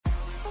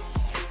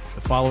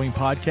The following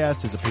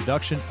podcast is a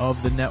production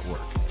of the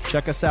network.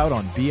 Check us out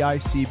on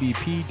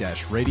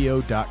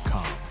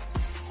bicbp-radio.com.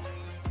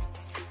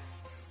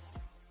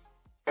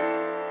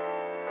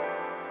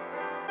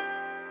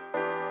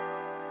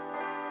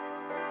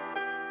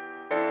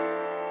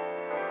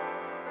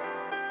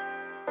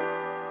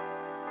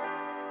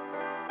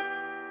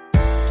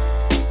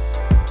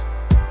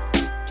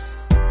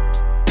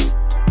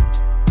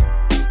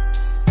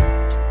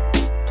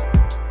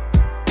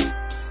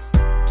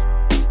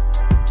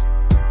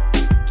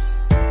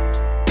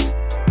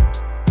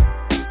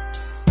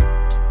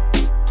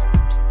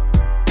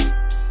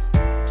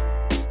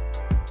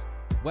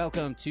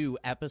 Welcome to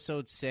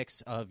episode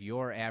 6 of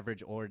Your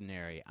Average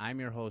Ordinary. I'm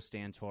your host,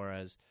 Dan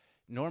Torres.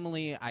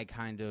 Normally, I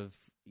kind of,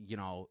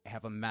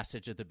 have a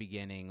message at the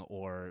beginning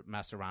or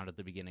mess around at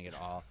the beginning at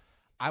all.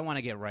 I want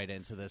to get right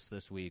into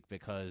this week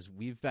because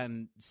we've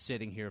been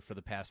sitting here for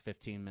the past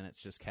 15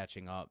 minutes just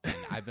catching up, and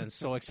I've been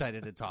so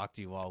excited to talk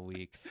to you all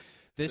week.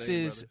 This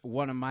is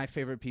one of my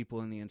favorite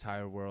people in the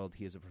entire world.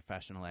 He is a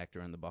professional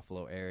actor in the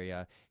Buffalo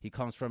area. He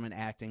comes from an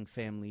acting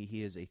family.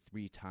 He is a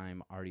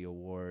 3-time Artie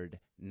Award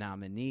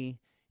nominee.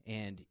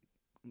 And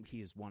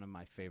he is one of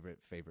my favorite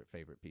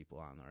people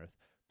on earth.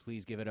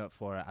 Please give it up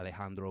for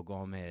Alejandro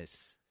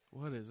Gomez.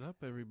 What is up,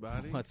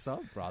 everybody? What's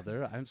up,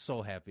 brother? I'm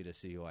so happy to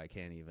see you. I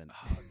can't even.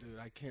 Oh, dude,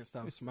 I can't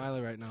stop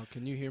smiling right now.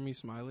 Can you hear me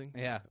smiling?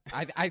 Yeah,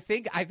 I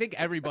think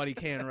everybody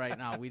can right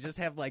now. We just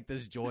have like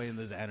this joy and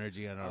this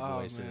energy in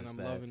our voices. Man, I'm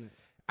loving it.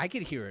 I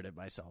can hear it in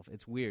myself.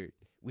 It's weird.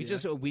 We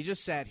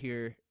just sat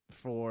here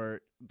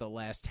for the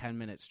last 10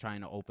 minutes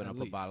trying to open up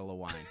a bottle of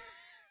wine.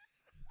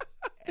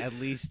 At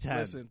least 10.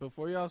 Listen,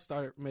 before y'all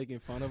start making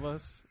fun of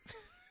us,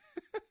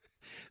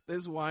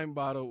 this wine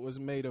bottle was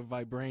made of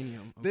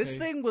vibranium. Okay? This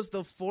thing was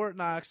the Fort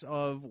Knox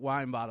of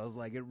wine bottles.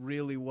 Like, it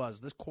really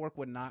was. This cork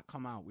would not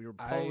come out. We were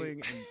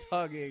pulling and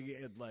tugging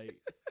and, like...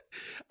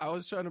 I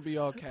was trying to be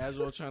all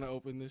casual, trying to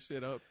open this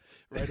shit up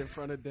right in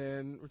front of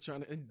Dan.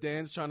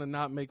 Dan's trying to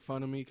not make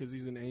fun of me because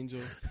he's an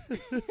angel.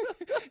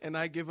 And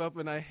I give up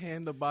and I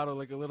hand the bottle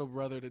like a little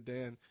brother to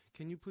Dan.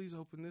 Can you please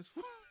open this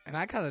for me? And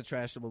I kind of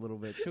trashed him a little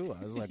bit too.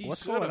 I was like,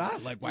 "What's going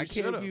on? Like, why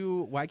can't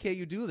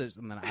you do this?"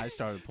 And then I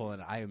started pulling.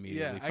 I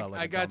immediately felt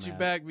like I got you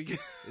back because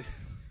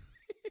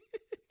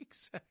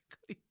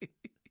exactly.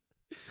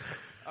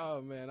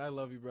 Oh man, I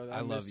love you, brother. I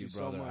love you,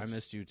 brother. So much. I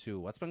missed you too.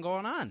 What's been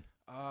going on?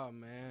 Oh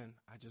man,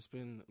 I just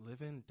been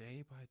living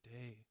day by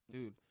day,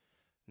 dude.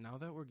 Now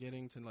that we're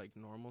getting to like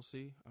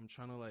normalcy, I'm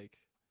trying to like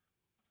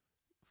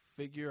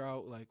figure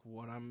out like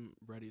what I'm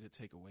ready to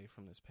take away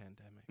from this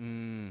pandemic.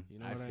 You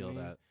know what I feel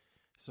that.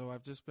 So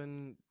I've just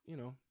been,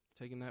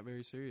 taking that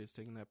very serious,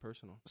 taking that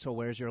personal. So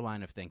where's your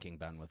line of thinking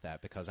been with that?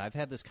 Because I've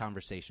had this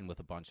conversation with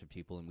a bunch of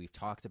people, and we've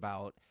talked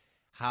about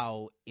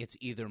how it's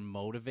either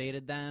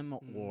motivated them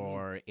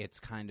or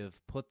it's kind of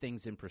put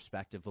things in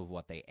perspective of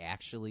what they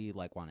actually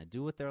like want to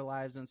do with their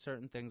lives and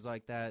certain things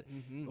like that.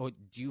 Or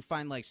do you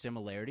find like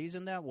similarities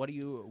in that? What are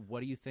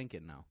you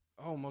thinking now?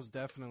 Oh, most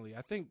definitely.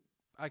 I think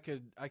I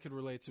could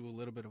relate to a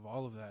little bit of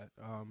all of that.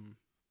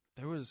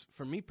 There was,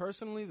 for me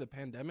personally, the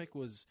pandemic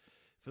was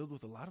filled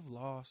with a lot of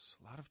loss,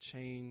 a lot of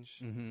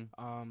change,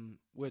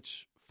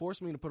 which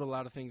forced me to put a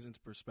lot of things into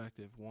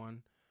perspective.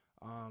 One,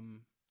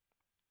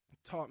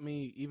 taught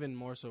me even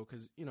more so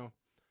because,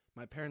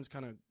 my parents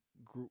kind of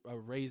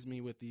raised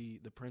me with the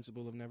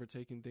principle of never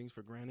taking things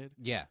for granted.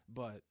 Yeah.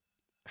 But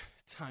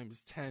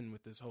times 10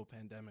 with this whole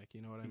pandemic,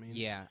 you know what I mean?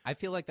 Yeah. I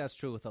feel like that's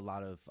true with a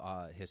lot of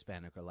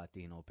Hispanic or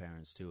Latino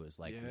parents too, is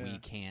like we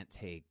can't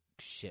take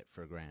shit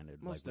for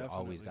granted. Most like we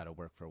always definitely. got to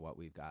work for what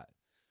we've got.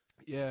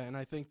 Yeah, and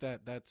I think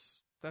that's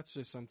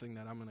just something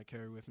that I'm going to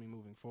carry with me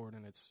moving forward,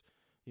 and it's,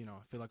 I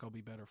feel like I'll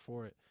be better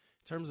for it.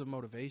 In terms of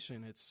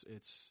motivation, it's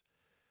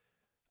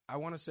I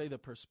want to say the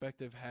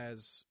perspective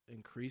has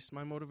increased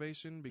my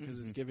motivation because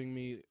it's given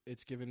me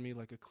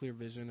like a clear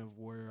vision of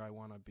where I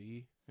want to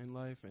be in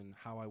life and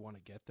how I want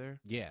to get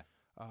there. Yeah.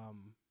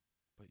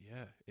 But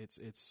yeah, it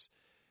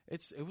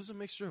was a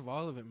mixture of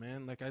all of it,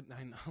 man. Like I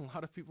a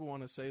lot of people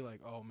want to say like,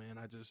 oh man,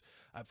 I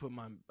put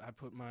my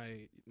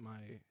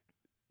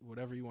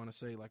whatever you want to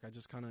say, like I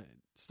just kind of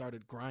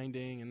started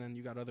grinding, and then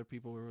you got other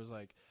people where it was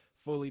like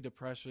fully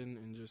depression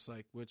and just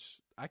like, which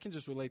I can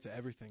just relate to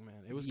everything,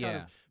 man. It was kind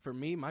of, for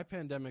me, my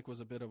pandemic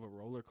was a bit of a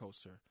roller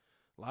coaster.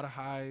 A lot of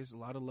highs, a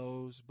lot of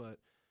lows, but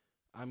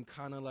I'm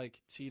kind of like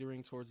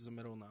teetering towards the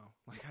middle now.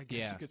 Like I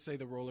guess you could say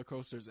the roller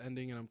coaster's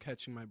ending and I'm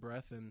catching my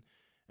breath and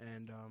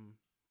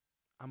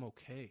I'm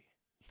okay.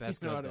 That's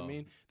you know good, what though. I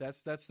mean?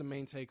 That's the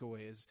main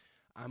takeaway is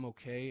I'm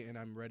okay and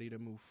I'm ready to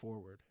move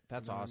forward.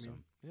 That's you know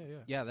awesome. I mean?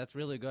 Yeah, that's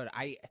really good.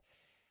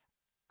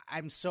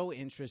 I'm so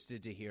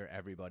interested to hear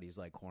everybody's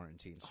like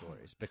quarantine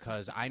stories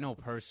because I know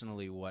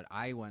personally what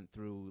I went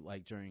through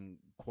like during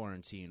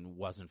quarantine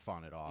wasn't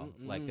fun at all.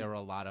 Like there were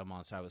a lot of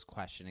months I was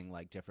questioning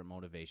like different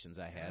motivations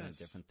I had and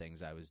different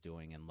things I was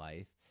doing in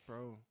life.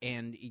 Bro.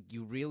 And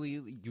you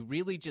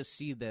really just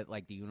see that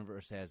like the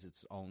universe has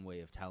its own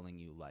way of telling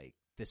you like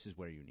this is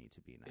where you need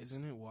to be next.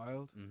 Isn't it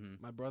wild?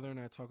 Mm-hmm. My brother and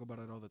I talk about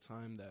it all the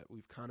time that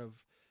we've kind of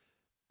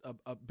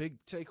a big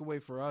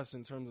takeaway for us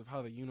in terms of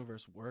how the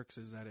universe works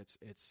is that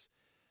it's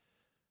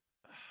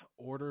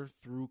order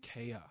through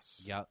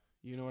chaos. Yep.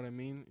 You know what I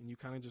mean? And you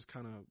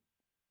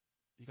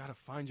you got to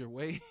find your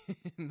way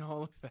in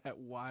all of that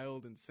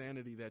wild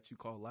insanity that you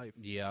call life.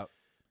 Yep.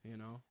 You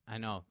know? I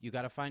know. You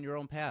got to find your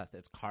own path.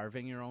 It's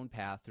carving your own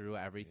path through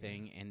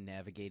everything and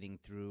navigating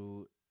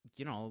through,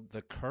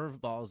 the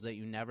curveballs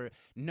that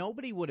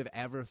nobody would have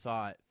ever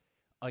thought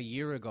a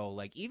year ago,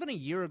 like even a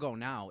year ago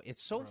now.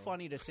 It's so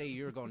funny to say a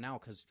year ago now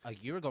because a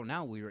year ago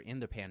now we were in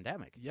the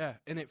pandemic. Yeah,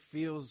 and it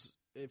feels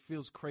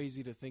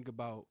crazy to think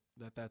about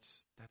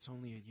that's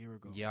only a year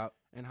ago. Yep.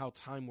 And how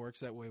time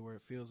works that way, where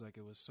it feels like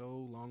it was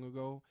so long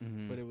ago,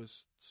 but it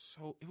was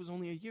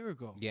only a year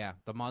ago. Yeah,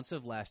 the months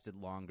have lasted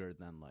longer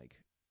than like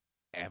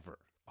ever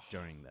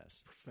during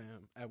this.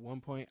 Fam, at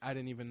one point I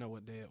didn't even know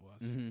what day it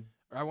was. Mm-hmm.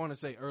 Or I want to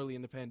say early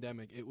in the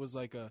pandemic, it was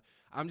like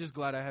I'm just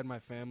glad I had my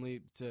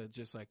family to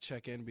just like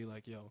check in and be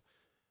like, yo,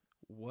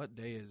 what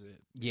day is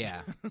it?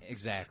 Yeah,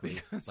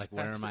 exactly. Like,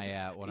 where am I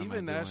at? What am I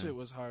doing? Even that shit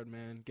was hard,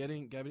 man.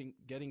 Getting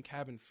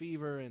cabin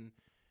fever and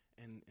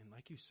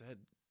like you said,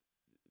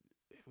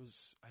 it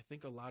was, I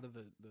think a lot of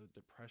the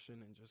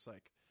depression and just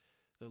like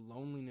the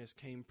loneliness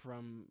came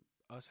from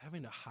us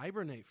having to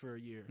hibernate for a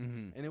year.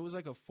 Mm-hmm. And it was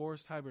like a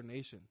forced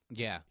hibernation.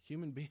 Yeah.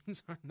 Human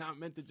beings are not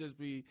meant to just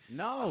be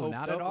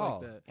not at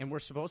all. Like that. And we're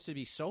supposed to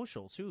be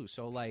social too.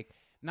 So like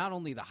not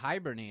only the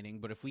hibernating,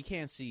 but if we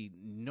can't see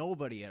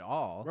nobody at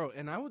all. Bro,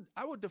 and I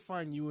would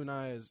define you and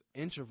I as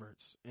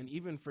introverts. And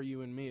even for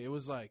you and me, it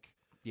was like,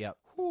 yep.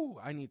 Whew,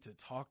 I need to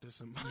talk to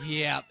somebody.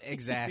 Yep,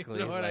 exactly.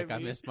 You know what like I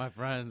mean? missed my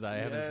friends. I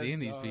haven't seen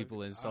these dog.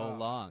 people in so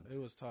long. It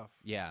was tough.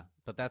 Yeah,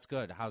 but that's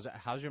good.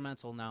 How's your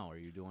mental now? Are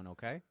you doing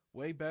okay?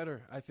 Way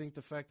better. I think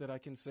the fact that I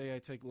can say I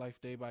take life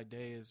day by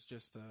day is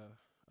just a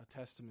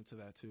testament to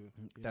that too.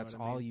 You That's know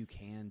what I all mean? you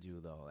can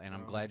do though. And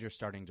I'm glad you're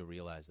starting to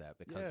realize that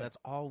because that's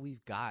all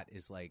we've got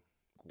is like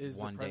is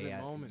one the present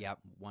day moment. Yep,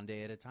 one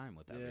day at a time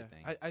with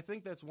everything. I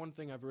think that's one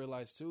thing I've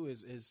realized too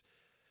is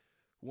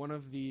one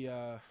of the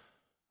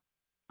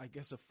I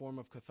guess a form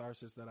of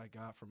catharsis that I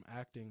got from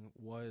acting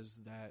was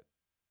that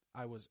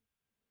I was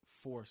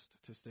forced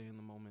to stay in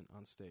the moment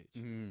on stage.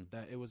 Mm-hmm.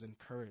 That it was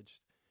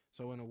encouraged.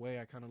 So in a way,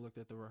 I kind of looked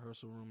at the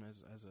rehearsal room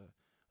as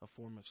a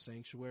form of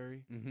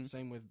sanctuary. Mm-hmm.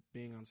 Same with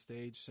being on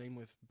stage. Same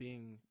with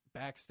being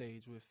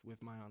backstage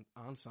with my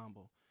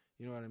ensemble.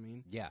 You know what I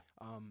mean? Yeah.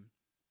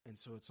 And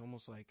so it's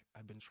almost like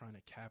I've been trying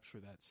to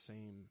capture that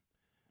same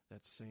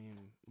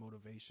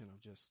motivation of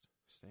just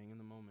staying in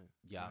the moment.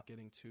 Yeah. Not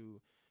getting too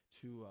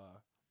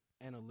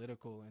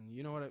analytical. And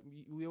you know what?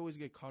 We always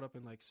get caught up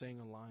in like saying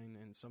a line,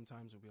 and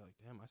sometimes we'll be like,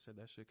 "Damn, I said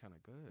that shit kind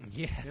of good."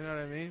 Yeah. You know what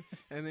I mean?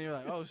 And then you're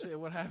like, "Oh shit,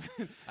 what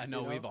happened?" I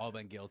know, we've all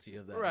been guilty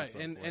of that. Right.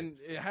 And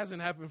it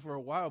hasn't happened for a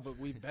while, but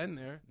we've been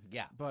there.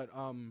 Yeah. But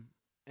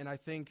and I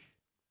think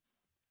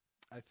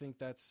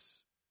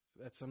that's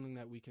something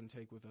that we can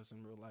take with us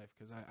in real life,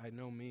 because I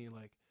know me,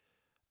 like,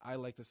 I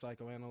like to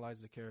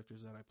psychoanalyze the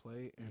characters that I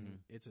play, and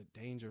it's a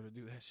danger to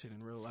do that shit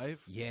in real life.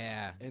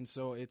 Yeah. And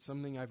so it's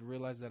something I've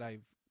realized that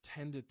I've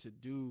tended to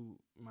do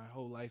my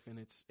whole life, and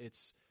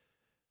it's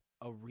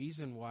a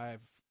reason why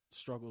I've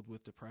struggled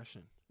with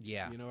depression.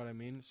 Yeah. You know what I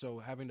mean? So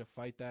having to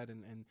fight that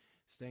and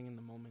staying in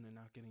the moment and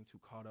not getting too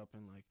caught up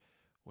in like,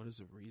 what is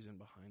the reason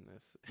behind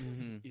this?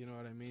 Mm-hmm. You know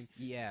what I mean?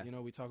 Yeah. You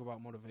know, we talk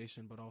about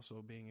motivation, but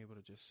also being able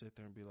to just sit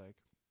there and be like,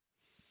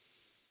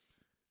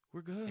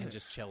 we're good. And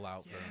just chill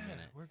out for a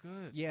minute. We're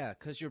good. Yeah,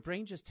 because your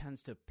brain just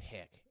tends to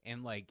pick.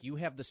 And, like, you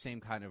have the same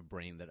kind of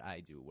brain that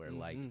I do where,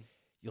 like,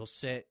 you'll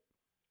sit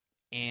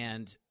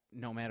and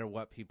no matter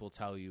what people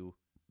tell you,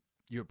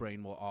 your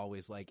brain will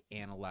always, like,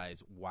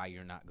 analyze why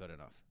you're not good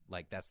enough.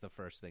 Like, that's the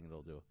first thing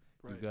it'll do.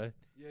 Right. You good?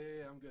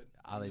 Yeah, I'm good.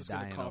 Ollie's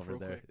dying over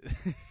there.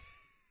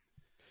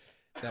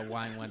 That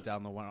wine went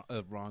down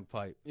the wrong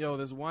pipe. Yo,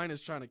 this wine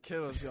is trying to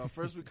kill us, y'all.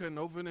 First we couldn't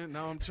open it,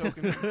 now I'm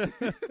choking.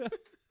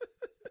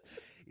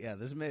 Yeah,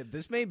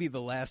 this may be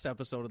the last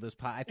episode of this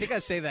pod. I think I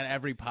say that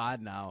every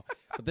pod now,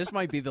 but this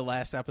might be the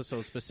last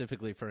episode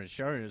specifically for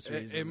insurance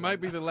reasons. It might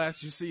be the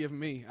last you see of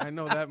me. I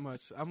know that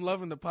much. I'm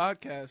loving the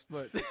podcast,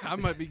 but I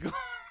might be gone.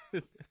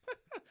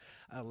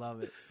 I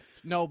love it.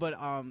 No, but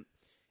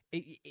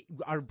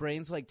our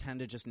brains like tend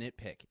to just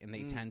nitpick, and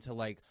they tend to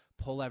like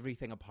pull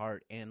everything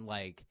apart. And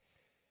like,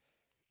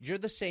 you're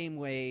the same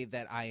way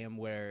that I am,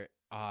 where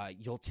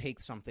you'll take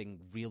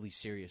something really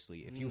seriously.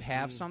 If you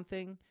have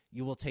something,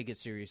 you will take it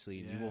seriously,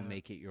 and you will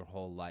make it your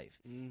whole life.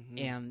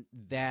 And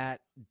that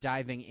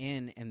diving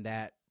in and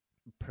that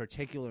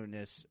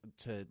particularness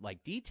to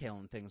like detail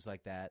and things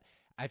like that,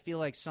 I feel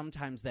like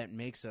sometimes that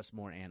makes us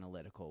more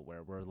analytical,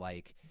 where we're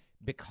like,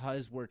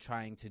 because we're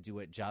trying to do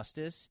it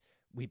justice,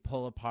 we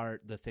pull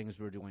apart the things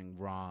we're doing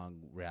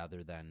wrong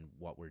rather than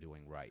what we're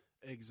doing right.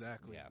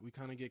 Exactly. Yeah. We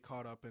kind of get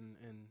caught up in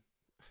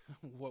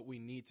what we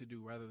need to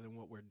do rather than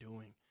what we're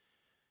doing.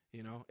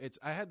 You know,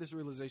 I had this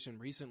realization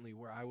recently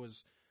where I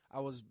was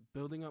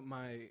building up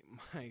my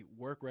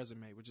work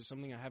resume, which is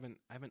something I haven't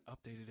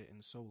updated it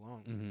in so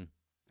long. Mm-hmm.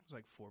 It was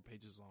like 4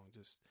 pages long,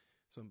 just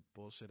some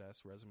bullshit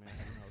ass resume I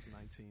had when I was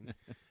 19.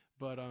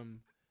 But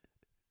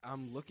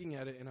I'm looking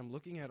at it, and I'm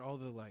looking at all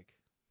the like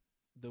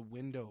the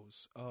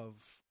windows of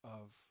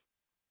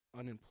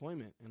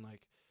unemployment, and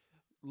like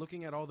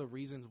looking at all the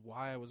reasons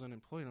why I was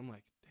unemployed. I'm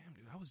like, damn,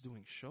 dude, I was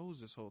doing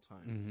shows this whole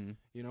time. Mm-hmm.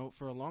 You know,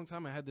 for a long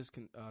time, I had this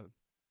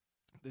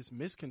this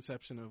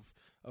misconception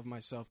of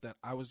myself that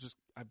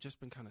I've just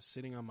been kind of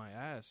sitting on my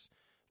ass.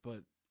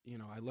 But you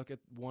know, I look at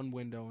one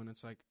window, and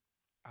it's like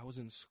I was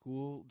in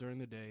school during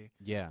the day.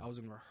 Yeah. I was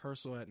in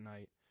rehearsal at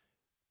night.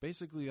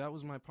 Basically, that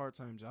was my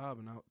part-time job,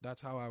 and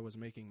that's how I was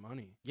making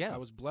money. Yeah. I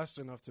was blessed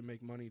enough to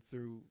make money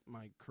through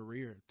my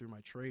career, through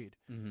my trade.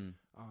 Mm-hmm.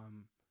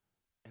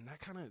 And that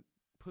kind of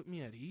put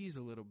me at ease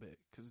a little bit,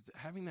 because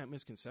having that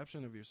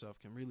misconception of yourself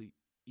can really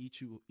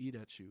eat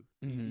at you,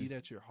 Mm-hmm. eat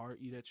at your heart,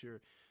 eat at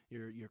your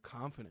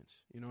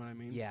confidence. You know what I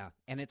mean? Yeah.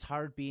 And it's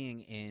hard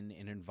being in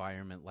an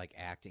environment like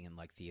acting and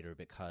like theater,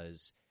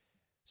 because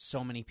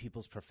so many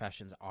people's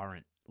professions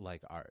aren't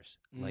like ours.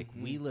 Like,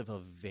 we live a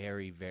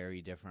very,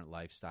 very different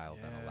lifestyle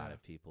than a lot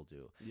of people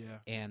do. Yeah.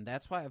 And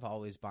that's why I've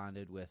always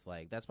bonded with,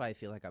 like, that's why I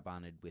feel like I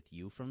bonded with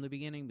you from the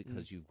beginning,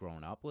 because you've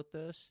grown up with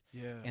this.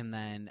 Yeah. And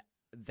then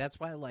that's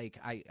why, like,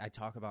 I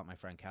talk about my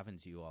friend Kevin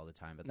to you all the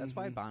time, but that's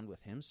why I bond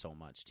with him so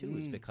much too,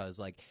 is because,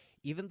 like,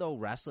 even though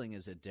wrestling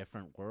is a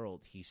different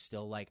world, he's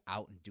still, like,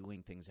 out and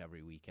doing things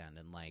every weekend,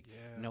 and, like,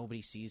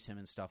 nobody sees him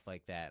and stuff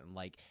like that. And,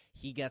 like,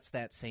 he gets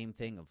that same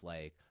thing of,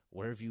 like,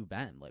 where have you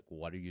been? Like,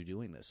 what are you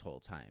doing this whole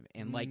time?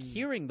 And, like,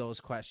 hearing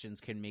those questions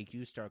can make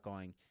you start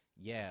going,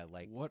 yeah,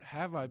 like, what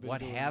have I been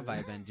doing?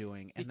 I been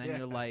doing? And then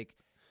you're like,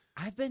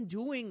 I've been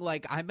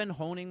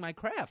honing my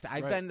craft.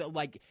 I've been,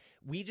 like,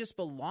 we just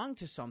belong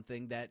to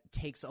something that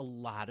takes a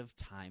lot of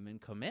time and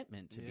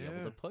commitment to be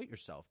able to put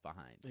yourself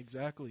behind.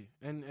 Exactly.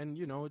 And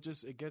you know,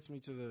 it gets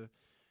me to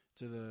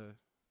the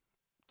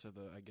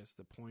I guess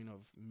the point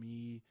of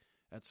me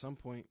at some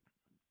point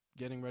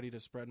getting ready to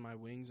spread my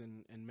wings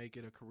and make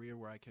it a career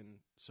where I can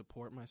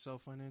support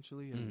myself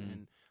financially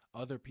and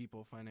other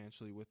people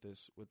financially with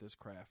this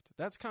craft.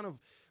 That's kind of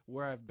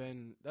where I've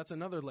been. That's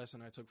another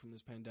lesson I took from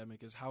this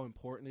pandemic, is how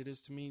important it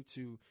is to me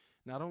to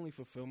not only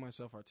fulfill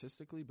myself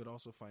artistically, but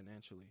also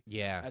financially.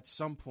 Yeah. At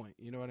some point,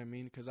 you know what I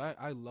mean? Because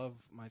I love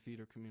my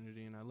theater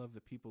community, and I love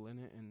the people in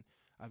it, and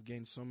I've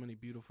gained so many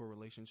beautiful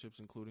relationships,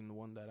 including the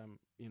one that I'm,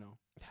 you know,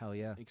 hell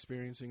yeah,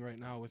 experiencing right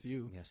now with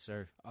you. Yes,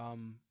 sir.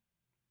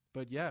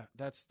 But yeah,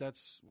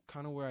 that's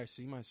kind of where I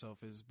see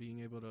myself, is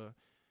being able to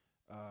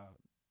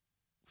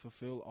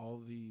fulfill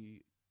all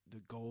the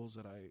goals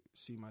that I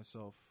see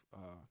myself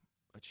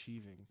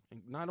achieving,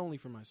 and not only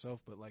for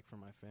myself, but like for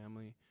my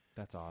family.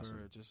 That's awesome.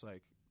 For just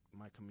like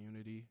my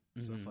community,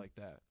 stuff like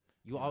that.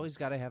 You always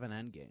got to have an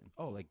end game.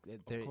 Oh, like,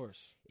 of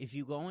course. If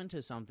you go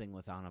into something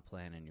without a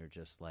plan and you're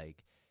just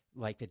like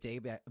the day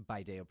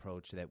by day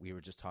approach that we were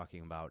just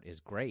talking about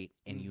is great,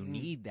 and you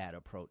need that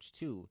approach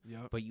too.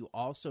 Yep. But you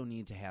also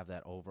need to have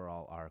that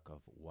overall arc of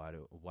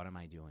what am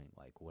I doing?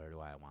 Like, where do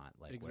I want?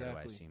 Like, exactly.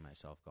 Where do I see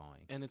myself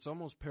going? And it's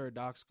almost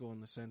paradoxical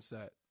in the sense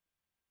that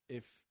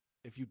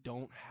if you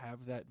don't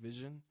have that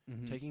vision,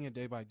 taking it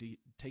day by day,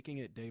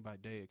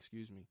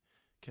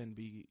 can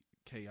be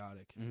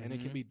chaotic, and it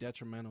can be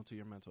detrimental to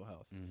your mental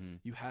health.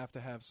 You have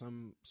to have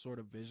some sort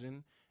of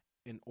vision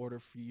in order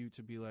for you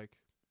to be like,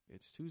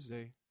 it's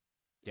Tuesday.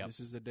 Yep.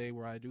 This is the day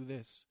where I do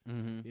this.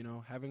 You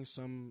know, having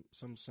some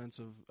sense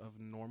of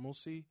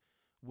normalcy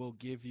will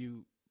give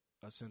you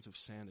a sense of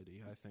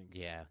sanity, I think.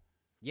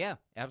 Yeah,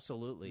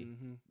 absolutely.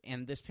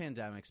 And this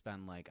pandemic's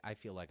been like, I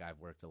feel like I've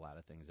worked a lot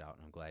of things out,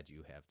 and I'm glad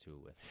you have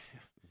too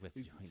with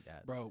doing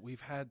that. Bro,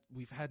 we've had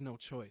no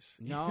choice.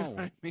 No. You know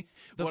what I mean?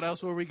 What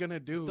else were we going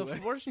to do? The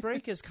forced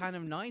break is kind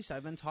of nice.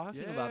 I've been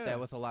talking about that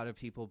with a lot of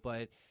people,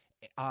 but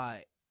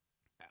I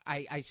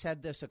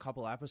said this a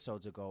couple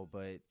episodes ago,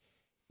 but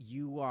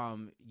you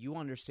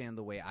understand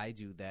the way I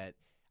do that.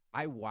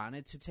 I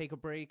wanted to take a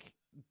break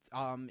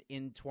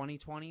in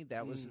 2020.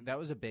 That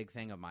was a big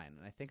thing of mine,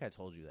 and I think I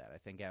told you that. I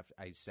think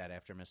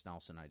after Miss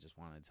Nelson, I just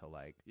wanted to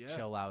like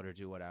chill out or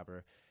do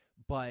whatever.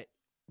 But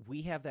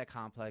we have that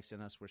complex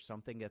in us where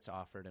something gets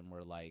offered, and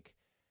we're like,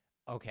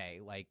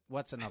 okay, like,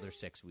 what's another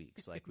 6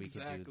 weeks? Like, we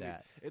could do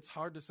that. It's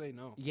hard to say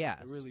no. Yeah,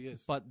 it really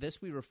is. But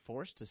this, we were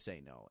forced to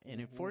say no,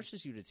 and it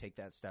forces you to take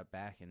that step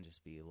back and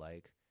just be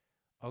like,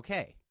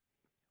 okay,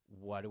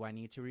 what do I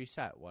need to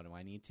reset? What do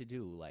I need to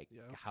do? Like,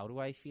 how do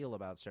I feel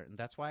about certain?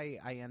 That's why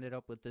I ended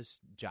up with this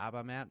job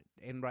I'm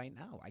in right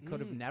now. I could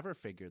have never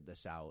figured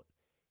this out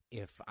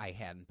if I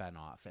hadn't been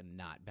off and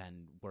not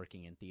been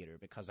working in theater,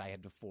 because I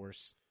had to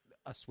force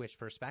a switch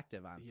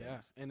perspective on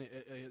things. And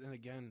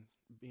again,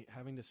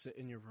 having to sit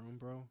in your room,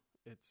 bro,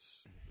 it's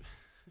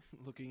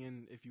looking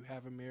in, if you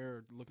have a mirror,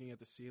 or looking at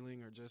the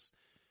ceiling, or just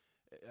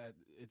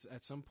it's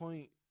at some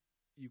point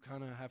you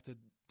kind of have to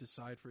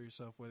decide for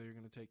yourself whether you're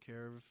going to take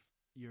care of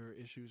your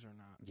issues or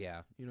not.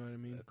 Yeah. You know what I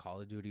mean?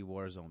 Call of Duty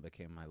Warzone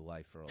became my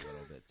life for a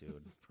little bit,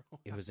 dude. Bro,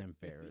 it was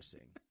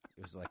embarrassing.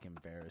 It was like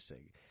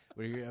embarrassing.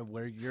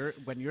 When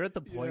you're at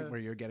the point where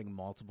you're getting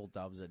multiple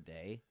dubs a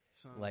day,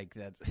 son, like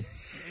that's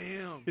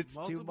damn, it's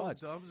too much.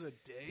 Dubs a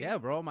day. Yeah,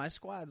 bro, my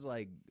squad's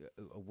like,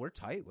 we're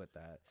tight with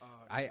that.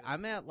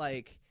 I'm at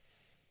like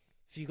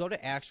If you go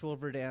to actual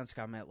Verdansk,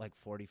 I'm at like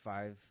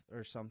 45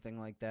 or something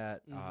like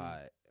that.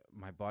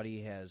 My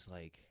buddy has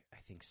like, I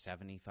think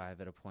 75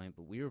 at a point,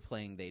 but we were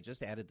playing, they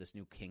just added this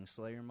new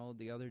Kingslayer mode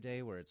the other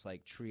day where it's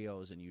like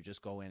trios and you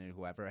just go in and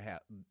whoever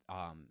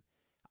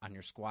on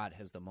your squad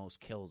has the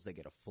most kills, they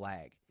get a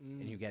flag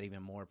and you get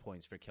even more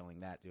points for killing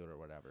that dude or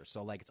whatever.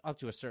 So like it's up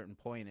to a certain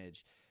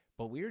pointage.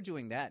 But we were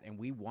doing that, and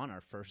we won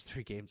our first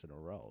 3 games in a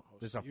row.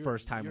 This is our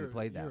first time we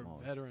played that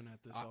mode. You're a veteran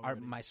at this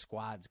already. My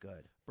squad's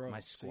good. Bro,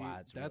 my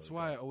squad's that's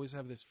really why good. I always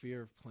have this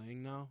fear of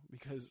playing now,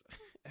 because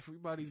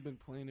everybody's been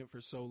playing it for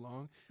so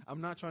long.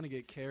 I'm not trying to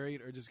get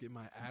carried or just get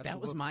my ass That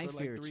was whooped my for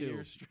fear, like 3 too.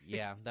 years straight.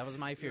 Yeah, that was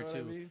my fear, You know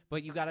too. what I mean?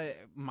 But you gotta,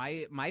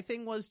 my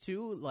thing was,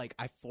 too, like,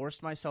 I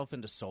forced myself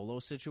into solo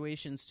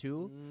situations,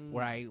 too,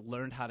 where I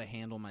learned how to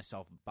handle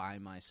myself by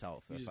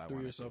myself. You if just I threw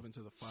wanted yourself to.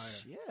 into the fire.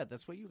 Yeah,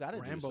 that's what you gotta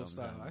do Rambo sometimes.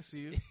 style. I see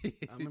you.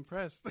 I'm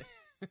impressed.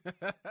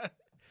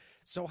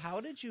 So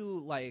how did you,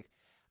 like,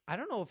 I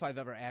don't know if I've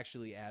ever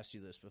actually asked you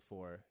this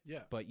before,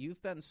 Yeah. but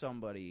you've been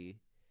somebody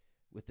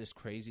with this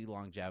crazy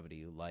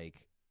longevity.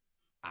 Like,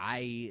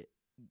 I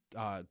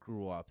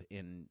grew up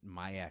in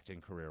my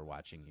acting career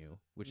watching you,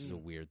 which is a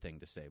weird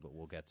thing to say, but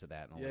we'll get to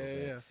that in a little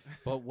bit. Yeah.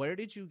 But where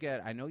did you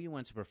get, I know you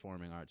went to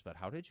performing arts, but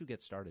how did you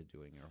get started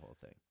doing your whole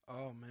thing?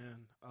 Oh,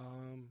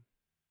 man.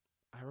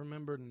 I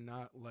remember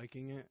not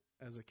liking it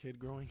as a kid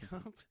growing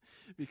up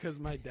because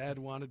my dad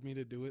wanted me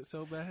to do it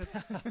so bad.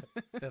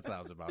 That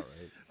sounds about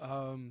right.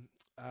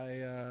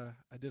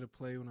 I did a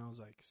play when I was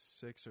like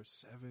 6 or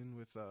 7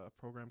 with a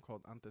program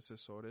called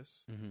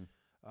Antecesores,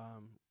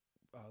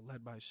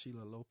 led by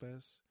Sheila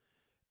Lopez,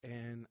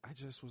 and I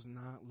just was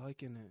not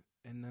liking it.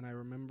 And then I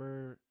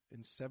remember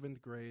in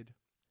 7th grade,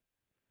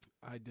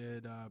 I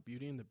did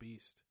Beauty and the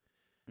Beast,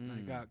 and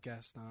I got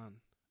Gaston,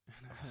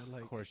 and I had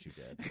like, Of course you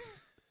did.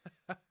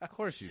 Of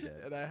course you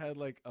did. and I had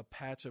like a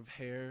patch of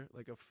hair,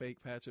 like a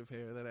fake patch of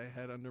hair that I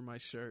had under my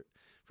shirt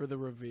for the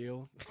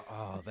reveal.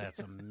 Oh, that's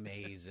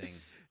amazing.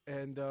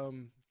 And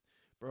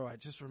bro, I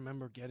just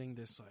remember getting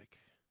this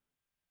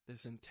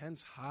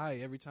intense high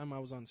every time I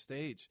was on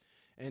stage,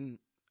 and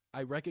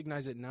I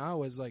recognize it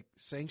now as like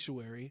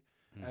sanctuary,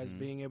 as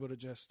being able to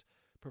just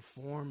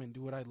perform and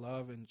do what I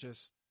love and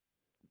just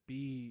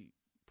be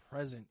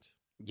present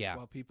Yeah.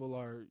 while people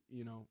are,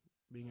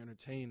 being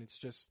entertained.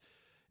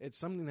 It's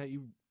something that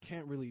you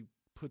can't really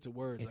put to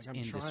words. It's like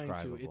I'm trying to.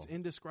 indescribable. It's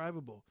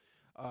indescribable.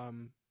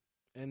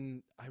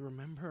 And I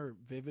remember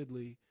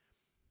vividly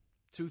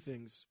 2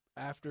 things.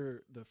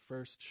 After the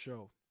first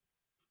show,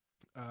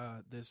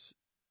 this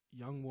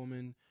young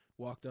woman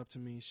walked up to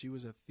me. She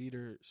was a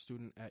theater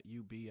student at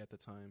UB at the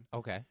time.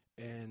 Okay.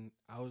 And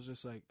I was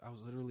just like, I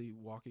was literally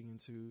walking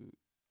into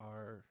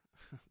our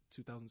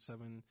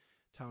 2007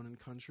 Town and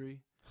Country.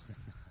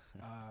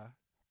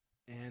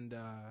 And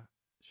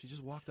she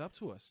just walked up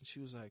to us and she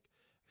was like,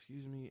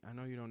 "Excuse me, I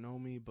know you don't know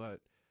me,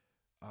 but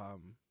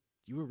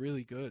you were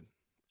really good.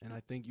 And I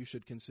think you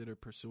should consider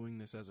pursuing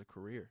this as a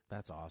career."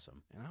 That's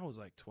awesome. And I was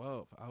like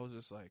 12. I was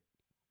just like,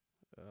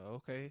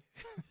 okay,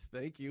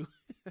 thank you.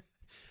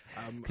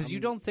 Because you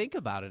don't think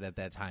about it at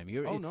that time.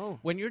 Oh, no.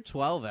 When you're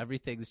 12,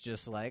 everything's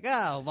just like,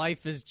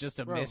 life is just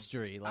a Bro,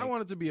 mystery. Like, I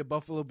wanted to be a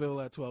Buffalo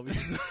Bill at 12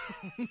 years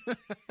old.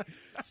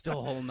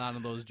 still holding on to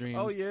those dreams.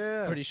 Oh,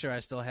 yeah. Pretty sure I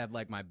still had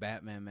like my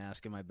Batman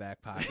mask in my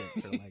back pocket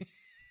for like.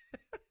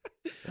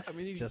 I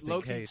mean, Just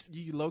in case.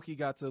 you low-key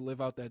got to live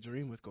out that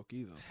dream with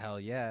Coquito. Hell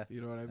yeah. You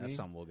know what I mean? That's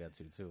something we'll get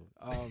to too.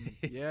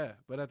 Yeah,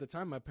 but at the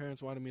time, my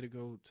parents wanted me to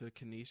go to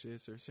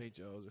Canisius or St.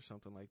 Joe's or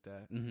something like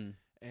that. Mm-hmm.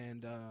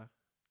 And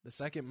the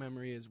second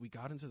memory is we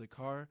got into the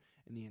car,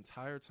 and the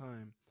entire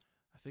time,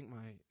 I think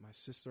my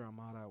sister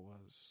Amara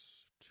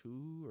was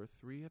 2 or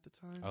 3 at the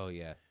time. Oh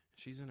yeah.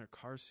 She's in her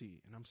car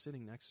seat, and I'm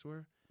sitting next to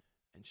her,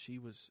 and she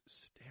was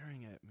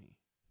staring at me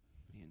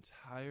the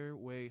entire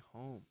way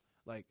home,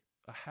 like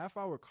a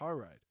half-hour car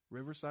ride,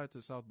 Riverside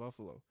to South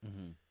Buffalo.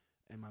 Mm-hmm.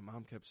 And my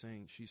mom kept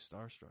saying, she's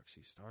starstruck,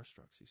 she's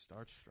starstruck, she's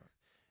starstruck.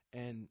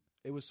 And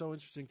it was so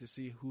interesting to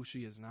see who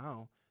she is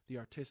now, the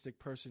artistic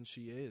person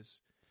she is.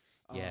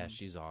 Yeah,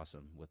 she's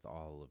awesome with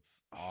all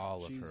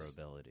of her she's-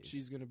 abilities.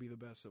 She's going to be the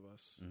best of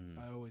us. Mhm.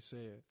 I always say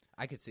it.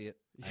 I could see it.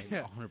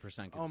 Yeah. I 100% could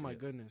see it. Oh, my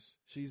goodness.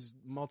 She's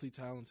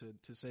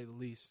multi-talented, to say the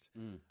least.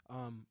 Mm.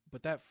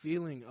 But that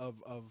feeling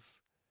of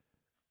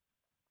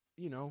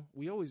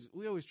we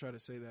always try to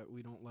say that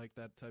we don't like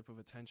that type of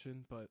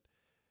attention, but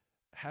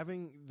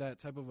having that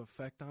type of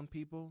effect on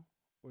people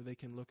where they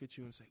can look at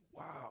you and say,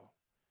 wow,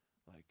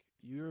 like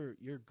you're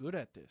good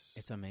at this.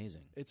 It's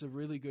amazing. It's a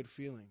really good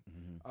feeling.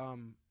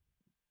 Mm-hmm.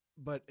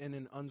 But in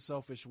an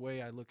unselfish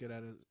way, I look at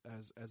it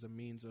as a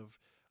means of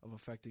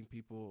affecting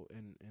people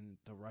in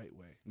the right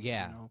way.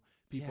 Yeah.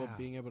 People Yeah.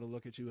 being able to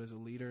look at you as a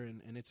leader,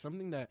 and it's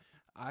something that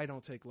I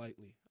don't take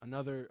lightly.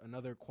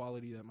 Another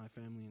quality that my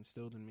family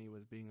instilled in me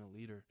was being a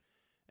leader.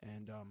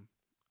 And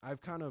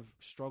I've kind of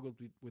struggled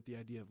with the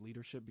idea of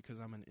leadership because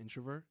I'm an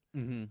introvert.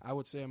 Mm-hmm. I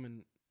would say I'm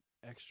an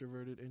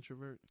extroverted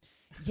introvert.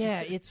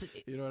 Yeah, it's.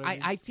 You know what I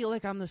mean? I feel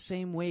like I'm the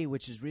same way,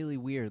 which is really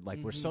weird. Like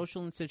we're Mhm.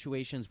 social in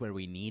situations where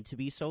we need to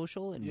be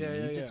social and Yeah, we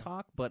need yeah, to yeah.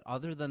 talk, but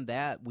other than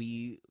that,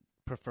 we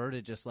prefer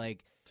to just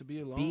like to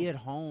be alone, be at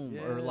home,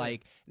 Yeah. or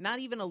like not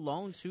even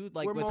alone too.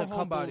 Like we're with more a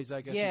couple, homebodies,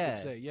 I guess you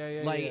could say.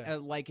 Yeah, like yeah.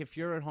 like if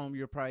you're at home,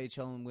 you're probably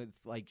chilling with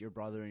like your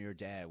brother and your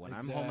dad. When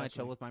I'm home, I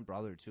chill Exactly. with my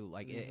brother too.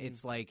 Like Mhm.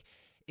 it's like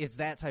it's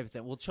that type of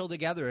thing. We'll chill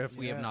together if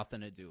we have Yeah.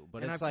 nothing to do.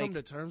 But And it's I've like come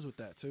to terms with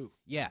that too.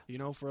 yeah, You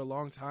know, for a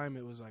long time,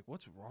 it was like,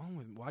 what's wrong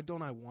with me? Why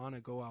don't I want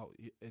to go out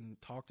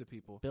and talk to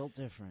people? built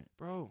different.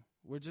 Bro,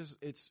 we're just,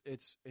 it's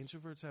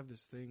introverts have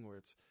this thing where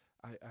it's,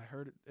 I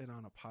heard it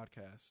on a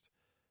podcast.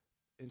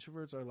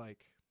 Introverts are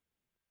like,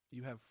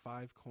 you have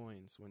 5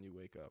 coins when you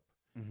wake up.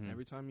 Mm-hmm.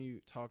 Every time you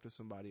talk to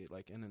somebody,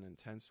 like in an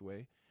intense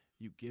way,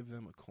 you give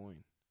them a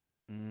coin.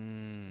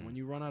 Mm. When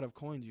you run out of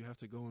coins, you have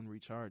to go and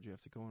recharge. You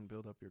have to go and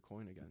build up your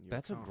coin again. Your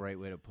That's account, a great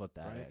way to put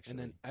that, right? actually. And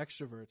then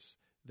extroverts,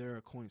 they're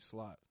a coin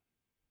slot.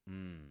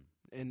 Mm.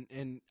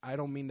 And I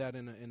don't mean that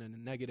in a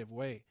negative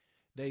way.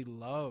 They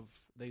love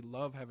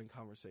having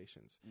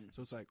conversations. Mm.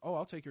 So it's like, oh,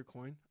 I'll take your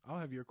coin. I'll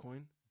have your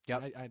coin.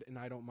 Yep. And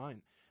I don't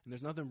mind. And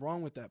there's nothing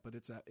wrong with that, but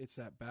it's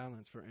that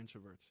balance for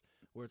introverts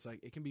where it's like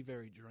it can be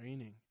very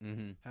draining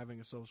Mm-hmm. having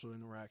a social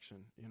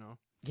interaction, you know?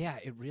 Yeah,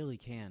 it really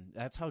can.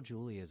 That's how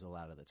Julie is a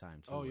lot of the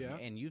time, too. Oh, yeah?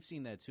 And you've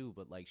seen that, too.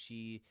 But, like,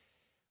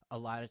 a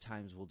lot of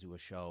times we'll do a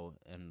show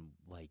and,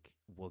 like,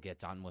 we'll get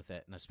done with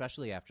it. And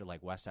especially after,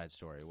 like, West Side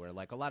Story, where,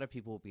 like, a lot of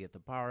people will be at the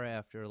bar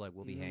after, like,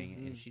 we'll be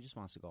hanging. And she just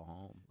wants to go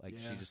home. Like,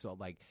 Yeah. she just,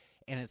 like,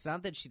 and it's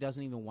not that she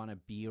doesn't even want to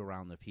be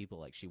around the people.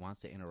 Like, she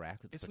wants to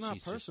interact with them. It's but not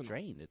she's just personal.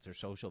 drained. It's her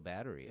social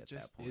battery It at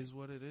just that point. is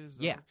what it is.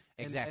 Though. Yeah,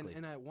 And- exactly.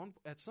 And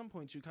at some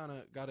point, you kind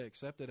of got to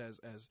accept it as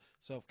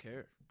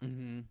self-care.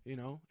 Mm-hmm. You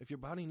know, if your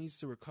body needs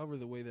to recover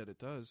the way that it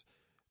does,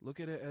 look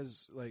at it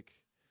as like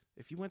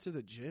if you went to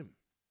the gym,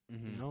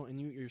 Mm-hmm. you know, and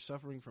you're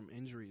suffering from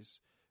injuries,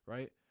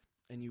 right?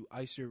 And you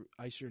ice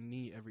your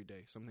knee every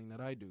day, something that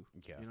I do.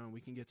 Yeah. You know, we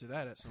can get to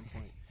that at some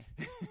point.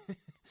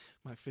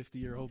 My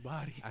 50-year-old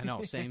body. I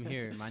know, same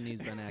here. My knee's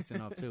been acting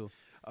up, too.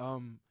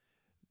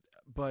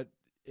 But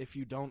if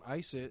you don't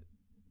ice it,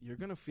 you're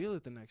gonna feel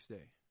it the next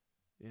day.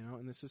 You know,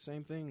 and it's the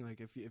same thing. Like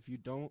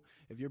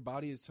if your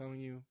body is telling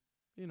you,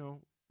 you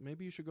know,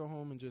 maybe you should go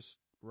home and just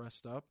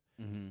rest up,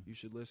 Mm-hmm. you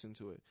should listen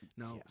to it.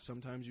 Now, Yeah.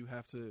 sometimes you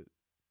have to,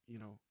 you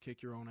know,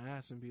 kick your own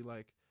ass and be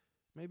like,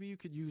 maybe you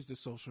could use the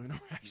social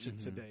interaction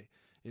Mhm. today,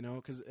 you know,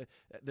 because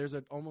there's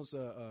almost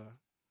a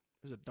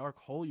dark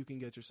hole you can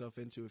get yourself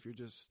into if you're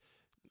just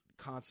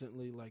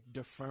constantly like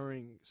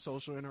deferring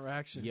social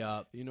interaction.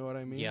 Yep. You know what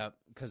I mean? Yep,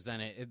 because then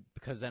it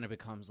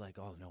becomes like,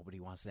 oh, nobody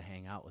wants to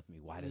hang out with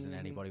me. Why doesn't Mhm.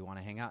 anybody want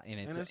to hang out? And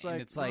And it's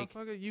it's like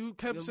motherfucker, you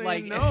kept it's saying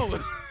like- no.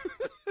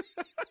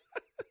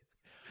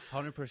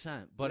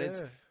 100%. But Yeah.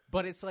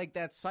 it's like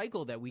that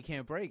cycle that we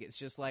can't break. It's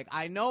just like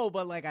I know,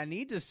 but like I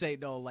need to say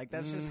no. Like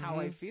that's just how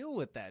I Mhm. feel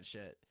with that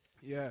shit.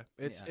 Yeah,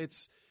 Yeah.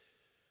 it's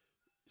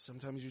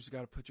sometimes you just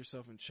got to put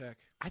yourself in check.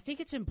 I think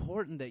it's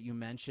important that you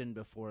mentioned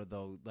before,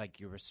 though, like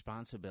your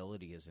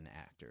responsibility as an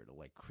actor to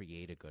like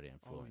create a good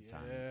influence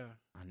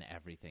on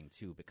everything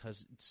too,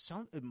 because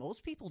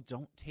most people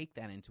don't take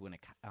that into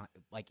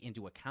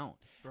into account.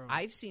 Bro.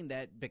 I've seen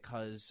that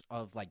because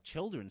of like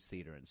children's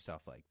theater and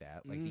stuff like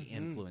that, like the Mhm.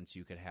 influence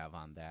you could have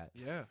on that.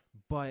 Yeah,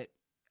 But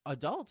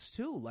adults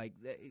too, like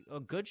a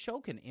good show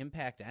can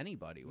impact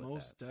anybody with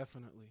most that.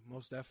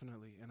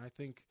 definitely. And I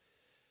think,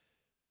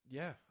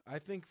 yeah, I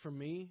think for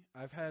me,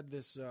 I've had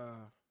this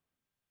I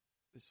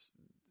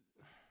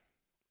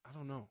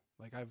don't know,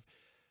 like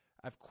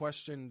I've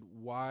questioned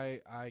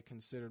why I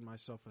considered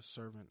myself a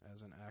servant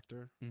as an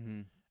actor,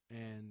 Mm-hmm.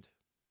 and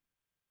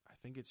I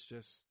think it's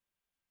just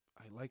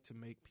I like to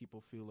make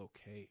people feel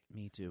okay.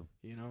 Me too.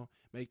 You know,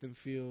 make them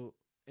feel,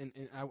 and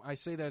I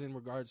say that in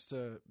regards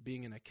to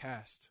being in a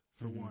cast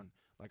for Mhm. one.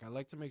 Like I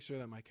like to make sure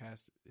that my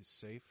cast is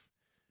safe,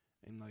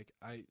 and like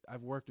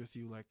I've worked with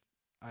you. Like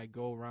I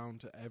go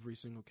around to every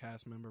single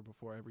cast member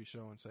before every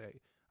show and say,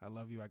 I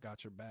love you, I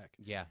got your back.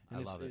 Yeah, And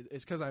I love it.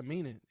 It's because I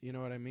mean it. You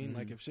know what I mean?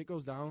 Like Mhm. if shit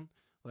goes down,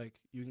 like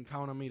you can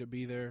count on me to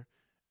be there,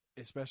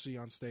 especially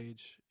on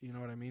stage. You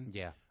know what I mean?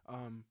 Yeah.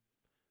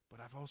 But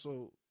I've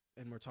also,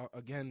 and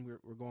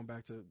we're going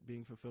back to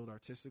being fulfilled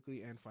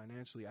artistically and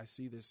financially. I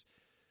see this,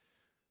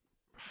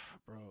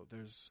 bro.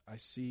 I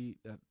see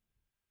that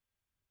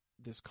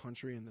this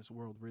country and this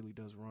world really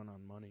does run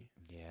on money,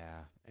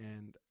 Yeah.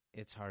 and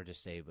It's hard to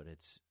say, but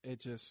it's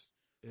it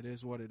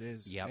is what it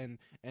is. Yep.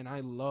 And I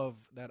love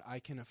that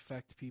I can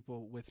affect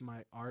people with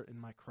my art and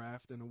my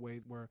craft in a way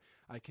where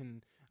I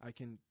can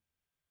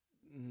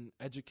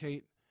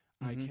educate.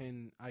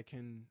 Mhm. I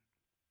can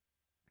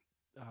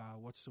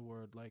what's the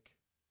word, like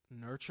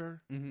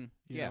nurture. mm-hmm.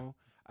 You Yeah. know,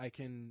 I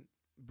can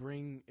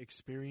bring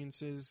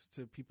experiences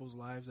to people's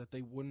lives that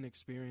they wouldn't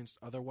experience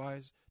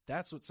otherwise.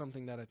 That's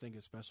something that I think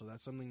is special.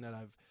 That's something that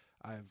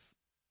I've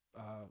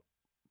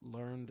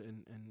learned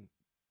and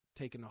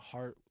taken to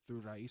heart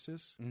through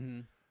Raices.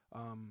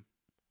 Mm-hmm.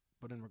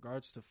 But in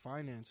regards to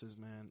finances,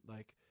 man,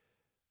 like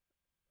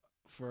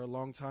for a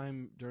long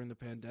time during the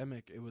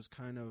pandemic, it was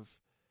kind of,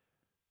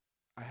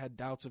 I had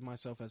doubts of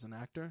myself as an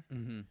actor,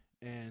 Mm-hmm.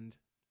 and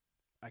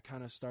I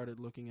kind of started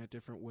looking at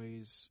different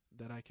ways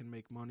that I can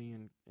make money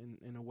and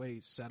in a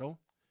way settle.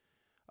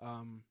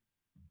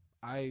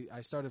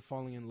 I started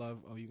falling in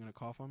love. Oh, you gonna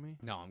cough on me?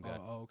 No, I'm good.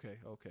 Oh, okay.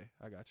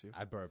 I got you.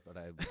 I burped, but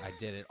I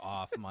did it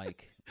off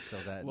mic so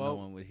that Well- no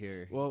one would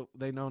hear. Well,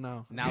 they know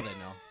now. Now they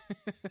know.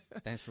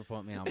 Thanks for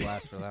putting me on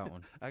blast for that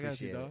one. I got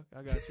you, Appreciate dog.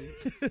 I got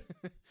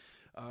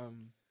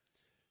you.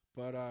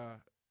 But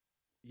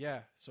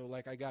yeah. So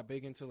like, I got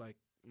big into like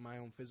my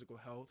own physical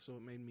health, so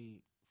it made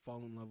me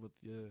fall in love with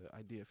the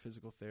idea of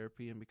physical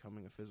therapy and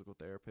becoming a physical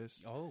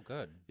therapist. Oh,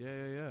 good.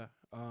 Yeah.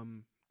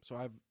 So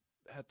I've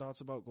had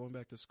thoughts about going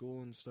back to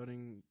school and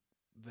studying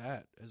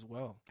that as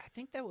well. I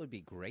think that would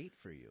be great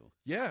for you.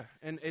 Yeah,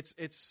 and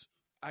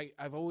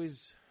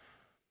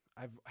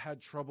I've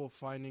had trouble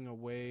finding a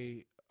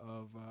way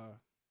of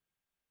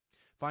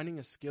finding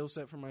a skill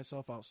set for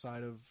myself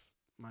outside of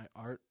my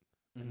art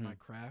and my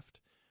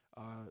craft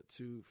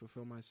to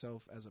fulfill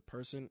myself as a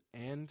person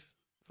and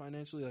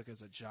financially, like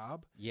as a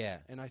job. Yeah.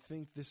 And I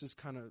think this is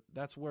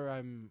that's where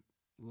I'm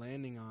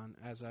landing on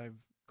as I've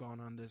gone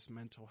on this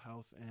mental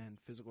health and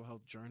physical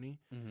health journey.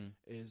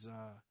 Is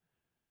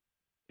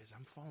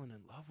I'm falling in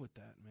love with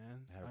that,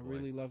 man. I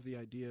really love the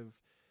idea of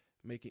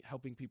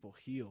helping people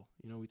heal.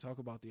 You know, we talk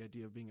about the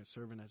idea of being a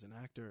servant as an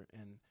actor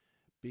and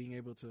being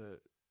able to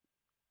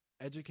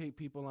educate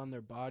people on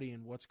their body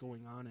and what's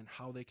going on and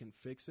how they can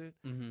fix it.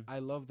 I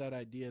love that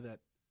idea that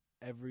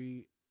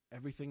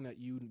everything that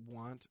you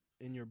want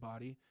in your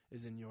body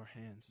is in your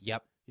hands.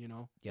 Yep. You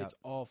know, Yep. It's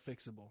all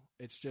fixable.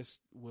 It's just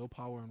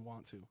willpower and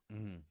want to.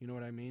 You know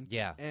what I mean?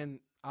 Yeah. And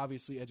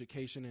obviously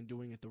education and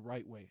doing it the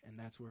right way. And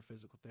that's where a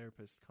physical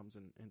therapist comes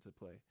into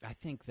play. I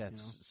think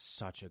that's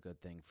such a good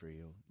thing for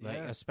you, like,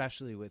 Yeah.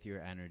 especially with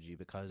your energy,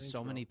 because Thanks, so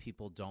bro. many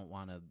people don't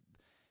want to,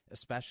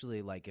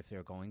 especially like if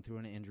they're going through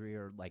an injury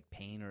or like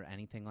pain or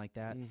anything like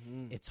that.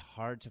 It's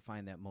hard to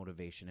find that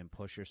motivation and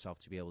push yourself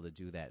to be able to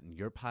do that. And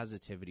your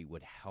positivity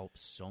would help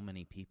so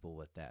many people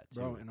with that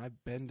too. Bro, and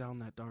I've been down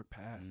that dark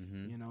path,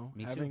 you know,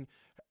 Me too.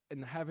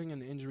 having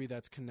an injury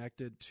that's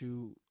connected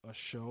to a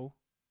show,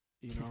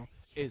 you know,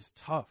 is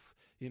tough.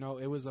 You know,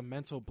 it was a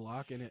mental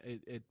block, and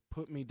it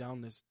put me down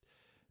this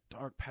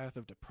dark path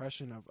of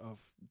depression, of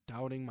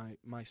doubting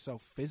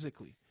myself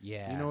physically.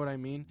 Yeah. You know what I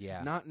mean?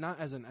 Yeah. Not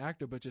as an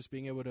actor, but just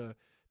being able to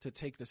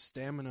take the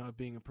stamina of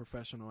being a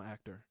professional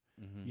actor.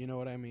 You know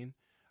what I mean?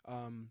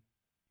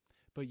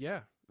 But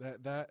yeah,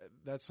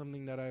 that's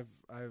something that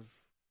I've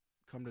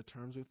come to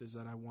terms with, is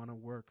that I want to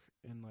work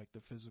in like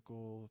the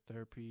physical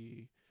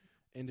therapy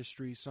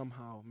industry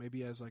somehow,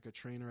 maybe as like a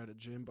trainer at a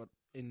gym, but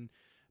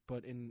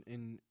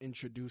in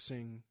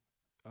introducing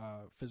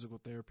physical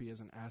therapy as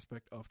an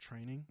aspect of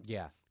training.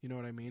 Yeah. You know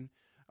what I mean?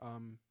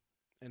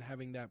 And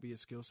having that be a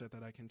skill set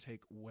that I can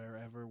take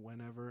wherever,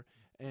 whenever,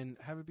 and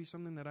have it be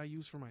something that I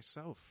use for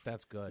myself.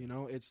 That's good. You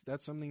know,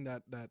 that's something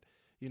that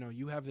you know,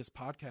 you have this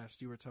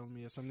podcast, you were telling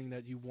me, is something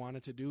that you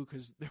wanted to do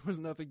because there was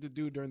nothing to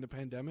do during the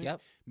pandemic. Yep.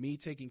 Me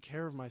taking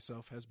care of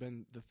myself has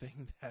been the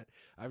thing that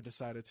I've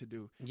decided to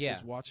do. Yeah.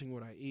 Just watching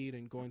what I eat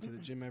and going to the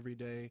gym every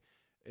day.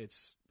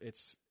 It's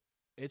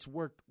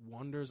worked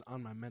wonders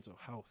on my mental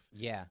health.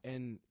 Yeah.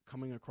 And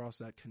coming across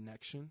that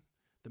connection,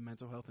 the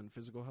mental health and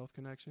physical health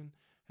connection,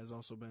 has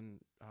also been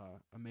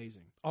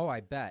amazing. Oh, I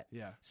bet.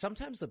 Yeah.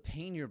 Sometimes the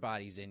pain your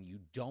body's in, you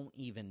don't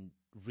even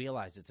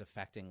realize it's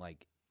affecting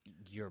like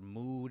your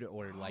mood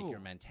or like your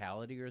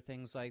mentality or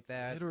things like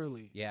that.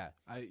 Literally. Yeah.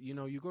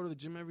 You go to the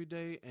gym every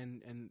day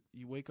and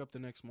you wake up the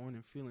next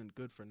morning feeling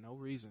good for no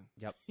reason.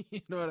 Yep.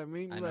 You know what I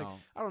mean? I You're like, know.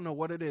 I don't know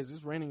what it is.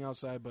 It's raining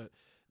outside, but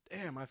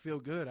damn, I feel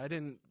good. I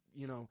didn't,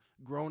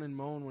 groan and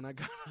moan when I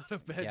got out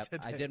of bed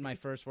today. I did my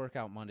first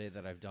workout Monday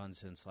that I've done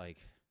since like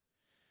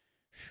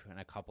in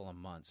a couple of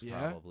months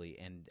probably,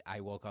 and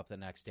I woke up the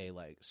next day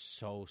like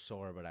so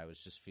sore, but I was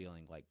just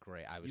feeling like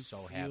great. I was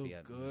so happy. You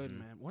feel good,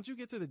 man. Once you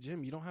get to the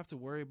gym, you don't have to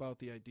worry about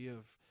the idea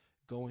of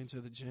going to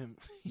the gym.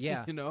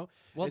 Yeah.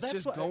 Well, it's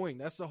just going.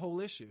 That's the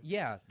whole issue.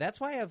 Yeah, that's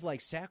why I've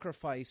like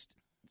sacrificed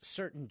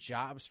certain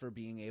jobs for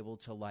being able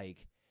to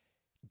like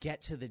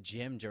get to the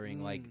gym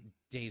during like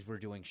days we're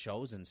doing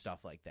shows and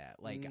stuff like that.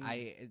 Like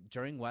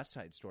during West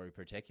Side Story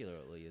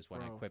particularly is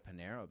when I quit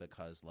Panera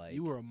because like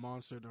you were a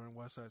monster during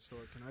West Side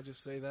Story. Can I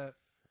just say that?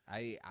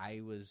 I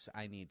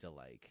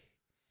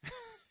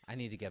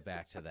need to get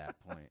back to that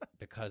point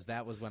because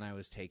that was when I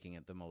was taking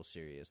it the most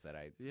serious that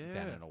I've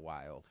been in a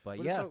while.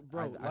 But yeah,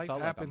 bro, I life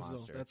felt happens like a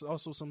monster. though. That's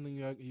also something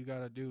you got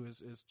to do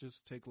is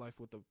just take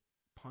life with the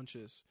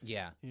punches.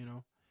 Yeah.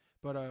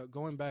 But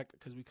going back,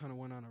 because we kind of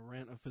went on a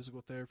rant of physical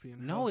therapy.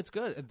 And no, health. it's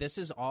good. This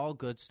is all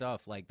good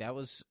stuff. Like that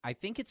was. I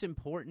think it's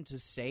important to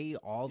say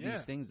all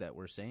these things that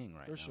we're saying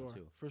right now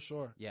too. For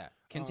sure. Yeah.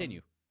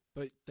 Continue.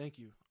 But thank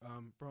you,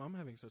 bro. I'm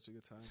having such a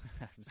good time.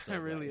 I'm so I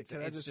really. glad.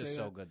 Can I It's just just say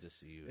so that? good to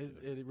see you.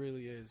 Dude. It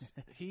really is.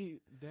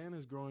 Dan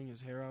is growing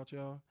his hair out,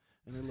 y'all,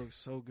 and it looks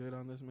so good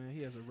on this man.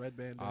 He has a red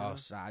bandana.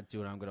 Oh,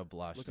 dude, I'm gonna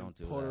blush. Looking Don't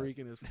do Puerto that.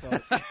 Rican as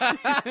fuck.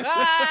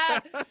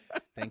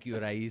 Thank you,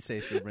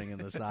 Raices, for bringing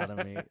this out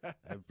of me.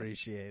 I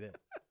appreciate it.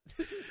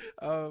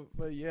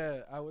 But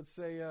yeah, I would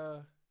say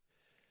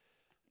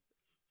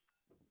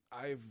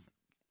I've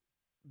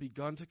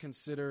begun to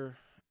consider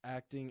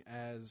acting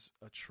as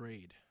a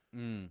trade.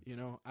 Mm.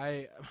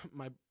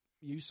 My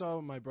you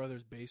saw my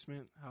brother's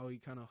basement, how he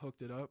kind of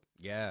hooked it up.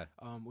 Yeah.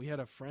 We had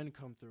a friend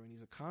come through, and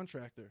he's a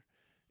contractor.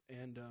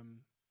 And,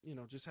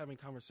 just having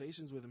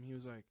conversations with him, he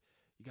was like,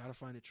 you got to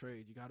find a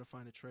trade. You got to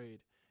find a trade.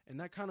 And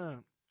that kind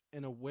of,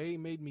 in a way,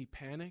 made me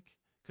panic.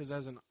 Because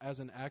as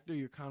an actor,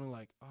 you're kind of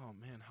like, oh,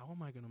 man, how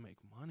am I going to make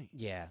money?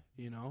 Yeah.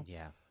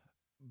 Yeah.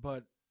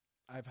 But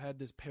I've had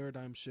this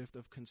paradigm shift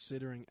of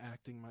considering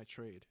acting my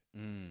trade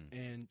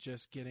and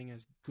just getting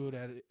as good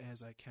at it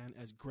as I can,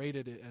 as great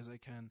at it as I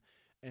can,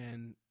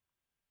 and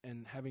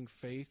having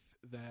faith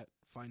that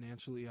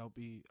financially I'll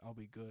be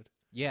good.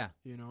 Yeah.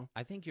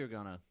 I think you're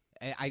gonna.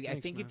 I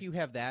think man. If you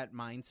have that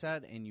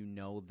mindset and you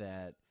know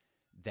that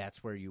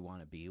that's where you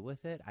want to be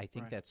with it, I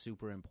think that's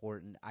super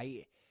important.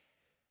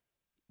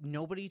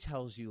 Nobody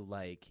tells you,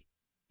 like,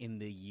 in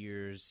the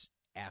years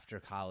after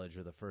college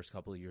or the first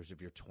couple of years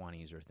of your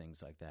 20s or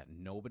things like that,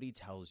 nobody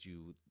tells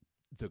you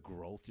the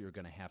growth you're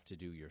going to have to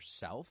do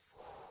yourself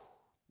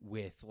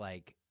with,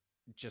 like,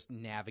 just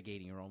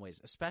navigating your own ways,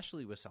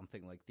 especially with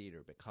something like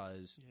theater,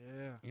 because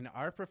in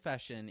our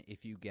profession,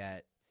 if you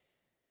get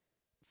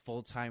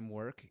full-time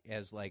work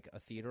as, like, a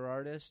theater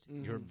artist,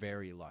 you're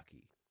very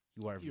lucky.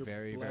 You're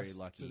very, very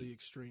lucky.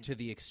 To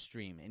the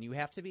extreme. And you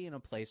have to be in a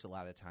place a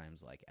lot of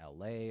times like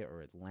L.A.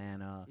 or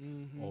Atlanta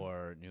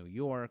or New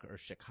York or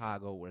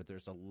Chicago where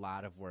there's a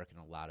lot of work and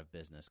a lot of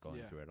business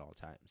going through at all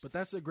times. But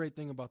that's the great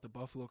thing about the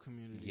Buffalo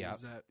community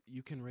is that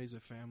you can raise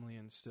a family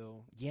and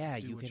still do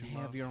you what can you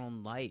have love. your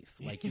own life.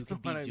 Like, you can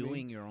be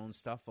doing your own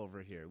stuff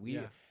over here.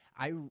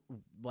 I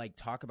like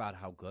talk about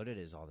how good it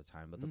is all the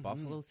time, but the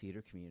Buffalo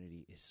theater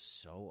community is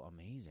so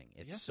amazing.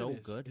 It's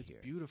good here.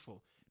 It's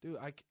beautiful. Dude,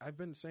 I've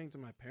been saying to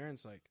my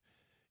parents, like,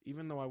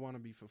 even though I want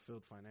to be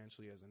fulfilled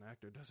financially as an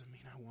actor, doesn't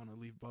mean I want to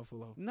leave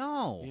Buffalo.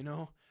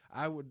 No.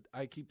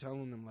 I keep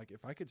telling them, like,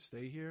 if I could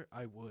stay here,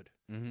 I would.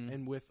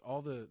 And with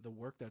all the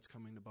work that's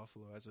coming to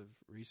Buffalo as of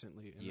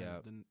recently,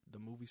 and the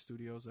movie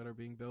studios that are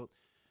being built,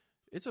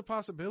 it's a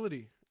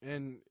possibility.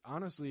 And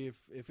honestly,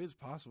 if it's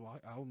possible,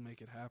 I'll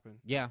make it happen.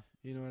 Yeah.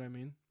 You know what I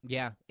mean?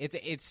 Yeah.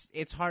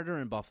 It's harder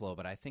in Buffalo,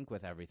 but I think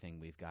with everything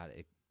we've got,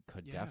 it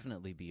could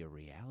definitely be a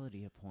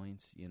reality at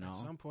points, At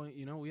some point,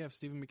 we have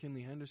Stephen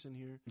McKinley Henderson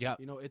here. Yeah.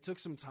 It took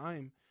some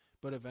time,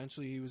 but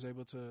eventually he was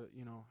able to,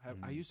 have.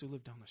 I used to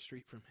live down the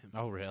street from him.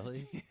 Oh,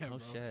 really? Yeah, oh, bro.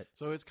 shit.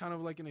 So it's kind of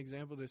like an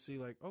example to see,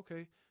 like,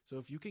 okay, so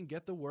if you can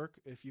get the work,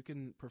 if you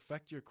can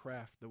perfect your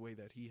craft the way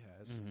that he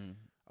has.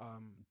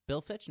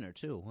 Bill Fichtner,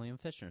 too. William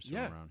Fichtner's from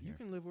around here. You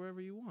can live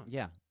wherever you want.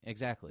 Yeah,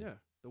 exactly. Yeah,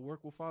 the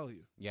work will follow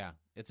you. Yeah,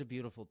 it's a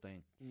beautiful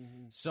thing.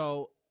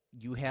 So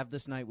you have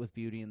this night with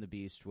Beauty and the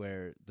Beast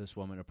where this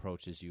woman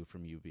approaches you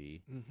from UB.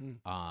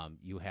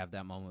 You have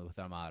that moment with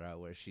Amara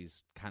where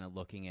she's kind of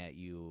looking at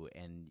you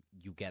and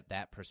you get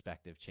that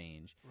perspective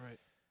change. Right.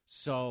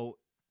 So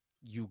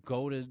you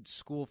go to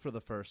school for the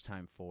first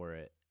time for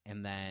it.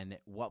 And then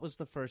what was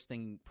the first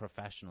thing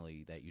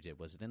professionally that you did?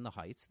 Was it in the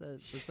Heights that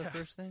was the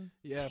first thing?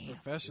 Yeah,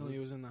 professionally, it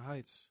was in the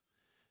Heights.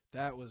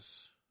 That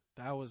was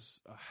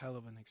a hell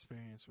of an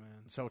experience, man.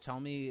 So tell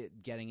me,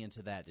 getting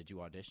into that, did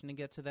you audition to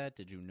get to that?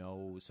 Did you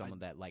know someone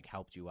that, like,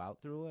 helped you out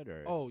through it?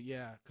 Or? Oh,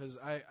 yeah, because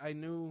I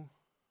knew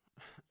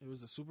it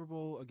was the Super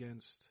Bowl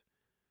against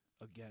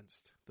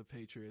the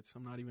Patriots.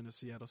 I'm not even a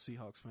Seattle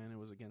Seahawks fan. It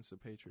was against the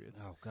Patriots.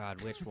 Oh,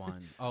 God, which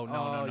one? Oh,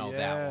 no,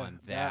 that one.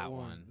 That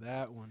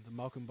one. The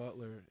Malcolm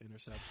Butler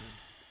interception.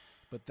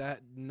 But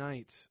that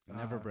night...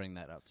 Never bring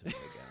that up to me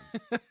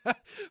again.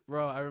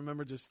 Bro, I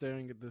remember just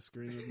staring at the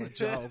screen with my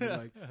jaw open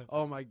like,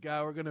 oh, my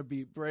God, we're going to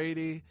beat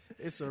Brady.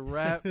 It's a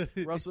wrap.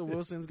 Russell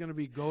Wilson's going to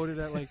be goated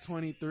at, like,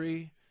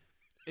 23.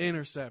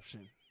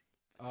 Interception.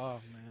 Oh,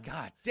 man.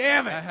 God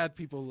damn it. I had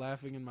people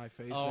laughing in my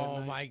face.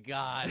 Oh, my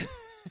God.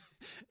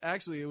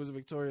 Actually, it was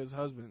Victoria's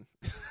husband.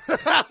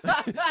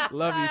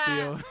 Love you,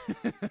 Theo.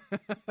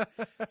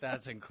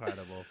 That's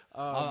incredible.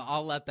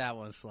 I'll let that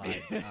one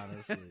slide,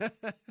 honestly.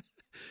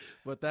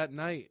 But that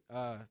night,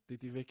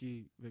 Titi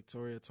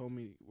Victoria told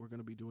me we're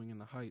going to be doing In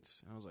the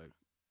Heights. And I was like,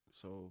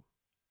 so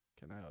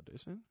can I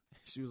audition?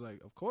 She was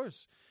like, of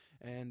course.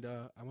 And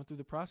I went through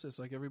the process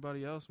like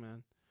everybody else,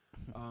 man.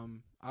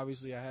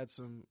 Obviously, I had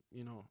some,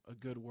 a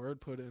good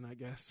word put in, I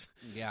guess.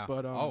 Yeah.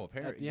 But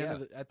apparently,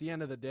 at the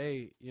end of the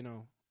day,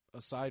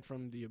 aside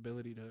from the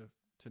ability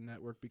to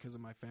network because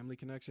of my family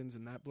connections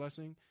and that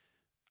blessing,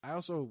 I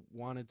also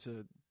wanted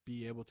to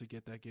be able to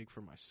get that gig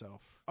for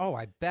myself. Oh,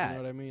 I bet. You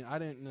know what I mean? I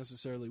didn't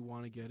necessarily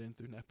want to get in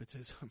through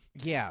nepotism.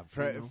 Yeah,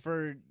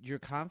 for your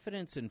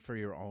confidence and for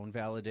your own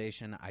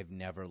validation, I've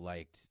never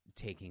liked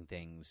taking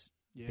things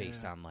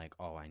based on like,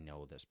 oh, I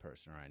know this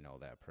person or I know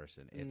that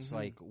person. It's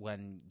like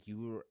when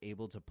you're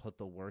able to put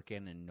the work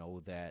in and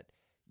know that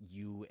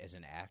you as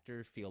an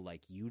actor feel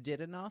like you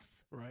did enough,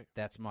 right?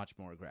 That's much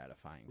more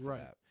gratifying for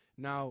that.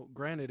 Now,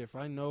 granted, if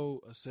I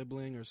know a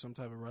sibling or some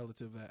type of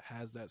relative that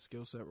has that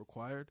skill set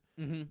required,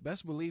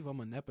 best believe I'm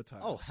a nepotized.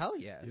 Oh, hell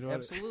yeah.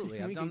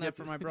 Absolutely. I've done that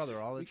for my brother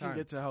all the time. We can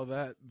get to how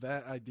that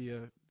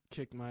idea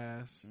kicked my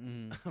ass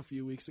a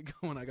few weeks ago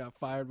when I got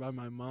fired by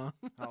my mom.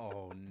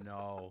 Oh,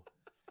 no.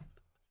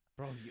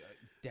 Bro,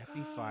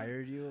 Deppy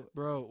fired you?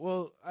 Bro,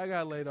 well, I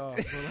got laid off.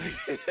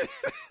 But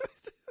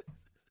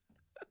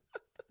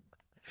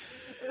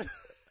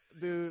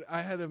Dude,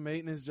 I had a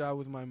maintenance job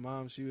with my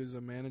mom. She was a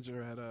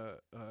manager at a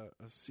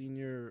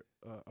senior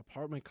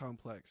apartment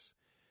complex.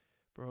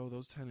 Bro,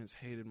 those tenants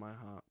hated my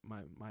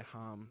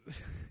hom.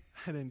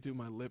 I didn't do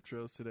my lip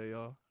trills today,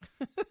 y'all.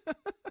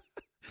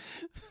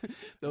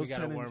 We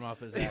gotta warm up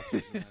his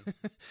actions, man.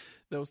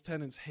 Those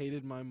tenants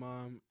hated my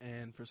mom,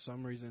 and for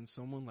some reason,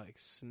 someone like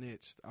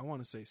snitched. I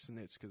want to say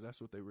snitched because that's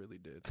what they really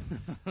did.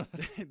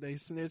 They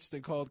snitched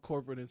and called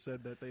corporate and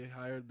said that they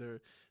hired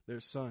their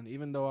son,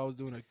 even though I was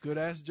doing a good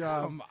ass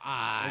job. Come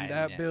on. And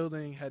that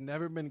building had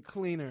never been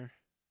cleaner.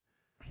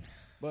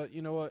 But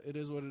you know what? It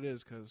is what it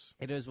is. Cause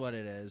It is what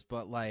it is,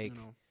 but like,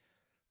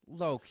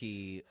 low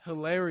key.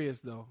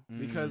 Hilarious though,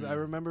 because I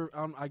remember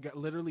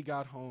literally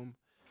got home.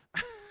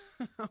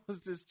 I was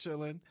just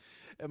chilling,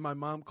 and my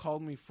mom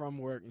called me from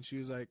work, and she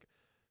was like,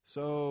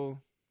 "So,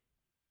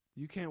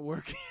 you can't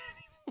work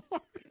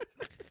anymore?"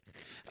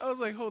 I was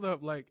like, "Hold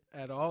up, like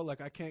at all? Like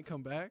I can't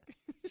come back?"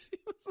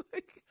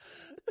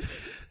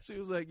 She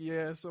was like,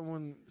 "Yeah,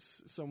 someone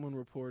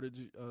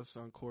reported us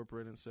on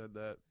corporate and said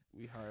that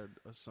we hired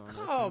a son."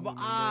 Come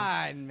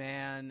on,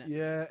 man.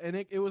 Yeah, and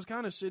it was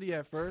kind of shitty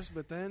at first,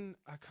 but then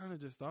I kind of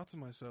just thought to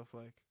myself,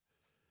 like,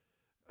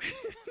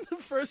 the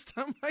first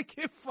time I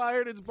get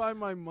fired, it's by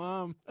my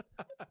mom.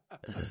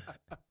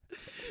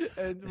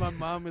 And my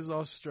mom is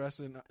all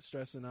stressing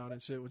out and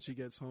shit when she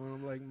gets home.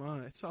 I'm like, "Ma,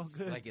 it's all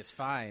good. Like, it's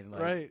fine.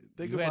 Like, right.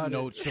 Think you about had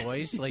no it."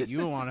 choice. Like, you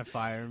don't want to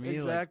fire me.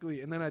 Exactly.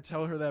 Like, and then I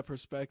tell her that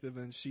perspective,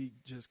 and she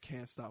just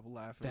can't stop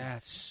laughing.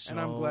 That's so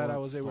And I'm glad I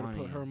was able funny.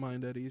 to put her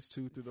mind at ease,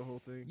 too, through the whole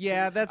thing.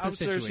 Yeah, that's I'm a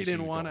situation sure she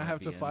didn't you want don't to have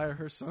to be in. fire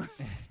her son.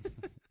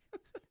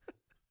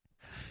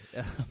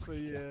 But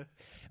yeah.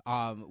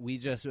 We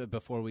just,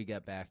 before we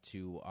get back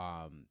to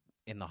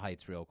In the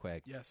Heights real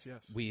quick. Yes.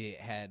 We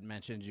had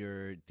mentioned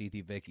your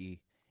DD Vicky,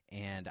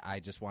 and I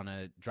just want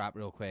to drop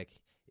real quick.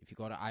 If you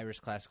go to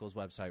Irish Classical's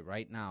website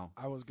right now.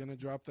 I was going to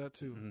drop that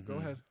too. Go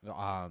ahead.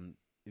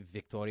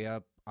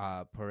 Victoria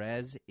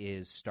Perez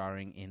is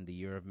starring in The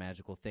Year of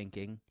Magical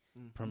Thinking,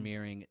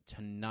 premiering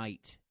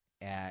tonight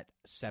at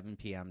 7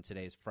 p.m.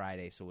 Today's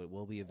Friday, so it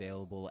will be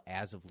available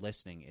as of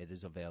listening. It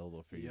is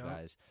available for you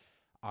guys.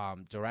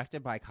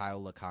 Directed by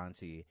Kyle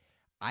LeConte.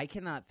 I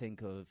cannot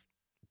think of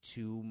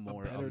two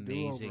more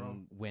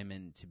amazing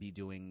women to be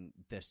doing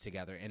this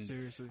together. And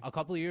seriously, a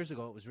couple of years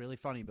ago, it was really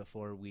funny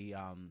before we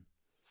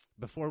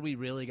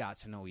really got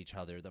to know each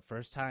other. The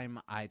first time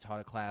I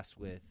taught a class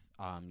with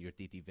your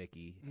Titi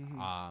Vicky,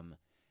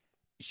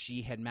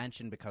 she had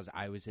mentioned, because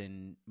I was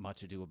in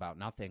Much Ado About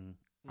Nothing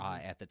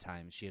at the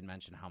time, she had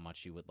mentioned how much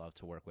she would love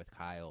to work with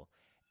Kyle.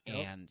 Yep.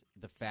 And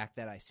the fact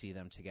that I see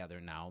them together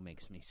now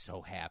makes me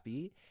so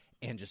happy.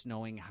 And just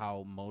knowing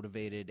how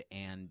motivated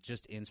and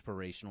just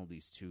inspirational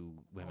these two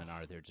women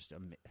are, they're just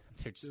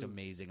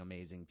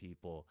amazing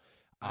people.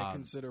 I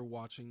consider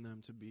watching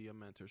them to be a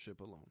mentorship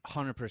alone.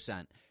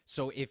 100%.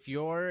 So if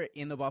you're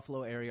in the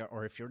Buffalo area,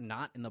 or if you're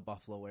not in the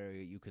Buffalo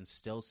area, you can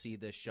still see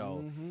this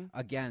show.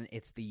 Again,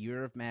 it's The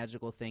Year of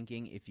Magical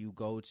Thinking. If you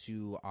go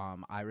to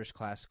Irish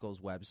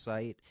Classical's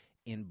website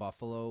in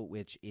Buffalo,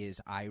 which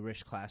is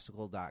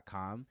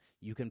irishclassical.com,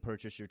 you can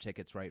purchase your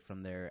tickets right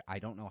from there. I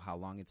don't know how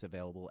long it's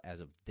available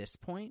as of this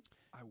point.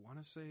 I want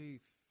to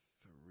say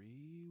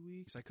 3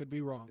 weeks. I could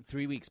be wrong.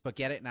 3 weeks, but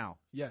get it now.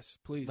 Yes,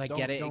 please. Like,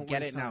 get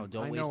it now.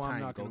 Don't waste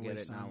time. Go get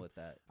it now with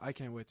that. I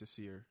can't wait to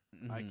see her.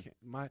 I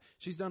can't.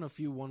 She's done a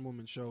few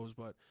one-woman shows,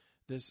 but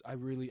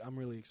I'm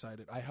really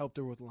excited. I helped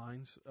her with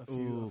lines a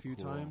few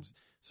times,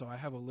 so I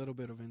have a little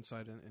bit of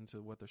insight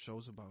into what the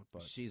show's about.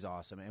 But she's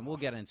awesome, and we'll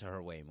get into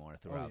her way more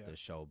throughout the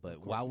show.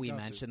 But while we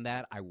mentioned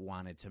that, I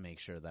wanted to make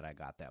sure that I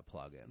got that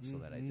plug in so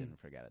that I didn't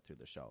forget it through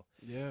the show.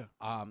 Yeah.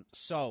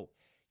 So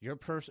your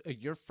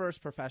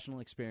first professional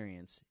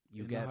experience,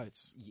 you get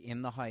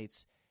in the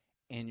Heights,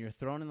 and you're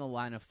thrown in the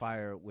line of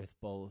fire with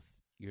both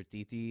your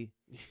titi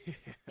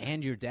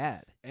and your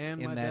dad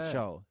and in my that dad.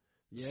 show.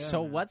 Yeah,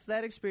 so man. What's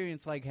that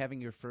experience like,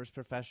 having your first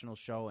professional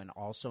show, and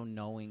also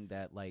knowing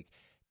that, like,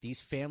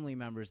 these family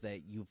members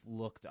that you've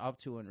looked up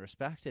to and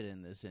respected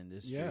in this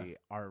industry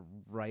are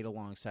right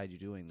alongside you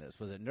doing this?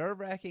 Was it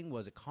nerve-wracking?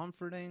 Was it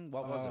comforting?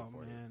 What was it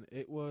for you?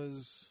 It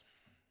was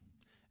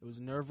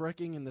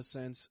nerve-wracking in the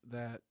sense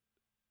that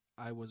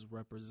I was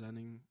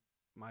representing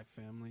my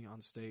family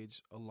on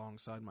stage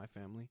alongside my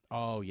family.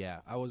 Oh,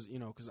 yeah. I was,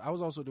 because I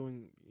was also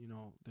doing,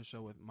 the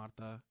show with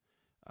Marta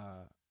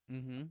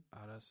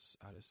Aracelis,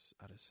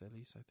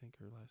 I think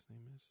her last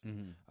name is,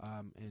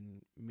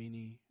 and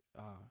Mini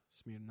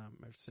Smirna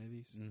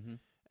Mercedes,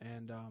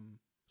 and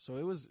so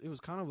it was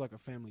kind of like a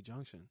family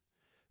junction,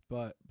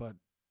 but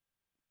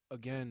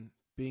again,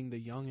 being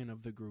the youngin'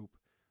 of the group,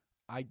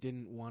 I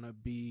didn't want to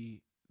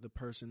be the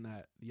person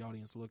that the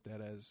audience looked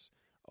at as,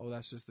 oh,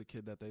 that's just the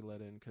kid that they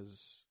let in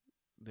because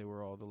they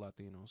were all the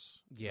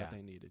Latinos that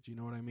they needed. You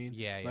know what I mean?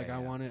 Yeah. I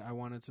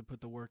wanted to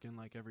put the work in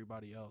like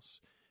everybody else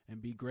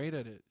and be great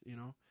at it,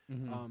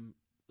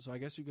 So I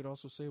guess you could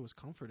also say it was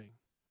comforting.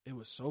 It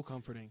was so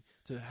comforting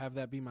to have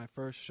that be my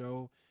first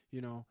show.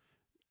 I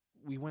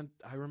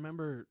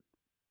remember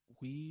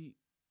we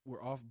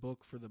were off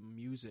book for the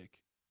music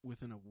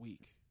within a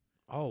week.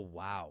 Oh,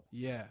 wow.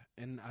 Yeah,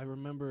 and I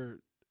remember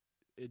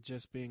it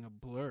just being a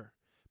blur.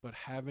 But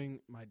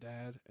having my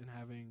dad and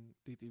having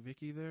Titi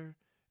Vicky there,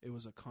 it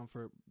was a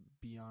comfort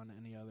beyond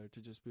any other to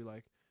just be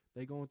like,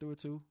 they going through it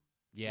too.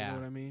 Yeah. You know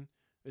what I mean?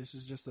 This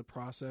is just a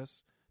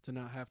process to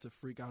not have to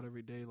freak out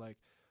every day like,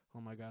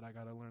 oh my God, I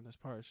got to learn this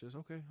part. It's just,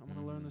 okay, I'm going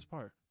to learn this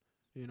part,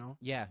 you know?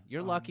 Yeah,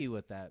 you're lucky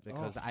with that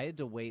because I had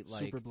to wait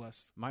super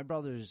blessed. My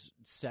brother's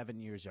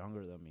 7 years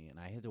younger than me, and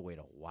I had to wait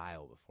a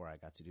while before I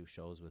got to do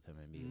shows with him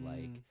and be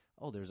like,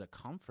 oh, there's a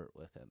comfort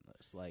within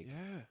this. Like,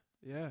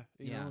 yeah.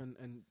 You know,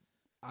 and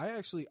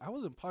I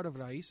wasn't part of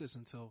Raíces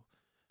until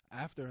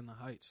after In the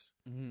Heights.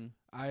 Mm-hmm.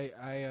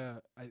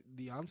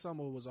 The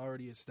ensemble was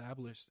already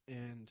established,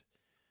 and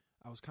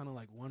I was kind of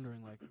like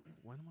wondering, like,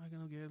 when am I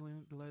gonna get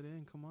let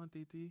in? Come on,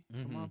 Titi,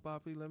 come on,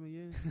 Papi, let me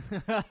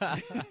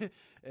in.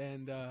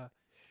 And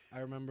I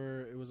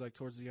remember it was like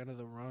towards the end of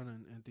the run,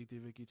 and Titi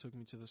Vicky took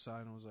me to the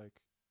side and was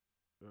like,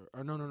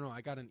 or no,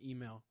 I got an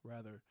email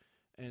rather,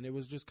 and it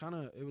was just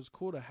it was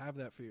cool to have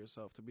that for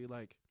yourself, to be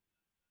like,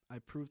 I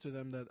proved to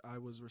them that I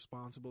was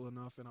responsible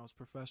enough and I was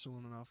professional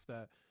enough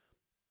that,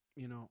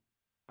 you know,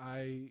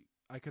 I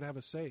could have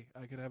a say,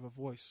 I could have a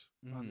voice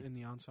in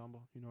the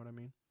ensemble. You know what I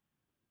mean?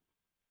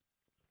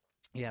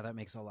 Yeah, that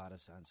makes a lot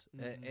of sense.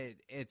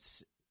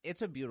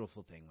 It's a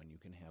beautiful thing when you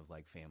can have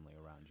like family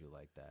around you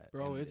like that,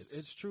 bro.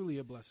 It's truly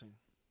a blessing.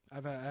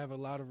 I have a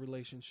lot of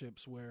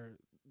relationships where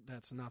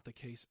that's not the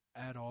case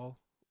at all,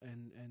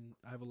 and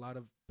I have a lot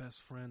of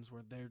best friends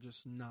where they're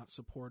just not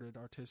supported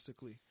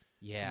artistically.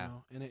 Yeah. You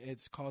know? And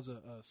it's caused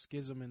a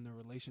schism in their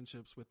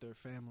relationships with their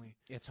family.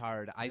 It's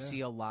hard. I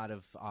see a lot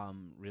of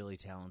really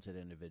talented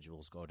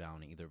individuals go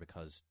down either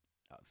because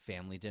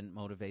family didn't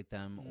motivate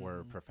them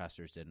or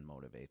professors didn't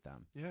motivate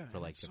them for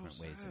like different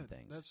ways and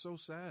things. That's so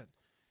sad,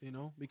 you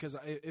know, because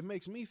it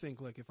makes me think,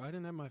 like, if I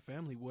didn't have my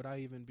family, would I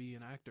even be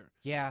an actor?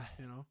 Yeah.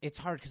 You know? It's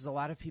hard because a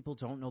lot of people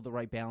don't know the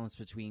right balance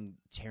between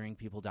tearing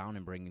people down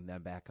and bringing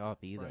them back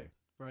up either.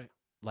 Right.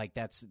 Like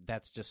that's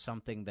just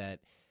something that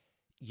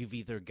you've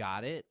either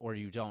got it or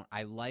you don't.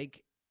 I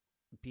like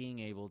being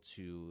able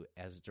to,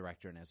 as a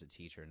director and as a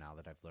teacher, now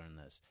that I've learned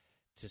this,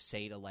 to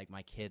say to like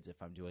my kids,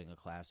 if I'm doing a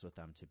class with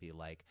them, to be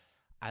like,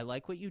 I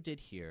like what you did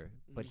here,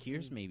 but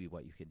here's maybe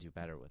what you could do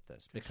better with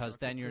this. Because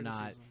then you're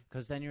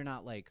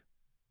not like,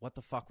 what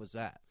the fuck was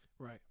that?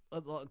 Right.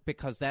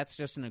 Because that's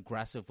just an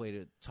aggressive way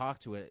to talk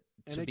to it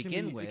to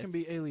begin with. It can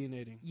be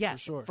alienating.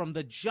 Yes, for sure. From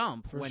the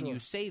jump, For when sure. you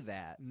say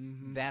that,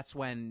 that's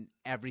when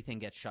everything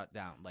gets shut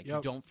down. Like, you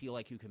don't feel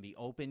like you can be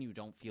open. You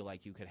don't feel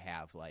like you could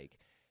have, like,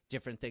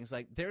 different things.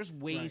 Like, there's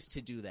ways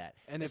to do that.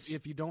 And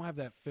if you don't have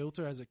that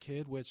filter as a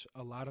kid, which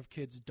a lot of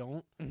kids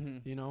don't,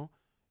 you know,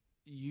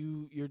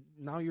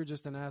 you're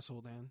just an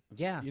asshole, Dan.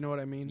 Yeah. You know what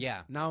I mean?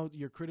 Yeah. Now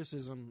your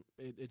criticism,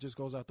 it just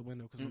goes out the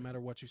window because no matter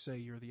what you say,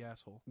 you're the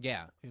asshole.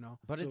 Yeah. You know?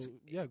 But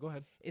go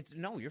ahead.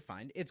 No, you're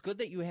fine. It's good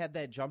that you had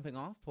that jumping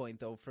off point,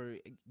 though, for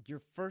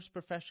your first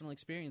professional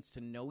experience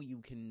to know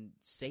you can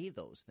say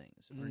those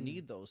things or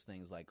need those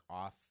things, like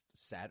off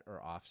set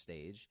or off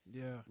stage.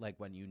 Yeah. Like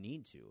when you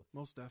need to.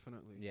 Most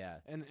definitely. Yeah.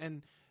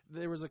 And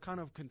there was a kind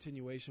of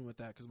continuation with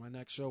that because my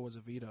next show was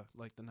Evita,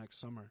 like the next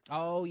summer.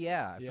 Oh,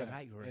 yeah. I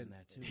forgot you were in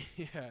that, too.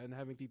 Yeah, and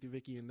having Titi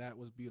Vicky in that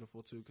was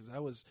beautiful, too, because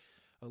that was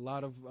a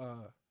lot of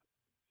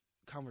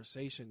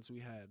conversations we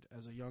had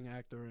as a young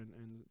actor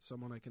and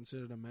someone I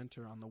considered a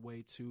mentor on the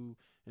way to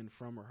and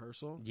from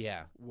rehearsal.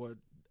 Yeah. What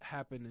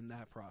happened in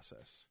that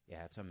process.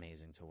 Yeah, it's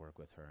amazing to work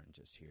with her and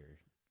just hear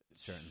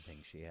certain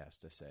things she has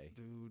to say.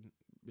 Dude,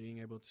 being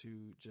able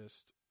to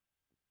just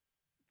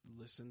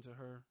listen to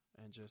her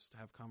and just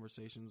have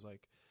conversations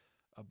like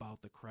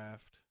about the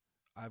craft.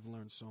 I've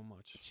learned so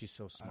much. She's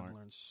so smart. I've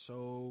learned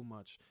so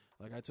much.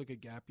 Like, I took a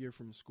gap year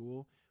from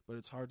school, but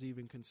it's hard to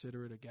even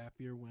consider it a gap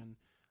year when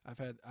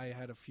I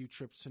had a few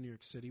trips to New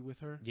York City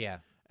with her. Yeah.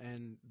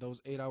 And those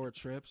 8-hour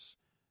trips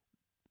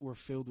were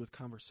filled with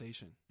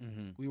conversation.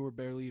 Mm-hmm. We were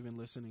barely even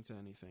listening to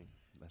anything.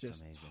 That's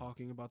just amazing.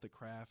 Talking about the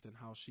craft and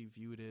how she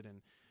viewed it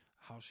and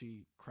how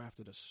she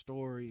crafted a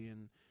story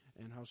and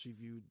how she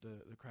viewed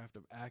the craft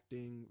of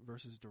acting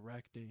versus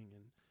directing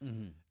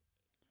and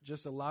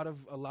just a lot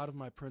of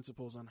my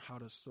principles on how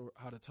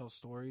to tell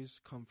stories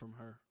come from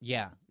her.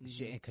 Yeah,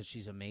 because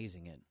she's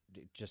amazing at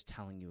just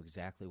telling you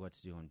exactly what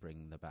to do and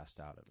bringing the best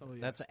out of it. Oh,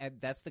 yeah.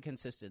 That's the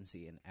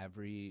consistency in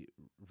every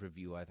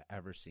review I've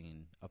ever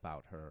seen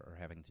about her or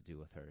having to do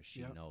with her.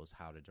 She knows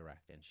how to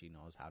direct and she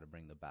knows how to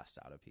bring the best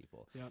out of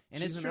people. Yeah,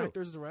 and she's it's an true.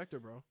 actor's director,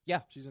 bro.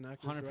 Yeah, she's an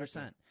actor's 100%.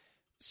 director.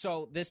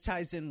 So this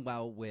ties in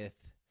well with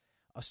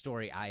a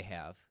story I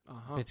have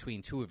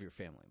between two of your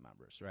family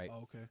members, right?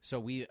 Oh, okay. So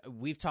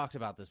we've talked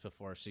about this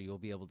before, so you'll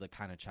be able to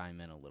kind of chime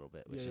in a little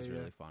bit, which is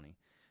really funny.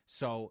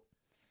 So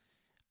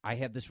I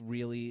had this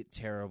really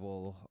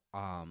terrible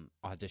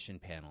audition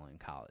panel in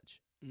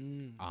college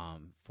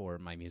for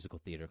my musical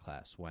theater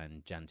class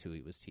when Jen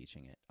Tui was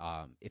teaching it.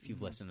 If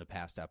you've listened to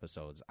past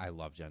episodes, I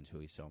love Jen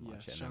Tui so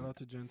much. Yeah, shout out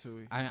to Jen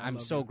Tui. I'm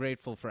so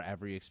grateful for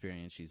every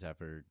experience she's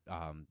ever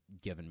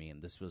given me,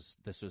 and this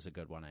was a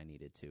good one I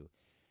needed to.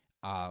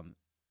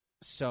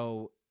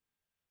 So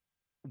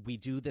we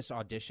do this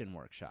audition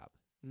workshop,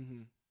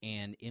 Mm-hmm.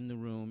 and in the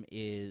room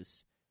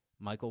is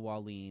Michael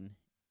Wallin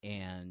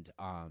and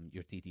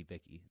your Titi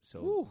Vicky, so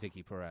Ooh.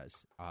 Vicky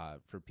Perez,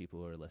 for people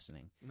who are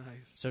listening.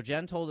 Nice. So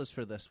Jen told us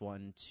for this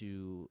one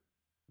to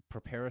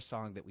prepare a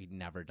song that we'd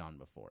never done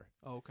before.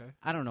 Oh, okay.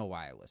 I don't know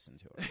why I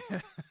listened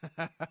to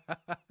her.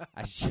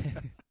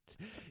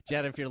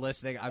 Jen, if you're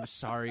listening, I'm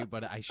sorry,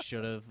 but I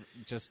should have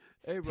just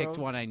Hey, bro. picked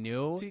one I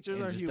knew Teachers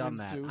and are just done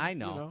humans that. too. I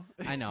know.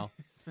 I know.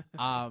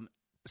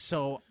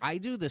 So I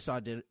do this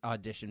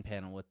audition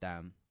panel with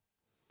them.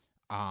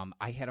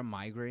 I had a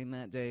migraine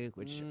that day,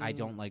 which I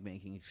don't like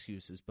making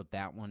excuses, but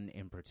that one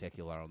in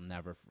particular, I'll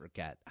never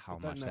forget how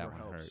But much that that never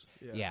one helps.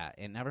 hurt. Yeah.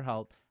 It never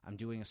helped. I'm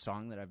doing a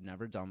song that I've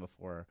never done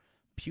before.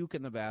 Puke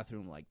in the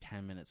bathroom like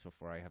 10 minutes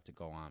before I have to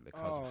go on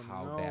because of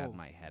how bad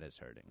my head is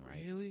hurting,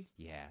 right? Really?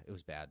 Yeah, it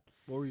was bad.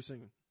 What were you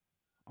singing?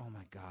 Oh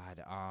my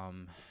God.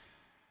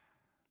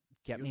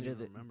 You don't even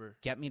remember.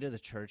 Get Me to the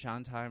Church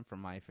on Time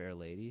from My Fair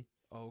Lady.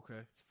 Oh,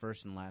 okay. It's the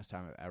first and last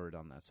time I've ever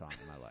done that song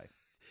in my life.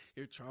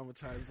 You're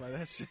traumatized by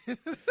that shit.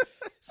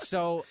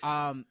 So,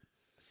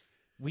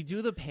 we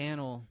do the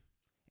panel,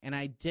 and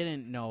I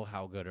didn't know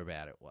how good or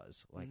bad it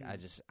was. Like,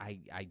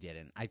 I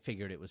didn't. I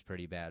figured it was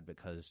pretty bad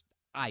because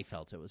I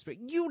felt it was bad.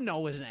 You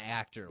know, as an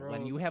actor, Bro,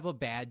 when you have a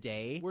bad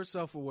day, We're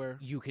self-aware.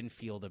 you can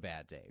feel the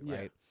bad day,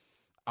 Yeah.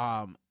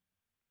 right?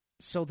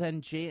 So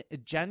then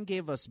Jen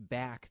gave us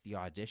back the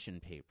audition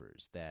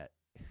papers that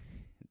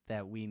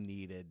we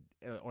needed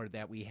or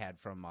that we had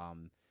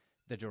from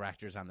the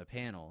directors on the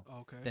panel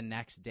Okay. the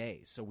next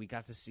day. So we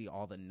got to see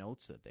all the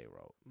notes that they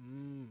wrote.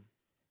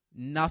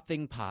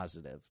 Nothing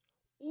Positive.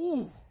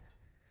 Ooh.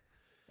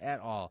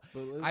 At all.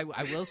 But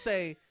I will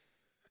say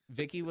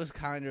Vicky was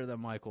kinder than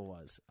Michael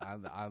was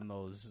on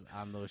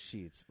those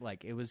sheets.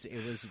 Like it was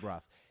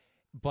rough.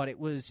 But it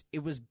was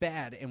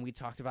bad, and we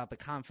talked about the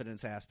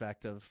confidence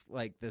aspect of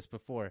like this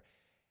before.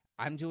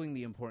 I'm doing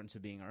The Importance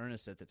of Being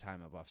Earnest at the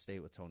time of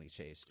Upstate with Tony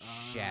Chase.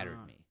 Shattered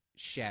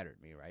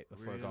me right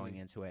before going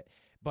into it.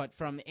 But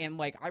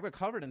I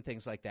recovered and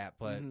things like that.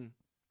 But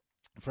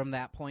from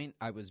that point,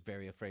 I was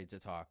very afraid to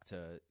talk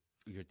to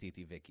your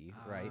Titi Vicky,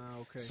 right?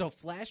 Okay. So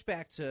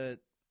flashback to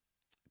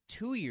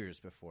 2 years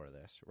before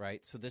this,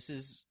 right? So this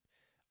is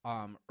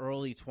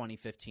early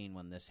 2015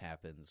 when this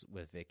happens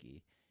with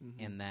Vicky,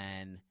 and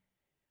then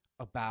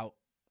about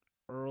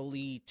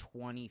early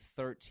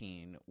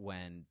 2013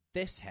 when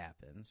this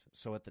happens.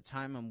 So at the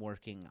time I'm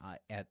working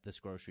at this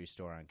grocery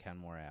store on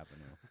Kenmore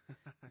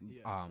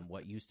Avenue,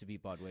 what used to be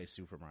Budway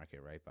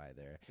Supermarket right by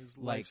there. It's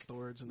Life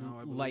Storage now,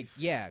 I believe.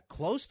 Like,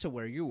 close to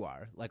where you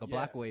are, like a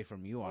block away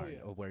from you are,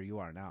 or where you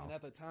are now. And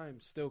at the time,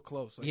 still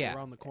close, like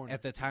around the corner.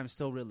 At the time,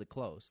 still really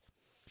close.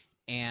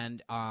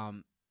 And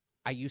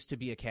I used to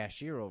be a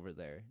cashier over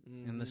there,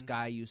 and this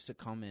guy used to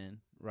come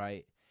in,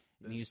 right?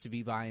 And he used to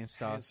be buying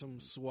stuff.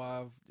 Some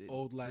suave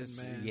old Latin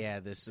man.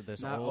 Yeah, this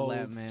Not old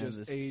Latin man, just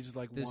this aged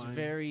like this wine.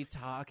 very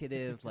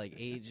talkative, like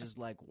ages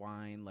like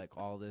wine, like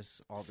all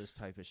this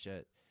type of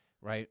shit,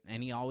 right?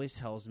 And he always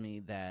tells me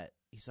that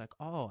he's like,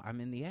 "Oh,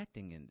 I'm in the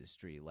acting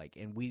industry," like,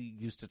 and we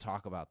used to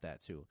talk about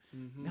that too.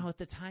 Now at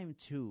the time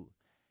too,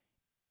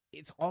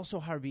 it's also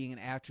hard being an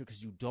actor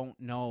because you don't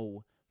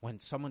know. When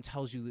someone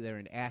tells you they're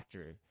an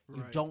actor,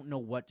 you don't know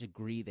what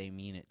degree they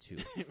mean it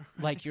to.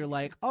 Like, you're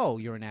like, oh,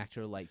 you're an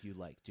actor like you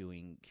like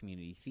doing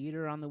community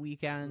theater on the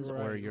weekends,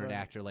 or you're an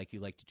actor like you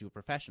like to do it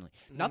professionally.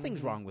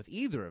 Nothing's wrong with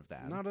either of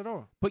them. Not at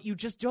all. But you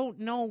just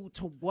don't know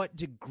to what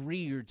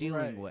degree you're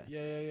dealing with.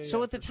 Yeah.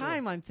 So at the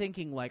time, I'm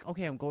thinking, like,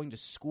 okay, I'm going to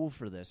school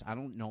for this. I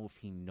don't know if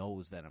he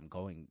knows that I'm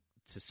going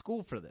to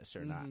school for this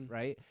or not,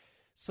 right?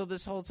 So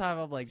this whole time,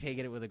 I'm, like,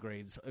 taking it with a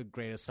grain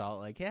of salt,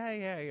 like, yeah,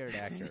 you're an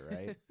actor,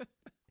 right?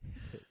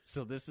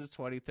 So this is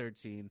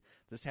 2013.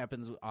 This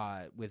happens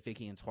with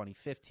Vicky in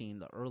 2015,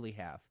 the early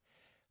half.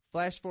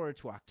 Flash forward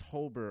to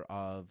October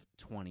of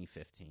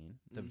 2015,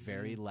 the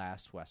very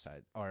last West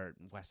Side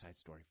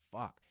Story.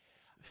 Fuck.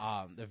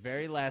 The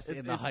very last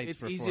In the Heights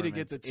it's performance. Easy to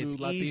get the two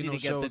Latino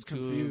shows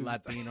confused.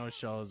 Latino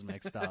shows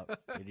mixed up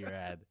in your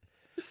head.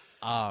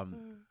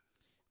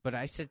 But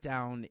I sit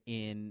down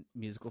in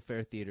Musical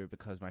Fair Theater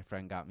because my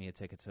friend got me a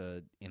ticket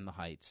to In the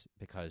Heights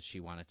because she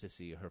wanted to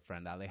see her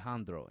friend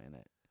Alejandro in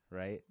it.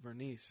 Right?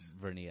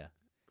 Vernia.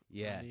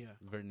 Yeah.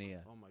 Vernia.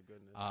 Oh, my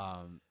goodness.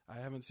 I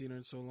haven't seen her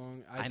in so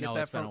long. I know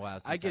it's been a while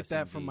since I get I've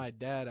that seen from V. my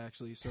dad,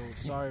 actually, so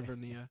sorry,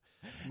 Vernia.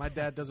 My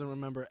dad doesn't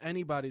remember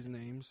anybody's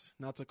names.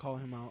 Not to call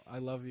him out. I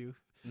love you.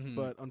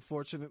 But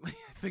unfortunately,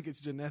 I think it's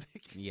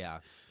genetic. Yeah,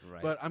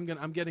 right. But I'm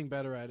getting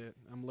better at it.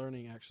 I'm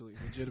learning, actually,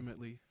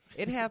 legitimately.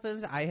 It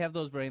happens. I have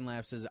those brain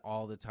lapses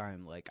all the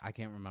time. Like, I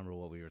can't remember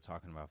what we were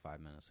talking about 5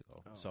 minutes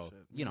ago. So, shit.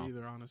 you know.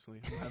 Either, honestly.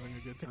 I'm having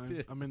a good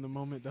time. I'm in the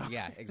moment, dog.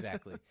 Yeah,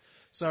 exactly.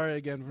 Sorry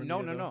again,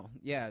 Vernia. No.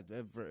 Yeah,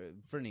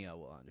 Vernia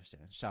will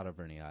understand. Shout out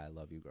Vernia. I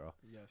love you, girl.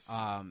 Yes.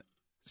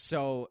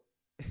 So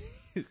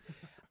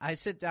I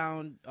sit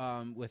down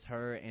with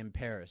her in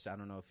Paris. I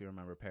don't know if you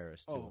remember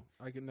Paris, too. Oh,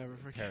 I can never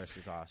forget. Paris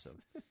is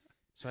awesome.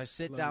 So I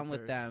sit Love down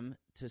with Paris. them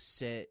to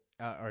sit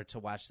or to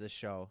watch this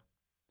show.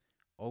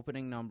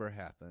 Opening number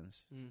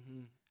happens.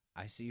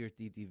 I see your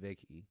Titi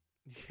Vicky.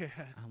 Yeah.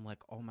 I'm like,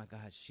 oh my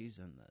God, she's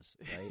in this,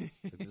 right?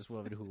 This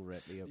woman who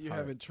ripped me apart. You're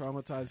having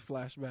traumatized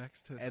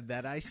flashbacks to. And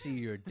then I see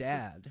your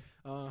dad,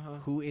 Uh-huh.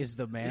 who is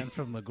the man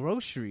from the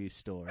grocery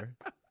store.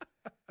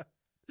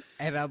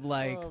 And I'm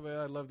like, oh man,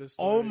 I love this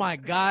story. oh my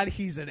God,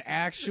 he's an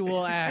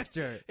actual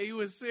actor. He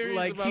was serious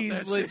Like, about he's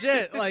that legit.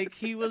 shit. Like,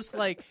 he was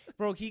like,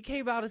 bro, he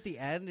came out at the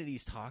end and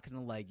he's talking to,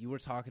 like, you were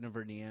talking to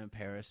Vernia and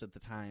Paris at the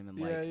time. And,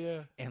 like,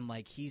 yeah. and,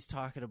 like, he's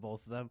talking to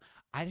both of them.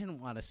 I didn't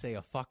want to say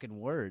a fucking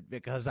word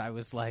because I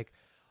was like,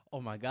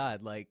 oh my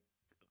God, like,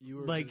 You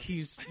were like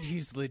just-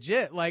 he's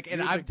legit. Like,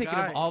 and You're I'm the thinking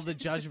guy. of all the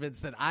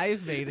judgments that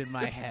I've made in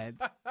my head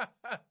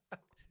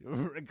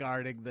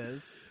regarding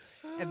this.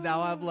 And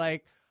now I'm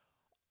like,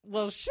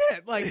 well,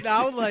 shit. Like,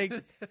 now, like,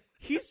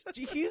 he's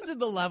in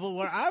the level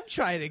where I'm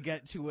trying to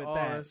get to with Oh,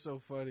 that. that's so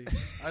funny.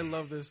 I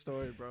love this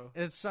story, bro.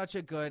 It's such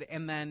a good,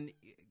 and then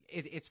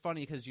it's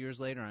funny because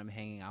years later I'm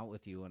hanging out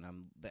with you and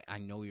I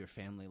know your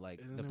family like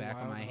Isn't the it back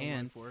of wild my how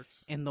hand. life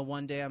works? And the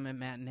one day I'm at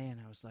matinee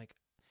and I was like,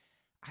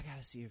 I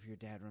gotta see if your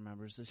dad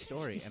remembers this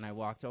story. And I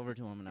walked over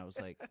to him and I was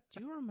like,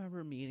 do you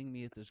remember meeting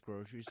me at this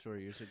grocery store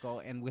years ago?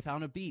 And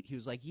without a beat, he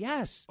was like,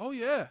 yes. Oh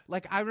yeah,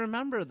 Like, I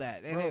remember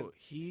that. And bro.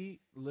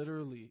 He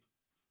literally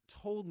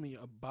told me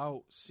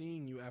about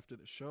seeing you after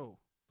the show,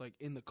 like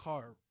in the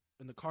car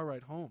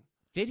ride home.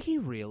 did he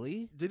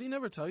really? Did he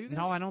never tell you this?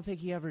 No, I don't think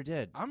he ever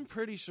did. I'm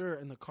pretty sure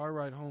in the car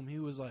ride home, he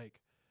was like,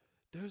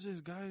 there's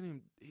this guy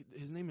named,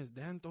 his name is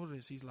Dan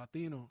Torres. He's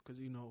Latino, because,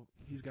 you know,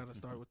 he's got to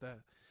start with that.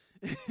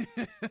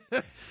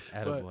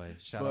 Attaboy.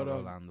 Shout out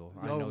Rolando.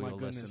 I Oh, know my you'll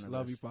goodness. listen to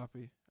Love this. you,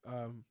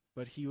 Papi.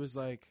 But he was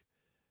like,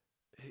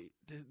 hey,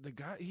 the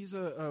guy, he's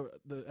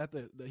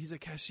he's a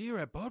cashier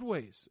at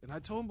Budway's. And I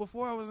told him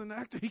before I was an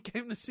actor, he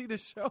came to see the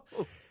show.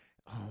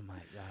 Oh, my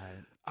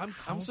God.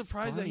 How I'm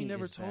surprised that he funny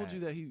never is told that? you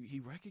that he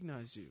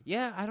recognized you.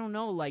 Yeah, I don't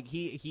know. Like,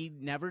 he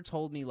never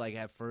told me, like,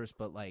 at first,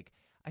 but, like,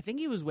 I think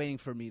he was waiting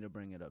for me to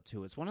bring it up,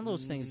 too. It's one of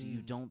those things that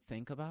you don't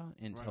think about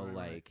until, right,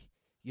 right. like,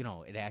 you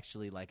know, it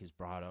actually, like, is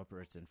brought up or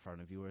it's in front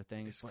of you or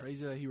things. It's But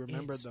crazy that he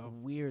remembered, it's though.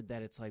 weird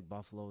that it's, like,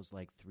 Buffalo's,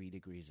 like, 3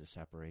 degrees of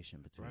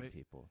separation between Right.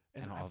 people.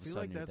 And all I of a feel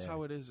sudden like that's you're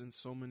how it is in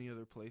so many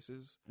other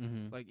places.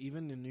 Mm-hmm. Like,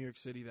 even in New York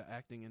City, the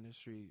acting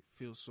industry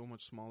feels so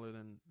much smaller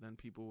than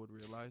people would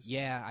realize.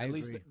 Yeah, I At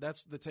agree. least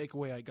that's the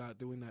takeaway I got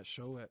doing that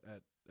show at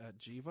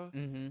Jiva.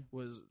 Mm-hmm.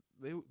 Was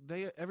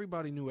they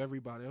everybody knew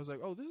everybody. I was like,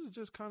 oh, this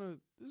is kind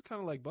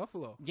of like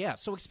Buffalo. Yeah,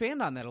 so expand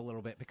on that a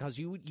little bit because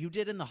you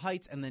did In the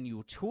Heights and then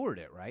you toured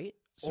it, right?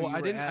 So Well, you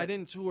I were I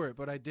didn't tour it,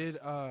 but I did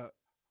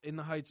In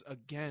the Heights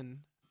again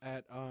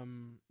at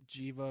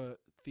Jiva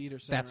Theater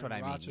Center. That's what in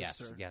I mean.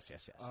 Rochester. Yes.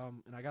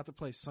 And I got to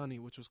play Sonny,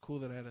 which was cool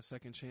that I had a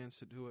second chance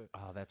to do it.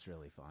 Oh, that's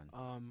really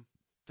fun.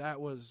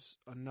 That was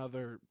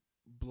another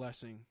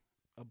blessing,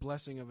 a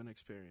blessing of an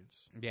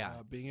experience. Yeah.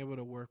 Being able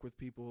to work with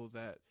people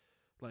that,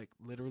 like,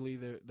 literally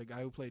the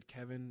guy who played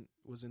Kevin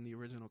was in the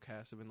original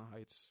cast of In the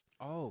Heights.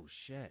 Oh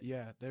shit.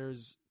 Yeah,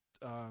 there's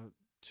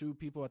 2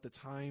 people at the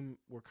time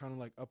were kind of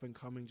like up and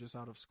coming, just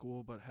out of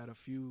school, but had a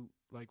few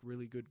like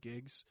really good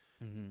gigs.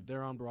 Mm-hmm.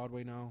 They're on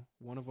Broadway now.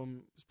 One of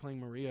them is playing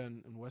Maria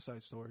in West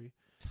Side Story.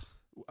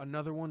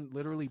 Another one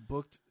literally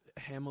booked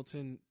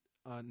Hamilton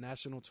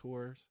national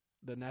tours,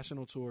 the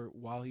national tour,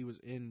 while he was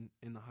in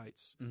The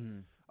Heights.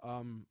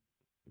 Mm-hmm.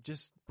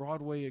 Just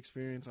Broadway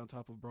experience on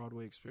top of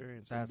Broadway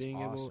experience. That's and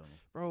being awesome. able,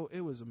 bro,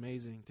 it was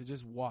amazing to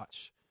just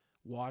watch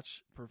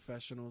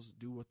professionals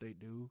do what they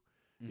do,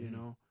 you Mhm.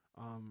 know.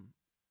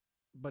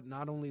 But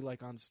not only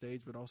like on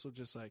stage, but also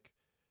just like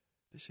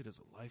this shit is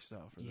a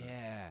lifestyle for them.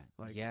 Yeah.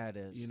 Like, yeah, it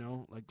is. You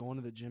know, like going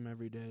to the gym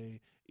every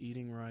day,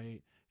 eating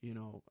right, you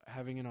know,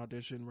 having an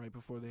audition right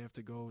before they have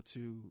to go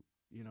to,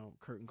 you know,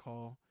 curtain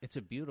call. It's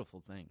a beautiful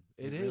thing.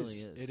 It really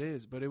is. It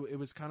is. But it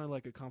was kind of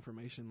like a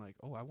confirmation, like,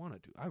 oh, I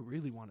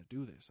really want to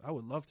do this. I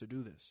would love to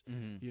do this,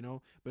 Mm-hmm. you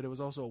know. But it was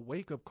also a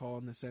wake up call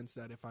in the sense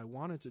that if I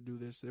wanted to do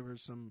this, there were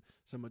some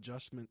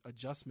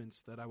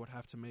adjustments that I would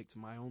have to make to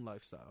my own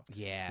lifestyle.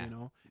 Yeah. You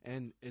know,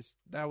 and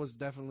that was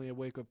definitely a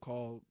wake up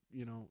call.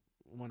 You know,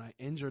 when I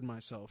injured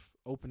myself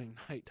opening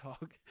night,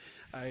 dog,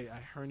 I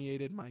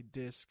herniated my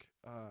disc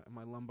in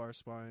my lumbar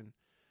spine.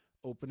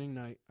 Opening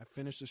night, I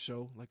finished the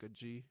show like a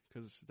G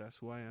because that's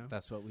who I am.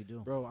 That's what we do.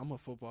 Bro, I'm a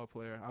football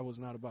player. I was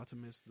not about to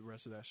miss the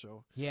rest of that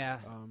show. Yeah.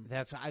 Um,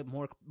 That's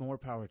more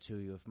power to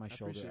you. If my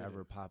shoulder appreciate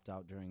ever it. popped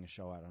out during a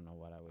show, I don't know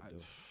what I would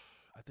do.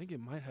 I think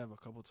it might have a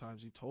couple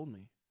times. You told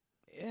me,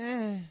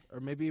 Eh. or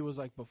maybe it was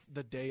like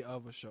the day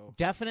of a show.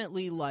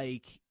 Definitely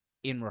like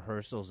in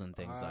rehearsals and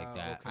things like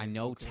that. okay, I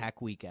know okay.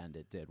 Tech Weekend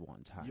it did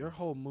one time. Your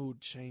whole mood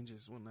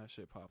changes when that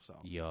shit pops out.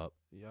 Yup.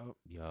 Yup.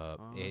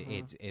 Yup.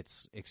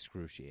 It's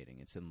excruciating.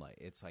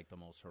 It's like the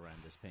most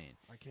horrendous pain.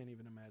 I can't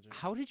even imagine.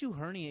 How did you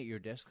herniate your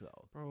disc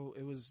though? Bro,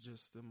 it was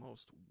just the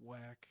most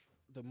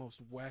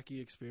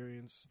wacky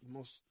experience.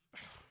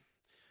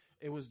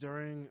 It was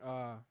during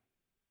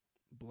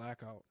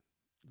Blackout.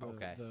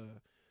 Okay.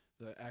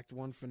 The Act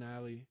 1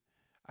 finale.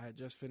 I had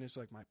just finished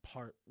like my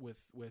part with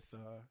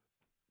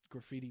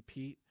Graffiti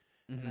Pete,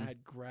 and I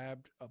had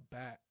grabbed a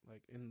bat.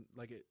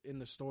 In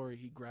the story,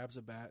 he grabs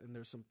a bat, and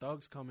there's some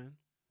thugs coming.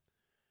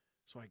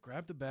 So I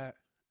grabbed the bat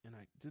and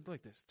I did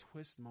like this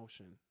twist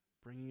motion,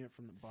 bringing it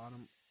from the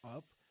bottom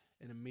up,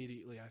 and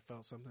immediately I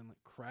felt something like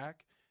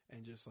crack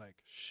and just like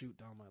shoot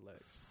down my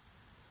legs.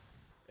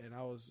 And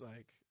I was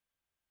like,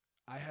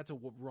 I had to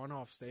run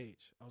off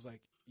stage. I was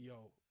like,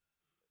 yo,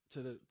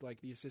 to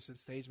the assistant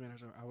stage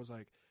manager, I was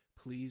like,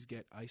 please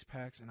get ice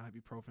packs and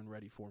ibuprofen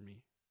ready for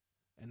me.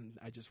 And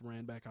I just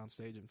ran back on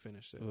stage and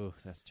finished it. Ooh,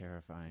 that's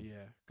terrifying.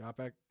 Yeah,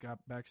 got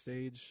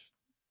backstage,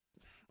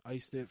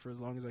 iced it for as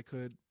long as I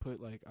could,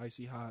 put like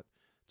icy hot,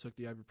 took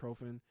the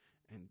ibuprofen,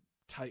 and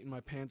tightened my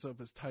pants up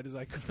as tight as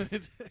I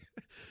could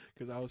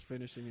because I was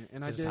finishing it.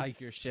 And just I did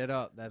hike your shit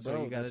up. That's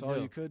what you got to do. That's all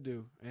you could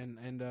do.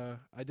 And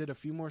I did a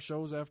few more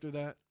shows after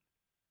that,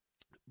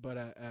 but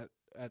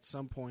at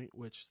some point,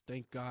 which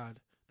thank God,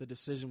 the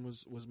decision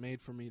was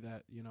made for me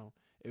that, you know,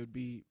 it would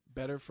be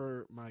better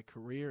for my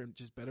career and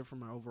just better for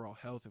my overall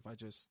health if I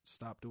just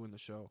stopped doing the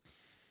show.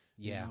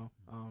 Yeah. You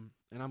know?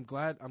 And I'm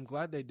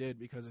glad they did,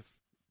 because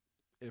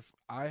if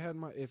I had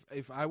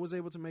if I was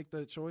able to make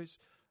the choice,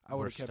 I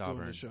would have kept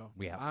doing the show.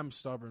 Yeah. I'm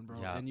stubborn,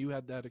 bro. Yeah. And you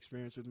had that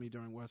experience with me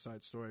during West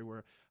Side Story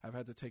where I've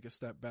had to take a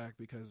step back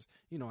because,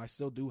 you know, I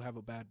still do have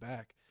a bad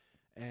back.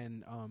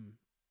 And,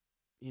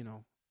 you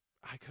know,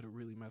 I could have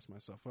really messed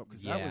myself up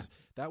because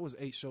that was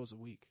 8 shows a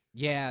week.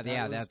 Yeah,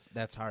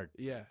 that's hard.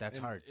 Yeah. That's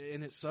hard.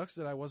 And it sucks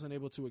that I wasn't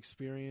able to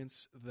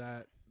experience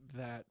that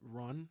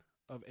run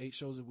of 8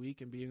 shows a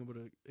week and being able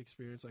to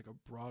experience like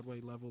a Broadway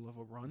level of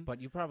a run.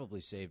 But you probably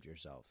saved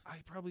yourself.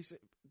 I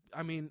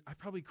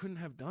probably couldn't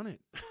have done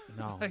it.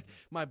 No. Like,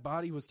 my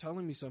body was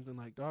telling me something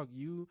like, dog,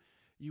 you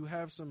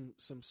have some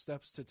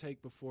steps to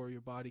take before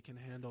your body can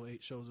handle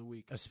 8 shows a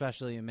week.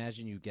 Especially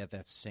imagine you get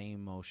that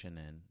same motion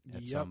in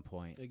at some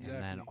point, exactly.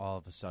 And then all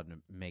of a sudden it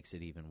makes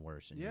it even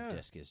worse and your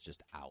disc is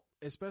just out.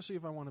 Especially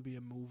if I want to be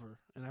a mover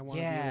and I want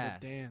to be able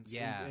to dance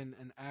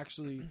and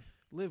actually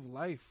live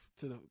life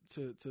to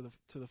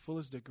the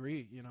fullest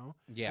degree, you know?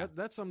 Yeah.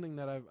 That's something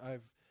that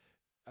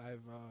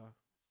I've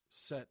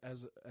set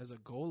as a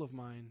goal of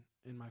mine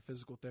in my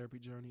physical therapy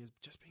journey, is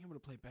just being able to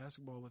play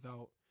basketball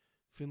without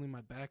feeling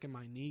my back and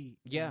my knee,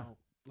 you know,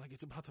 like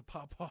it's about to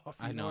pop off.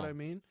 You know what I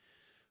mean?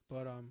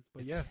 But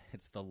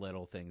it's the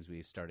little things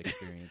we start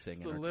experiencing.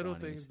 It's in the our little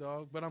 20s. things,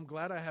 dog. But I'm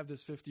glad I have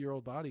this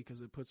 50-year-old body, because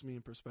it puts me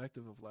in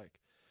perspective of like,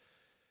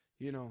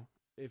 you know,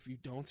 if you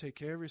don't take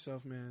care of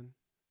yourself, man,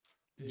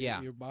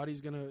 your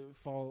body's gonna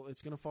fall.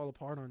 It's gonna fall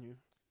apart on you.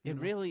 It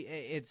really,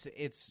 it's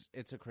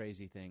a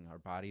crazy thing. Our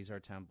body's our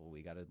temple.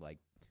 We got to like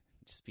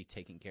just be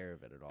taking care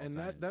of it at all times.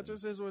 And that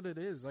just is what it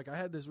is. Like, I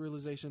had this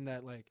realization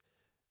that, like,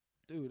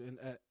 dude, and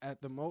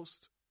at the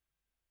most,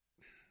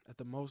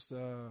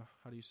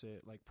 how do you say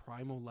it? Like,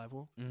 primal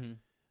level,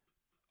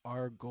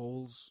 our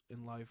goals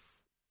in life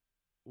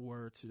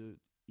were to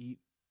eat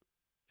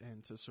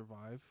and to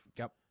survive.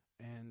 Yep.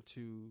 And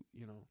to,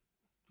 you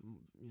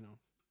know,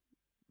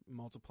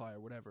 multiply or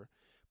whatever.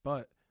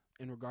 But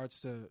in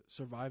regards to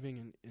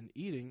surviving and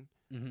eating,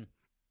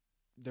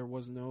 there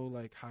was no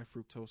like high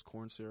fructose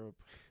corn syrup.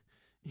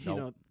 You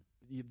know,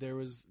 there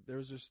was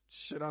just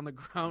shit on the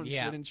ground,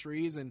 shit in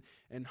trees,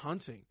 and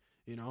hunting.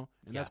 You know,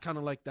 and that's kind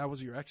of like, that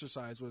was your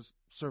exercise, was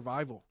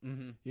survival.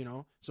 You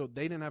know, so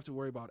they didn't have to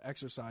worry about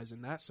exercise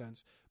in that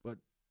sense, but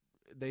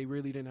they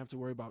really didn't have to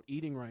worry about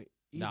eating right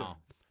either. No.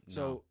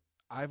 So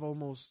I've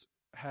almost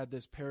had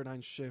this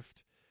paradigm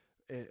shift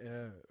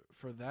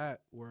for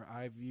that, where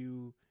I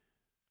view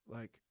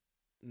like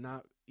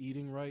not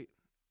eating right,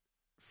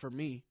 for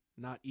me,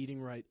 not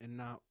eating right and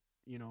not,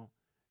 you know,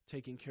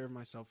 taking care of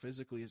myself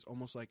physically is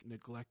almost like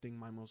neglecting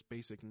my most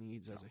basic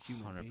needs as a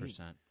human 100%, being.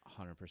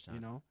 100%. You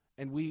know,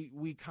 and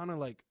we kind of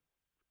like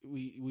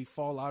we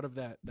fall out of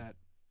that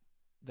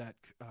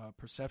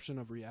perception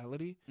of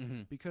reality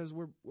because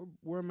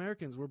we're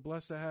Americans. We're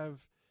blessed to have,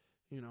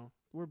 you know,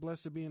 we're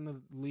blessed to be in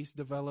the least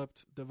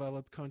developed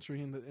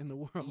country in the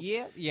world.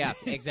 Yeah,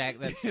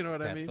 exactly. That's, you know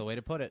what I mean? That's the way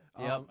to put it.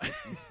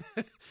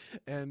 Yep.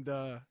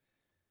 And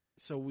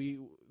so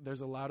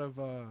there's a lot of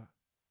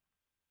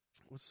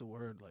what's the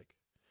word, like,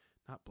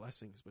 not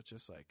blessings, but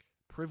just like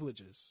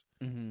privileges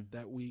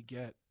that we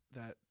get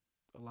that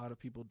a lot of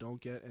people don't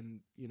get,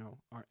 and, you know,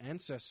 our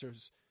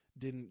ancestors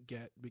didn't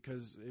get,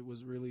 because it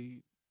was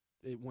really,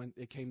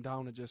 it came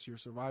down to just your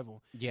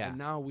survival. Yeah. And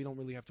now we don't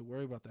really have to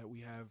worry about that. We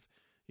have,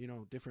 you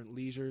know, different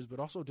leisures, but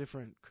also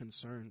different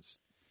concerns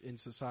in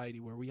society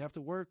where we have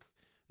to work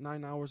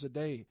 9 hours a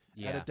day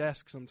at a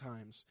desk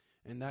sometimes.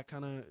 And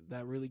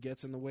that really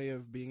gets in the way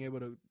of being able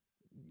to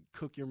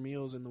cook your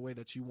meals in the way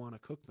that you want to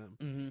cook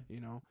them, you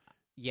know?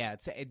 Yeah,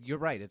 you're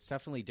right. It's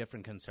definitely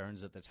different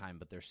concerns at the time,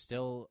 but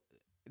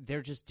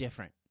they're just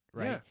different,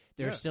 right? Yeah,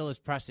 they're still as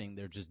pressing.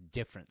 They're just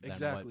different than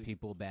exactly what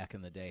people back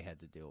in the day had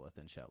to deal with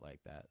and shit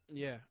like that.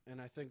 Yeah, and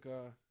I think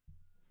a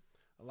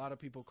lot of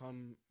people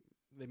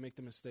they make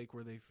the mistake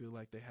where they feel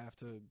like they have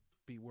to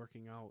be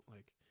working out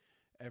like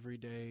every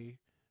day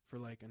for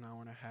like an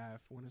hour and a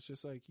half, when it's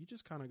just like, you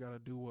just kind of got to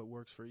do what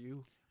works for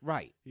you.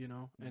 Right. You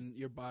know, and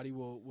your body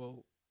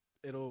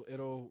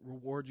it'll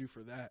reward you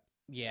for that.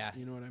 Yeah.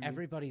 You know what I mean?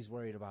 Everybody's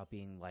worried about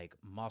being like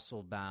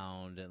muscle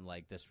bound and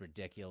like this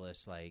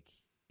ridiculous, like,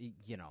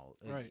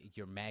 Right.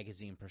 your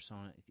magazine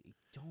persona.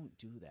 Don't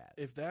do that.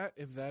 If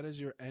that is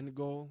your end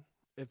goal,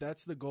 if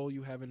that's the goal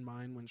you have in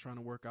mind when trying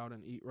to work out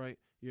and eat right,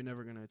 you're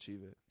never going to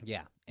achieve it.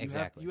 Yeah,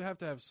 exactly. You have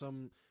to have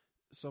some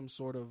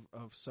sort of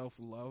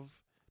self-love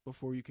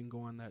before you can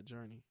go on that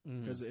journey.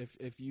 Because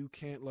if you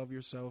can't love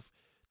yourself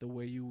the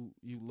way you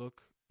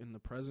look in the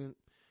present,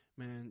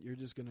 man, you're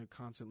just going to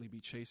constantly be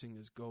chasing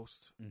this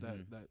ghost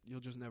that you'll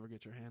just never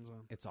get your hands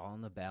on. It's all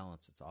in the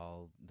balance. It's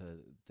all the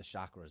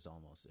chakras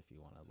almost, if you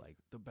want to like.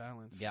 The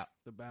balance. Yeah.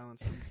 The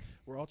balance.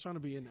 We're all trying to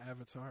be an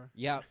avatar.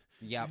 Yeah,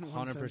 in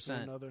one sense or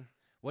 100%. another.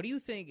 What do you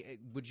think?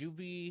 Would you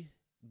be,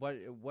 what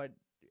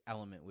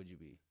element would you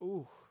be?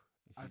 Ooh,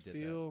 if you I did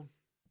feel...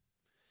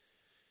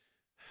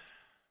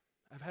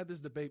 I've had this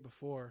debate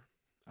before.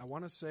 I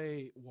want to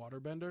say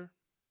waterbender.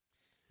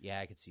 Yeah,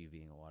 I could see you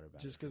being a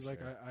waterbender. Just because,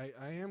 sure.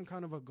 I am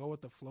kind of a go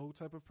with the flow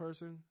type of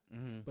person,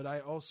 Mm-hmm. but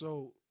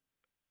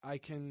I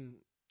can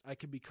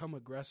become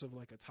aggressive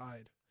like a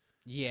tide.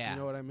 Yeah. You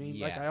know what I mean?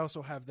 Yeah. Like I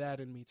also have that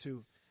in me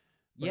too.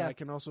 But Yeah. I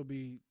can also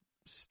be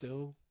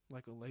still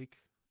like a lake.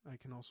 I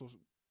can also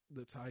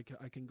the tide.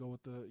 I can go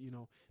with the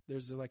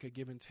there's like a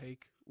give and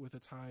take with a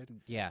tide.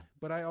 Yeah.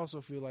 But I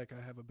also feel like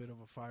I have a bit of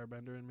a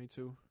firebender in me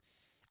too.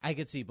 I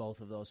could see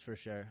both of those for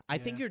sure. I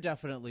think Yeah. you're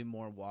definitely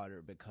more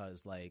water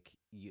because like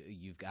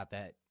you've got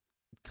that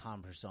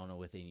calm persona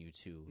within you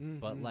too.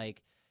 But Mhm.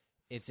 like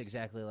it's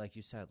exactly like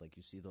you said. Like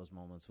you see those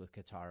moments with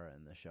Katara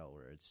in the show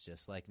where it's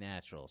just like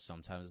natural.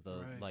 Sometimes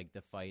Right. like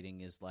the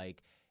fighting is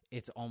like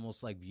it's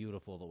almost like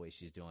beautiful the way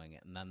she's doing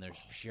it, and then there's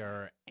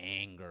pure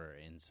anger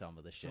in some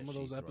of the shit. Some of she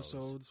those throws.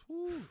 episodes.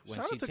 Woo. When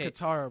Shout she out to ta-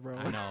 Katara, bro.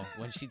 I know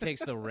when she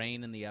takes the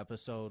reign in the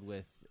episode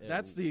with.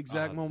 That's the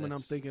exact moment I'm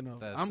that's- thinking of.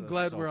 that's- I'm that's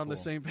glad so we're on the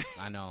cool. same page.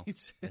 I know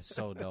it's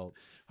so dope.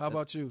 How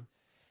about you?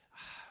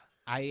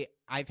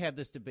 I've had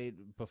this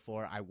debate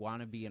before. I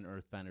want to be an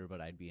earthbender,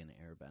 but I'd be an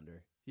airbender.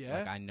 Yeah.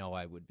 Like I know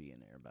I would be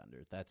an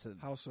airbender.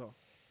 How so?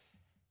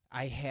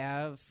 I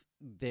have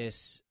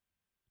this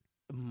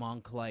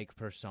monk-like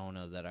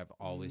persona that I've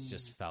always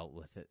just felt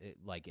with it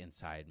like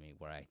inside me,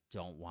 where I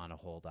don't want to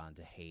hold on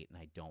to hate and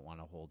I don't want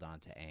to hold on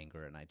to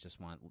anger, and I just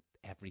want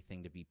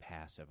everything to be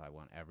passive. I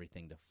want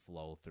everything to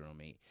flow through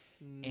me.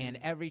 And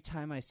every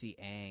time I see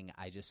Aang,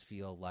 I just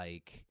feel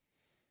like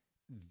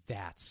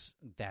that's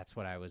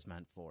what I was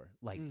meant for.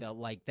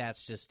 Like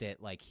that's just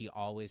it. Like he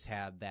always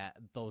had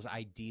those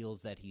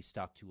ideals that he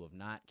stuck to of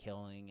not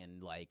killing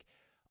and like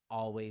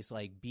always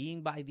like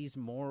being by these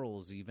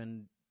morals,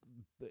 even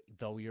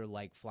though you're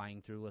like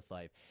flying through with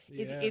life.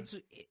 Yeah.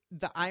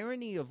 The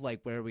irony of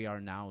like where we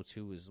are now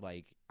too is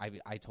like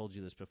I told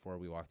you this before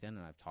we walked in,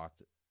 and I've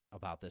talked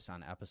about this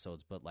on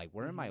episodes, but like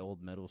we're in my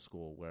old middle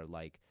school where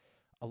like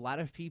a lot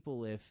of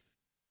people, if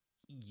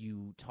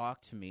you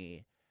talk to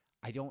me,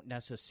 I don't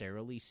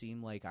necessarily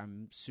seem like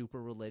I'm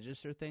super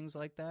religious or things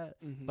like that,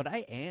 but I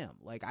am.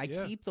 Like I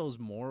keep those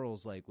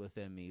morals like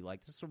within me.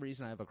 Like this is the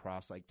reason I have a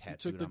cross like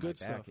tattooed the on good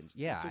my back. stuff. And,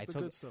 yeah, You took the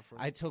good stuff from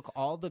I it. took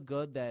all the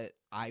good that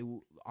I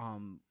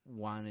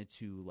wanted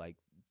to like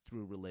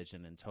through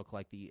religion, and took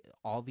like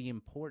all the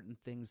important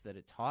things that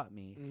it taught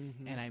me,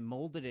 and I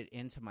molded it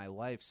into my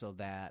life so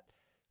that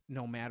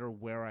no matter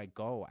where I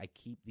go, I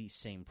keep these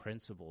same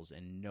principles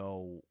and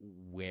know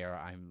where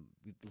I'm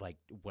like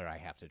where I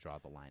have to draw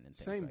the line and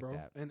things Same, like bro.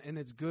 that. And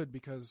it's good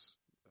because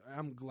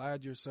I'm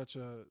glad you're such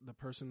the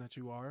person that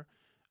you are.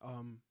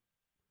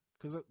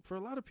 Because for a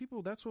lot of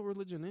people, that's what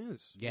religion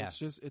is. Yeah. It's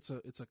just it's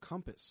a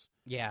compass.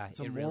 Yeah, It's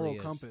a it moral really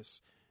is.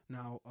 compass.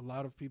 Now, a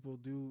lot of people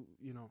do.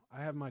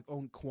 I have my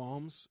own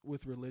qualms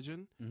with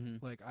religion.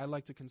 Mm-hmm. Like I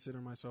like to consider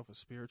myself a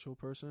spiritual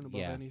person above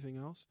Yeah. anything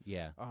else.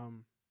 Yeah,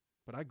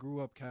 But I grew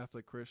up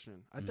Catholic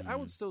Christian. I Mm-hmm.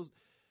 would still.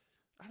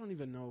 I don't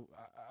even know.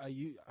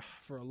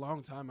 For a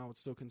long time, I would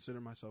still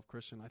consider myself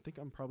Christian. I think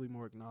I'm probably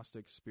more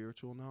agnostic,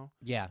 spiritual now.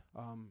 yeah.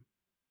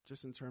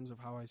 Just in terms of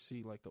how I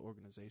see like the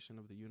organization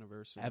of the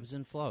universe. And, Ebbs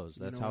and flows.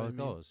 you That's know how what it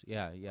I mean? goes.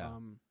 Yeah, yeah.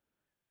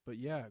 But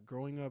yeah,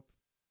 growing up,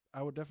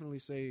 I would definitely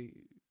say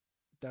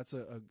that's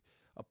a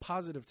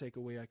positive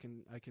takeaway I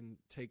can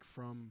take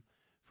from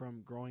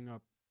growing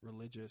up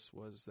religious,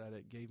 was that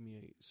it gave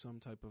me some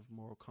type of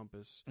moral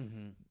compass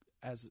Mm-hmm.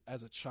 as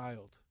a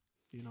child,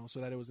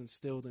 so that it was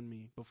instilled in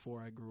me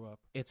before I grew up.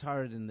 It's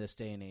hard in this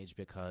day and age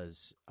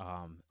because,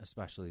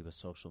 especially with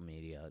social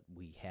media,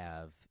 we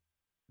have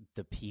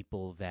the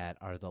people that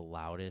are the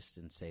loudest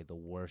and say the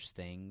worst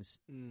things,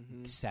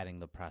 Mm-hmm. setting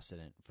the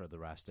precedent for the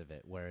rest of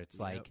it. Where it's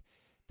Yep. like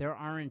there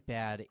aren't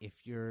bad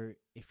if you're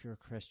a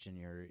Christian,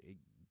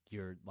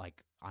 you're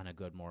like on a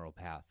good moral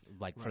path,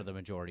 like for Right. the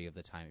majority of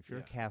the time. If you're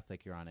a Yeah.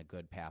 Catholic, you're on a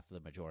good path the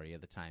majority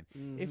of the time.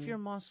 Mm-hmm. If you're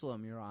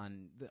Muslim, you're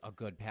on a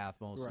good path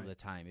most of Right. the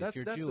time. That's- if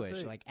you're that's the Jewish,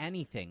 thing. like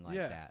anything like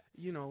that.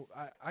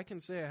 I can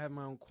say I have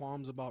my own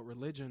qualms about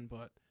religion,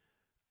 but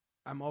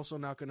I'm also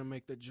not going to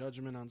make the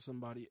judgment on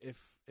somebody if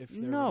they're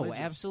No, religious.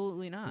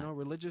 absolutely not.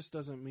 Religious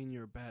doesn't mean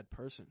you're a bad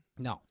person.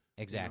 No,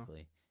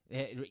 exactly.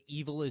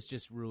 Evil is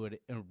just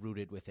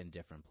rooted within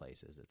different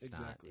places. It's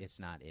Exactly. It's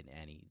not in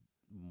any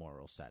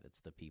moral set. It's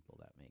the people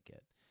that make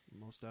it.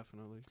 Most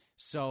definitely.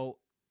 So,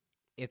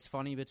 it's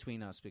funny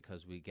between us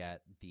because we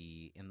get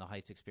the In the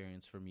Heights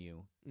experience from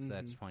you. So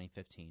that's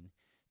 2015.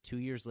 2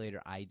 years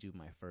later, I do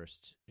my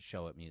first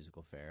show at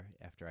Musical Fair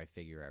after I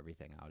figure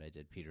everything out. I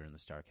did Peter and the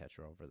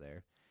Starcatcher over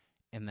there.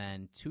 And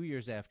then 2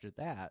 years after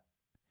that,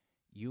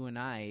 you and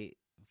I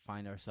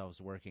find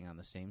ourselves working on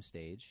the same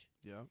stage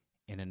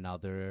in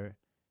another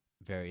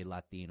very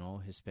Latino,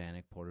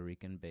 Hispanic, Puerto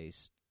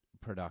Rican-based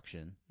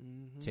production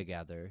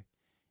together.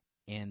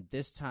 And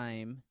this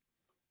time,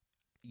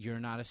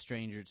 you're not a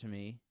stranger to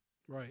me.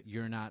 Right.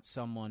 You're not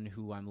someone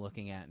who I'm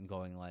looking at and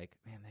going like,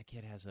 man, that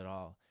kid has it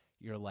all.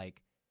 You're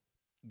like,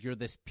 you're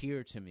this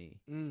peer to me.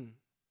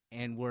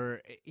 And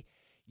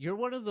you're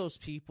one of those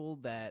people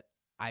that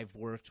I've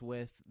worked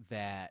with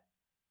that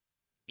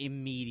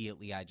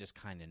immediately I just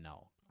kind of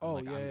know.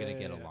 I'm going to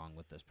get along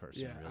with this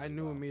person. Yeah, really I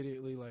knew well.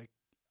 immediately, like,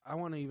 I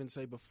want to even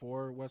say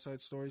before West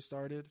Side Story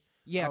started.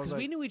 Yeah, because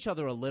we knew each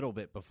other a little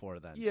bit before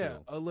then, yeah, too.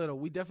 a little.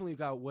 We definitely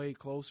got way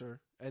closer.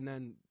 And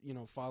then, you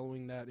know,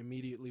 following that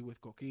immediately with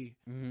Coqui,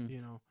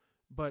 you know.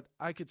 But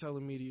I could tell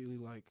immediately,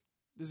 like,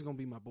 this is going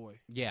to be my boy.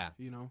 Yeah.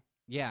 You know?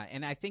 Yeah,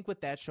 and I think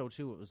with that show,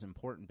 too, it was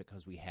important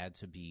because we had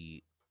to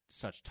be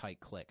such tight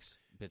cliques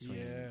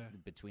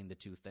between the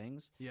two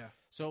things. Yeah.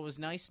 So it was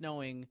nice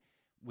knowing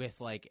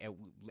with, like,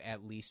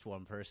 at least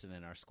one person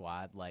in our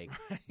squad, like,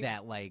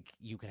 that, like,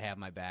 you could have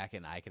my back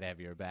and I could have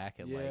your back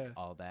and, like,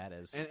 all that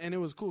is... And it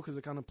was cool because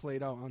it kind of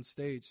played out on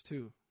stage,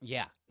 too.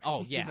 Yeah.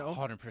 Oh, yeah, You know?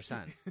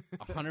 100%.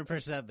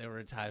 100% there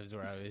were times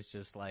where I was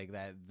just, like,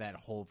 that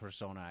whole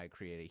persona I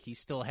created. He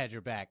still had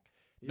your back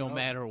no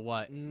matter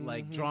what.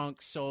 Like,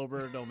 drunk,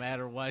 sober, no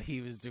matter what he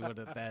was doing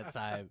at that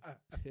time.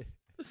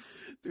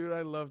 Dude,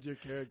 I loved your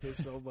character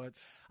so much.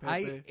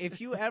 Pepe.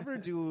 If you ever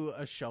do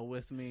a show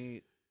with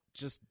me,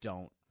 just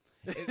don't.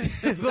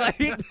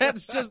 Like,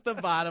 that's just the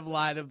bottom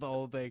line of the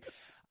whole thing.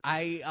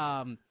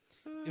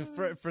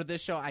 For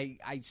this show,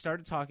 I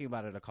started talking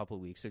about it a couple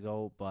of weeks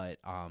ago, but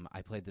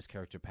I played this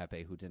character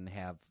Pepe who didn't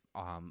have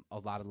a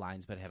lot of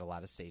lines, but had a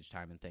lot of stage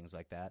time and things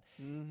like that.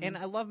 And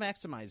I love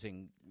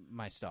maximizing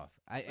my stuff.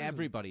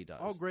 Everybody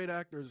does. All great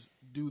actors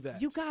do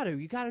that. You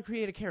gotta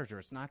create a character.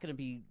 It's not gonna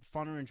be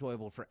fun or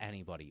enjoyable for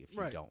anybody if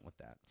you don't with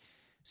that.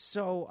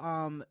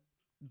 So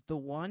the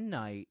one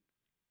night,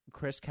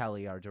 Chris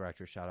Kelly, our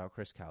director, shout out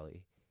Chris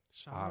Kelly.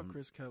 Shout out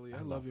Chris Kelly.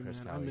 I love you, Chris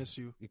man. Kelly. I miss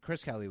you.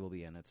 Chris Kelly will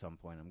be in at some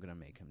point. I'm going to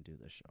make him do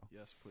this show.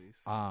 Yes, please.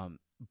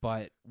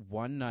 But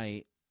one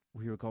night,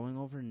 we were going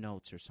over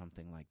notes or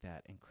something like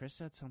that, and Chris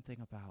said something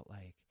about,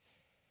 like,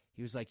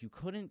 he was like, you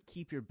couldn't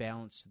keep your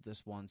balance to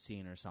this one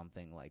scene or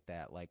something like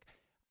that. Like,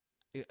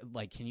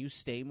 can you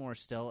stay more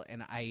still?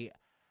 And I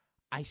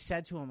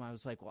said to him, I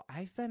was like, well,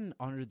 I've been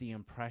under the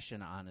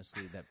impression,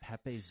 honestly, that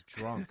Pepe's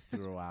drunk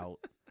throughout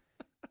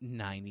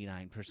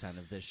 99%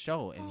 of this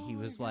show. And he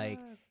was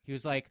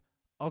like,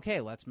 okay,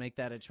 let's make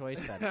that a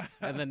choice then.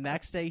 And the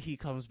next day he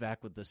comes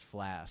back with this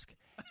flask.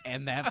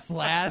 And that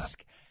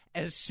flask,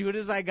 as soon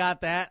as I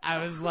got that,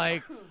 I was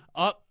like,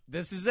 oh,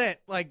 this is it.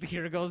 Like,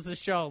 here goes the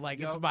show. Like,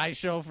 it's my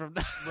show from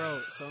now.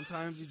 Bro,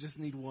 sometimes you just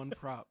need one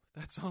prop.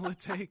 That's all it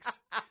takes.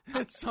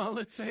 That's all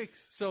it takes.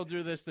 So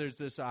through this, there's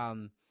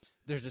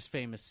this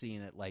famous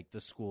scene at, like,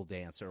 the school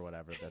dance or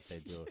whatever that they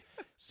do.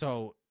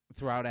 So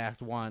throughout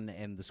Act 1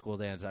 and the school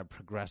dance, I'm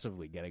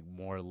progressively getting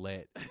more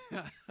lit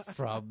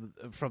from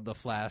the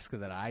flask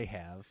that I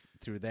have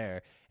through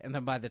there. And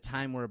then by the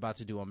time we're about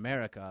to do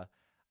America,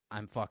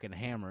 I'm fucking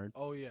hammered.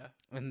 Oh, yeah.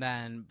 And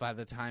then by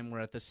the time we're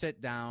at the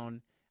sit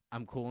down,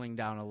 I'm cooling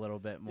down a little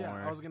bit more.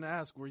 Yeah, I was going to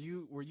ask, were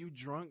you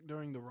drunk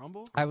during the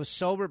Rumble? I was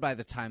sober by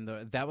the time.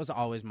 That was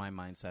always my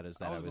mindset, is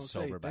that I was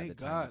sober by the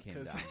time it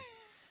came down.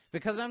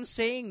 Because I'm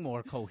saying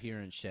more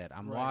coherent shit.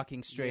 I'm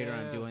walking straighter.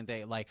 I'm doing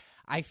things. Like,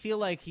 I feel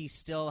like he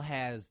still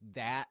has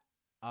that,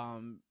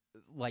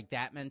 like,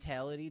 that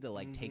mentality to,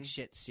 like, take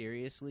shit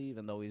seriously,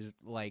 even though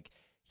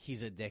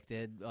he's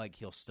addicted. Like,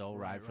 he'll still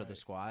ride for the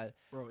squad.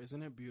 Bro,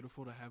 isn't it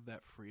beautiful to have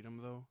that freedom,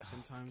 though,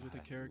 sometimes with a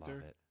character? I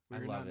love it. Where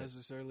you're not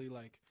necessarily,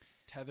 like,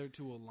 tethered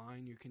to a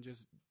line. You can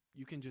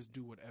just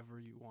do whatever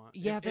you want.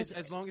 Yeah,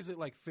 as long as it,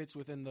 like, fits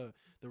within the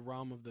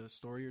realm of the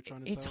story you're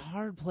trying to tell. It's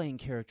hard playing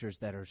characters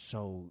that are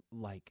so,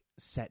 like,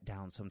 set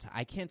down sometimes.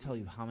 I can't tell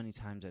you how many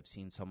times I've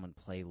seen someone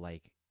play,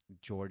 like,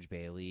 George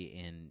Bailey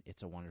in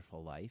It's a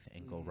Wonderful Life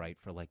and go right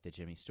for, like, the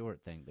Jimmy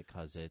Stewart thing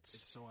because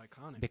it's so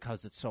iconic.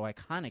 Because it's so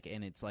iconic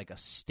and it's, like, a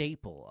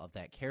staple of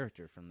that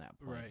character from that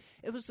point. Right.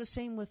 It was the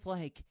same with,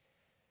 like,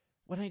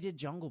 when I did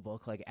Jungle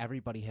Book, like,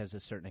 everybody has a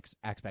certain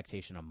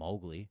expectation of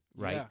Mowgli,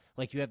 right? Yeah.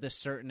 Like, you have this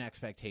certain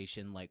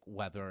expectation, like,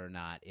 whether or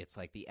not it's,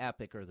 like, the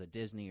epic or the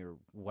Disney or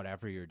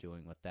whatever you're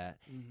doing with that.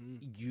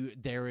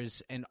 There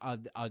is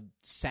a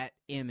set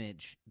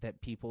image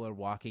that people are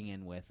walking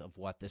in with of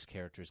what this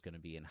character is going to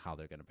be and how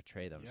they're going to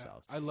portray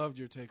themselves. Yeah. I loved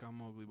your take on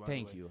Mowgli, by the way.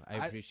 Thank you.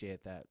 I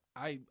appreciate that.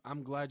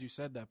 I'm glad you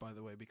said that, by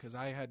the way, because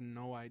I had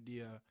no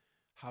idea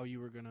how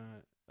you were going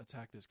to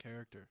attack this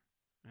character.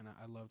 And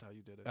I loved how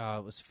you did it.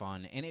 It was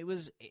fun. And it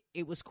was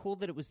cool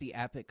that it was the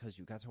epic because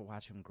you got to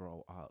watch him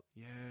grow up.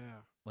 Yeah.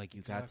 Like,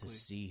 you got to Exactly.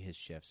 see his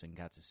shifts and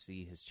got to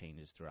see his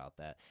changes throughout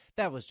that.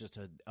 That was just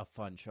a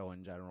fun show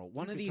in general.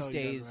 One You of could these tell you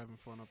guys days, are having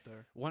fun up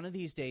there. one of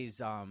these days,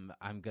 I'm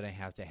gonna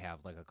have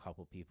like a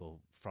couple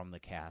people from the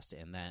cast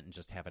in that, and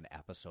just have an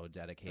episode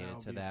dedicated That'll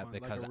to be that fun.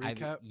 Like a because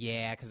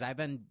recap? because I've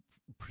been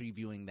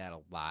previewing that a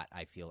lot.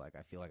 I feel like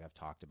I've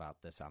talked about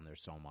this on there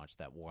so much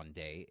that one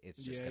day it's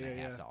just gonna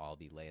have to all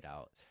be laid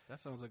out. That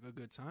sounds like a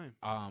good time.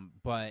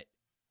 But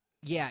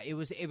yeah, it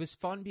was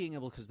fun being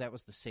able, because that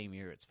was the same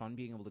year. It's fun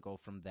being able to go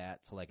from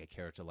that to like a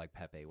character like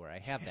Pepe, where I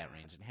have that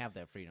range and have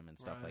that freedom and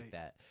stuff like Right.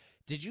 that.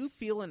 Did you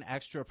feel an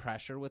extra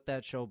pressure with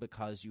that show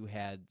because you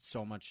had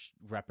so much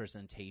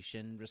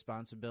representation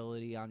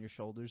responsibility on your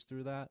shoulders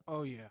through that?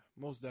 Oh yeah,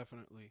 most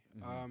definitely.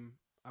 Mhm.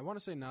 I want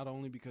to say not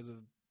only because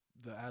of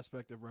the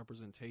aspect of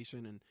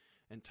representation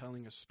and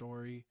telling a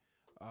story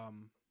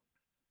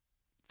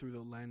through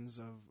the lens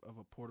of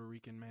a Puerto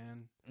Rican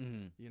man,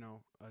 Mm-hmm. you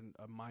know,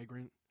 a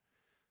migrant,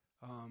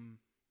 and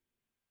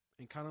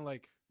kind of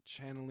like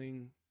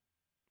channeling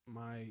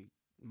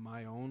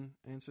my own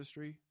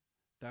ancestry.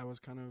 That was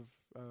kind of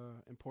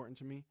important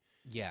to me.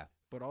 Yeah.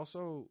 But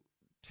also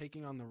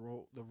taking on the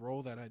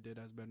role that I did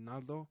as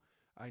Bernardo,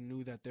 I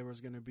knew that there was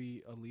going to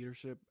be a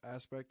leadership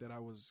aspect that I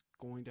was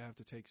going to have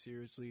to take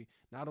seriously,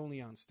 not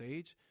only on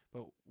stage,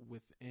 but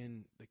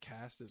within the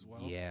cast as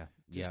well. Yeah.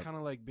 Just kind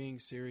of like being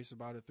serious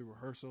about it through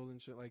rehearsals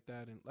and shit like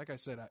that. And like I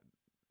said,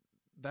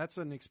 that's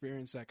an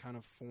experience that kind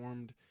of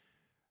formed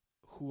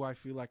who I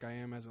feel like I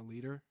am as a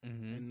leader,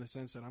 Mm-hmm. in the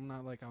sense that I'm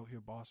not like out here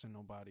bossing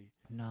nobody.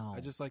 No. I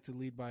just like to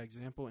lead by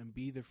example and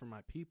be there for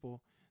my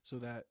people so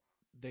that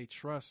they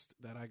trust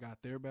that I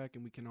got their back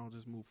and we can all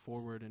just move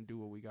forward and do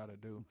what we got to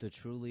do. The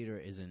true leader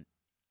isn't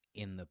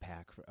in the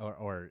pack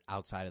or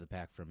outside of the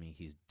pack for me.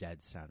 He's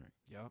dead center.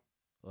 Yep.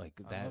 Like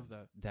I that. love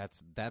that.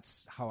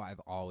 That's how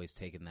I've always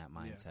taken that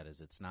mindset.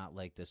 Is it's not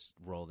like this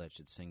role that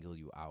should single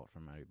you out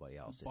from everybody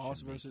else. It Boss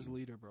should make versus you-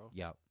 leader, bro.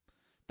 Yep.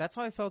 That's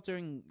how I felt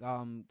during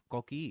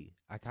Goki.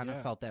 I kind of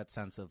Yeah. felt that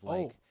sense of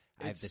like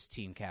I have it's- this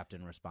team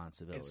captain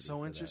responsibility. It's so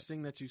for that.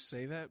 interesting that you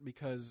say that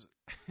because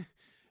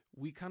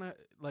we kind of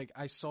like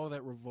I saw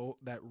that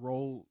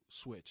role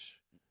switch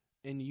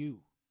in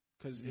you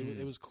because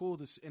it was cool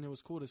to and it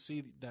was cool to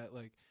see that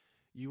like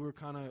you were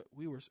kind of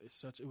it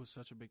was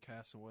such a big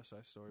cast in West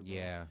Side Story. Bro.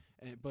 Yeah.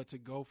 But to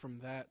go from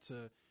that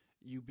to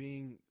you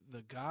being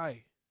the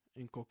guy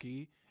in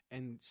Coqui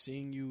and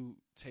seeing you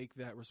take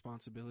that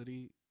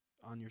responsibility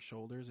on your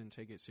shoulders and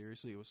take it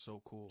seriously, it was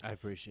so cool. I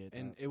appreciate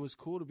And that. it was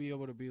cool to be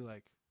able to be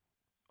like,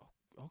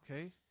 "Oh,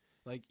 okay,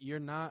 like you're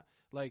not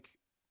like.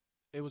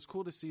 It was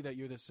cool to see that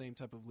you're the same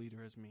type of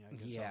leader as me. I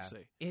guess I'll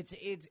say.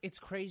 It's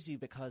crazy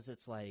because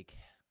it's like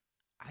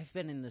I've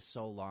been in this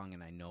so long,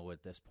 and I know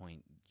at this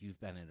point you've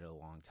been in it a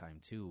long time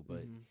too.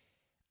 But Mhm.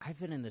 I've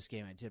been in this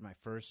game. I did my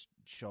first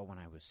show when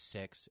I was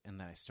 6, and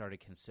then I started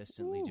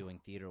consistently Ooh. doing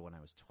theater when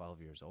I was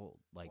 12 years old.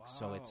 Like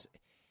so, Wow.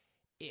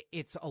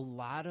 it's a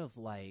lot of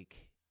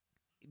like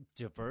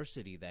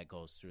diversity that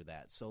goes through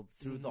that. So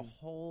through the Mhm.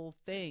 whole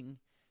thing,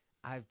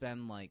 I've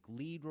been like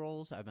lead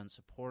roles, I've been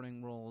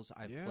supporting roles,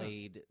 I've Yeah.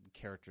 played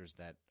characters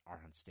that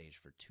are on stage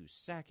for 2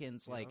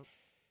 seconds. Like, Yep.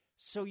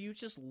 so you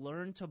just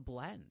learn to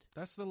blend.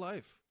 That's the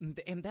life.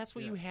 And that's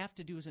what Yeah. you have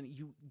to do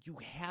you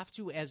have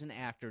to, as an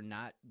actor,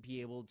 not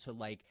be able to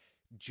like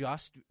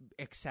just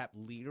accept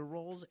leader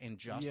roles and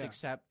just Yeah.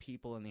 accept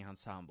people in the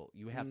ensemble.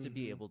 You have to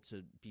be Mhm. able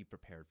to be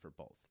prepared for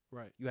both.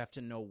 Right. You have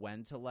to know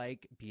when to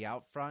like be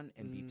out front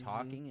and be Mhm.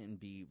 talking and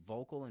be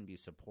vocal and be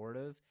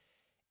supportive.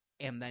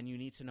 And then you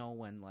need to know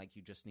when like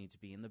you just need to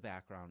be in the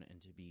background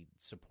and to be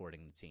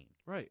supporting the team.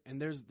 Right.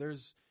 And there's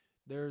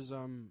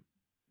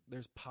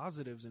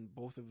positives in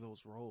both of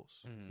those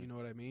roles. Mhm. You know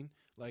what I mean?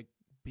 Like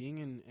being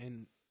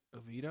in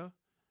Evita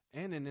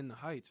and in the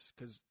Heights,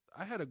 because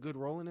I had a good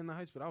role in the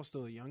Heights, but I was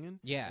still a youngin.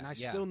 Yeah. And I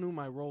still knew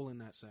my role in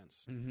that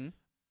sense. Mm-hmm.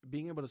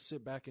 Being able to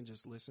sit back and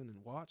just listen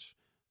and watch,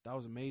 that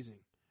was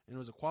amazing. And it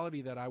was a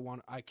quality that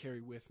I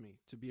carry with me,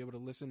 to be able to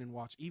listen and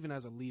watch, even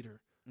as a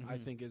leader. I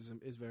think is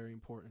very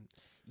important.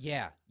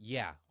 Yeah,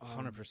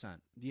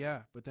 100%.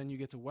 Yeah, but then you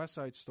get to West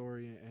Side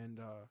Story, and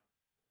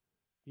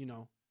you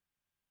know,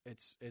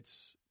 it's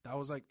that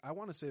was like, I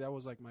want to say that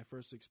was like my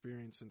first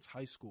experience since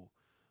high school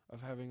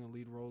of having a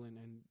lead role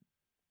and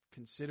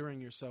considering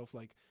yourself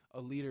like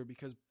a leader,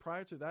 because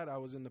prior to that I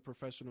was in the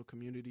professional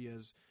community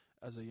as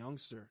a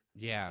youngster,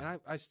 Yeah, and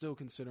I still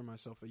consider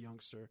myself a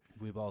youngster.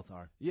 we both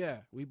are.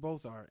 Yeah, we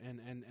both are,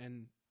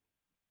 and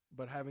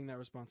but having that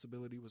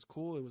responsibility was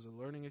cool. It was a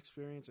learning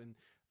experience, and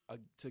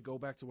to go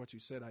back to what you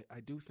said, I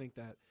do think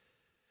that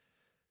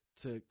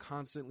to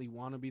constantly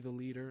want to be the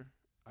leader,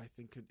 I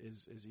think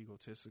is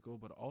egotistical,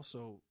 but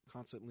also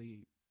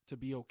constantly to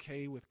be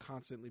okay with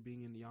constantly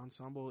being in the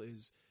ensemble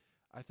is,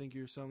 I think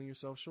you're selling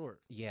yourself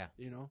short, Yeah.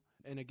 you know?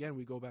 And again,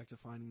 we go back to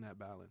finding that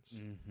balance,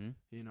 Mm-hmm.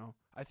 you know?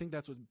 I think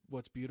that's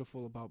what's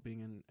beautiful about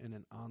being in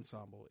an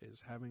ensemble,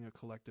 is having a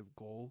collective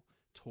goal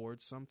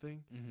towards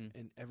something, Mm-hmm.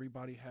 and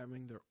everybody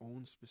having their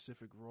own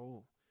specific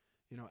role.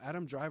 You know,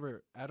 Adam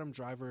Driver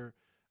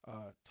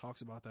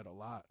talks about that a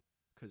lot,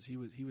 because he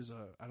was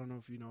I don't know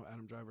if you know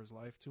Adam Driver's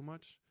life too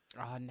much.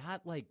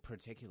 Not like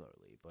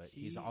particularly, but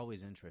he's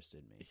always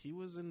interested me. He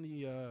was in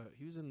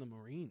the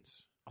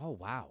Marines. Oh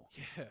wow!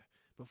 Yeah,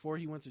 before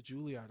he went to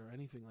Juilliard or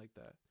anything like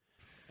that,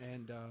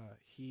 and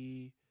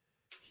he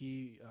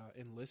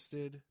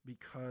enlisted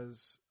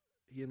because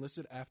he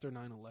enlisted after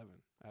 9/11.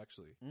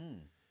 Actually,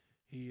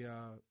 he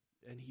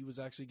was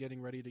actually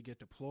getting ready to get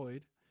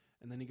deployed,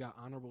 and then he got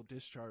honorable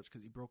discharge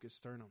because he broke his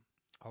sternum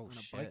on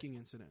a biking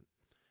incident,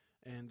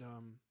 and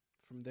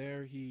from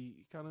there,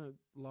 he kind of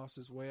lost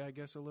his way, I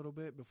guess, a little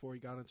bit before he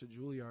got into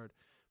Juilliard.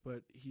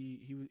 But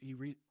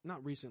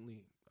not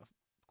recently,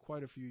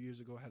 quite a few years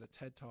ago, had a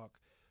TED Talk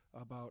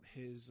about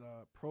his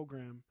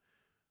program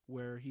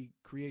where he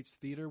creates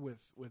theater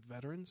with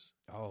veterans.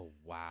 Oh,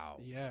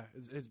 wow. Yeah,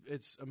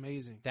 it's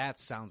amazing. That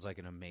sounds like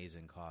an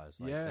amazing cause.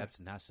 Like, yeah. That's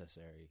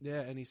necessary.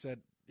 Yeah, and he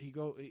said, he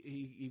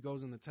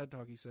goes in the TED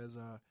Talk, he says,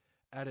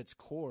 at its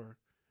core,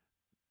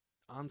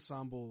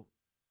 ensemble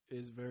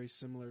is very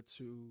similar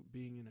to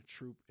being in a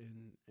troop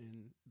in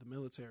the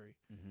military.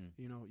 Mm-hmm.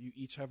 You know, you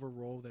each have a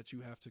role that you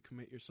have to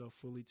commit yourself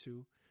fully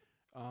to,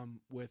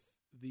 with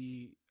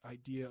the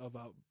idea of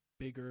a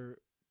bigger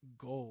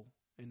goal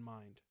in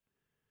mind.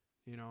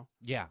 You know?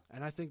 Yeah.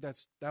 And I think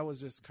that was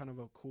just kind of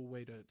a cool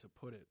way to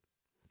put it.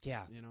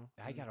 Yeah. You know?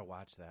 I gotta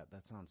watch that.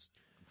 That sounds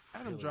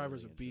Adam really,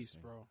 Driver's really a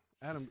beast, bro.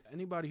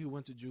 Anybody who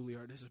went to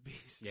Juilliard is a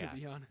beast, yeah, to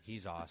be honest.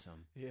 He's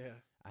awesome. Yeah.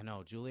 I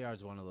know.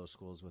 Juilliard's one of those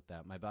schools with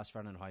that. My best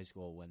friend in high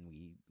school, when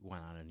we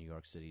went on a New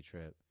York City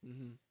trip,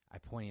 I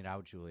pointed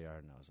out Juilliard,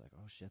 and I was like,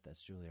 oh, shit,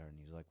 that's Juilliard. And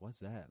he was like, what's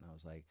that? And I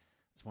was like,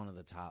 it's one of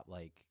the top,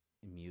 like,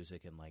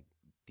 music and, like,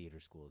 theater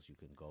schools you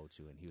can go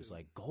to. And he was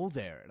like, go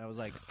there. And I was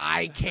like,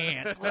 I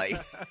can't.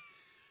 Like,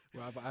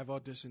 well, I've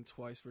auditioned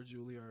twice for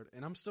Juilliard,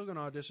 and I'm still going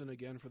to audition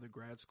again for the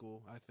grad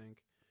school, I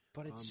think.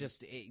 But it's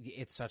just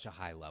it's such a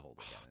high level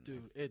to get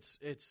in. Dude,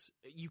 it's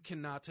you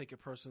cannot take it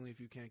personally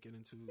if you can't get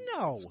into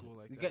school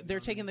like that.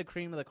 They're taking the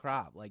cream of the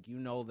crop. Like, you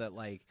know that,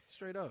 like,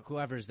 straight up,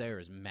 whoever's there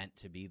is meant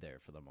to be there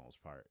for the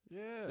most part.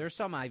 Yeah. There's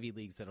some Ivy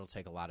Leagues that'll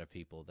take a lot of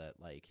people that,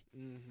 like,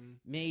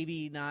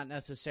 maybe not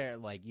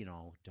necessarily, like, you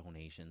know,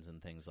 donations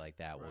and things like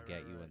that will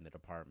get you in the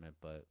department,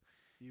 but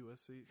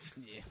USC.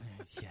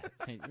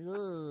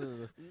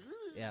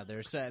 Yeah,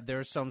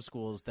 there's some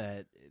schools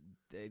that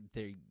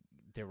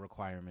their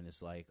requirement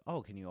is like,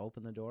 oh, can you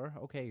open the door?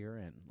 Okay, you're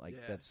in. Like,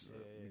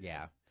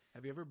 yeah.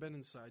 Have you ever been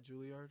inside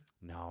Juilliard?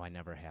 No, I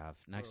never have.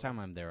 Next time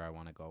I'm there, I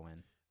want to go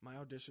in. My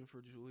audition for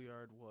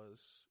Juilliard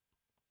was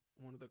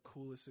one of the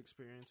coolest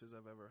experiences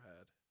I've ever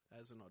had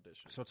as an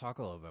audition. So talk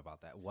a little bit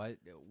about that. What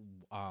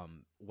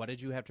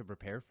did you have to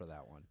prepare for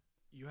that one?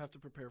 You have to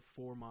prepare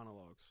 4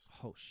 monologues.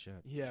 Oh,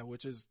 shit. Yeah,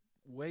 which is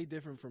way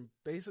different from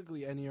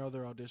basically any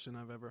other audition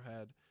I've ever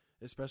had,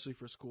 especially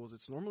for schools.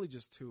 It's normally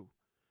just 2.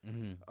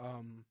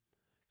 Mm-hmm.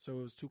 So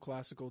it was 2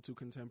 classical, 2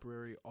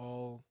 contemporary,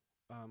 all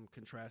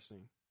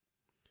contrasting.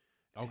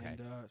 Okay.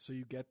 And so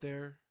you get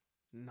there,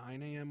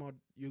 9 a.m.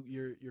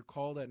 You're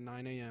called at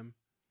 9 a.m.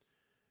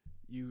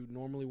 You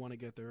normally want to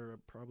get there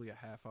probably a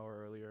half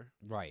hour earlier.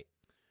 Right.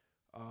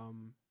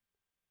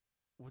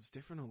 What's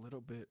different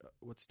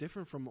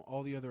from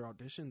all the other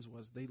auditions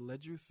was they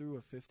led you through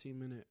a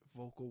 15-minute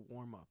vocal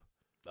warm-up.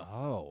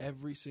 Oh.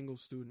 Every single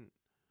student.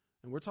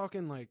 And we're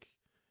talking like,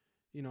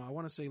 you know, I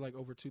want to say like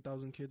over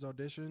 2,000 kids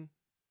audition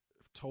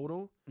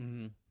total.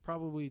 Mm-hmm.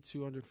 Probably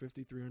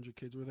 250, 300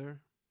 kids were there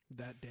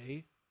that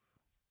day.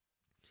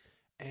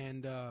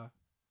 And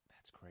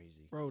that's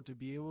crazy. Bro, to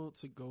be able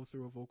to go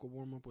through a vocal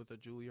warm-up with a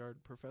Juilliard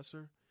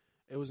professor,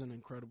 it was an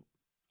incredible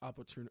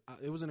opportunity.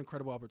 It was an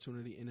incredible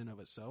opportunity in and of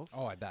itself.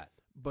 Oh, I bet.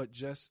 But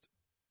just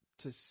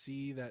to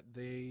see that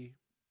they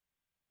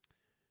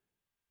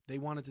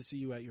wanted to see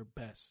you at your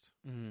best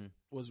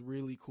was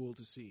really cool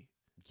to see.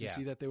 To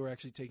see that they were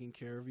actually taking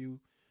care of you,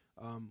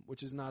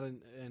 which is not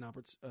an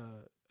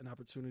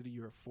opportunity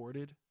you're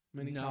afforded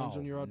many times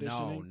when you're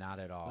auditioning. No, not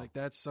at all. Like,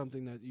 that's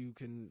something that you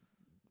can,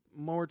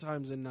 more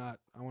times than not,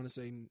 I want to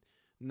say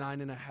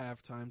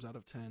 9.5 times out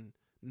of 10,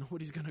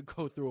 nobody's going to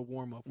go through a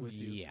warm-up with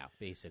you. Yeah,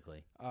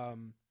 basically.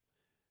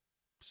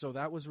 So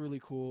that was really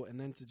cool. And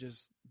then to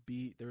just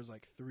there was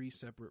like 3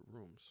 separate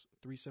rooms,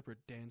 3 separate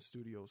dance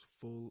studios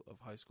full of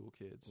high school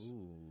kids.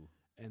 Ooh.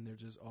 And they're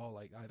just all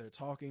like either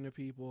talking to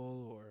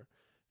people or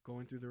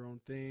going through their own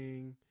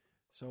thing,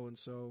 so and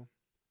so.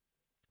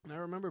 And I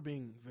remember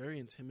being very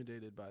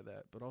intimidated by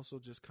that, but also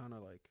just kind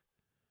of like,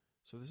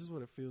 so this is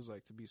what it feels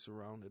like to be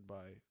surrounded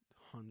by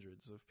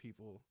hundreds of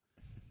people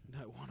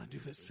that want to do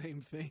the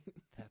same thing.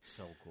 That's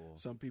so cool.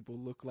 Some people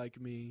look like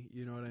me,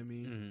 you know what I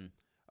mean?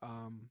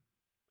 Mm-hmm.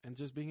 And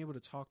just being able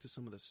to talk to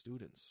some of the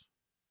students.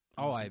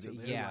 Their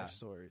life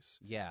stories.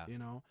 Yeah. You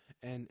know,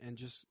 and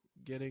just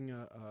getting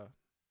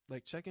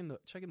like checking the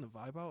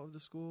vibe out of the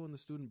school and the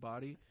student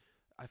body.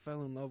 I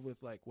fell in love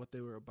with like what they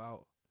were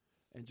about,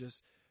 and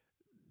just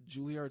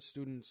Juilliard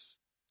students.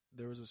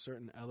 There was a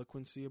certain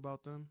eloquency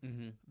about them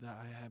that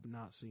I have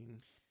not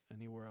seen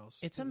anywhere else.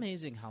 It's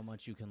amazing how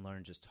much you can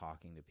learn just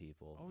talking to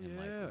people and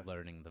yeah. like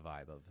learning the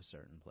vibe of a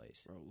certain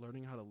place. Bro,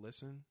 learning how to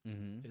listen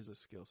is a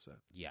skill set.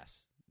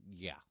 Yes.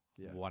 Yeah.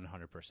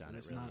 100%. And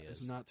it really is.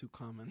 It's not too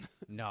common.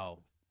 No.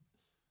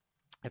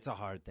 It's a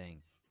hard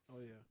thing.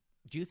 Oh, yeah.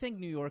 Do you think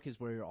New York is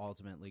where you're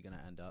ultimately going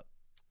to end up?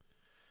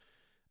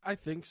 I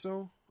think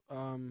so.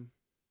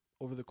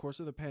 Over the course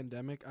of the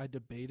pandemic, I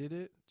debated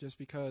it just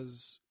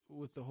because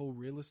with the whole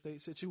real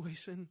estate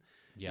situation,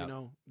 Yeah. you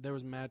know, there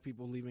was mad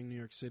people leaving New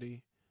York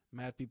City,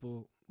 mad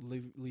people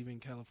leaving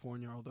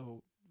California,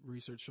 although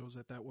research shows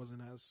that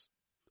wasn't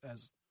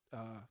as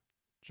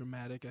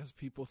dramatic as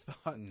people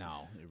thought.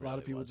 No, A lot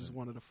of people just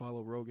wanted to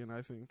follow Rogan,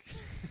 I think,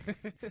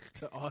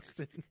 to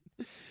Austin.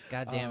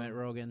 God damn it,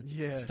 Rogan.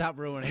 Yeah. Stop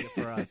ruining it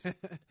for us.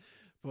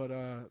 But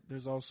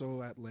there's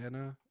also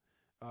Atlanta.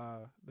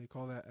 They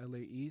call that LA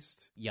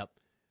East. Yep.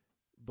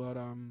 But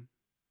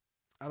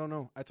I don't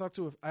know.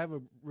 I have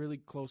a really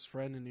close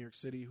friend in New York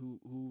City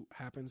who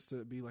happens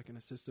to be like an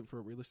assistant for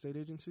a real estate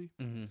agency.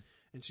 Mm-hmm.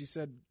 And she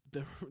said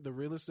the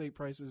real estate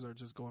prices are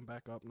just going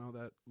back up now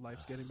that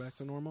life's getting back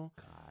to normal.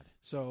 God.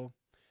 So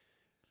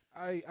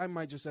I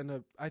might just end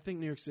up. I think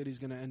New York City's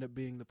going to end up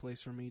being the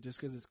place for me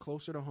just because it's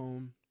closer to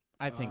home.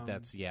 I think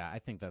that's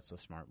a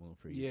smart move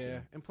for you. Yeah,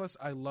 too. and plus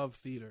I love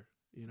theater.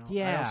 You know,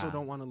 Yeah. I also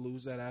don't want to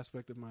lose that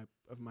aspect of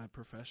my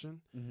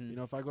profession. Mm-hmm. You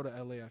know, if I go to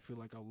LA, I feel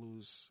like I'll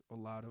lose a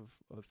lot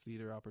of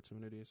theater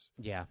opportunities.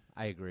 Yeah,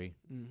 I agree.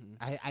 Mm-hmm.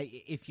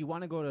 If you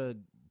want to go to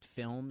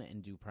film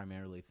and do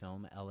primarily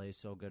film, LA is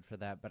so good for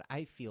that. But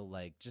I feel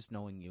like, just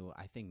knowing you,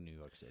 I think New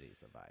York City is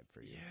the vibe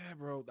for you. Yeah,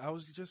 bro. I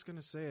was just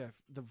gonna say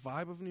the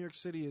vibe of New York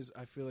City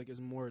I feel like is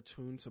more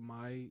attuned to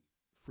my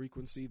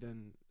frequency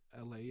than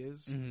LA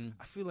is. Mm-hmm.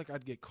 I feel like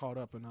I'd get caught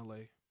up in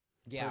LA.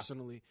 Yeah.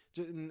 Personally,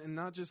 and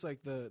not just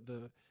like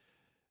the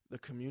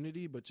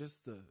community, but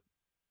just the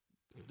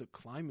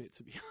climate.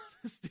 To be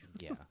honest, dude.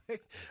 Yeah,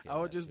 Like, I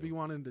would just be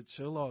wanting to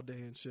chill all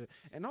day and shit.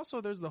 And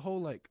also, there's the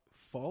whole like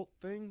fault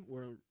thing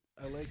where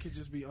LA could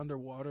just be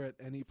underwater at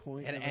any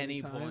point. At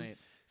any time. point.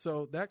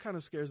 So that kind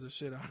of scares the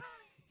shit out of me.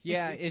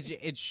 Yeah,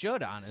 it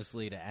should,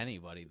 honestly, to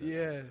anybody.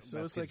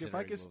 So it's like if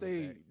I could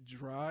stay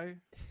dry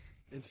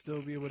and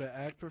still be able to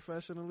act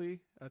professionally,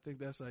 I think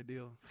that's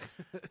ideal.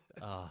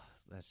 Oh,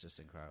 that's just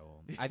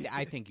incredible.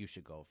 I think you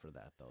should go for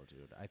that, though,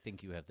 dude. I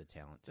think you have the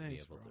talent to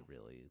Thanks, be able bro. to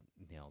really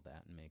nail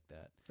that and make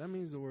that. That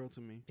means the world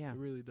to me. Yeah. It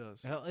really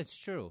does. Well, it's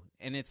true.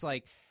 And it's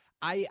like,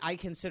 I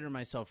consider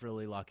myself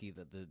really lucky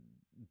that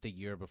the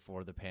year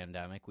before the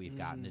pandemic, we've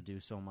gotten to do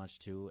so much,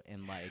 too.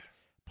 And, like,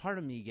 part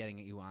of me getting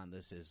you on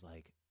this is,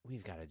 like,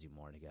 we've got to do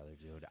more together,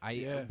 dude.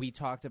 We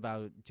talked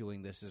about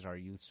doing this as our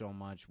youth so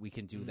much. We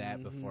can do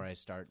that before I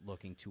start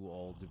looking too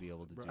old to be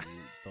able to do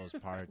those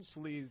parts.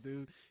 Please,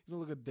 dude. You don't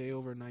look a day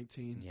over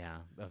 19. Yeah.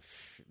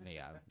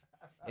 Yeah.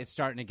 It's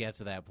starting to get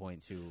to that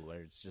point, too,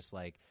 where it's just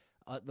like,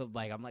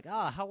 I'm like,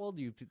 how old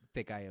do you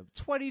think I am?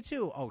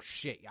 22. Oh,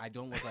 shit. I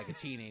don't look like a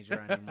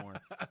teenager anymore.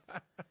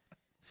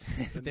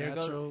 The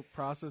natural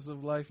process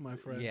of life, my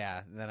friend.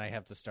 Yeah, then I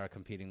have to start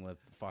competing with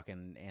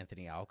fucking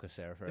Anthony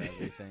Alcocer for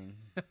everything.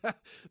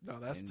 No,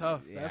 that's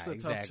tough. That's a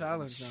tough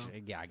challenge now.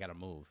 Yeah, I got to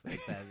move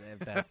if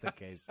that's the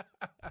case.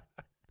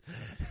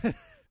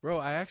 Bro,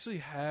 I actually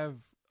have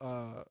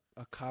a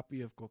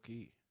copy of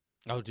Coquille.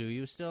 Oh, do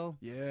you still?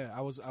 Yeah,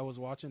 I was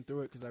watching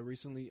through it because I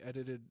recently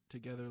edited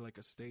together like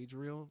a stage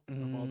reel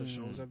of all the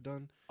shows I've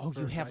done. Oh,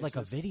 you have like a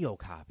Vices. video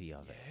copy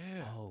of it.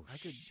 Yeah. Oh,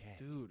 shit.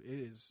 Dude,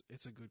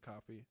 it's a good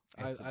copy.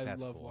 I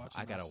That's love cool. watching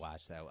I gotta this.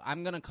 watch that.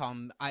 I'm gonna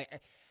come.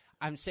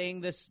 I'm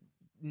saying this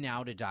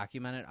now to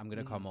document it. I'm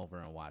gonna come over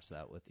and watch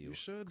that with you. You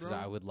should, bro. Because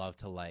I would love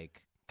to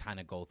like kind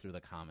of go through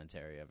the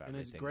commentary of everything.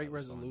 And it's great that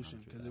was going on resolution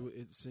through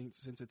because that.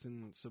 since it's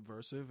in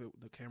Subversive,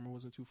 the camera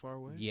wasn't too far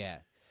away. Yeah.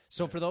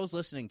 So for those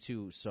listening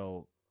too,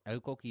 El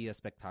Coquille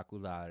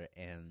Espectacular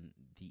and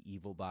The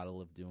Evil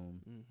Bottle of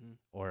Doom,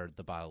 or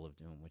The Bottle of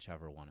Doom,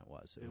 whichever one it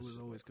was. It was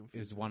always confusing.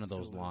 It was one of It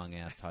those still is.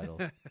 long-ass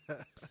titles.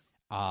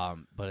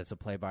 But it's a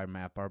play by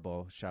Matt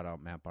Barbeau. Shout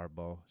out Matt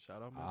Barbeau.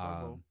 Shout out Matt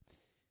Barbeau.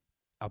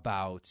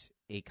 About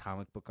a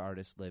comic book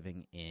artist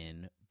living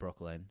in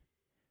Brooklyn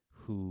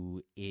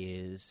who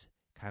is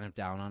kind of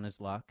down on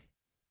his luck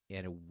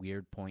at a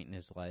weird point in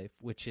his life,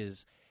 which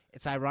is,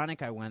 it's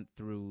ironic I went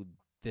through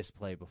this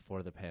play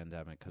before the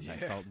pandemic because I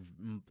felt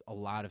a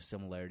lot of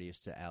similarities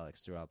to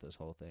Alex throughout this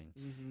whole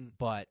thing.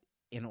 But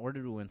in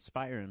order to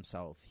inspire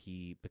himself,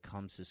 he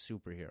becomes his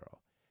superhero.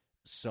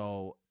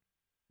 So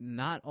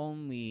not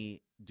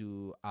only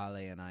do Ale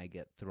and I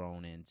get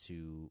thrown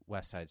into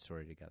West Side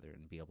Story together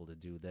and be able to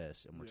do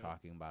this, and we're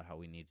talking about how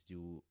we need to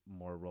do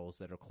more roles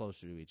that are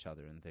closer to each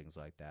other and things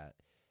like that,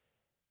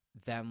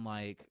 then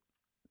like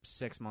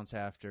 6 months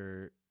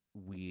after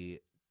we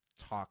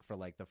talk for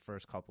like the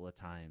first couple of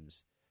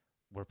times,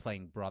 we're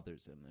playing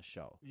brothers in the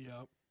show.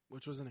 Yep.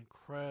 Which was an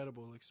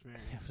incredible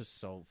experience. It was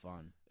so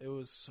fun. It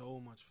was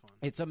so much fun.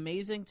 It's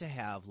amazing to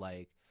have,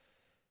 like,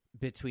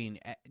 between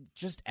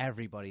just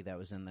everybody that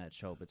was in that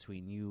show,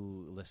 between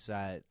you,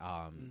 Lisette,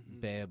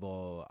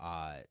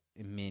 Bebo,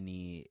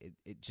 Minnie,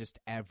 just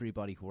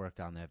everybody who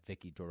worked on that,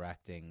 Vicky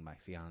directing, my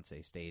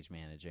fiance stage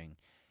managing.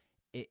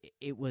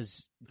 It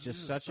was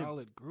just such a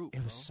solid group.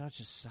 It was such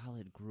a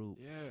solid group.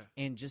 Yeah.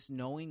 And just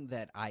knowing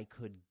that I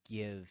could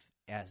give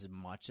as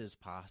much as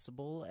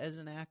possible as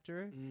an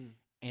actor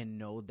and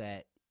know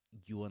that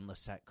you and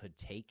Lisette could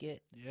take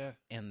it Yeah.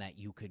 and that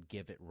you could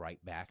give it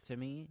right back to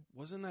me.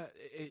 Wasn't that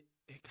it?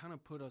 It kind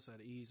of put us at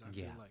ease. I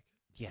feel like.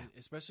 Yeah.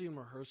 Especially in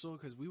rehearsal,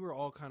 because we were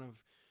all kind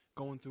of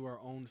going through our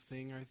own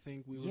thing. I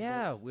think we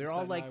were. We were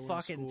all like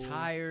fucking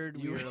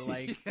tired. We were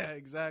like, yeah,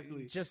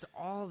 exactly. Just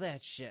all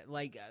that shit.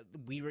 Like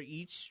we were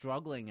each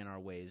struggling in our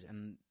ways,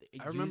 and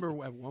I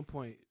remember at one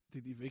point,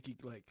 Didi Vicky,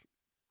 like,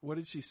 what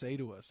did she say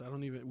to us? I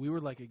don't even. We were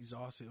like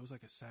exhausted. It was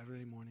like a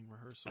Saturday morning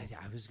rehearsal.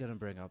 I was gonna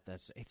bring up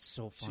that. It's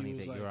so funny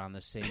that like, you're on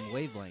the same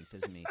wavelength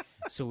as me.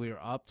 So we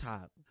were up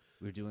top.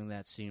 We were doing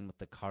that scene with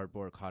the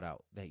cardboard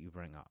cutout that you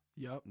bring up.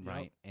 Yep.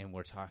 Right. And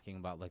we're talking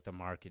about like the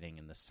marketing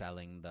and the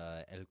selling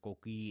the El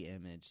Coqui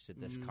image to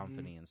this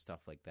company and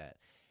stuff like that.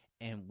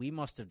 And we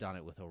must have done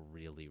it with a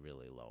really,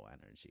 really low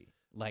energy.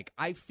 Like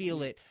I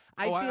feel it.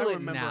 I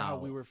remember now. how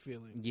we were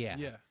feeling. Yeah.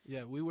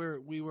 Yeah. We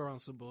were on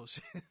some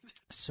bullshit.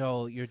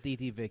 So your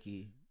Didi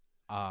Vicky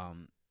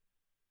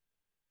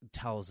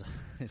tells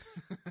us,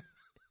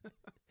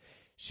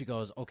 she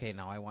goes, okay,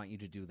 now I want you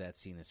to do that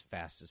scene as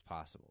fast as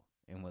possible.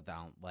 And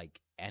without, like,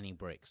 any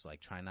breaks.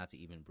 Like, try not to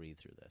even breathe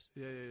through this.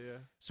 Yeah.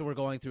 So we're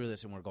going through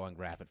this, and we're going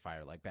rapid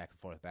fire, like, back and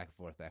forth, back and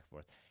forth, back and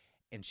forth.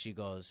 And she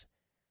goes,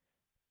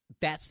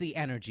 that's the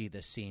energy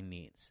this scene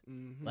needs.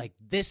 Mm-hmm. Like,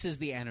 this is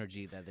the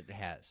energy that it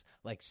has.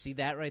 Like, see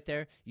that right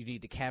there? You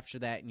need to capture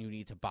that, and you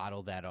need to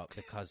bottle that up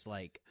because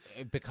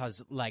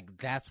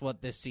that's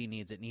what this scene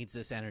needs. It needs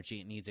this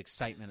energy. It needs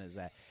excitement as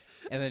that.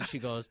 And then she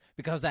goes,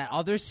 because that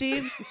other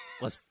scene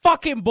was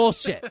fucking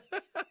bullshit.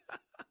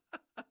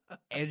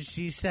 And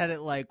she said it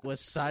like with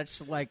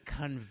such like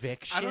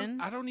conviction.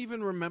 I don't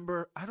even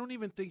remember. I don't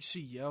even think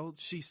she yelled.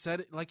 She said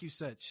it like you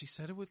said. She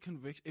said it with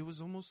conviction. It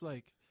was almost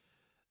like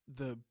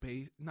the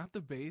bass, not the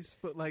bass,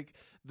 but like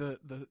the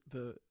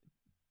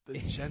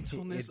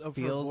gentleness of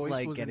her voice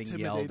like was getting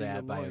intimidating. Yelled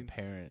at by a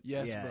parent.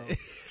 Yes, yeah. bro.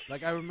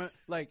 Like I remember,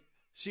 like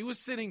she was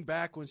sitting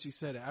back when she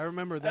said it. I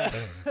remember that.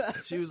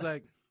 She was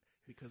like,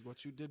 because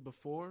what you did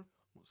before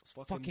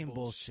was fucking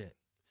bullshit.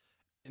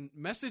 And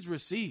message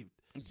received.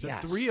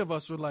 Yes. The three of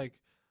us were like,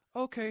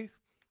 okay.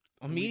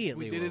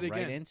 Immediately, we did it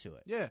again. Right into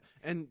it. Yeah,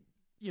 and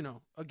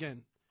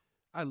again,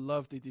 I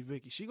love Didi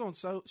Vicky. She gonna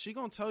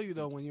tell you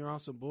though when you're on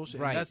some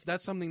bullshit. Right. And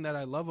that's something that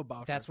I love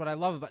about That's her. what I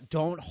love about.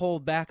 Don't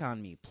hold back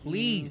on me,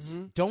 please.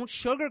 Mm-hmm. Don't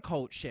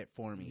sugarcoat shit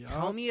for me. Yep.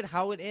 Tell me it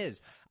how it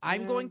is.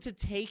 I'm going to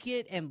take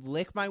it and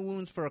lick my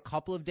wounds for a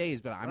couple of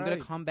days, but I'm going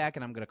to come back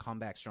and I'm going to come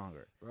back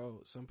stronger.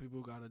 Bro, some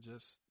people gotta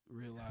just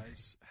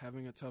realize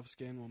having a tough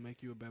skin will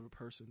make you a better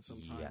person.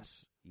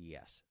 Sometimes,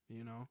 yes,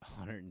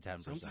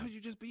 110%. Sometimes you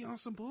just be on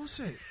some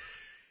bullshit.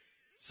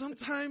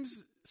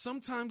 Sometimes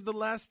the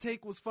last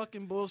take was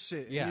fucking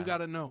bullshit. Yeah. And you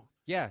gotta know.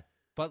 Yeah.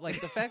 But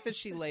like the fact that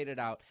she laid it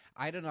out,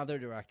 I had another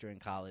director in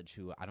college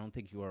who I don't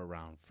think you were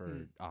around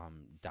for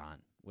Don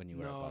when you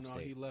were at Buff State.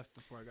 No, he left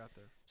before I got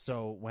there.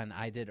 So when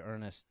I did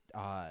Ernest,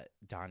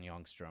 Don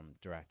Youngstrom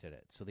directed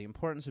it. So the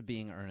importance of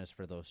being earnest,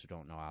 for those who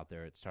don't know out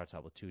there, it starts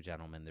out with two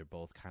gentlemen. They're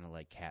both kind of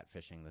like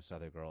catfishing this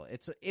other girl.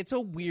 It's a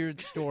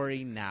weird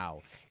story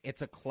now.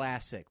 It's a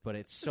classic, but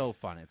it's so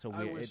fun. It's a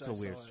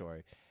weird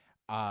story.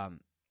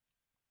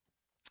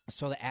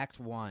 So the act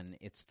one,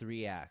 it's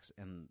 3 acts,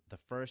 and the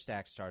first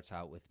act starts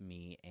out with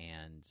me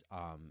and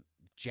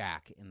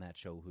Jack in that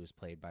show, who's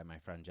played by my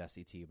friend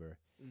Jesse Tieber,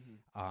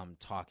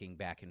 talking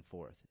back and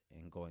forth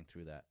and going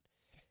through that.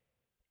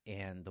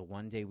 And the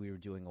one day we were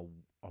doing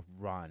a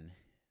run,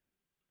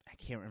 I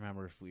can't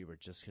remember if we were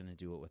just going to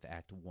do it with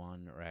act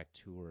 1 or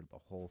act 2 or the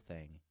whole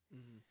thing.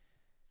 Mm-hmm.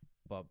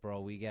 But,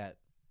 bro, we get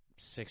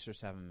 6 or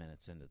 7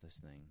 minutes into this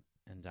thing,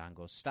 and Don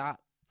goes,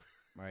 stop,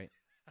 right?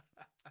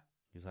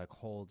 He's like,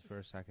 hold for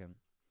a second.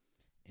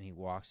 And he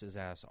walks his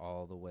ass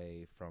all the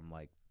way from,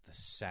 like, the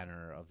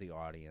center of the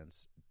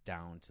audience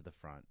down to the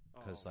front.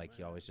 Because,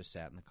 he always just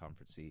sat in the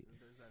comfort seat.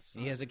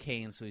 He has a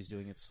cane, so he's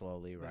doing it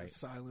slowly, right?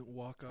 Silent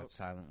walk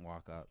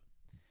up.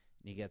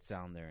 And he gets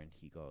down there, and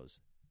he goes,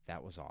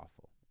 that was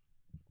awful.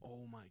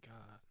 Oh, my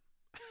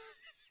God.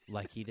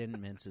 Like, he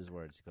didn't mince his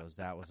words. He goes,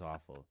 that was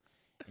awful.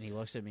 And he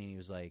looks at me, and he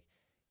was like,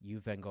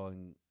 you've been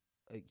going...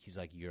 He's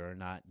like, you're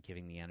not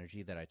giving the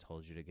energy that I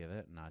told you to give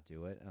it and not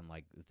do it. And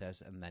like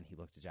this. And then he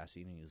looked at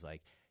Jesse and he was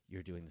like,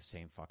 you're doing the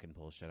same fucking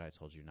bullshit I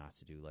told you not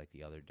to do like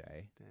the other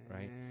day. Damn.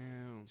 Right.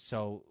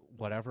 So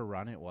whatever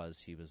run it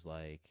was, he was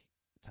like,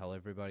 tell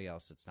everybody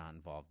else that's not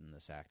involved in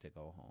this act to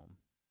go home.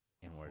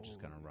 And we're just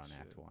going to run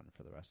act 1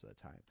 for the rest of the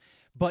time.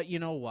 But you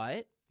know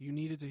what? You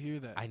needed to hear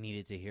that. I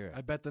needed to hear it.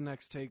 I bet the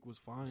next take was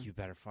fine. You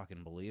better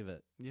fucking believe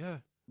it. Yeah.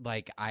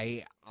 Like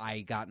I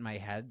got in my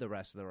head the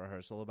rest of the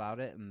rehearsal about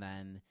it. And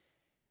then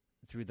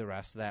through the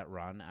rest of that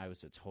run, I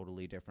was a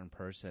totally different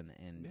person.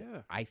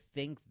 And I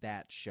think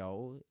that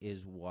show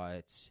is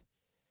what,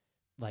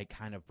 like,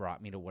 kind of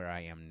brought me to where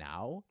I am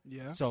now.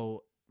 Yeah.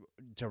 So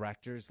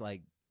directors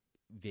like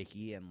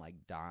Vicky and, like,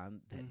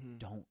 Don that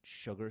don't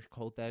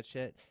sugarcoat that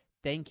shit,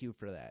 thank you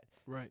for that.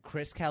 Right.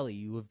 Chris Kelly,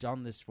 you have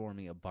done this for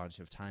me a bunch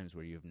of times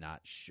where you have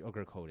not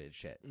sugarcoated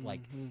shit.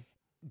 Like,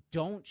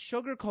 don't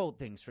sugarcoat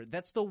things.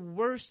 That's the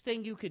worst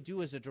thing you could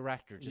do as a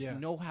director. Just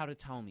know how to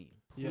tell me.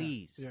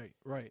 Please. Yeah,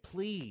 right.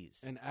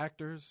 Please. And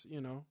actors,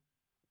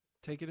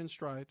 take it in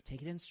stride.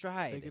 Take it in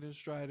stride. Take it in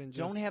stride and just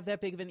don't have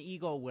that big of an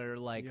ego where,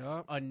 like,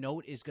 Yup. a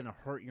note is going to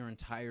hurt your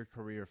entire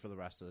career for the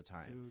rest of the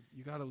time. Dude,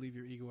 you got to leave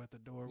your ego at the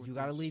door. You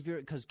got to leave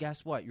because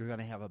guess what? You're going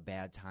to have a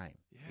bad time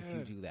if you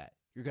Yeah. do that.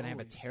 You're going to have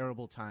a Always.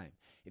 terrible time.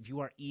 If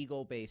you are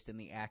ego-based in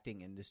the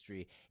acting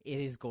industry, it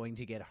is going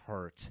to get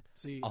hurt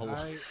See, a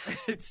lot.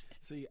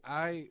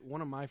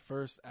 one of my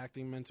first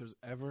acting mentors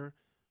ever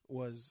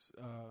was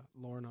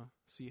Lorna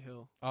C.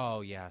 Hill.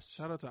 Oh, yes.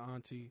 Shout out to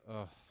Auntie.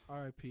 Ugh,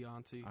 R.I.P.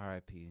 Auntie.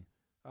 R.I.P.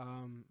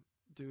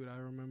 Dude, I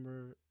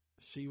remember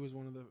she was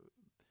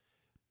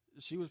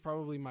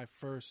probably my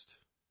first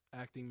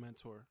acting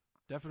mentor.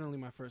 Definitely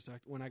my first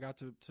when I got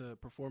to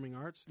performing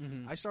arts.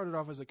 Mhm. I started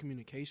off as a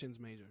communications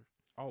major.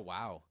 Oh,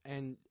 wow.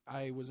 And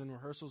I was in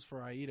rehearsals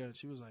for Aida, and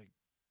she was like,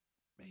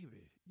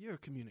 "Baby, you're a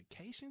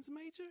communications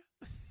major?"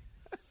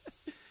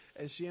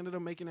 And she ended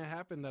up making it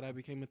happen that I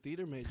became a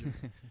theater major.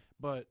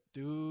 But,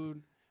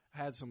 dude, I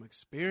had some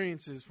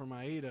experiences from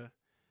Aida.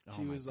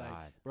 She was like,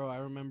 "Bro,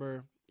 you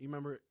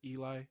remember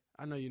Eli?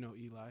 I know you know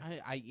Eli.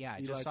 I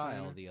Eli just saw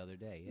Tanner? Elle the other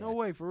day. Yeah. No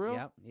way, for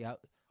real? Yep.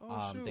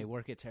 Oh, shoot. They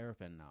work at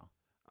Terrapin now.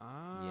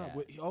 Ah,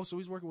 Yeah. so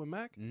he's working with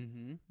Mac?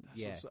 Mm-hmm. That's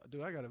Yeah. what's up.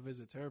 Dude, I got to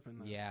visit Terrapin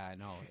then. Yeah, I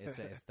know.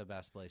 It's the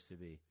best place to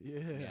be. Yeah.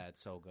 Yeah,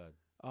 it's so good.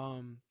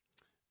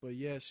 But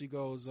yeah, she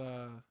goes,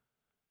 and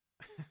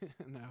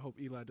I hope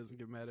Eli doesn't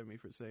get mad at me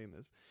for saying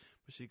this,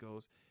 but she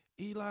goes,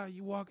 "Eli,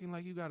 you walking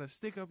like you got a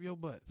stick up your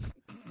butt."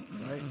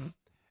 Right?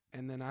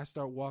 And then I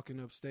start walking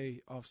off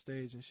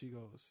stage, and she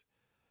goes,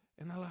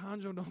 "And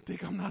Alejandro don't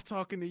think I'm not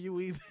talking to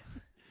you either."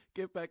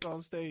 Get back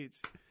on stage.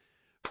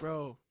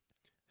 Bro,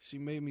 she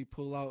made me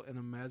pull out an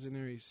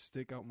imaginary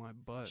stick out my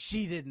butt.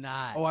 She did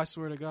not. Oh, I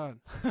swear to God.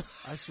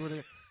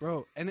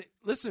 Bro, and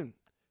listen,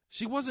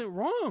 she wasn't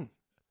wrong.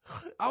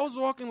 I was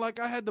walking like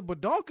I had the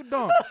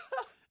badonkadonk.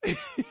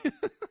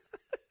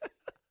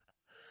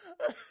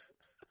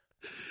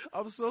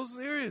 I'm so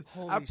serious.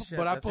 Holy shit,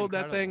 but I that's pulled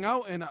that incredible. thing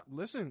out, and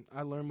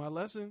I learned my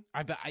lesson.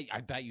 I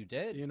bet you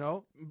did.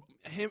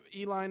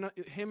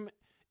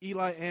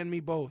 Eli, and me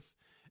both.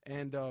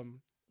 And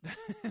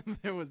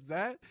there was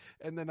that.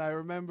 And then I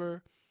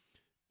remember,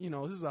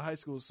 this is a high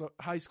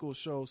school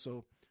show,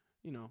 so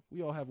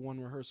we all have one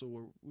rehearsal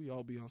where we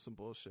all be on some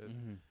bullshit.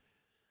 Mm-hmm.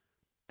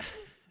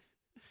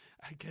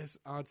 I guess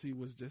Auntie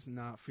was just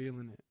not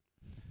feeling it.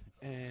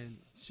 And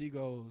she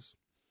goes,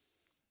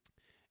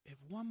 "If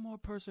one more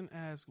person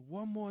asks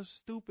one more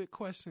stupid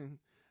question,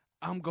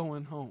 I'm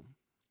going home."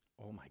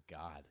 Oh my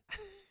God.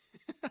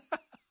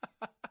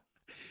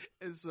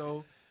 And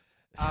so,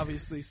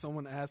 obviously,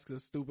 someone asks a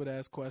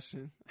stupid-ass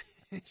question,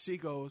 and she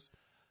goes,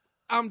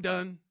 "I'm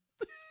done."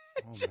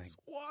 Oh Just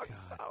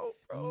walks God. out,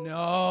 bro.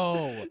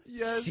 No.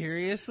 Yes.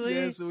 Seriously?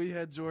 Yeah, so we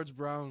had George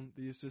Brown,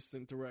 the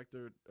assistant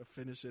director,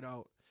 finish it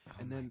out. Oh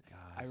And my then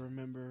God. I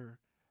remember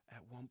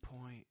at one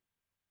point,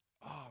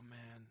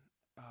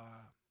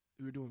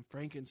 we were doing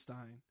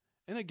Frankenstein.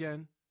 And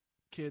again,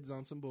 kids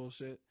on some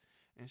bullshit.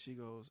 And she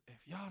goes, "If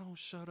y'all don't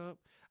shut up,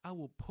 I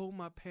will pull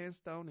my pants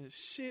down and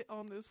shit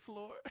on this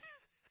floor."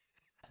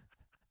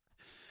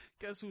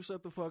 Guess who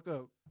shut the fuck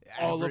up?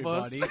 All of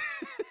us. Everybody.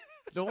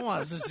 No one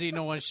wants to see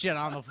no one shit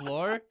on the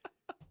floor.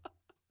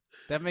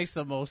 That makes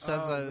the most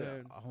sense.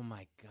 Man. Oh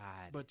my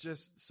God. But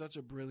just such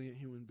a brilliant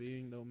human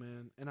being, though,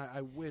 man. And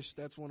I wish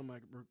that's one of my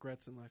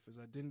regrets in life is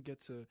I didn't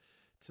get to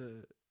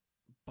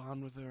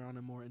bond with her on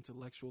a more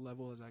intellectual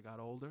level as I got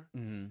older.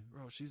 Mm-hmm.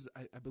 Bro,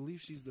 I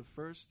believe she's the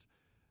first,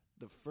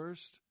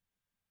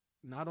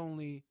 not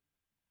only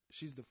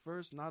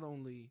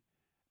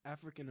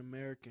African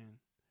American,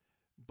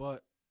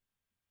 but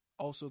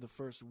also the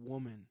first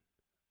woman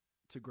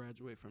to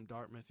graduate from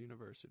Dartmouth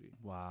University.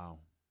 Wow.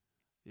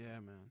 Yeah,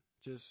 man.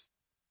 Just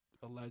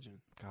a legend.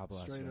 God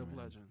bless Straight her, up man.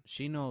 legend.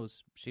 She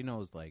knows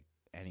like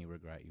any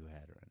regret you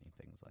had or any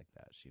things like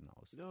that. She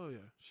knows. Oh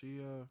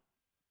yeah,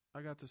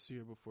 I got to see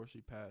her before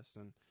she passed,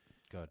 and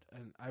Good.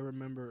 And I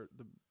remember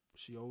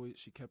she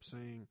kept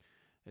saying,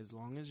 "As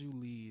long as you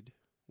lead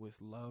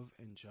with love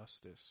and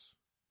justice,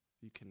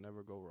 you can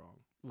never go wrong."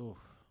 Ooh,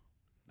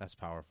 that's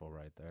powerful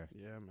right there.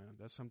 Yeah, man,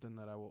 that's something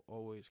that I will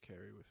always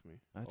carry with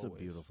me. That's Always.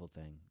 a beautiful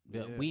thing.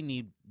 Yeah. We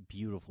need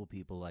beautiful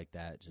people like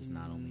that, just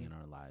not only Mhm. in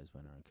our lives, but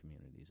in our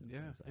communities and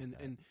Yeah, things like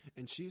that.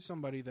 and she's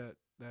somebody that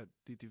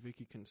Titi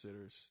Vicky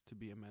considers to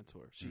be a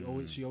mentor. She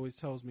Mhm. always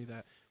tells me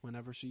that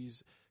whenever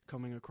she's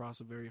coming across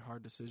a very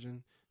hard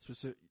decision,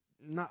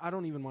 I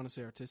don't even want to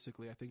say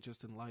artistically. I think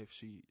just in life,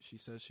 she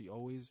says she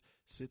always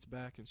sits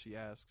back and she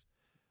asks,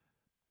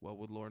 "What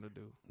would Lorna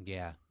do?"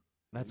 Yeah.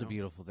 That's You a know?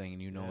 beautiful thing,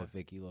 and Yeah. if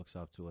Vicky looks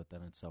up to it,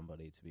 then it's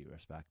somebody to be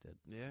respected.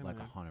 Yeah, Like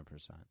man.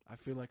 100%. I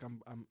feel like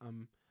I'm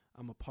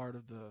a part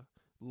of the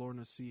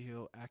Lorna C.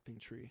 Hill acting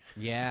tree.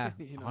 Yeah,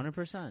 You know?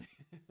 100%.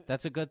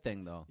 That's a good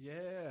thing, though.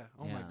 Yeah.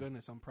 Oh my Yeah.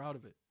 goodness, I'm proud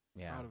of it.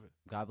 Yeah. Proud of it.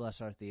 God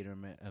bless our theater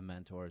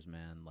mentors,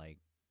 man. Like,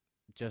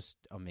 just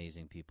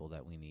amazing people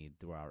that we need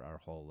throughout our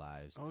whole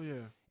lives. Oh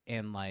yeah.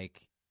 And,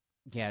 like,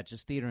 yeah,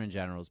 just theater in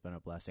general has been a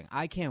blessing.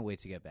 I can't wait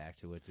to get back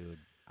to it, dude.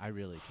 I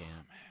really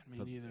can't.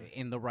 Man, me neither.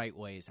 In the right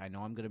ways. I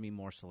know I'm going to be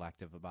more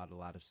selective about a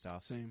lot of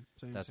stuff. Same.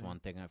 That's one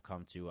thing I've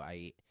come to.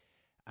 I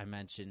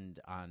mentioned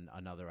on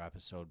another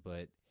episode,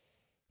 but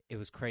it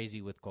was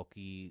crazy with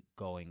Koki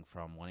going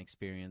from one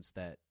experience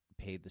that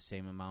paid the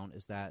same amount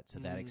as that to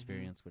that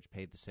experience which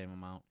paid the same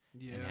amount,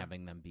 and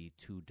having them be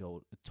two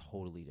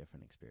totally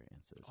different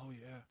experiences. Oh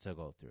yeah, to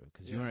go through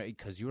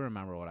because you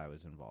remember what I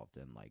was involved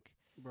in, like,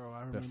 bro.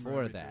 I remember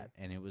before everything. that,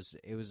 and it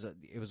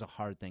was a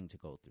hard thing to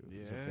go through. Yeah.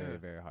 It was a very,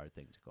 very hard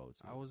thing to go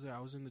through. I was there. I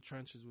was in the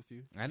trenches with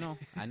you. I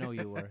know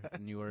you were,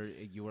 and you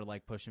were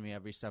like pushing me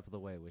every step of the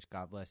way. Which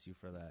God bless you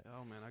for that.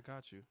 Oh man, I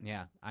got you.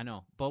 Yeah, I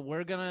know, but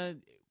we're gonna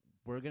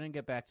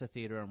get back to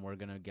theater, and we're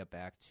gonna get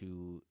back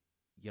to,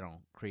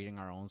 creating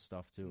our own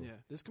stuff too. Yeah,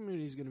 this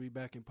community is going to be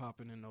back and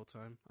popping in no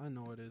time. I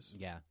know it is.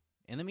 Yeah.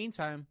 In the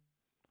meantime,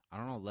 I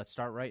don't know. Let's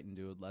start writing,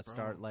 dude. Let's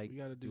start we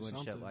gotta do doing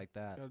something. shit like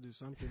that. Got to do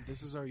something.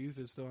 This is our youth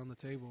is still on the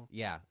table.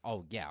 Yeah.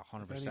 Oh yeah,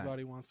 100%. If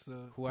anybody wants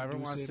to, whoever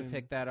wants to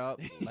pick that up,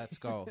 let's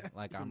go.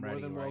 Like, I'm More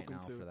ready than right welcome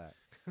now to. for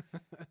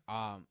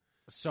that.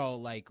 So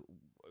like,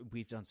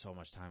 we've done so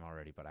much time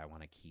already, but I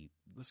want to keep.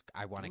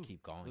 I want to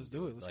keep going. Let's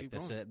dude. do it. Let's like,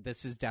 keep going.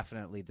 This is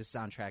definitely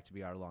on track to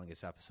be our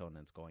longest episode, and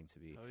it's going to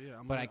be. Oh yeah,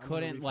 but I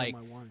couldn't my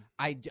wine.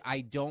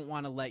 I don't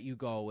want to let you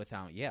go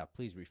without. Yeah,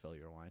 please refill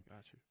your wine.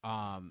 Got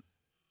you.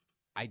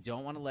 I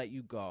don't want to let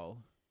you go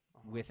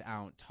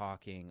without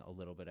talking a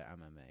little bit of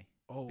MMA.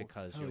 Oh,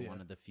 because you're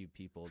one of the few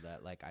people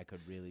that, like, I could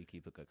really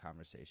keep a good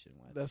conversation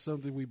with. That's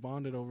something we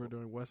bonded over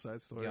during West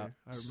Side Story. Yeah.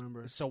 I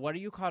remember. So what are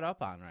you caught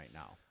up on right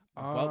now?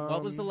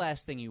 What was the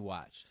last thing you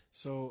watched?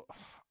 So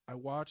I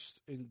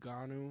watched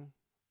Ngannou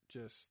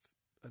just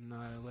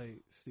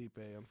annihilate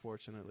Stipe,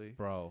 unfortunately.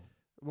 Bro.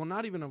 Well,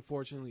 not even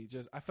unfortunately.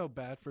 Just I felt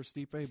bad for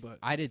Stipe, but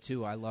I did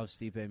too. I love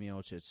Stipe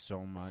Miocic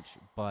so much,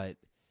 but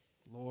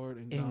Lord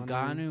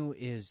Ngannou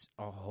is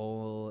a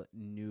whole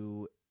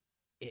new.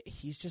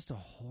 He's just a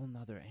whole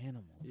nother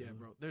animal. Yeah, dude.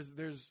 bro.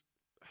 There's,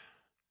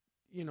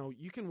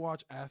 you can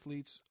watch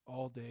athletes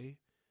all day,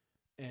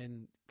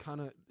 and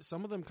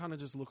some of them kind of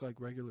just look like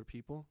regular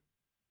people.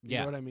 You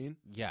know what I mean?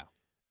 Yeah.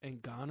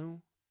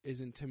 Ngannou is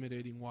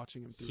intimidating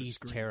watching him through the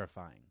screen. He's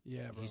terrifying.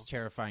 Yeah, bro. He's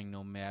terrifying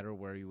no matter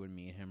where you would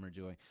meet him or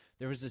doing.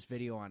 There was this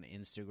video on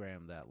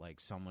Instagram that, like,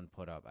 someone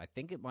put up. I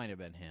think it might have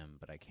been him,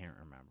 but I can't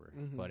remember.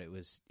 Mm-hmm. But it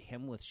was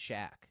him with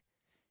Shaq,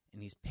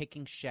 and he's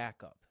picking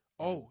Shaq up.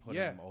 Oh,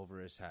 putting him over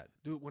his head.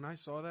 Dude, when I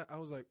saw that, I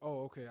was like,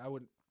 oh, okay,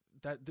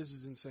 this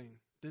is insane.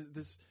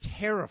 This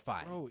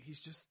terrifying. Bro, he's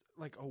just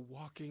like a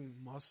walking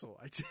muscle.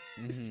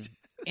 Mm-hmm.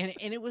 And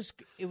it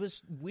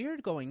was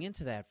weird going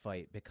into that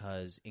fight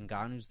because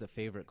Ngannou's the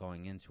favorite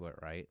going into it,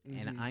 right?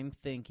 Mm-hmm. And I'm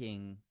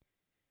thinking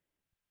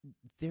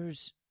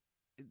there's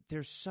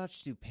such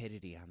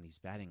stupidity on these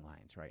betting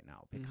lines right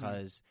now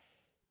because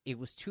it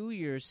was 2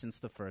 years since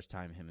the first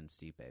time him and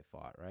Stipe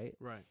fought, right?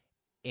 Right.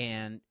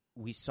 And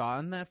we saw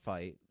in that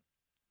fight,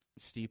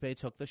 Stipe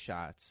took the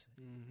shots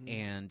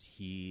and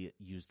he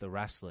used the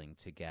wrestling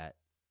to get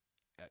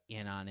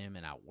in on him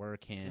and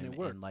outwork him and it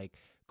worked. And like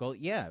go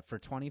for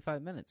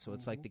 25 minutes. So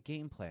it's like the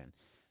game plan.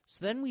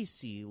 So then we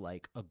see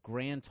like a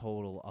grand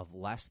total of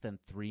less than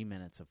 3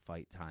 minutes of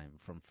fight time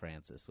from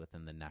Francis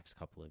within the next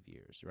couple of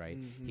years, right?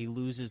 He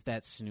loses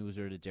that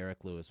snoozer to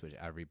Derek Lewis, which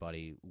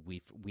everybody,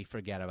 we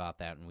forget about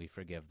that and we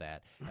forgive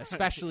that,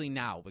 especially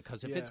now,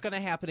 because if it's going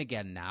to happen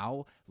again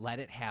now, let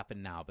it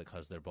happen now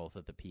because they're both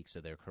at the peaks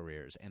of their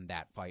careers, and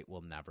that fight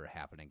will never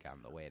happen again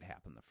the way it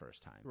happened the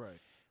first time. Right.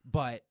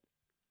 But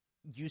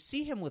you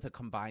see him with a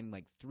combined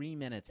like 3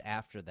 minutes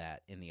after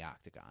that in the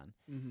octagon.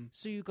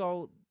 So you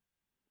go,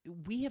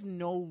 we have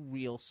no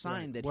real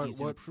sign that he's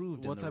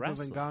improved in the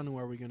wrestling. What type of Ngannou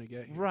are we going to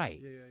get here?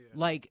 Right. Yeah.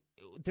 Like,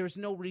 there's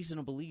no reason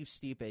to believe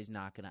Stipe's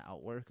not going to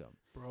outwork him.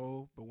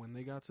 Bro, but when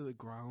they got to the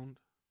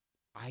ground,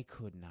 I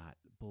could not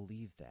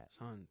believe that.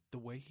 Son, the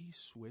way he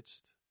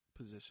switched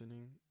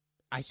positioning.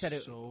 I said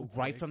it so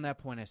right quick. from that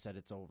point. I said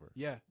it's over.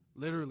 Yeah,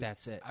 literally.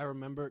 That's it. I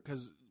remember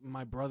because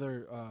my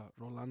brother,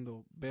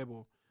 Rolando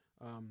Bebo,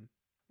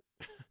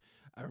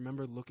 I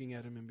remember looking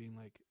at him and being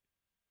like,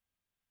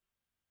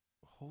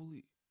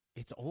 holy...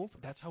 It's over.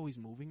 That's how he's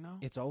moving now?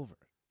 It's over.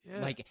 Yeah.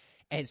 Like,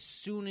 as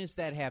soon as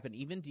that happened,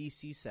 even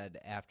DC said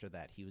after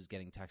that he was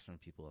getting texts from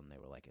people and they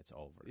were like, it's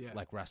over. Yeah.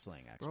 Like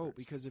wrestling experts. Bro,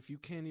 because if you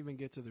can't even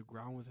get to the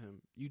ground with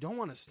him, you don't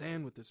want to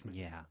stand with this man.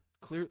 Yeah.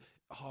 Clear.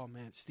 Oh,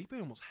 man. Stipe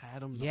almost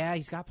had him, though. Yeah,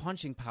 he's got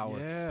punching power.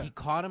 Yeah. He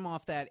caught him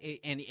off that,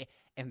 and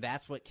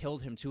that's what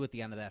killed him, too, at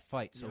the end of that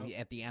fight. So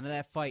at the end of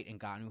that fight,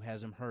 Ngannou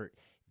has him hurt.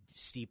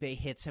 Stipe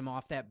hits him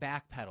off that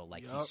back pedal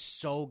like he's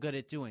so good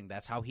at doing.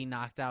 That's how he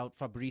knocked out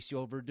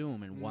Fabricio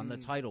Verdum and won the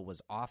title, was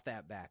off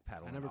that back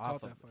pedal. I never caught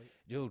that fight.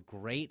 Dude,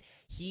 great.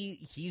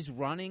 He's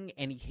running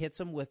and he hits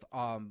him with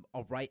a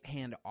right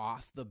hand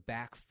off the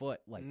back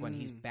foot, like when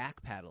he's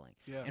back pedaling.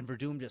 Yeah. And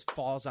Verdum just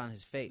falls on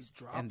his face.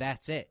 And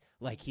that's it.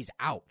 Like, he's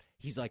out.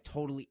 He's like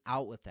totally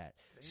out with that.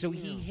 Damn. So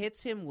he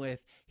hits him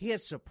with, he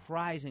has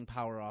surprising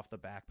power off the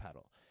back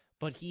pedal.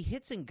 But he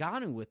hits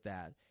Ngannou with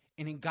that.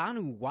 And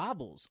Ngannou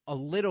wobbles a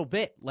little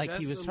bit, like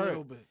he was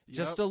hurt.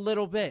 Just a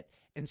little bit.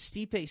 And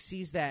Stipe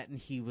sees that, and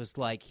he was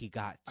like, he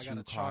got I too got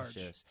a charge.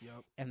 cautious. Yep.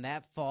 And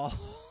that fall,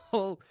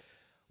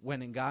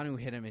 when Ngannou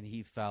hit him and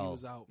he fell, He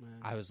was out, man.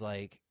 I was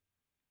like,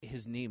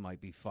 his knee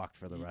might be fucked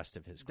for the rest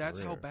of his That's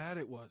career. how bad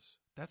it was.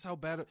 That's how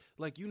bad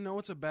like,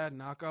 it's a bad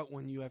knockout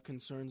when you have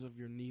concerns of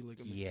your knee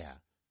ligaments. Yeah.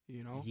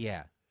 You know?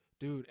 Yeah.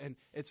 Dude, and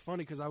it's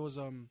funny because I was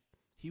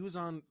he was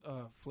on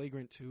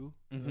Flagrant 2,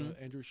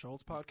 Andrew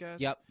Schultz podcast.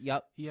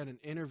 Yep. He had an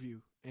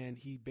interview, and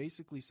he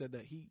basically said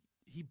that he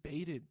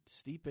baited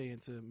Stipe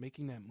into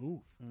making that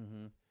move.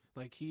 Mm-hmm.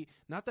 Like,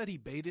 not that he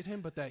baited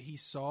him, but that he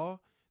saw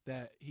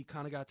that he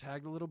kind of got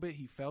tagged a little bit.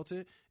 He felt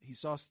it. He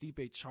saw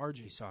Stipe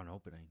charging. He saw an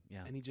opening,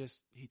 yeah. And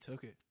he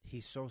took it.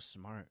 He's so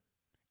smart.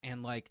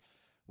 And, like,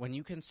 when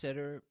you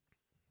consider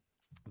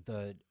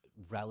the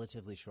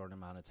relatively short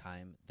amount of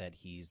time that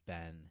he's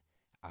been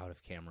out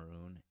of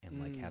Cameroon and,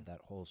 like, had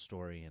that whole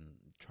story and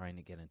trying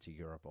to get into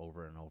Europe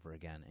over and over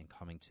again and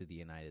coming to the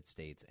United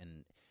States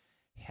and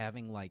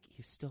having, like,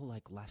 he's still,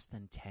 like, less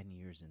than 10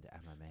 years into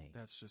MMA.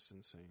 That's just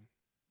insane.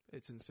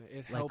 It's insane.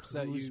 It Like, helps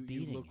that who's you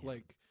beating look him?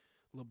 like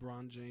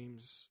LeBron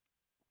James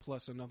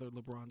plus another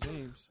LeBron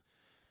James.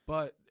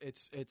 But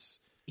it's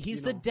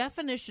He's the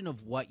definition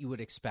of what you would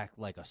expect,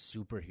 like, a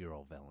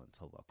superhero villain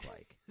to look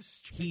like.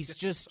 He's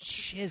just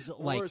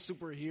chiseled. or Like, a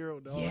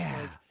superhero, dog.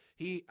 yeah. Like,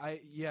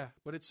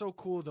 but it's so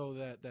cool though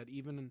that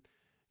even,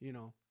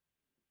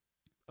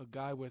 a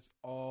guy with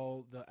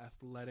all the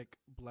athletic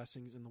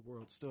blessings in the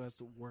world still has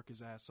to work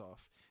his ass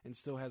off and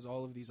still has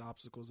all of these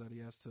obstacles that he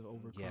has to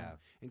overcome,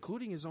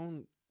 including his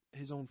own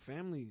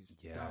family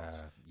doubts.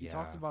 He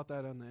talked about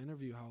that on the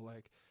interview, how,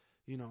 like,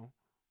 you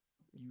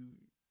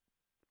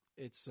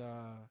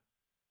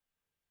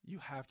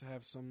have to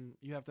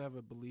have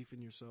a belief in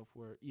yourself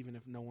where even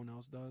if no one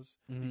else does,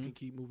 you can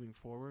keep moving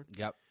forward.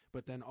 Yep.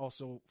 But then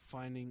also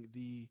finding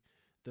the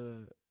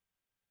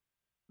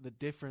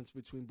difference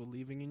between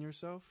believing in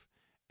yourself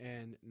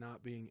and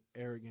not being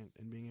arrogant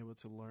and being able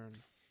to learn.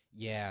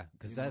 Yeah,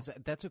 because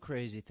that's a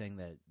crazy thing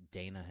that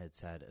Dana had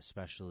said,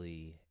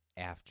 especially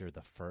after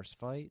the first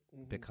fight,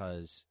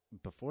 because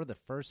before the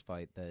first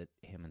fight that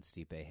him and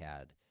Stipe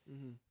had,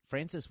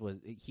 Francis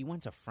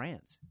went to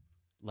France.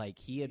 Like,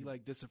 he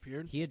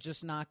disappeared? He had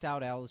just knocked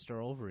out Alistair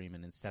Overeem,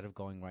 and instead of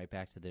going right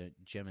back to the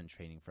gym and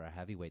training for a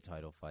heavyweight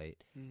title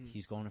fight,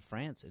 he's going to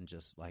France and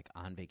just, like,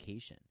 on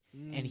vacation.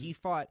 And he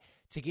fought,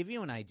 to give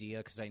you an idea,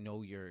 because I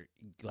know you're,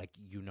 like,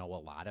 you know a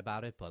lot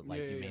about it, but,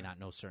 like, you may not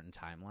know certain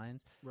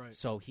timelines. Right.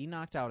 So he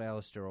knocked out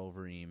Alistair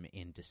Overeem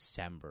in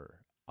December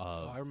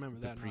of I remember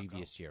the that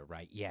previous year,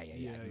 right? Yeah.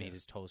 Made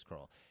his toes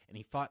curl. And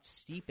he fought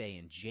Stipe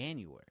in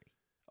January.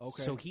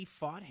 Okay. So he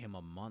fought him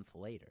a month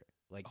later.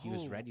 Like, he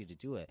was ready to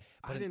do it.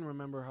 But I didn't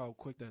remember how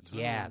quick that turnaround.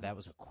 Yeah, that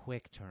was a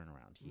quick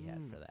turnaround he had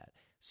for that.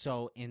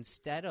 So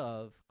instead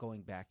of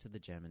going back to the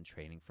gym and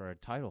training for a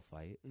title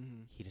fight,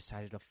 he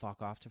decided to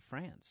fuck off to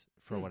France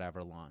for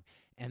whatever long.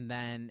 And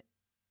then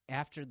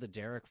after the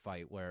Derek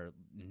fight, where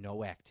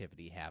no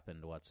activity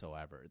happened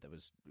whatsoever, it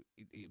was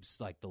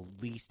like the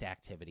least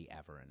activity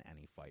ever in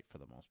any fight for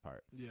the most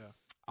part. Yeah.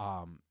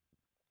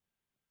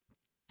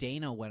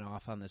 Dana went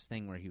off on this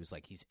thing where he was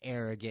like, he's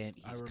arrogant,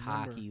 he's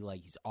cocky,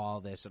 like, he's all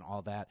this and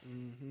all that.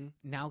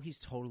 Now he's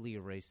totally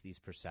erased these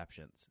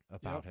perceptions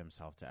about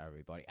himself to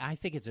everybody. I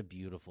think it's a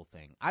beautiful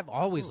thing. I've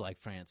always liked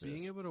Francis.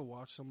 Being able to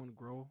watch someone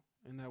grow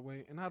in that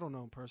way, and I don't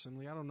know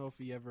personally, I don't know if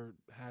he ever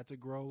had to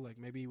grow, like,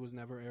 maybe he was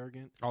never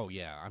arrogant. Oh,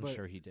 yeah, I'm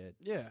sure he did.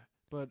 Yeah,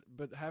 but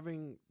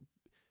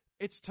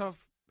it's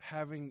tough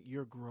having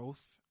your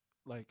growth,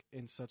 like,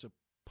 in such a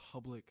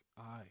public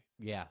eye.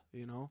 Yeah.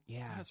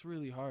 Yeah. That's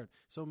really hard.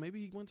 So maybe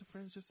he went to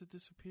France just to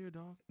disappear,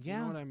 dog. Yeah.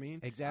 You know what I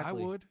mean?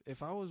 Exactly. I would.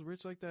 If I was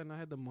rich like that and I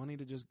had the money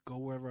to just go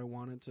wherever I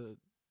wanted to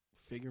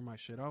figure my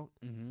shit out,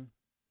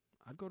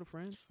 I'd go to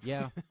France.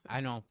 Yeah,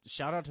 I know.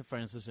 Shout out to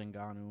Francis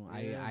Ngannou.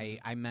 Yeah.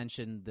 I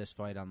mentioned this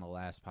fight on the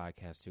last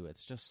podcast, too.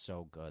 It's just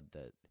so good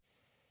that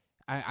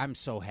I'm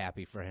so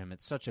happy for him.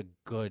 It's such a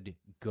good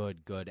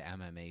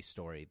MMA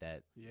story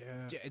that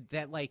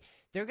like,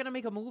 they're going to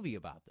make a movie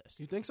about this.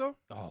 You think so?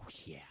 Oh,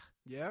 yeah.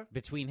 Yeah?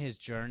 Between his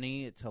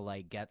journey to,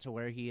 like, get to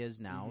where he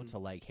is now to,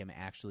 like, him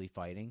actually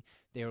fighting,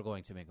 they were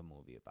going to make a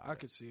movie about it. I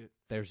could see it.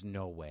 There's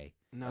no way.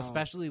 No.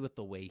 Especially with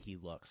the way he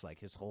looks. Like,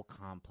 his whole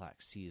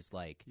complex. He's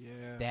like,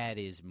 that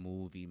is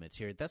movie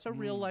material. That's a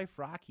real-life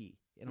Rocky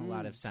in a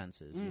lot of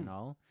senses, you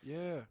know?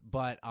 Yeah.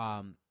 But,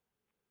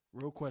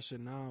 real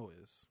question now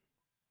is,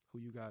 who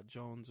you got,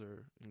 Jones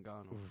or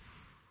Ngannou?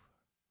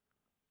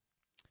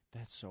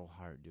 That's so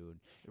hard,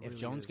 dude. It If really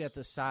Jones is. get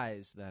the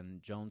size,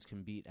 then Jones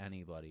can beat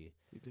anybody.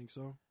 You think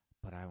so?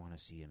 But I want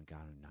to see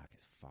Ngannou knock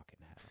his fucking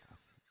head off.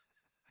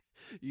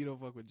 You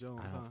don't fuck with Jones,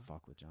 I huh? don't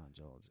fuck with John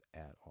Jones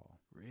at all.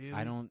 Really?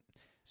 I don't.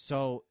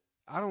 So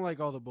I don't like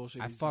all the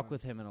bullshit. I he's fuck done.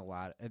 with him in a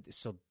lot.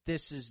 So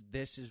this is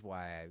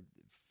why I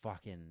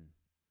fucking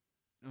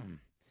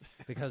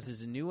because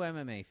as a new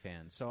MMA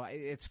fan. So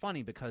it's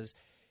funny because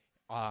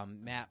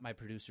Matt, my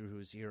producer, who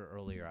was here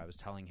earlier, I was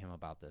telling him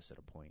about this at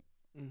a point.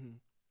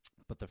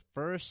 But the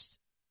first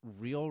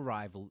real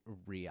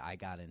rivalry I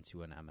got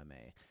into in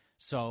MMA.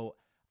 So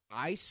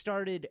I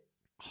started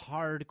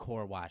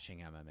hardcore watching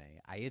MMA.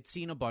 I had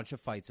seen a bunch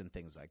of fights and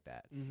things like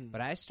that. Mm-hmm.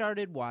 But I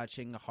started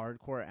watching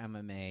hardcore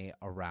MMA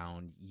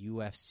around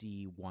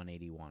UFC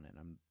 181, and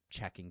I'm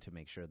checking to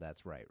make sure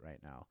that's right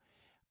now.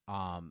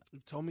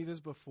 You've told me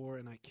this before,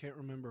 and I can't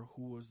remember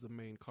who was the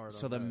main card.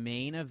 So on the that.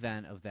 main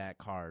event of that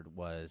card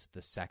was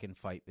the second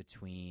fight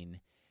between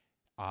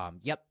so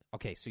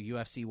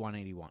UFC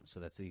 181. So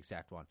that's the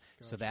exact one.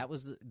 Gotcha. So that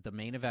was the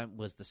main event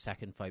was the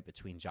second fight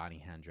between Johnny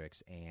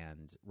Hendricks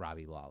and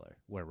Robbie Lawler,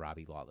 where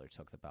Robbie Lawler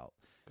took the belt.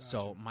 Gotcha.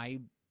 So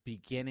my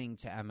beginning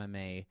to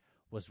MMA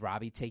was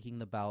Robbie taking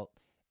the belt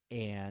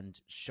and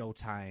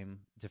Showtime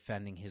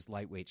defending his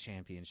lightweight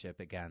championship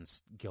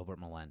against Gilbert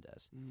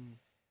Melendez. Mm.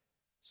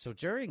 So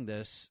during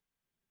this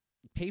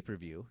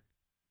pay-per-view,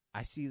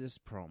 I see this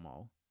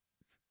promo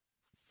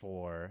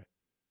for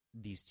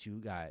these two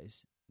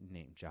guys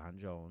named John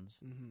Jones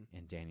Mm-hmm.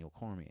 and Daniel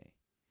Cormier,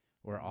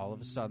 where all of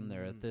a sudden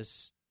they're at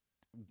this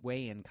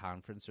weigh-in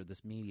conference or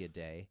this media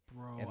day,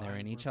 Bro, and they're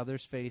in each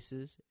other's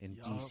faces, and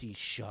Yup. DC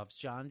shoves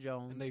John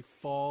Jones. And they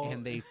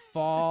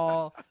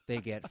fall. They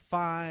get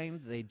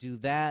fined. They do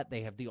that.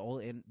 They have the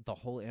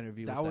whole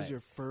interview. That with was your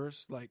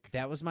first, like...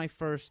 That was my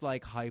first,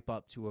 like, hype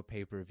up to a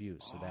pay-per-view.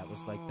 So that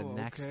was, like, the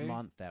next okay.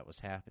 month that was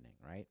happening,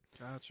 right?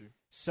 Got you.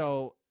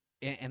 So,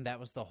 and that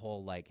was the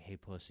whole, like, hey,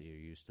 pussy, are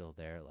you still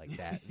there? Like,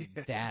 that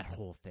that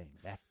whole thing,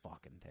 that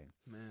fucking thing.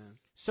 Man.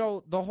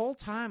 So the whole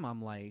time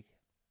I'm like,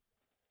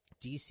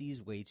 DC's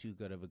way too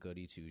good of a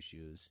goody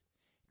two-shoes,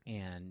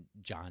 and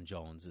John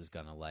Jones is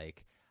going to,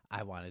 like,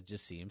 I want to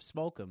just see him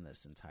smoke him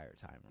this entire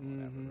time or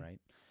whatever, right?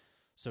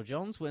 So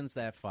Jones wins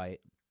that fight,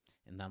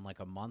 and then,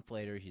 like, a month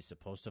later, he's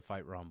supposed to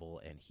fight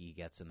Rumble, and he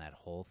gets in that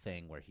whole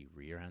thing where he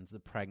rear ends the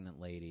pregnant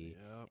lady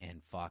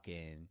and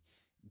fucking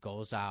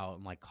goes out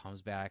and, like,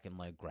 comes back and,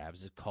 like,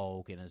 grabs his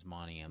coke and his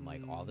money and,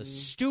 like, all this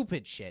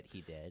stupid shit he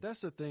did.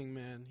 That's the thing,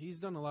 man. He's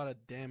done a lot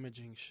of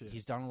damaging shit.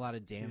 He's done a lot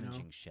of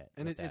damaging shit.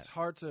 And with it's that.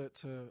 hard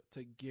to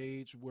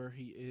gauge where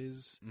he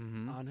is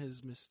on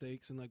his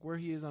mistakes and, like, where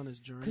he is on his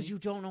journey. Because you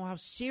don't know how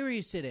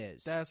serious it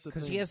is. That's the thing.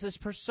 Because he has this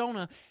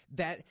persona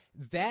that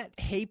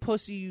hey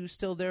pussy you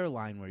still there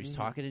line where he's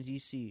talking to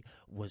DC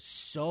was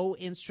so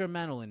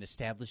instrumental in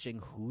establishing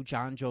who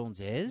John Jones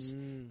is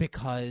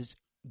because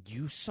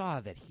you saw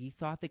that he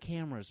thought the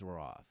cameras were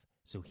off.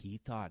 So he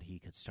thought he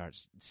could start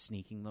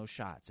sneaking those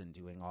shots and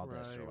doing all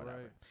this or whatever.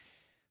 Right.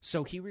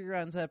 So he rear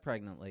ends that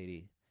pregnant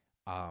lady.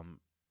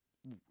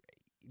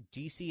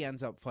 DC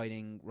ends up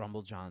fighting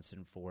Rumble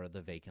Johnson for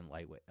the vacant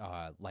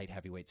light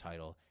heavyweight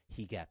title.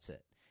 He gets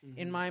it.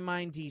 In my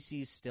mind,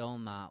 DC's still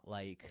not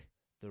like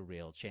the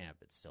real champ.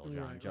 It's still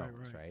John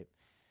Jones, right?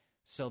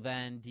 So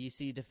then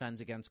DC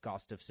defends against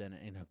Gustafsson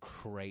in a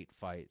great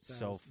fight. That's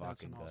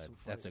fucking good. Awesome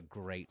fight. That's a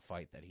great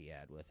fight that he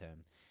had with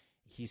him.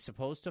 He's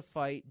supposed to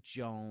fight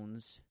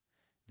Jones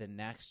the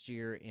next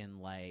year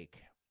in like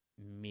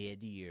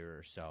mid-year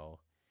or so.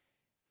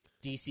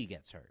 DC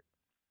gets hurt.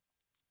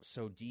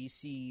 So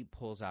DC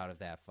pulls out of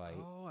that fight.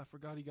 Oh, I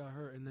forgot he got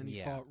hurt, and then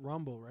he fought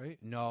Rumble, right?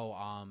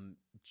 No,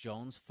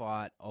 Jones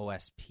fought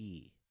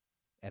OSP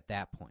at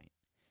that point.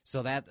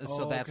 So that's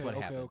what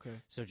happened.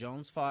 Okay. So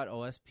Jones fought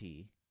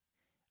OSP,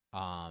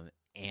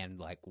 and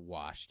like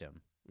washed him.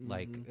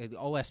 Like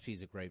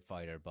OSP's a great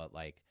fighter, but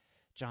like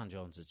John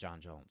Jones is John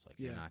Jones. Like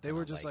you're not they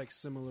were gonna, just like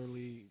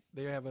similarly.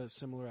 They have a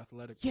similar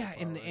athletic. Yeah,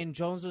 profile, right? and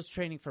Jones was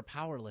training for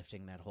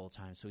powerlifting that whole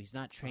time, so he's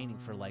not training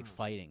for like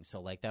fighting. So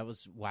like that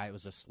was why it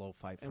was a slow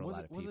fight for a lot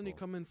of people. Wasn't he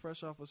coming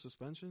fresh off a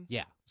suspension?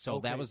 Yeah, so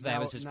Okay, that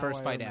was his now first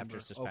I fight remember.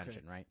 after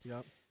suspension, Okay. right?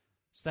 Yep.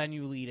 So then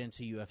you lead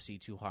into UFC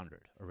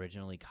 200.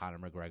 Originally, Conor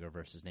McGregor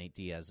versus Nate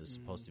Diaz is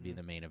supposed to be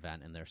the main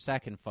event in their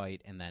second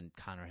fight, and then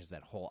Conor has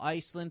that whole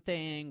Iceland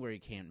thing where he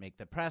can't make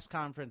the press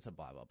conference and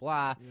blah, blah,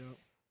 blah. Yep.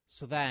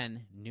 So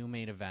then, new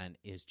main event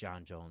is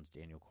John Jones,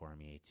 Daniel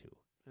Cormier 2,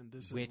 And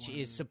this which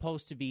is, is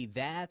supposed to be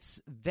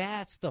that's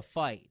the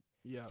fight.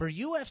 yeah. For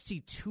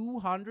UFC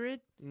 200,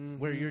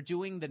 where you're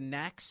doing the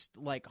next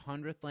like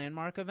 100th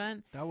landmark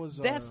event,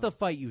 that's the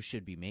fight you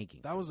should be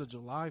making. That was a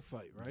July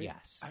fight, right?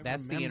 Yes, I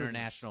that's the remember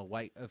international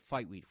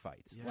fight week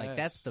fights. Like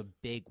that's the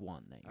big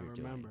one that you're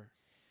doing. I remember.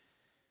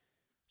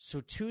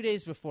 So 2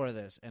 days before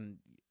this, and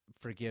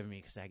forgive me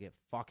because I get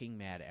fucking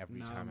mad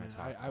every time I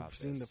talk about I've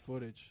seen this. the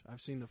footage.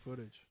 I've seen the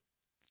footage.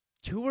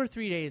 2 or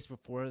 3 days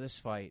before this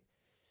fight,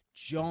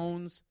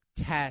 Jones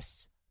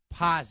tests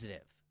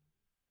positive.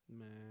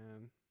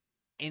 Man.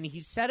 And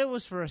he said it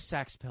was for a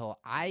sex pill.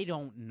 I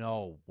don't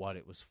know what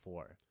it was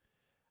for.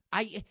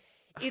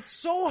 It's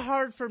so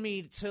hard for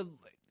me to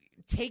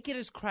take it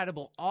as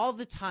credible all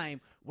the time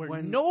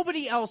when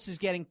nobody else is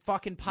getting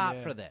fucking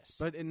popped for this.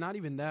 But not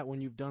even that, when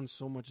you've done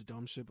so much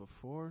dumb shit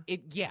before.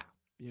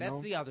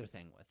 That's the other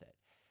thing with it.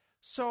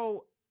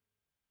 So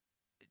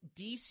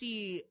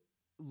DC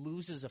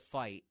loses a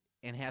fight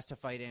and has to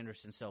fight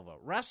Anderson Silva.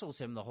 Wrestles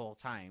him the whole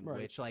time,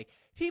 which like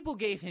people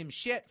gave him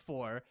shit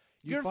for.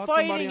 You're fought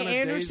somebody fighting on a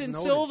day's Anderson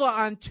notice. Silva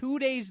on 2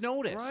 days'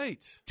 notice.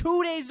 Right.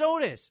 2 days'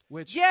 notice.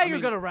 Which, yeah, I you're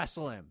mean, going to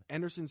wrestle him.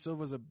 Anderson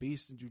Silva's a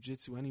beast in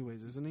jiu-jitsu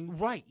anyways, isn't he?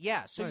 Right,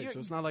 yeah. So, Right, so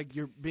it's not like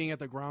you're being at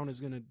the ground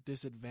is going to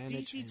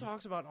disadvantage DC him.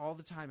 talks about all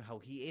the time how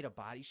he ate a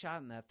body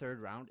shot in that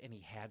 3rd round and he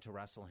had to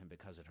wrestle him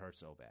because it hurt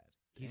so bad.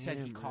 He said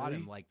he caught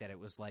really? him like that. It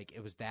was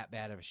that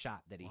bad of a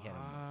shot that he hit him.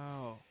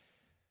 Wow.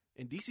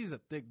 And DC's a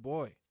thick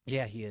boy.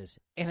 Yeah, he is.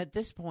 And at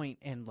this point,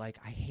 and like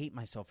I hate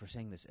myself for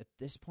saying this, at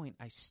this point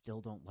I still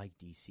don't like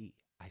DC.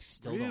 I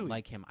still don't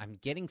like him. I'm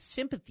getting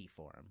sympathy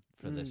for him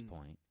for this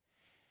point.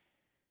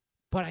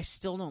 But I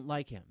still don't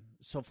like him.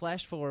 So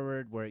flash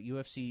forward, we're at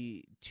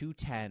UFC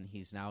 210.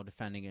 He's now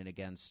defending it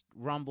against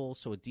Rumble.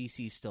 So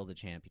DC's still the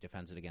champ. He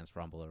defends it against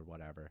Rumble or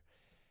whatever.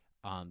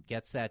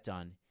 Gets that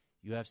done.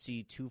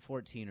 UFC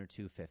 214 or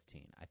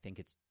 215. I think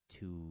it's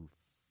 215.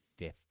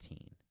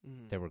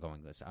 They were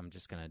going this. I'm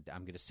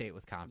gonna say it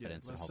with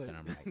confidence and hope that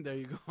I'm right. There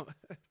you go.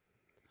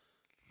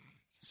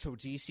 So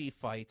DC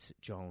fights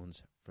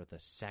Jones for the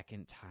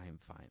 2nd time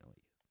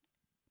finally.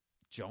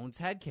 Jones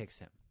head kicks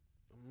him.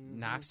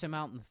 Knocks him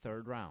out in the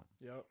 3rd round.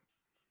 Yep.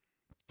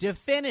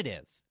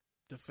 Definitive.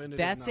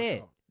 That's knockout.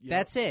 it. Yep.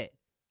 That's it.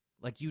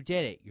 Like, you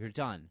did it. You're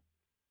done.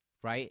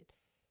 Right?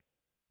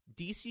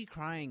 DC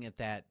crying at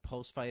that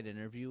post-fight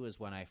interview is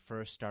when I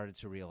first started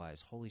to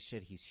realize, holy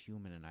shit, he's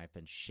human, and I've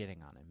been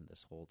shitting on him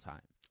this whole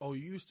time. Oh,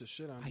 you used to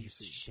shit on DC. I used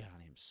to shit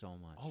on him so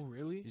much. Oh,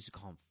 really? I used to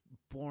call him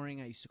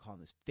boring. I used to call him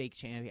this fake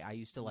champion. I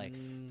used to, like,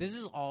 this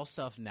is all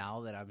stuff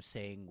now that I'm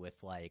saying with,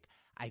 like,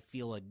 I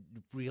feel a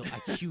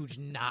huge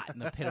knot in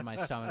the pit of my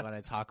stomach when I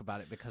talk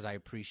about it because I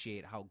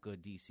appreciate how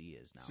good DC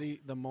is now.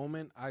 See, the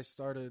moment I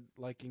started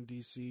liking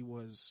DC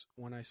was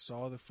when I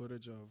saw the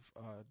footage of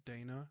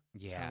Dana.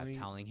 Yeah,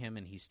 telling him,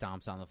 and he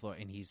stomps on the floor,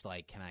 and he's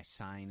like, can I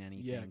sign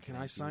anything? Yeah, can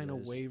I sign a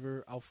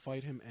waiver? I'll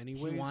fight him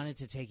anyways. He wanted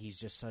to take, he's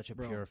just such a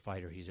pure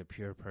fighter. He's a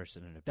pure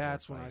person and a pure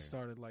That's fighter. when I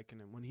started liking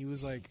him. When he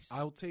was like,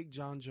 I'll take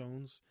John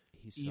Jones,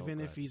 even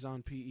if he's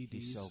on PEDs.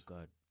 He's so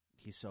good.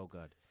 He's so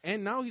good.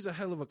 And now he's a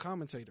hell of a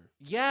commentator.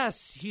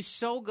 Yes, he's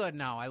so good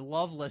now. I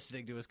love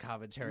listening to his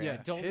commentary. Yeah, I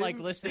don't like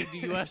listening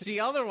to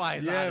UFC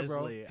otherwise, honestly.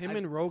 Bro. Him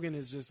and Rogan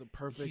is just a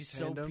perfect he's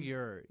tandem. So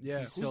pure. Yeah.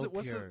 He's who's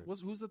pure.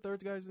 Who's the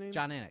third guy's name?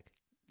 John Anik.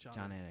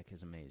 John Anik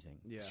is amazing.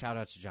 Yeah. Shout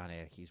out to John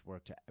Anik. He's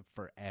worked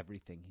for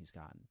everything he's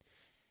gotten.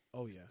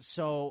 Oh, yeah.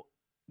 So,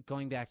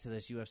 going back to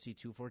this UFC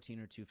 214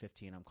 or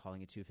 215, I'm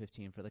calling it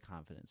 215 for the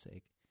confidence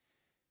sake.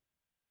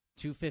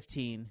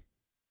 215,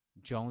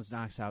 Jones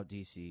knocks out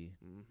DC.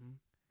 Mm-hmm.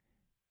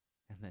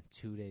 And then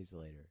 2 days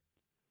later,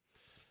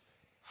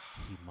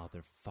 he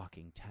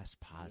motherfucking tests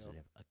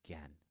positive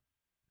again.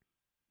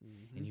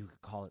 Mm-hmm. And you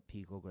could call it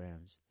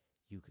picograms.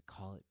 You could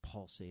call it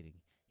pulsating.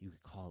 You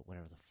could call it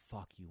whatever the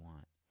fuck you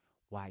want.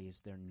 Why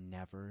is there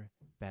never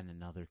been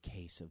another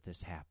case of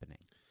this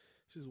happening?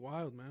 This is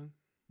wild, man.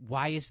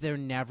 Why is there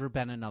never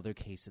been another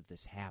case of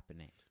this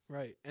happening?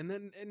 Right. And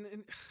then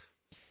and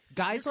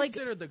guys you're like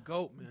considered the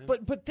GOAT, man.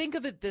 But think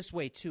of it this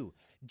way too.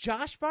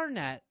 Josh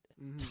Barnett,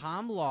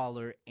 Tom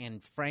Lawler,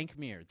 and Frank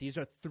Mir. These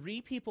are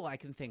 3 people I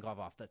can think of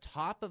off the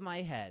top of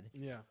my head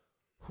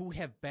who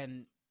have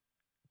been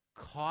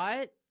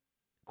caught,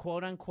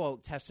 quote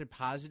unquote, tested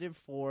positive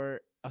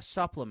for a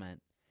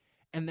supplement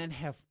and then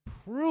have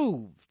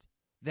proved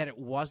that it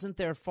wasn't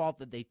their fault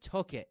that they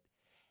took it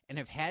and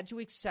have had to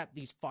accept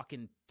these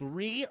fucking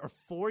 3 or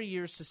 4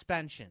 year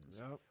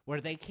suspensions where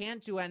they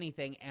can't do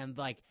anything and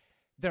like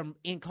their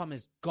income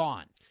is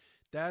gone.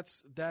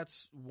 That's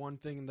one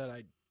thing that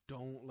I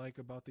don't like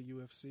about the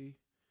UFC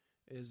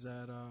is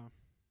that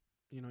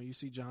you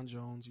see John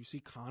Jones, you see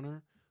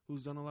Conor,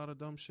 who's done a lot of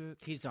dumb shit.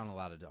 He's done a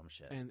lot of dumb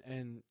shit.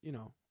 And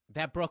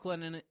that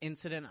Brooklyn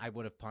incident, I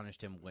would have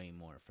punished him way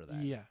more for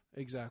that. Yeah,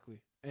 exactly.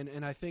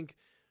 And I think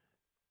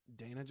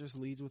Dana just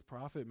leads with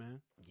profit,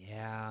 man.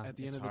 Yeah. At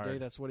the end of the day,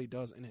 that's what he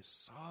does, and it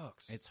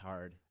sucks. It's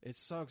hard. It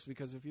sucks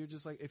because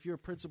if you're a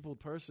principled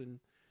person,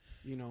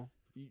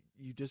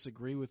 you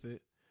disagree with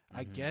it. Mm-hmm.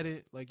 I get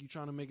it. Like, you're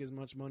trying to make as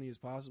much money as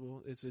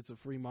possible. It's a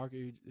free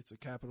market. It's a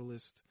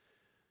capitalist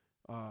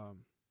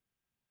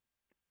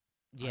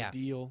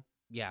ideal.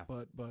 Yeah.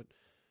 But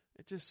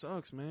it just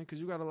sucks, man,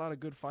 because you got a lot of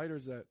good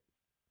fighters that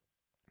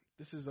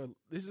this is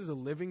a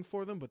living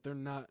for them, but they're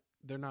not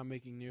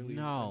making nearly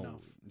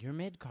enough. Your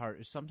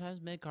mid-carders.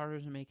 Sometimes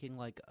mid-carders are making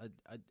like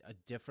a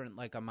different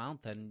like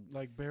amount than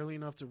like barely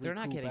enough to recoup they're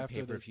not getting after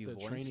pay-per-view the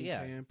points. training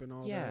camp and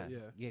all that. Yeah,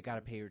 you got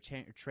to pay your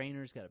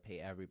trainers, got to pay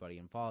everybody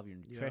involved, your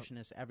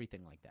nutritionists,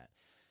 everything like that.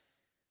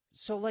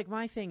 So like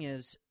my thing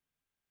is,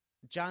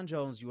 John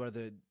Jones, you are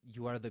the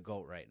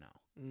GOAT right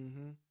now.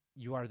 Mm-hmm.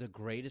 You are the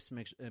greatest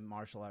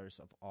martial artist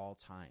of all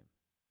time.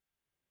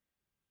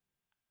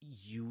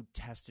 You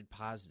tested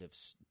positive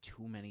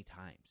too many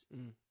times.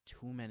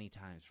 Too many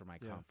times for my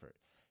comfort.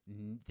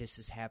 This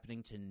is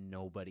happening to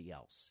nobody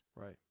else.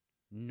 Right.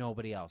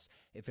 Nobody else.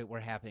 If it were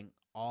happening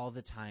all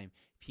the time,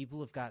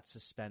 people have got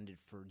suspended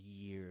for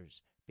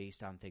years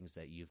based on things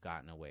that you've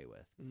gotten away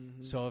with.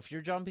 Mm-hmm. So if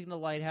you're jumping to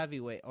light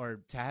heavyweight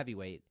or to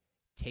heavyweight,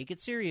 take it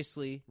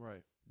seriously.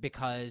 Right.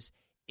 Because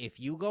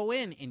if you go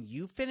in and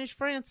you finish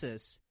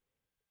Francis,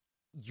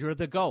 you're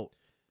the GOAT.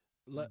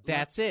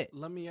 That's it.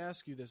 Let me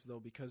ask you this, though,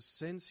 because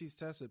since he's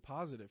tested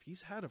positive,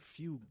 he's had a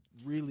few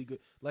really good...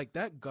 Like,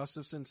 that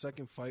Gustafsson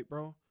second fight,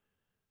 bro,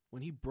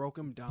 when he broke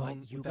him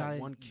down with that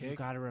one kick... You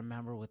got to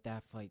remember with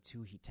that fight,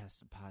 too, he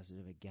tested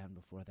positive again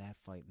before that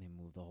fight, and they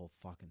moved the whole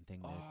fucking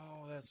thing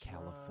to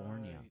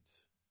California. Right.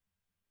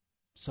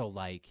 So,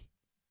 like,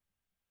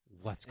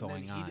 what's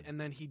going on? And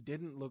then he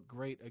didn't look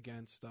great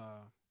against...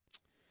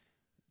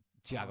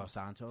 Thiago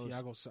Santos?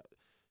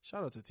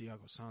 Shout out to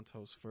Thiago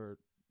Santos for...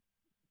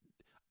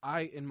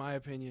 in my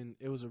opinion,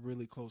 it was a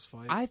really close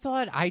fight.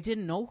 I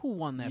didn't know who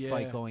won that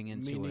fight going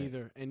into it. Me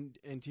neither. And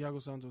Thiago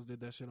Santos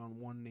did that shit on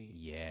one knee.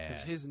 Yeah.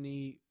 Because his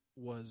knee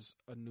was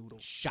a noodle.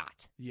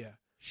 Shot. Yeah.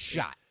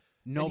 Shot.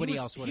 Nobody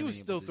else would have been able to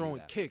do that. He was still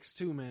throwing kicks,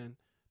 too, man.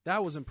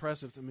 That was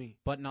impressive to me.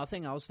 But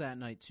nothing else that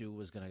night, too,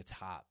 was going to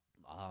top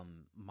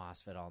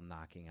Masvidal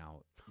knocking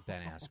out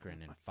Ben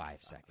Askren in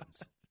 5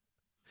 seconds.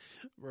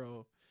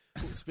 Bro.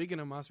 Speaking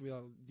of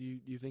Masvidal, do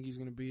you think he's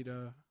going to beat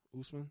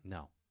Usman?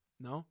 No.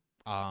 No?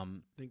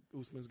 Think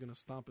Usman's gonna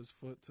stomp his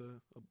foot to.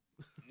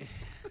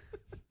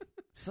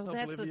 So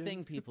that's the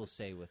thing people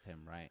say with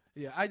him, right?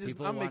 Yeah,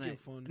 I'm making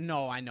fun.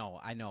 No, I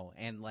know,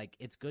 and like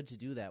it's good to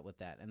do that with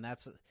that, and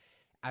that's.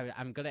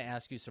 I'm gonna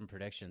ask you some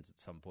predictions at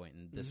some point,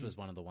 and this was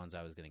one of the ones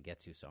I was gonna get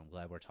to. So I'm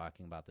glad we're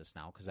talking about this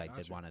now because I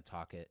did want to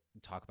talk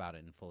about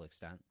it in full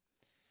extent.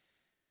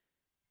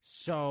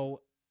 So.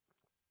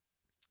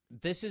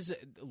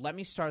 Let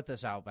me start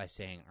this out by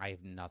saying I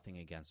have nothing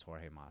against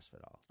Jorge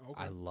Masvidal.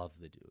 Okay. I love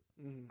the dude.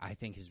 Mm-hmm. I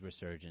think his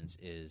resurgence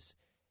is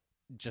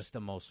just the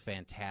most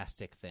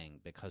fantastic thing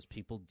because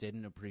people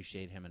didn't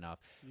appreciate him enough.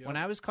 Yep. When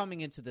I was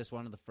coming into this,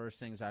 one of the first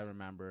things I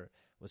remember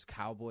was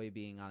Cowboy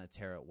being on a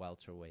tear at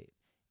welterweight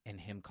and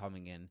him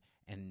coming in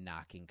and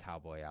knocking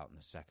Cowboy out in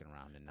the second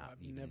round and not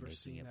even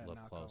making it look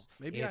close.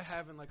 Maybe it's I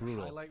haven't like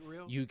brutal. A highlight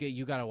reel.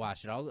 You got to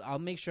watch it. I'll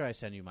make sure I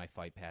send you my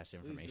Fight Pass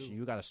information.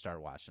 You got to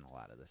start watching a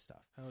lot of this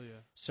stuff. Hell yeah.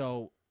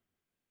 So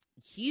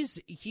he's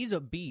a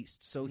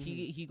beast. So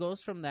he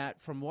goes from that.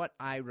 From what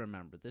I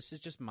remember, this is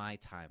just my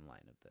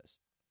timeline of this.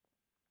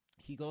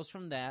 He goes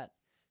from that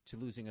to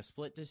losing a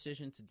split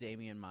decision to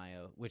Damian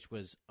Maia, which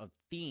was a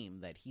theme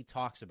that he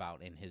talks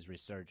about in his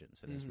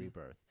resurgence and his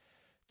rebirth,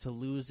 to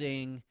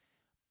losing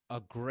a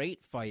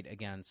great fight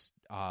against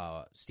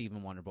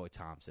Stephen Wonderboy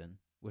Thompson,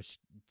 which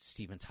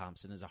Stephen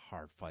Thompson is a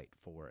hard fight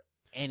for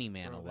any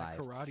man alive.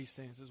 That karate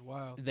stance is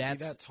wild.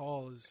 That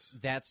tall is.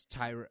 That's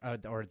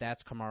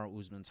that's Kamaru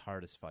Usman's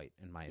hardest fight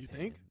in my opinion.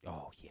 You think?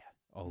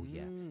 Oh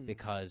yeah,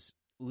 because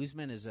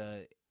Usman his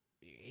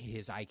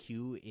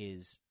IQ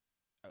is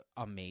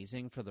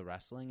amazing for the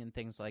wrestling and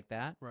things like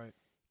that. Right.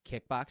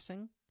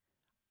 Kickboxing,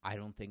 I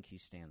don't think he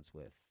stands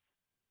with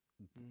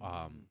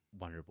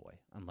Wonderboy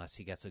unless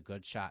he gets a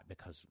good shot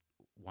because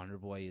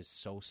Wonderboy is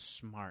so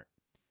smart.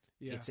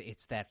 Yeah.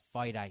 It's that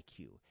fight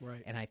IQ.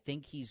 Right. And I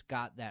think he's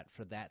got that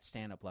for that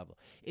stand-up level.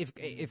 If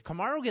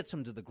Kamaru gets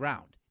him to the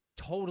ground,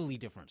 totally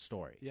different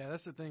story. Yeah,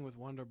 that's the thing with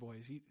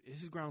Wonderboy.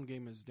 His ground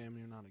game is damn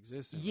near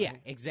non-existent. Yeah,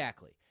 right?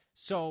 Exactly.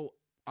 So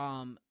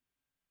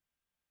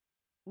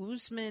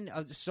Usman,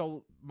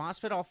 so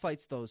Masvidal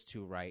fights those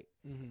two, right?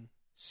 Mm-hmm.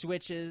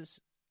 Switches,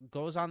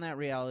 goes on that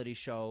reality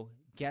show,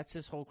 gets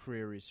his whole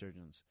career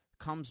resurgence,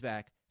 comes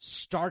back,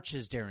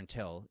 starches Darren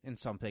Till in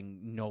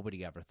something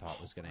nobody ever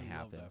thought was going to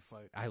happen.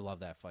 I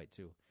love that fight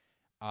too.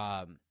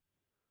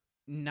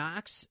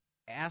 Knocks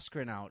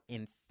Askren out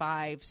in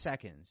 5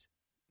 seconds.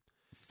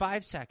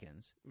 5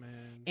 seconds,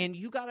 man. And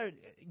you gotta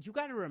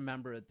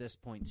remember at this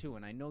point too,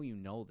 and I know you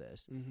know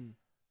this,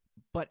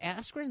 but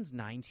Askren's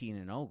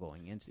 19-0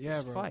 going into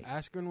this fight.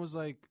 Askren was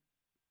like,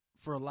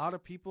 for a lot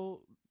of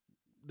people,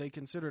 they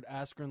considered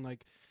Askren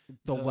like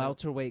the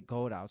welterweight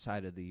GOAT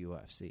outside of the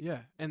UFC. Yeah,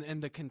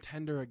 and the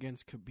contender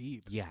against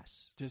Khabib.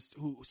 Yes, just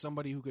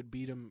somebody who could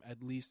beat him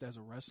at least as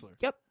a wrestler.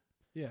 Yep.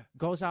 Yeah,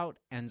 goes out,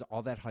 ends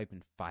all that hype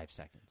in 5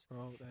 seconds.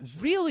 Bro,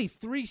 really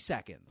 3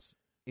 seconds.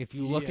 If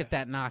you look at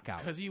that knockout.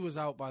 Because he was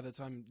out by the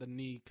time the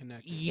knee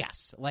connected.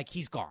 Yes. Like,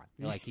 he's gone.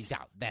 Like, he's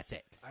out. That's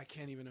it. I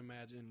can't even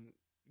imagine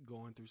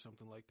going through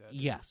something like that.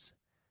 Yes.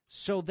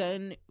 So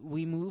then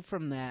we move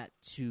from that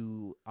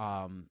to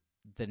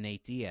the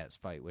Nate Diaz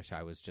fight, which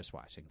I was just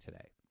watching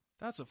today.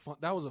 That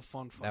was a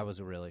fun fight. That was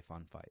a really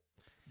fun fight.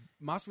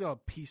 Masvidal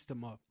pieced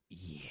him up.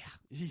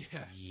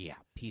 Yeah,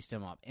 pieced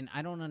him up. And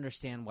I don't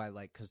understand why,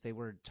 because they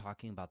were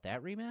talking about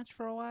that rematch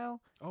for a while.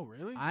 Oh,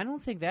 really? I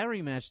don't think that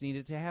rematch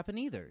needed to happen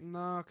either.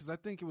 No, because I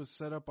think it was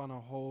set up on a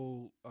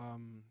whole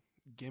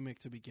gimmick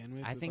to begin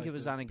with. I think it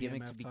was on a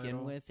gimmick to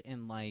begin with,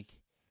 and,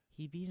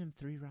 he beat him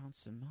 3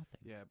 rounds to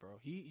nothing. Yeah, bro.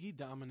 He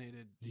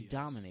dominated Diaz. He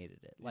dominated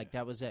it.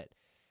 That was it.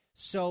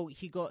 So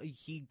he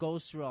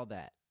goes through all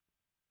that.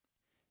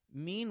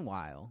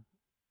 Meanwhile,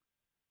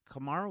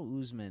 Kamaru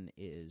Usman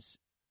is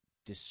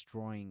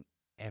destroying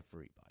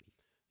everybody.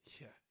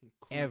 Yeah,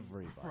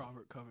 everybody.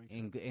 Robert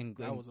Covington.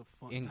 That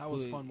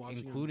was fun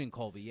watching including him.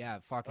 Colby. Yeah,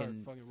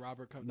 fucking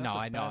Robert Covington. That's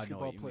a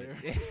basketball player.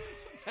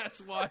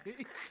 That's why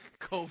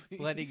Colby.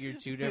 Blending your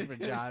two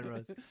different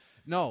genres.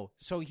 No,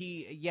 so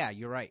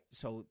you're right.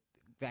 So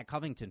that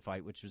Covington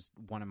fight, which was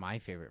one of my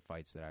favorite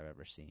fights that I've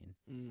ever seen,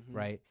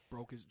 right?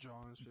 Broke his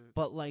jaw and shit.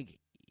 But like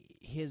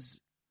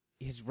his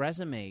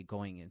resume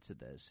going into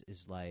this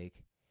is like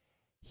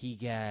he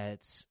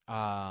gets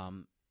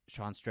Sean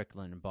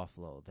Strickland in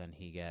Buffalo, then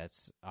he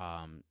gets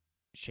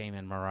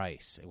Shaman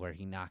Moraes where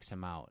he knocks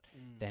him out,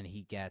 then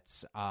he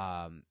gets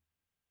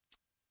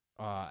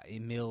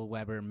Emil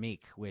Weber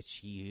Meek,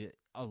 which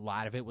a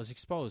lot of it was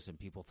exposed, and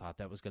people thought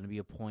that was going to be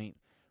a point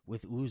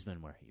with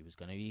Usman where he was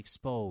going to be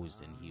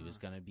exposed and he was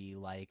going to be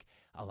like,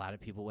 a lot of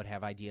people would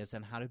have ideas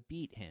on how to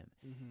beat him.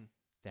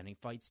 Then he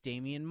fights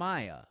Damian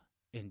Maia,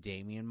 and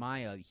Damian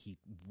Maia, he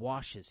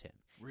washes him.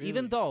 Really?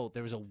 Even though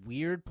there was a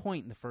weird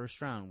point in the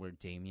first round where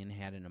Damian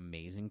had an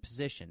amazing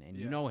position, and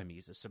you know him,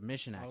 he's a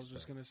submission expert. I was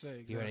just going to say,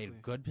 exactly. He had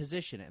a good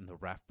position, and the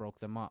ref broke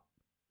them up.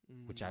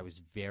 Which I was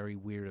very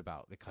weird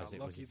about because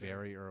it was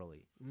very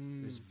early.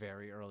 It was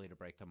very early to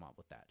break them up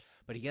with that.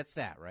 But he gets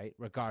that, right?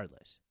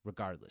 Regardless,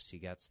 he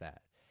gets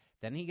that.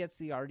 Then he gets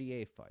the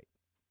RDA fight,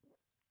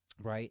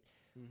 right?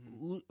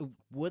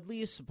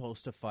 Woodley is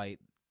supposed to fight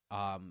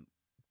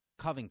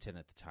Covington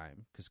at the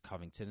time because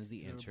Covington is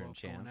the interim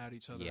champ. Going at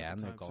each other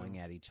and they're going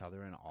at each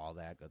other and all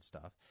that good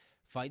stuff.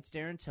 Fights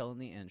Darren Till in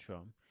the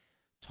interim.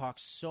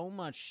 Talks so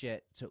much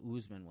shit to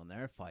Usman when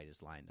their fight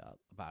is lined up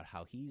about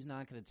how he's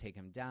not going to take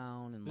him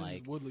down, and this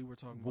like is Woodley we're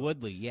talking about.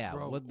 Woodley, yeah,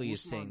 Bro, Woodley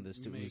is Usman saying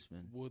this to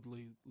Usman.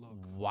 Woodley look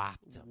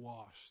Whopped him.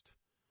 Washed.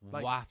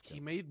 Like, Whopped him.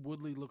 He made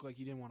Woodley look like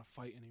he didn't want to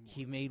fight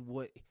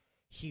anymore.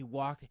 He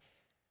walked.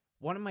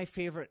 One of my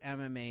favorite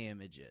MMA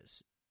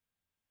images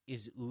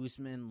is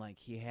Usman. Like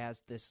he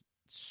has this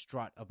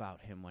strut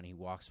about him when he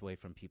walks away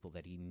from people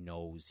that he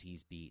knows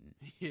he's beaten.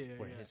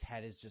 Where his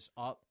head is just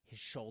up, his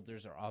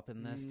shoulders are up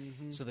in this.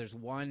 So there's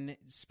one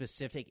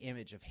specific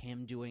image of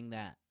him doing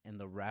that and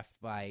the ref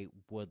by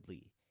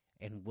Woodley.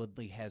 And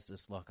Woodley has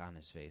this look on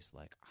his face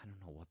like, I don't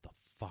know what the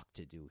fuck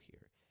to do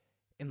here.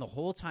 And the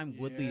whole time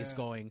Woodley is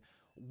going,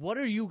 what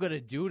are you going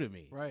to do to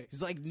me? Right.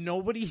 He's like,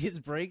 nobody is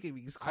breaking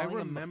me. He's calling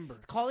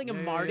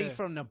him Marty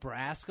from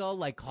Nebraska,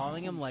 like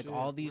calling him like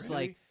all these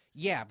like,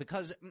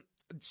 because...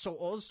 So,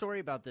 old story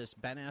about this,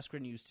 Ben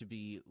Askren used to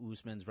be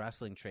Usman's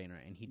wrestling trainer,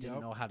 and he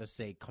didn't know how to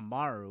say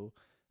Kamaru,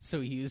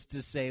 so he used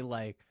to say,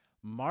 like,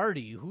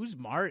 Marty, who's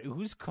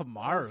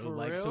Kamaru?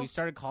 Like, real? so he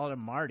started calling him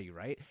Marty,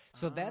 right?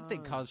 So that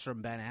thing comes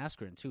from Ben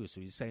Askren, too,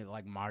 so he's saying,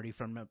 like, Marty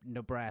from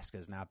Nebraska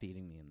is not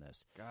beating me in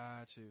this.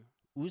 Got you.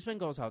 Usman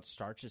goes out,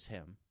 starches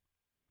him,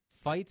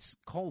 fights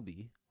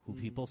Colby, who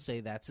people say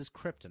that's his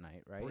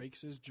kryptonite, right?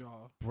 Breaks his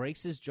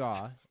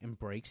jaw and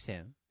breaks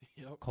him.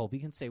 Yep. Colby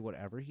can say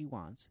whatever he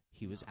wants.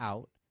 He was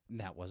out, and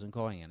that wasn't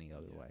going any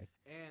other way.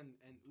 And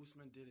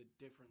Usman did it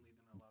differently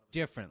than a lot of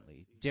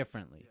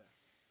differently. Yeah.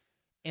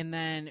 And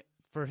then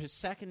for his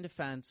second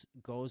defense,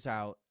 goes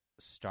out,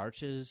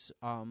 starches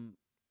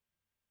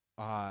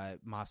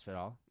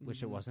Masvidal,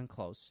 which it wasn't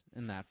close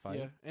in that fight.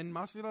 Yeah, and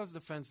Masvidal's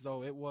defense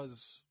though, it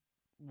was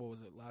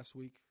last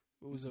week?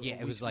 It was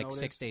it was like notice.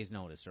 6 days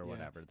notice or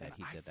whatever that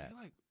he did that. I feel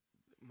like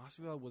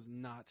Masvidal was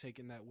not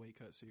taking that weight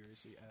cut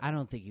seriously. I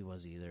don't think he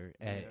was either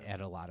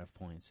at a lot of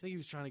points. I think he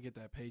was trying to get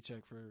that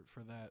paycheck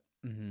for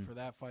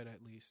that fight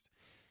at least.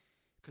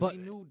 But he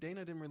knew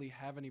Dana didn't really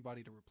have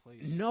anybody to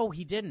replace. No,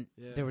 he didn't.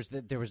 Yeah.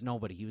 There was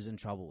nobody. He was in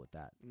trouble with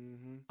that.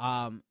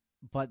 Mm-hmm.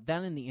 But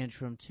then in the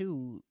interim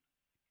too,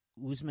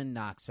 Usman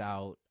knocks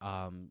out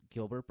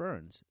Gilbert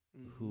Burns,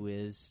 who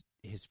is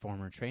his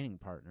former training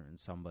partner and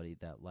somebody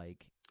that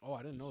like. Oh,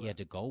 I didn't know he had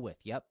to go with.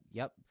 Yep.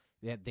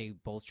 Yeah, they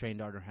both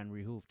trained under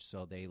Henry Hooft,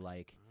 so they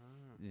like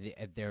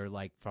they're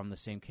like from the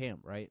same camp,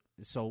 right?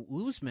 So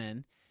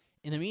Usman,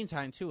 in the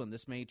meantime too, and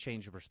this may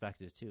change your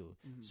perspective too.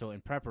 So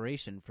in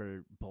preparation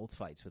for both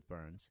fights with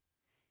Burns,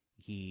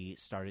 he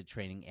started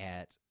training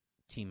at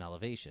Team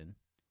Elevation,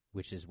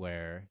 which is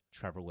where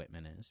Trevor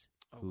Whitman is,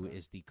 who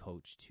is the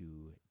coach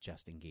to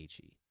Justin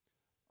Gaethje.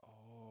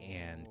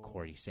 And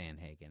Corey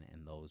Sandhagen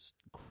and those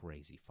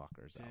crazy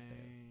fuckers out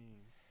there.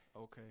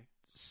 Okay.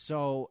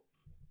 So,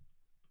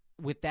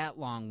 with that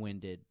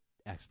long-winded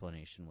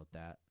explanation with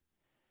that,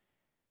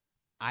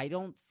 I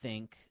don't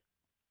think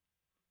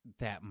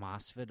that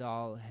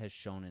Masvidal has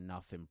shown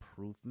enough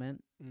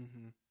improvement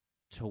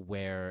to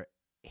where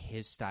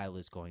his style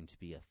is going to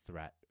be a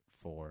threat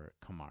for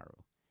Kamaru.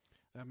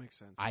 That makes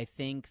sense. I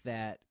think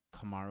that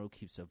Kamaru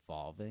keeps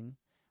evolving.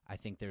 I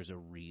think there's a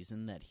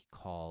reason that he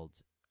called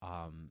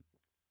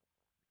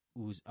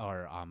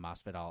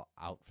Masvidal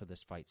out for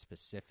this fight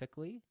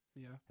specifically.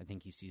 Yeah. I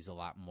think he sees a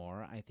lot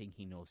more. I think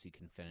he knows he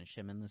can finish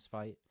him in this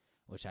fight,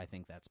 which I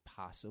think that's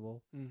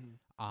possible.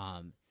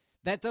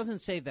 That doesn't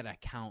say that I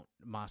count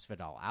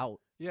Masvidal out.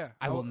 Yeah.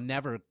 I will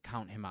never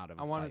count him out of a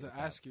fight. I wanted to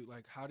ask you,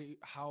 like,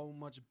 how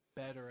much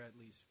better at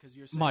least? Because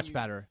you're saying much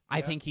better. Yeah?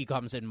 I think he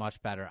comes in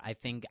much better. I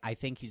think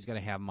he's going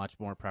to have much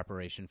more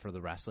preparation for the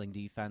wrestling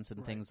defense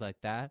and things like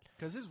that.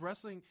 Because his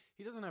wrestling,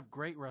 he doesn't have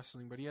great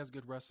wrestling, but he has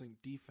good wrestling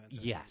defense.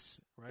 Yes.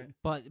 Least,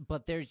 right?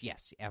 But there's,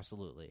 yes,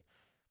 absolutely.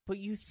 But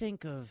you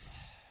think of,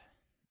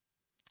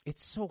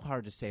 it's so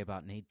hard to say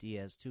about Nate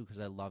Diaz, too, because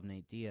I love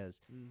Nate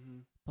Diaz.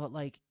 But,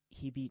 like,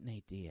 he beat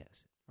Nate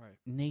Diaz. Right.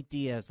 Nate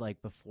Diaz,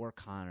 like before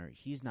Conor,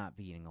 he's not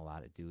beating a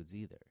lot of dudes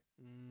either.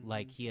 Mm-hmm.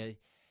 Like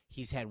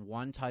he's had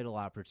one title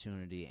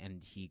opportunity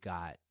and he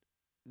got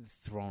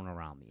thrown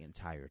around the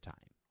entire time.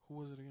 Who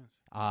was it against?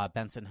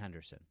 Benson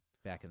Henderson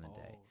back in the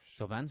day. Shit.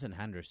 So Benson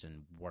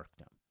Henderson worked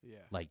him. Yeah.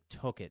 Like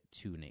took it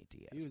to Nate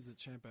Diaz. He was the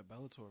champ at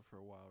Bellator for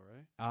a while,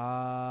 right?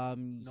 That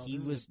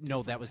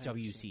was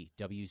Henderson.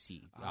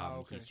 WC.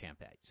 Okay. He's champ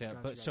at. So,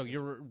 Gotcha. so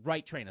you're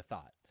right train of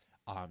thought.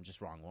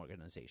 Just wrong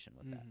organization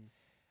with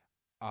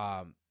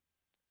that.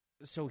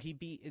 So he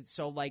beat.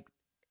 So like,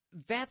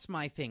 that's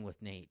my thing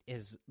with Nate.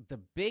 Is the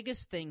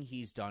biggest thing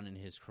he's done in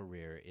his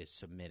career is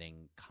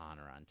submitting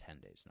Conor on 10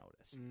 days'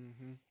 notice,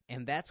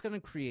 and that's going to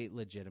create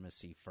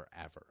legitimacy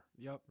forever.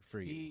 Yep. For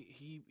you.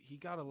 He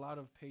got a lot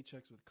of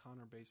paychecks with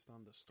Conor based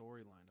on the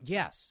storyline.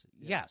 Yes.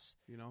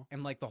 You know,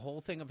 and like the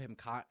whole thing of him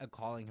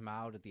calling him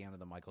out at the end of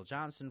the Michael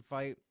Johnson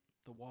fight,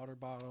 the water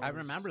bottle. I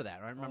remember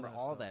that. I remember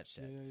all that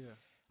shit.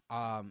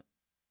 Yeah.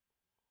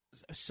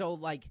 So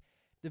like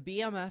the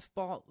BMF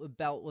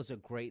belt was a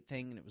great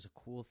thing and it was a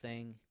cool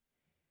thing,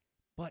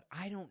 but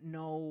I don't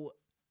know.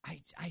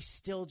 I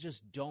still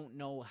just don't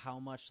know how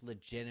much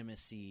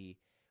legitimacy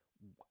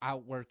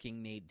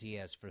outworking Nate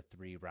Diaz for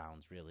 3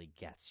 rounds really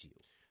gets you.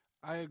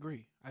 I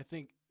agree. I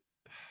think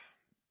if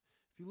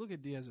you look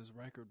at Diaz's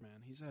record,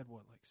 man, he's had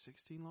what, like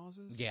 16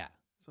 losses? Yeah.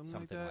 Something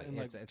like that, and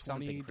like it's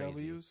 20 something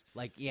crazy. Ws.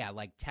 Like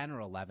 10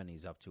 or 11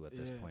 he's up to at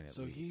this point. At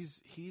so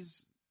least.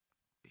 he's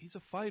a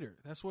fighter.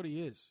 That's what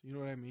he is. You know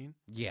what I mean?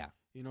 Yeah.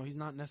 You know, he's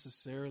not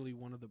necessarily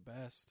one of the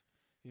best.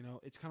 You know,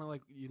 it's kind of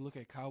like you look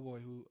at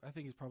Cowboy, who I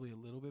think is probably a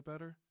little bit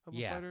better of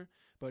a fighter,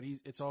 but he's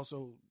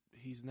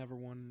never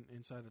won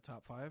inside the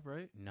top 5,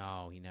 right?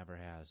 No, he never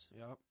has.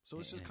 Yep. So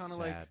it's just kind of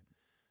like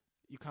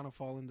you kind of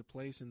fall into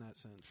place in that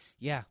sense.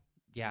 Yeah.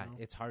 You know?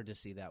 It's hard to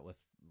see that with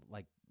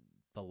like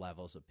the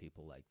levels of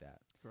people like that.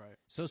 Right.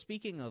 So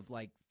speaking of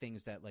like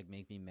things that like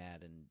make me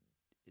mad and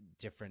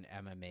different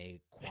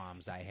MMA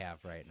qualms I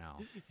have right now.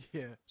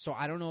 Yeah. So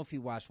I don't know if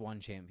you watched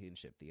One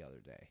Championship the other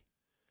day.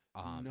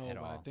 No, at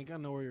but all. I think I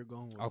know where you're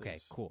going with Okay,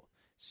 this. cool.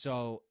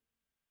 So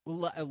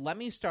let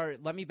me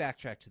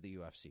backtrack to the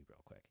UFC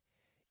real quick.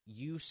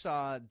 You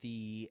saw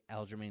the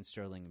Aljamain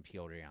Sterling and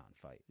Petr Yan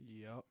fight.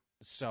 Yep.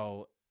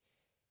 So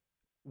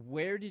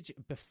where did you,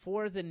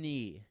 before the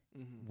knee,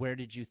 where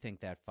did you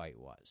think that fight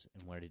was?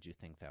 And where did you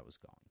think that was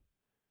going?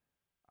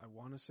 I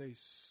want to say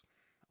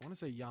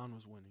Jan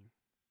was winning.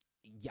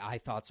 Yeah, I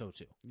thought so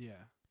too.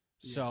 Yeah.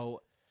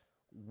 So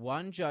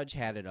one judge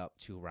had it up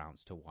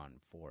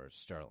 2-1 for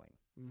Sterling.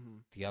 Mm-hmm.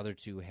 The other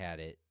two had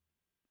it,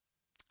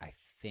 I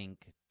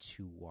think,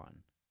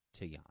 2-1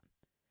 to Jan.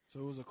 So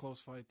it was a close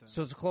fight then.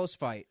 So it's a close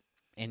fight,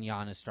 and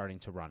Jan is starting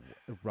to run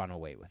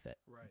away with it.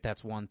 Right.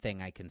 That's one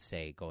thing I can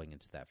say going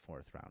into that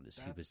 4th round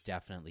is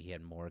he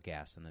had more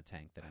gas in the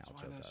tank than Aljo does.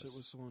 That's why that shit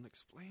was so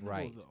unexplainable,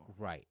 right, though.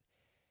 Right.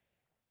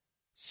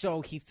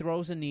 So he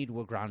throws a knee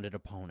to a grounded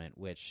opponent,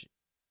 which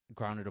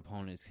grounded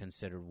opponent is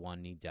considered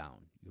 1 knee down.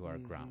 You are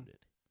grounded.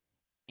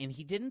 And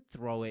he didn't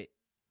throw it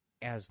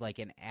as like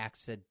an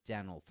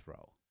accidental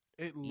throw.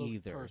 It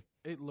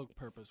looked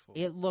purposeful.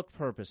 It looked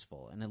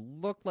purposeful, and it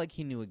looked like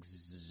he knew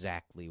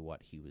exactly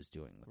what he was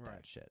doing with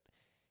that shit.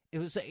 It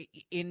was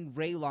in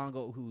Ray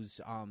Longo, who's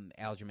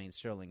Aljamain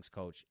Sterling's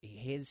coach.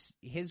 His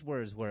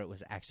words were it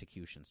was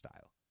execution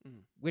style,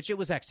 which it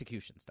was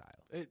execution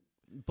style.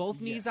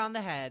 Both knees on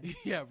the head.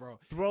 Yeah, bro.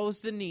 Throws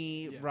the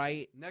knee,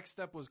 right? Next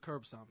step was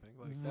curb stomping.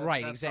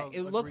 Right, exactly.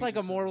 It looked like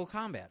a Mortal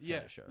Kombat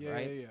finisher,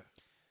 right? Yeah.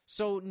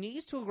 So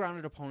knees to a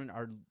grounded opponent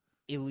are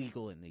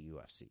illegal in the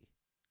UFC.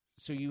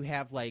 So you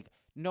have like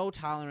no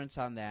tolerance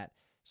on that.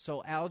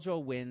 So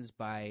Aljo wins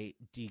by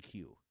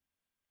DQ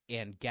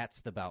and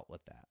gets the belt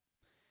with that.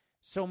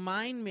 So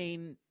my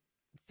main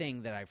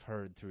thing that I've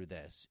heard through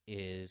this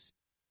is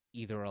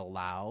either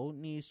allow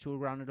knees to a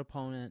grounded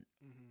opponent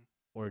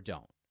or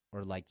don't.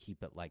 Or, like,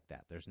 keep it like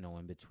that. There's no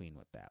in-between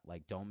with that.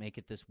 Like, don't make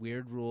it this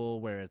weird rule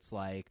where it's,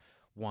 like,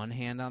 one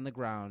hand on the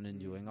ground and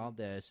doing all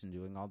this and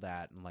doing all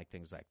that and, like,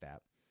 things like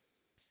that.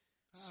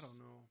 I don't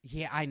know.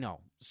 Yeah, I know.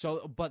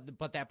 So,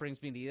 but that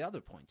brings me to the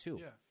other point, too.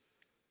 Yeah.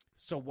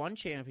 So, One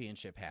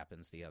Championship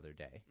happens the other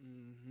day.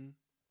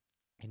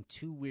 And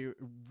 2 weird,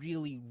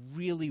 really,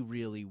 really,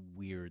 really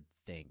weird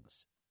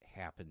things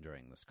happen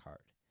during this card.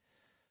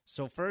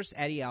 So, first,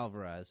 Eddie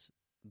Alvarez,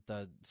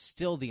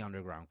 still the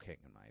underground king,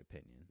 in my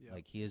opinion. Yep.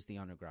 Like, he is the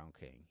underground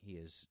king. He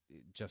is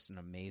just an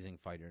amazing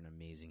fighter, an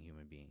amazing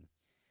human being.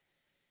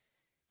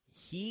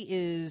 He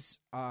is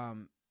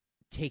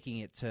taking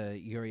it to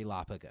Yuri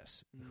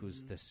Lapagas,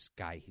 who's this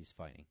guy he's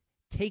fighting.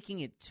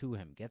 Taking it to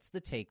him, gets the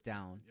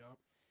takedown,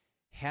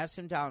 has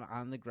him down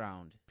on the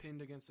ground.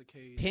 Pinned against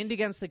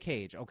the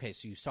cage. Okay,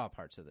 so you saw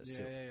parts of this, too.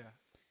 Yeah.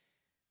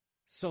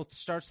 So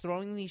starts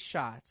throwing these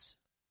shots,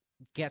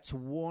 gets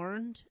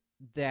warned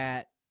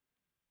that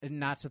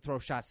not to throw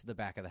shots to the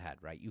back of the head,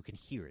 right? You can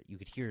hear it. You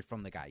could hear it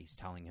from the guy. He's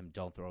telling him,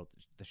 don't throw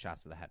the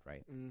shots to the head,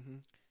 right?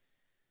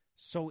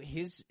 So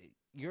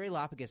Yuri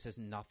Lapagas has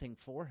nothing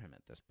for him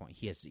at this point.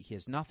 He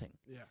has nothing.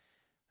 Yeah.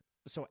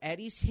 So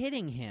Eddie's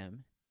hitting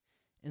him,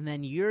 and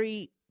then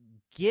Yuri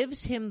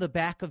gives him the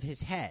back of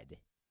his head,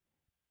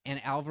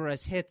 and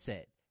Alvarez hits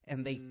it,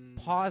 and they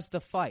pause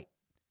the fight.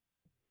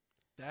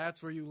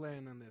 That's where you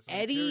land on this. I'm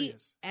Eddie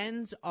curious.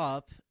 ends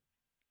up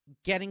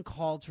getting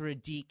called for a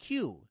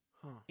DQ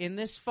in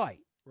this fight.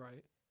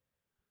 Right.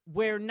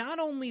 Where not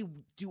only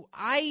do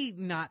I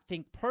not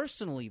think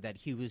personally that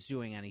he was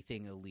doing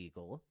anything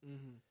illegal,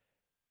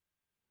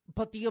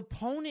 but the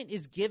opponent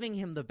is giving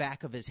him the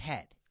back of his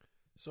head.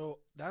 So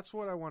that's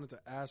what I wanted to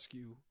ask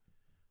you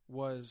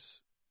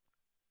was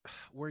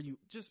where you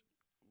just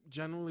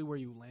generally where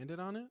you landed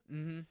on it.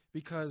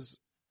 Because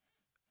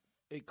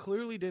it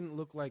clearly didn't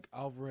look like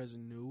Alvarez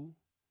knew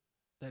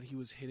that he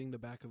was hitting the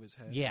back of his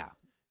head. Yeah.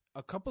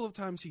 A couple of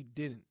times he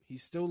didn't. He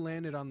still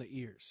landed on the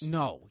ears.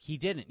 No, he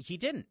didn't. He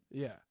didn't.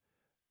 Yeah.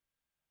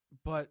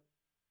 But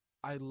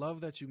I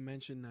love that you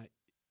mentioned that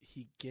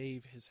he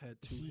gave his head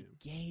to him.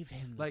 He gave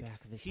him the Like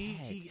back of his he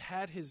head. he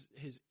had his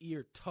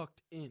ear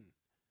tucked in,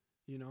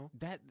 you know?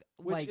 That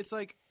Which like, it's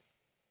like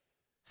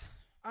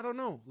I don't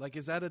know. Like,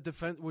 is that a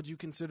defense? Would you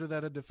consider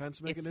that a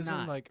defense mechanism? It's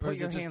not. Like, Put or is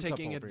your it just hands up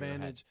taking over your head.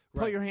 advantage?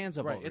 Put your hands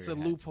up Right. over It's your a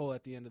head. loophole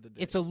at the end of the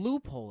day. It's a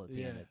loophole at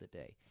the end Yeah. of the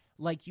day.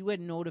 Like, you had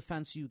no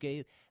defense you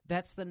gave.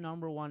 That's the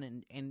number one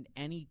in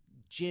any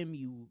gym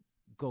you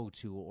go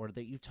to or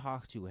that you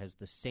talk to has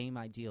the same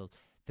ideal.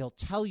 They'll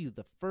tell you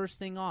the first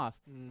thing off,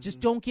 just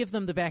don't give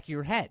them the back of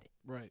your head.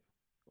 Right.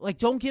 Like,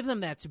 don't give them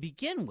that to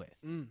begin with.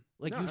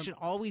 Like, No, you should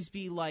always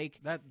be like...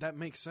 That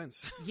makes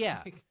sense.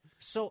 Yeah.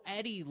 So,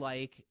 Eddie,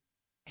 like...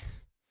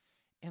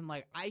 And,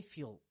 like, I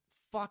feel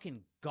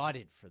fucking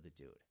gutted for the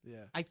dude.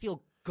 Yeah. I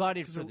feel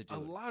gutted for the dude.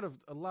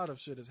 A lot of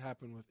shit has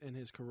happened within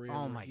his career.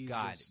 Oh where my he's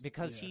God. just-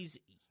 Because yeah.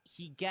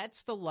 he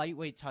gets the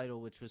lightweight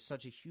title, which was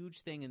such a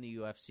huge thing in the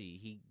UFC.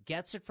 He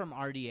gets it from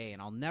RDA,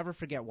 and I'll never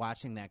forget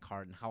watching that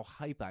card and how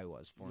hype I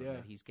was for him Yeah.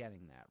 that he's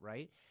getting that,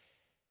 right?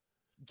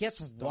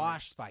 Gets Starched.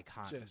 washed by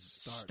Conor.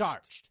 Just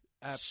Starched.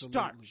 Absolutely.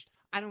 Starched.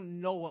 I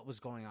don't know what was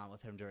going on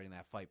with him during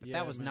that fight, but Yeah,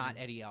 that was man. not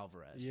Eddie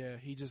Alvarez. Yeah,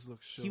 he just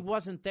looks shook. He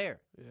wasn't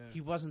there. Yeah.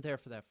 He wasn't there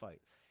for that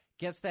fight.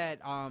 Gets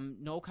that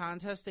no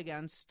contest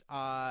against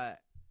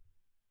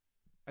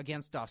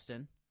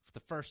Dustin for the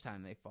first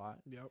time they fought.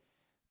 Yep.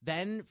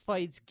 Then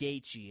fights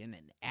Gaethje in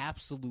an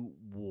absolute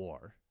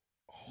war.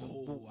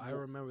 Oh, I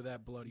remember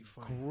that bloody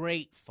fight.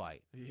 Great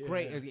fight. Yeah.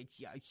 Great.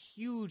 A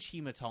huge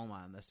hematoma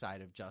on the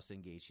side of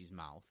Justin Gaethje's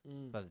mouth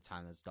by the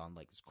time that's done.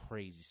 Like, this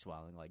crazy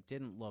swelling. Like,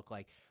 didn't look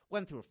like...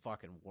 Went through a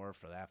fucking war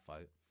for that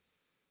fight.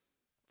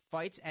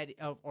 Fights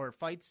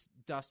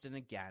Dustin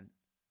again.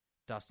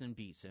 Dustin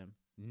beats him.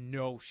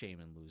 No shame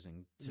in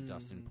losing to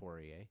Dustin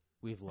Poirier.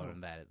 We've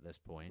learned that at this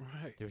point.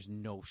 Right. There's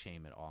no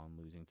shame at all in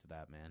losing to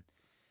that man.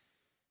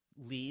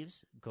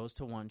 Leaves, goes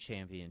to one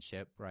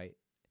championship, right?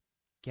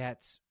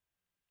 Gets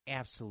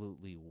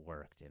absolutely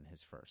worked in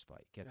his first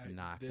fight. Gets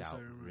knocked out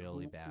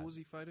really bad. Who was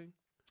he fighting?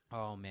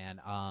 Oh man,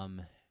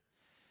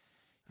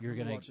 You're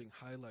watching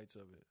highlights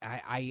of it.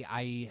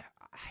 I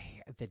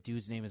the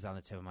dude's name is on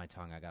the tip of my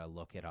tongue. I gotta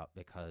look it up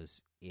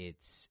because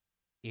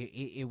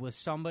it was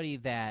somebody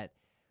that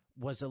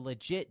was a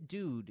legit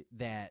dude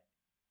that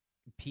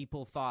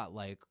people thought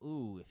like,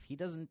 ooh, if he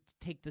doesn't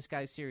take this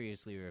guy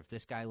seriously or if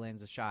this guy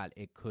lands a shot,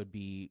 it could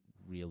be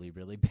really,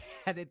 really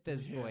bad at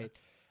this point.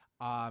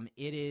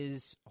 It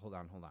is hold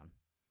on.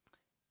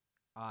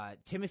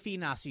 Timothy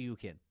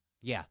Nasiukin.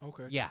 Yeah.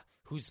 Okay. Yeah.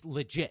 Who's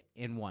legit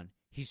in one.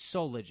 He's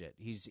so legit.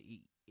 He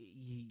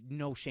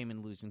no shame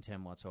in losing to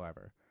him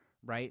whatsoever.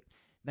 Right?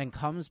 Then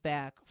comes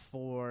back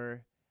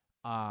for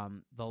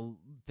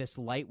this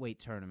lightweight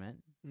tournament,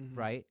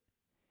 right?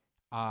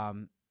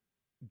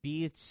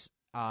 Beats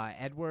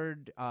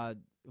Edward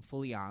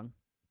Fuliang,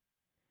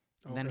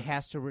 then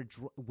has to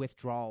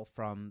withdraw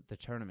from the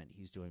tournament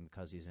he's doing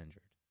because he's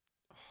injured.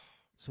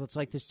 So it's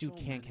like this dude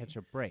can't catch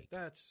a break.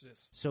 That's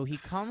just... So he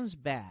comes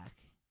back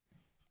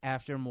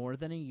after more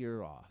than a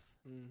year off.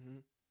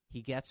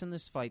 He gets in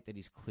this fight that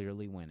he's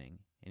clearly winning,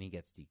 and he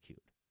gets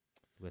DQ'd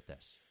with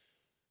this.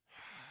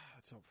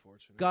 That's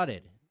unfortunate.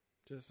 Gutted.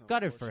 Just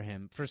Gutted for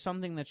him for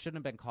something that shouldn't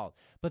have been called.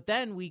 But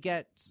then we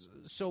get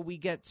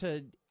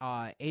to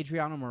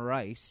Adriano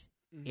Moraes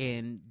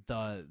in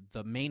the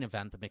main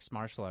event, the mixed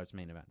martial arts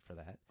main event for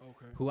that.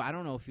 Okay. Who I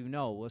don't know if you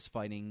know was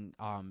fighting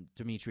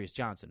Demetrius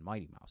Johnson,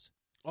 Mighty Mouse.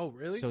 Oh,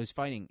 really? So he's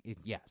fighting.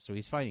 So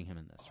he's fighting him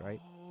in this,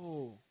 right?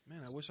 Oh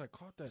man, I wish I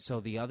caught that. So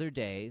the other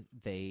day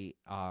they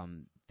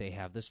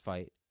have this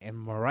fight, and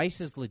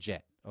Moraes is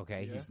legit.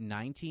 Okay, Yeah. he's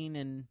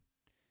 18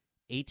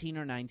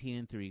 or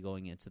 19-3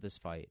 going into this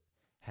fight.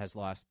 Has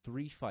lost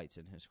 3 fights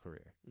in his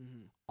career,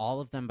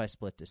 all of them by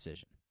split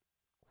decision.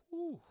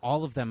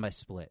 All of them by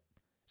split.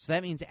 So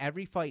that means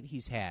every fight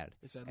he's had,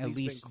 It's at at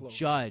least been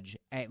close.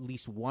 at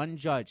least one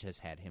judge has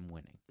had him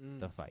winning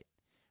the fight,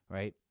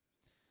 right?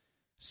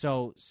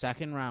 So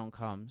second round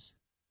comes,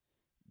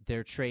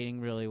 they're trading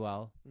really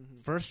well.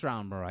 First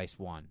round, Moraes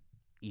won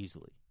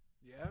easily.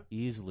 Yeah.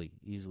 Easily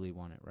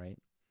won it, right?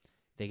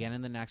 They get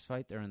in the next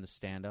fight, they're in the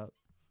stand-up.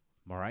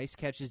 Moraes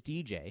catches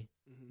DJ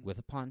with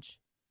a punch,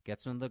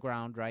 gets him on the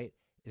ground, right,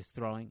 is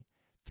throwing,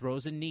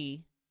 throws a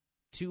knee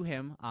to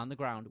him on the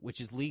ground,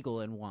 which is legal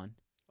in one.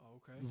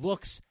 Okay.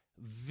 Looks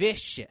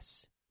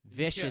vicious.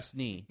 Vicious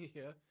knee.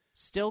 Yeah.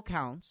 Still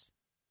counts.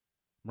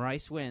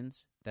 Moraes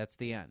wins. That's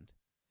the end.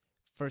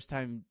 First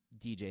time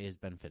DJ has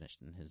been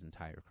finished in his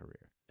entire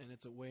career. And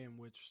it's a way in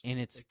which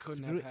It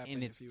couldn't through, have happened.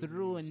 and it's if he was in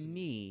through a UFC.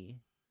 knee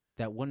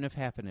that wouldn't have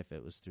happened if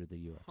it was through the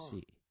UFC. Huh.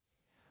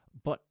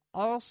 But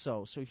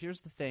also, so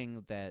here's the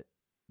thing that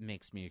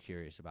makes me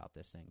curious about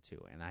this thing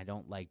too, and I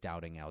don't like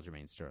doubting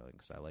Aljamain Sterling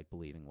because I like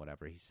believing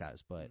whatever he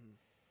says, but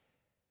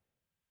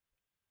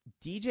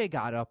DJ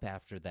got up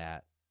after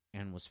that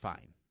and was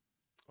fine.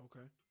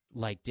 Okay.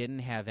 Like, didn't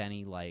have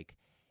any, like,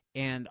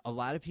 and a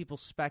lot of people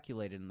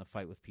speculated in the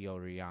fight with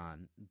Petr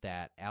Yan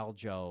that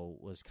Aljo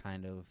was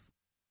kind of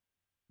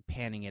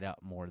panning it up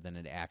more than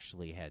it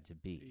actually had to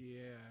be.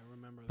 Yeah, I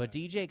remember But that.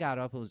 DJ got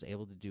up and was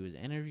able to do his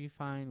interview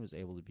fine, was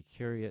able to be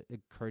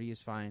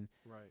courteous fine.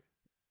 Right.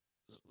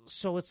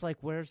 So it's like,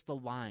 where's the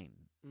line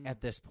Mm.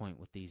 at this point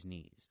with these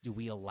knees? Do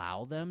we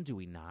allow them? Do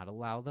we not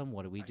allow them?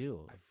 What do we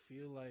do? I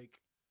feel like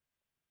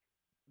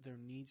there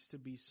needs to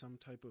be some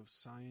type of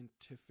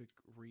scientific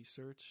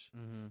research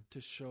Mm-hmm.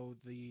 to show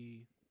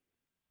the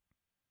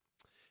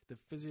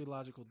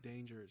physiological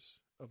dangers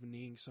of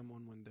kneeing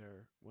someone when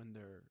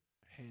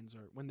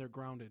they're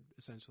grounded,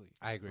 essentially.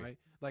 I agree. Right?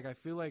 Like, I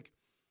feel like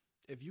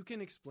if you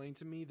can explain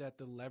to me that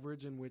the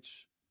leverage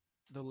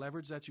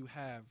that you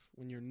have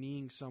when you're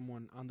kneeing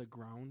someone on the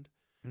ground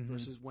Mm-hmm.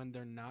 versus when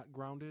they're not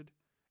grounded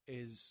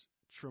is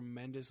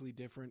tremendously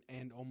different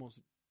and almost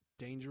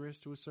dangerous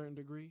to a certain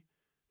degree,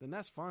 then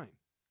that's fine.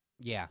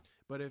 Yeah.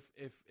 But if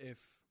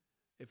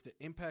the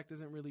impact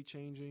isn't really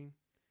changing,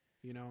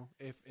 you know,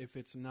 if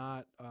it's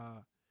not,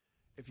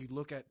 if you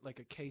look at like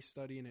a case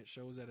study and it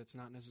shows that it's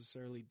not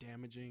necessarily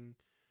damaging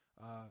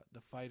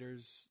the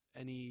fighters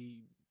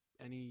any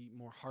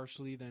more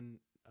harshly than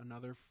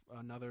another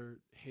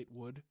hit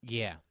would,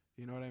 Yeah.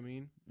 you know what I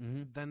mean?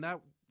 Mm-hmm. Then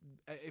that,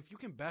 if you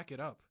can back it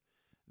up,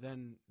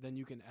 then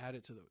you can add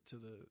it to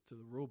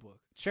the rule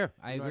book. Sure,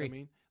 I You know agree. what I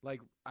mean?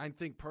 Like, I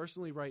think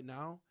personally right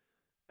now,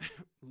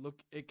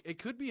 look, it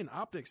could be an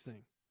optics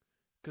thing.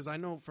 Because I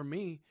know for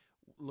me,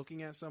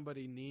 looking at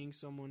somebody kneeing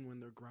someone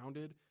when they're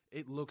grounded,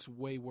 it looks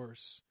way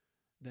worse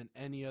than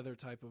any other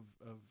type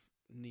of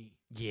knee.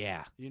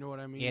 Yeah. You know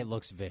what I mean? It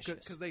looks vicious.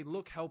 Because they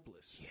look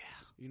helpless. Yeah.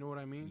 You know what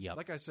I mean? Yep.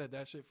 Like I said,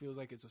 that shit feels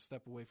like it's a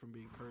step away from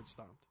being curb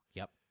stomped.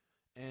 Yep.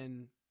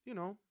 And, you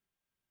know,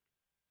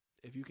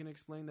 if you can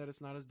explain that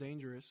it's not as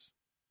dangerous,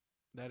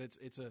 that it's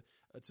a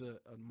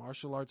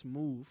martial arts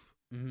move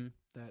Mm-hmm.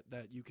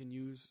 that you can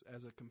use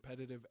as a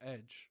competitive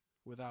edge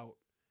without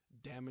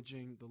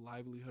damaging the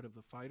livelihood of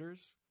the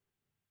fighters,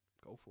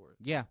 go for it.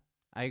 Yeah,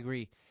 I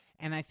agree.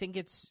 And I think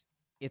it's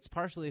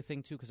partially a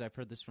thing, too, because I've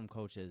heard this from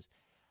coaches.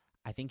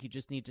 I think you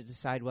just need to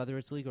decide whether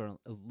it's legal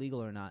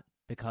or not,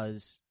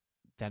 because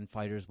then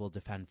fighters will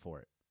defend for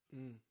it.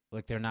 Mm.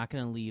 Like, they're not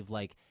going to leave,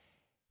 like,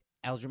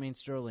 Aljamain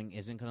Sterling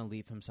isn't going to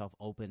leave himself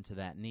open to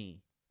that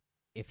knee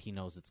if he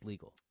knows it's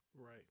legal.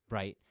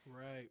 Right?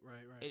 Right.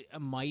 A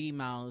Mighty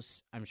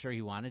Mouse, I'm sure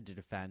he wanted to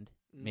defend,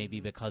 maybe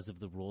Mhm. because of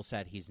the rule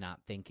set. He's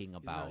not thinking He's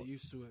about, not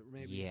used to it,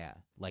 maybe. yeah,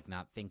 like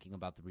not thinking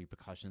about the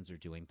repercussions or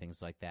doing things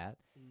like that.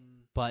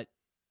 Mm. But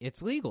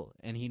it's legal,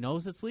 and he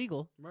knows it's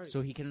legal, Right.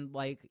 so he can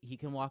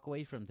walk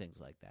away from things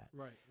like that.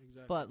 Right,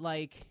 exactly. But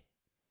like,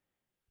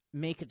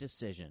 make a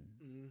decision.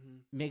 Mm-hmm.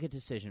 Make a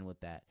decision with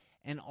that.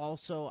 And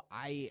also,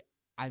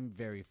 I'm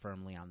very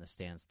firmly on the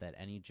stance that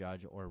any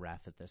judge or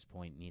ref at this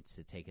point needs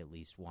to take at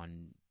least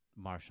one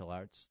martial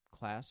arts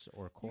class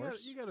or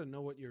course. You got to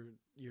know what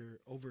you're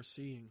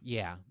overseeing.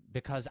 Yeah,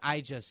 because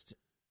I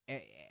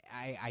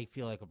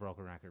feel like a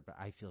broken record, but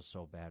I feel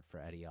so bad for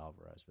Eddie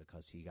Alvarez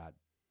because he got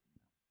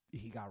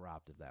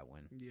robbed of that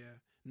win. Yeah.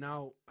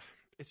 Now,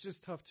 it's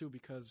just tough too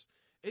because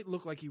it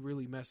looked like he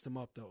really messed him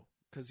up though,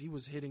 because he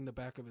was hitting the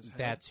back of his head.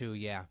 That too,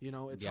 yeah. You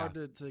know, it's Yeah.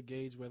 hard to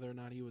gauge whether or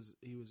not he was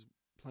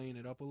playing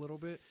it up a little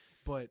bit,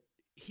 but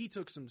he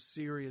took some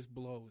serious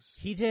blows.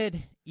 He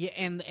did, yeah,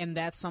 and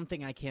that's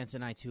something I can't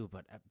deny too.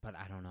 But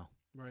I don't know.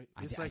 Right.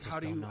 I It's I like just how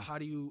do don't know.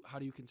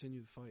 you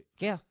continue the fight?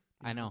 Yeah,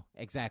 I know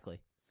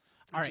exactly.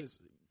 All right.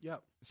 Yeah.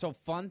 So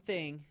fun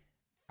thing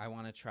I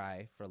want to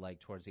try for like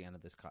towards the end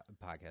of this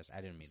podcast.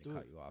 I didn't mean Let's to do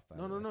cut it. you off. By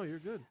No, the way. you're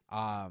good.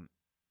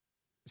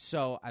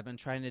 So I've been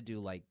trying to do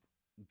like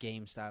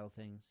game style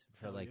things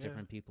for Hell like yeah.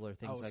 different people or I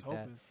things was like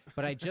hoping. that.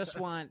 But I just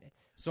want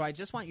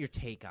your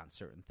take on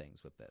certain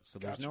things with this. So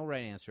there's Gotcha. no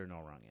right answer, no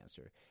wrong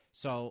answer.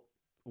 So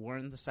we're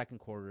in the second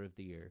quarter of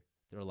the year.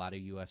 There are a lot of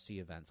UFC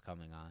events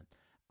coming on.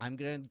 I'm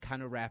gonna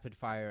kind of rapid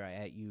fire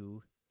at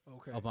you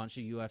Okay. a bunch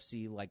of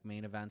UFC like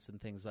main events and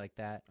things like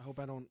that. I hope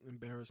I don't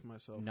embarrass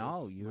myself.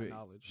 No, with my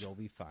knowledge. you'll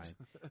be fine.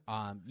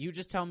 You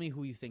just tell me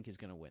who you think is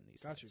gonna win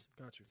these. Got fights.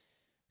 you.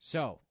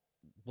 So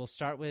we'll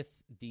start with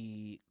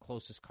the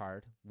closest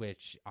card,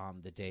 which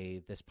the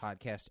day this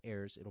podcast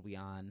airs, it'll be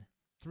on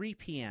 3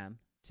 p.m.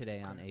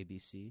 today on Okay.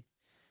 ABC.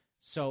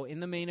 So in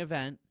the main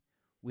event,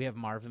 we have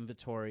Marvin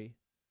Vettori,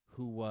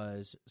 who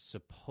was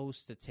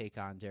supposed to take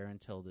on Darren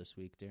Till this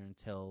week. Darren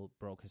Till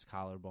broke his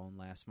collarbone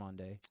last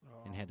Monday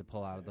and had to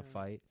pull out of the man.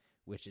 fight,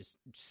 which is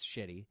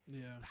shitty.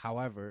 Yeah.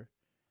 However,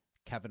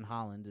 Kevin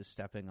Holland is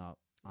stepping up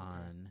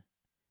on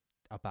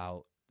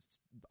about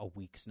a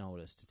week's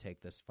notice to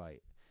take this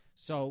fight.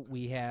 So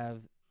we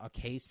have a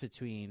case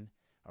between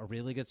a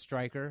really good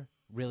striker,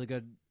 really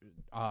good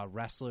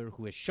wrestler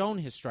who has shown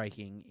his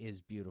striking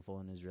is beautiful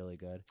and is really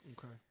good.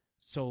 Okay.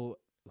 So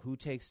who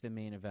takes the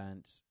main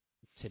event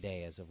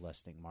today as of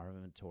listing,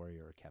 Marvin Vettori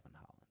or Kevin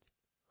Holland?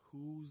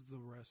 Who's the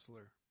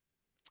wrestler?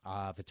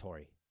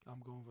 Vettori.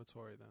 I'm going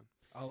Vettori then.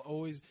 I'll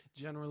always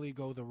generally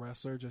go the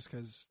wrestler just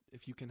because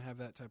if you can have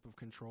that type of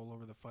control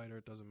over the fighter,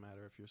 it doesn't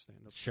matter if you're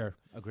stand-up. Sure,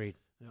 agreed.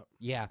 Yep.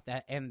 Yeah,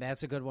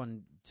 that's a good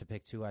one to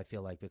pick too, I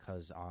feel like,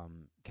 because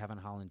Kevin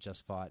Holland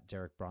just fought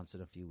Derek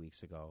Brunson a few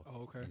weeks ago.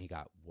 Oh, okay. And he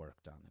got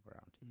worked on the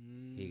ground.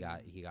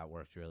 He got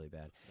worked really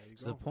bad.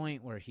 To the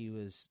point where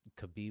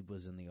Khabib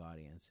was in the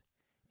audience.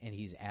 And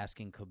he's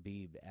asking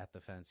Khabib at the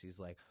fence. He's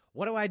like,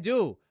 "What do I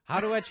do? How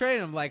do I train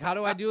him? Like, how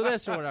do I do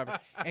this or whatever?"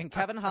 And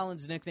Kevin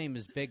Holland's nickname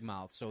is Big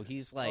Mouth, so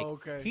he's like,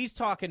 he's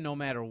talking no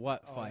matter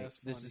what fight.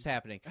 This is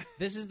happening.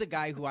 This is the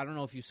guy who, I don't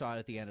know if you saw it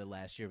at the end of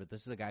last year, but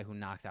this is the guy who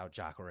knocked out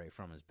Jacare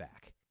from his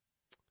back,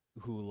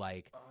 who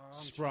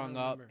sprung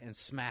up and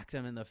smacked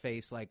him in the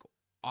face like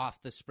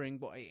off the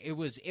springboard. It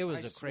was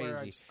a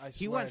crazy.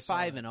 He went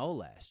 5-0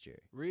 last year.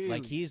 Really?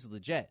 Like, he's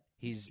legit.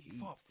 He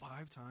fought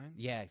 5 times?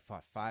 Yeah, he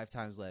fought 5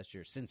 times last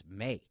year since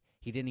May.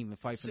 He didn't even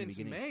fight from the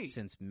beginning.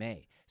 Since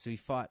May. So he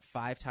fought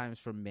 5 times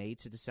from May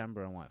to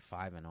December and went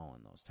 5-0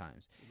 in those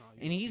times.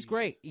 And he's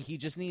great. He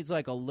just needs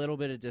like a little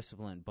bit of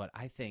discipline. But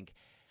I think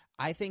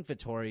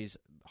Vettori's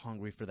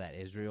hungry for that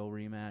Israel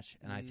rematch,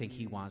 and I think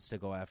he wants to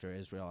go after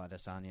Israel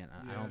Adesanya.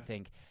 And I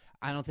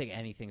don't think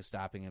anything's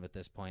stopping him at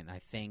this point. And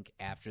I think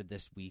after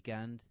this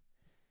weekend,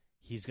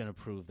 he's going to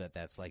prove that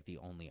that's like the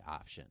only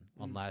option,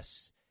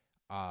 unless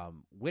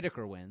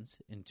Whitaker wins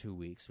in 2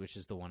 weeks, which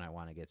is the one I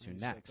want to get to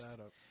next.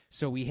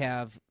 So we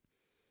have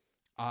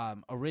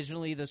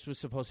originally this was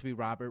supposed to be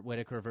Robert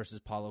Whitaker versus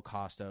Paulo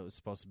Costa. It was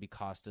supposed to be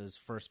Costa's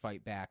first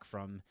fight back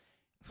from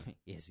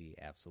Izzy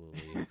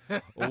absolutely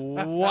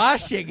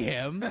washing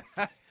him.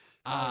 That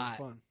was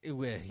fun.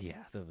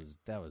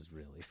 That was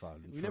really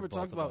fun. We never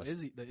talked about the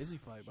Izzy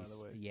fight, by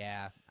the way.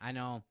 Yeah, I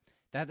know.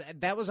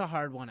 That was a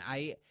hard one.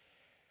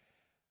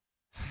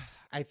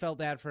 I felt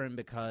bad for him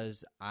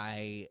because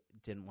I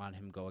didn't want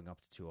him going up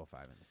to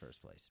 205 in the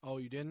first place. Oh,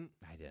 you didn't?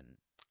 I didn't.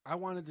 I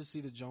wanted to see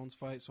the Jones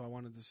fight, so I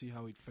wanted to see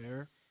how he'd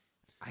fare.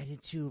 I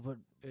did too, but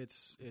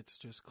it's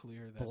just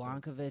clear that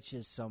Blankovic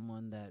is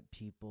someone that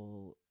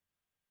people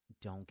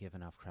don't give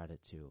enough credit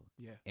to.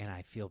 Yeah. And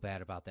I feel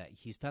bad about that.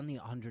 He's been the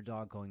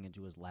underdog going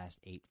into his last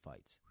 8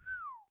 fights.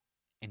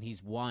 And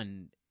he's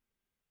won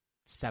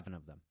 7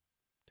 of them.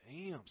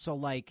 Damn. So,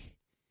 like...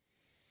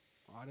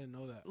 I didn't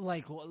know that.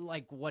 Like,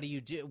 what do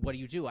you do? What do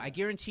you do? I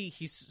guarantee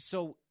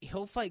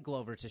he'll fight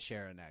Glover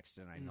Teixeira next,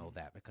 and I know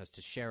that because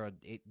Teixeira,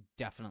 it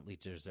definitely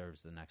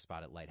deserves the next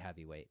spot at light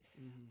heavyweight.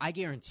 I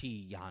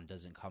guarantee Jan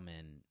doesn't come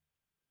in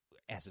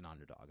as an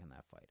underdog in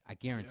that fight. I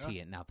guarantee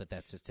it. Now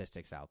that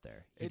statistic's out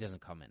there, he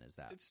doesn't come in as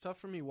that. It's tough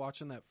for me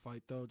watching that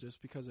fight though,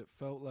 just because it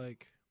felt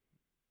like,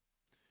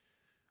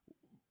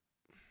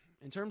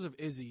 in terms of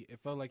Izzy, it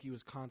felt like he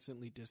was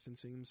constantly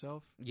distancing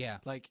himself. Yeah,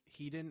 like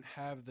he didn't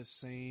have the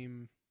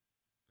same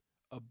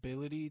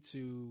ability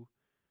to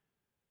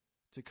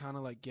kind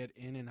of like get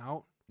in and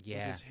out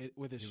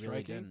with his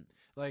striking. Really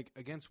like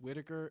against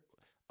Whitaker,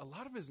 a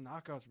lot of his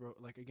knockouts, bro,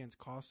 like against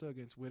Costa,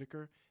 against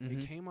Whitaker,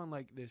 it came on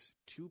like this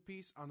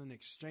 2-piece on an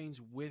exchange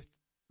with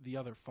the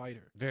other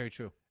fighter. Very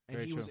true. And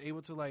he was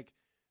able to like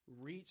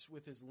reach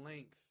with his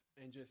length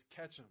and just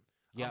catch him.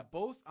 Yeah.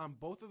 On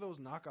both of those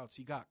knockouts,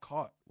 he got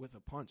caught with a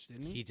punch,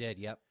 didn't he? He did.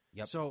 Yep.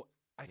 So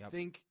I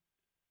think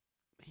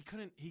he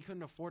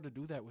couldn't afford to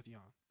do that with Jan.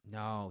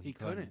 No, he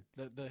couldn't.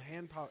 The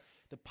hand power,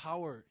 the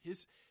power.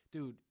 His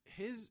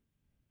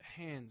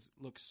hands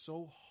look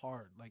so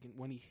hard, like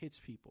when he hits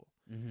people.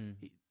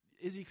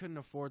 Izzy couldn't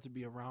afford to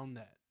be around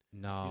that.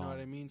 No, you know what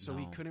I mean. So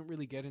he couldn't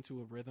really get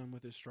into a rhythm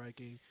with his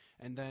striking,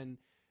 and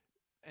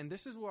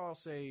this is where I'll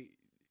say,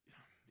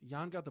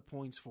 Jan got the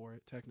points for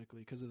it technically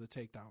because of the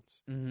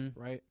takedowns,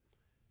 right?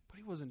 But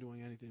he wasn't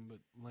doing anything but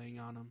laying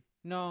on him.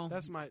 No,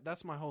 that's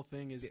my whole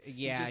thing. Is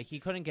he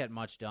couldn't get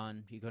much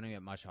done. He couldn't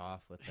get much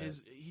off with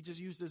He just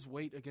used his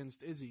weight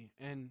against Izzy,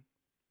 and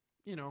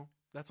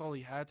that's all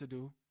he had to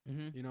do.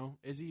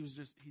 Izzy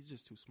he's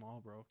just too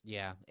small, bro.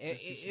 Yeah,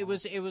 it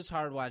was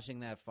hard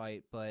watching that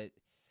fight, but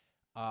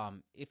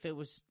if it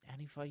was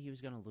any fight he was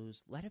gonna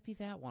lose, let it be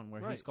that one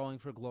where he's going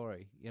for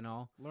glory.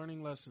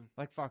 Learning lesson.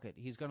 Like fuck it,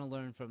 he's gonna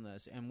learn from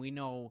this, and we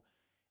know.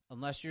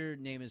 Unless your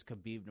name is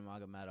Khabib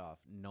Nurmagomedov,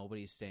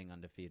 nobody's staying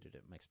undefeated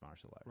at mixed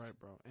martial arts. Right,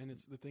 bro. And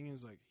the thing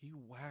is, like, he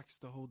waxed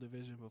the whole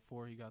division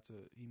before he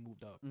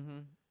moved up.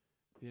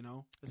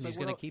 He's like,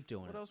 gonna keep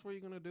doing it. What else were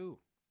you gonna do?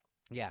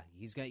 Yeah,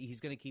 he's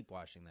gonna keep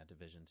washing that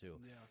division too.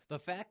 Yeah. The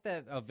fact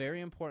that a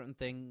very important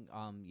thing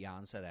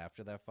Jan said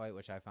after that fight,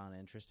 which I found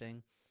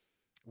interesting,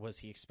 was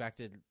he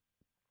expected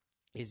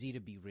Izzy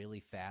to be really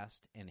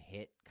fast and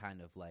hit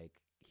kind of like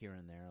here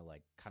and there,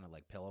 like kind of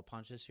like pillow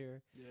punches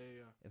here. Yeah.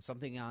 And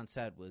something Jan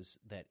said was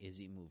that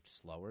Izzy moved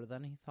slower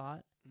than he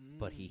thought,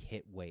 but he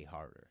hit way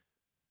harder.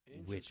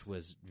 which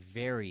was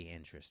very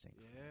interesting.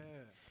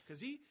 Yeah,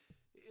 because it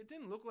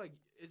didn't look like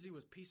Izzy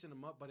was piecing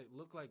him up, but it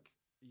looked like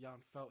Jan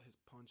felt his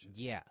punches.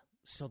 Yeah.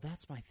 So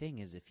that's my thing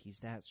is if he's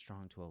that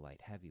strong to a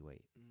light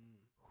heavyweight,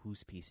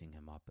 who's piecing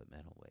him up at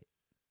middleweight?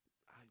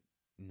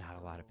 Not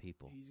a lot of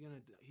people.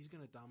 He's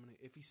gonna dominate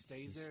if he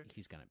stays there.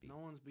 He's gonna beat. No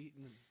one's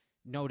beating him.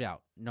 No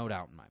doubt in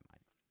my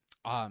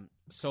mind.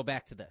 So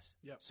back to this.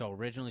 Yep. So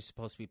originally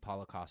supposed to be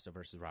Paulo Costa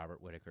versus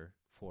Robert Whittaker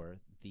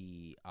for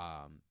the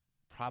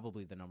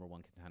probably the number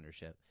one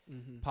contendership.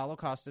 Mm-hmm. Paulo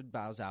Costa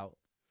bows out.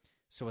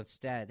 So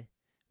instead,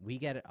 we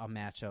get a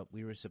matchup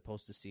we were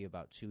supposed to see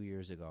about 2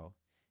 years ago,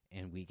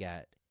 and we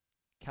get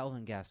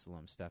Kelvin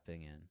Gastelum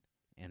stepping in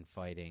and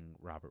fighting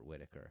Robert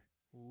Whittaker.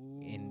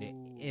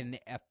 In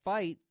a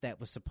fight that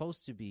was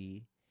supposed to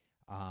be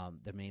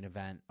the main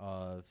event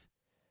of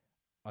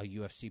a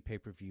UFC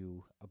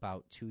pay-per-view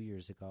about 2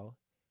 years ago,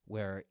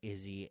 where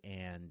Izzy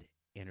and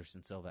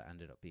Anderson Silva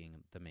ended up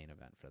being the main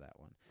event for that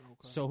one. Okay.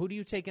 So who do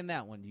you take in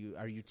that one?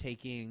 Are you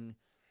taking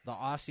the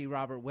Aussie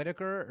Robert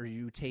Whittaker, or are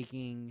you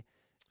taking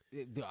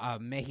the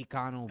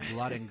Mexicano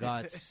blood and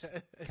guts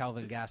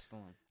Kelvin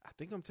Gastelum? I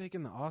think I'm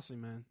taking the Aussie,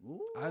 man.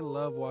 Ooh. I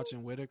love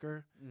watching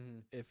Whittaker. Mm-hmm.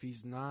 If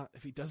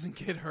he doesn't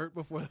get hurt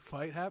before the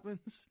fight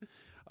happens,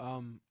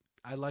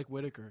 I like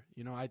Whittaker.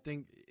 You know, I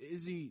think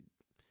Izzy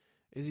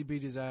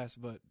beat his ass,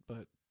 but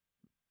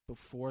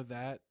before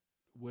that,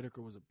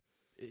 Whittaker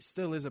it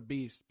still is a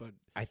beast. But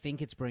I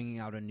think it's bringing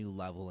out a new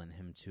level in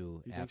him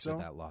too after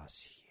that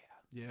loss.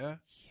 Yeah.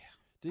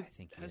 I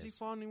think has he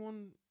fought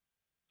anyone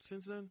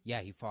since then?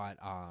 Yeah, he fought.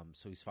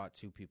 So he's fought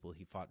two people.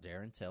 He fought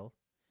Darren Till.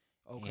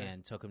 Okay.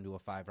 And took him to a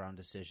 5-round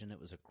decision.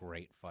 It was a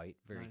great fight,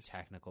 very nice.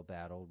 Technical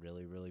battle,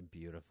 really, really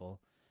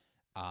beautiful.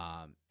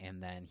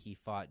 And then he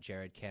fought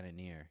Jared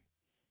Cannonier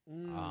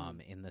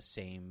in the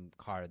same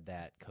card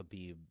that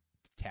Khabib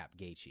tapped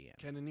Gaethje in.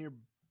 Cannonier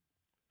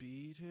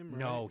beat him, right?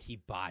 No, he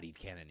bodied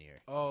Cannonier.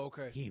 Oh,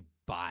 okay. He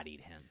bodied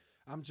him.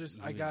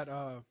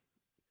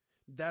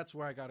 That's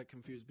where I got it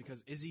confused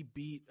because Izzy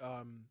beat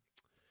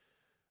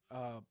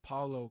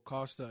Paulo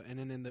Costa, and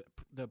then in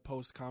the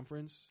post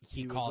conference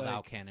he called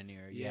out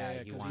Cannonier.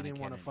 Yeah, because he didn't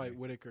want to fight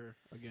Whittaker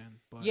again.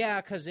 But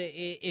yeah, because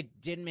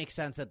it didn't make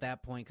sense at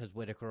that point because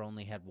Whittaker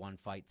only had one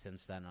fight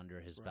since then under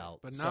his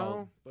belt. But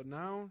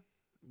now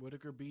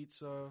Whittaker beats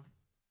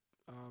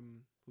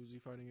who's he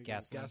fighting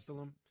against?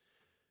 Gastelum.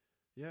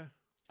 Yeah,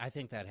 I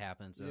think that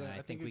happens, and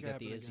I think we get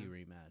the Izzy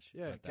rematch.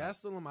 Yeah,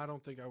 Gastelum. I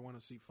don't think I want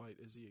to see fight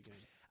Izzy again.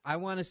 I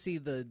want to see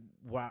the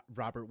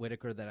Robert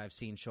Whittaker that I've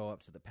seen show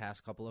up to the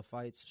past couple of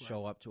fights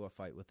show up to a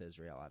fight with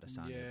Israel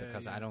Adesanya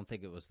because I don't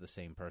think it was the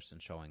same person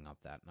showing up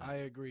that night. I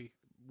agree.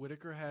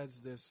 Whittaker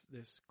has this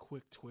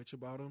quick twitch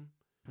about him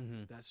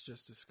that's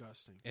just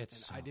disgusting.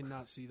 I did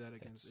not see that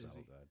against Izzy.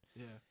 So good.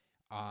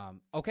 Yeah.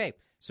 Okay,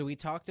 so we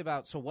talked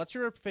about. So what's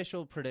your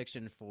official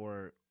prediction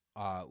for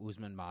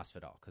Usman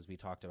Masvidal? Because we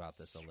talked about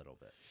this a little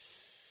bit.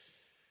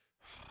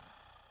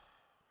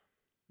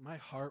 My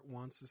heart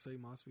wants to say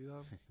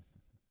Masvidal.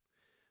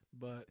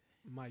 But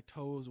my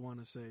toes want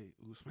to say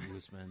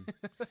Usman.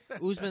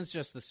 Usman's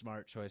just the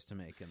smart choice to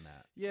make in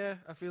that. Yeah,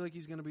 I feel like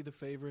he's going to be the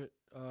favorite.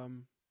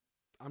 I'm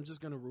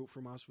just going to root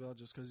for Masvidal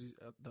just because he's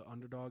the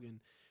underdog. And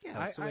yeah,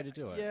 that's the way to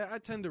do it. Yeah, I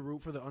tend to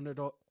root for the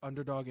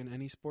underdog in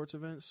any sports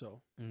event. So,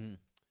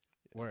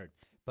 Word.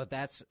 But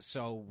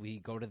so we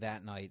go to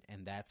that night,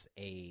 and that's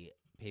a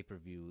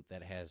pay-per-view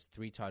that has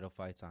 3 title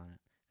fights on it.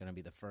 Going to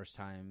be the first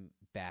time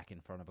back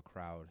in front of a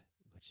crowd,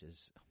 which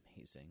is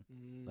amazing.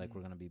 Like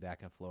we're going to be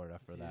back in Florida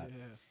for that.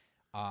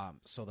 Yeah.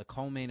 So the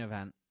co-main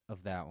event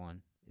of that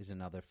one is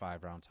another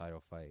 5-round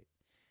title fight.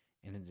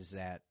 And it is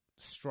at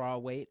straw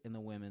weight in the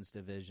women's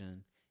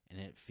division. And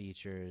it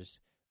features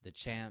the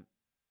champ,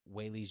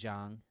 Weili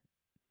Zhang,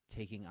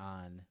 taking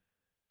on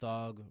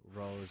Thug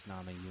Rose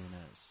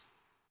Namajunas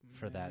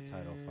for that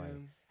title fight.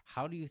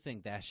 How do you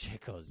think that shit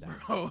goes down?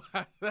 Bro,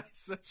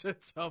 that's such a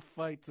tough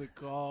fight to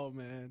call,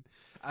 man.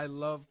 I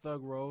love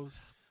Thug Rose.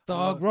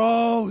 Thug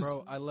Rose!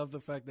 Bro, I love the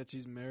fact that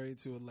she's married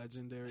to a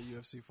legendary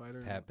UFC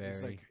fighter. Pat Barry.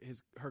 It's like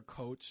her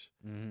coach.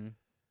 Mm-hmm.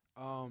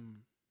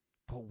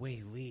 But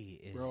Weili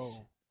is...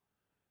 Bro.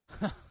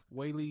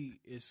 Weili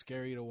is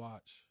scary to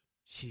watch.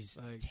 She's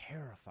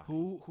terrifying.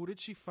 Who did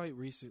she fight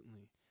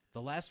recently?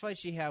 The last fight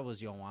she had was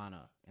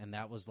Joanna, and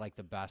that was like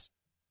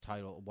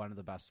one of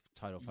the best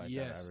title fights I've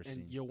ever seen.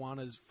 And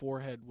Joanna's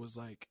forehead was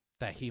like...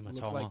 That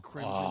hematoma. Looked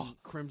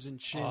like crimson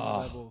chin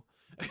level.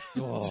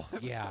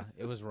 Yeah,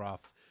 it was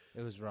rough.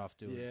 It was rough,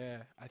 dude. Yeah,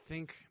 I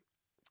think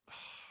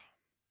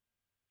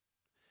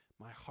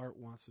my heart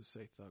wants to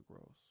say Thug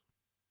Rose.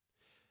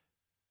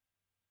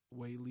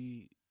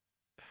 Weili,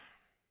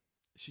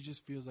 she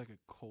just feels like a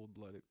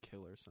cold-blooded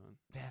killer, son.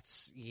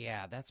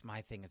 That's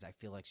my thing is I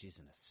feel like she's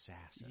an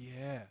assassin.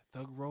 Yeah,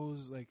 Thug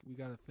Rose, like we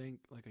got to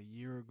think like a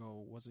year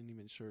ago, wasn't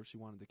even sure if she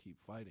wanted to keep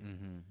fighting.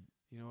 Mm-hmm.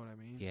 You know what I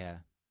mean? Yeah.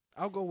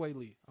 I'll go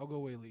Weili.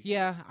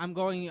 Yeah, I'm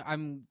going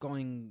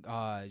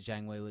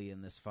Zhang Weili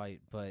in this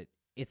fight, but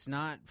it's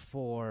not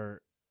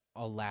for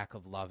a lack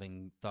of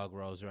loving Thug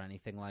Rose or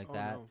anything like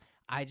that. No.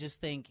 I just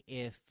think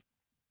if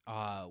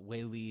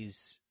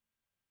Weili's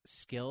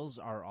skills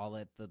are all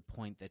at the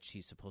point that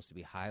she's supposed to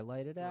be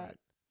highlighted at, Right.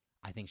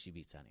 I think she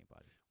beats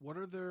anybody. What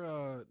are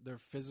their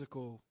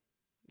physical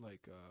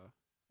like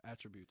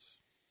attributes?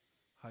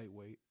 Height,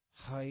 weight.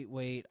 Height,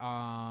 weight.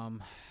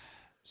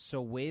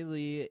 So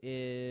Whaley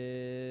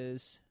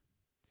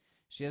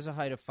she has a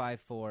height of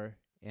 5'4",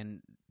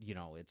 and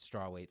it's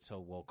straw weight, so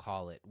we'll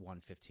call it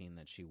 115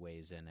 that she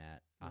weighs in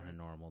at on a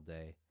normal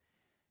day.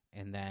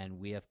 And then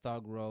we have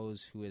Thug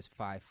Rose, who is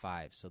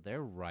 5'5", so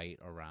they're right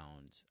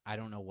around. I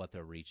don't know what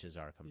their reaches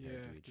are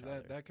compared to each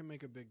other. That can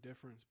make a big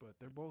difference. But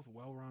they're both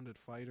well-rounded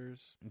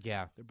fighters.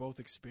 Yeah, They're both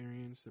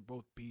experienced. They're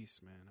both beasts,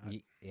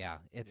 man.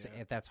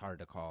 that's hard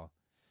to call.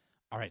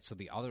 All right, so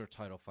the other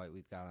title fight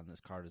we've got on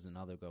this card is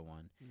another good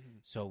one. Mm-hmm.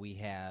 So we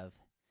have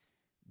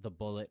the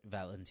Bullet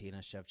Valentina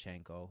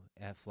Shevchenko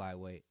at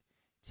flyweight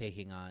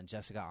taking on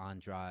Jessica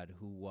Andrade,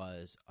 who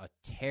was a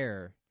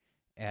tear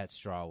at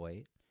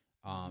strawweight.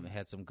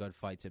 Had some good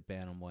fights at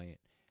bantamweight.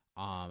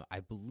 I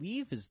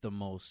believe is the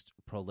most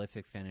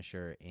prolific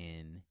finisher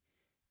in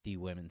the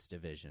women's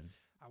division.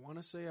 I want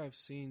to say I've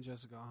seen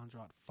Jessica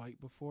Andrade fight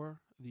before.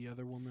 The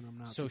other woman, I'm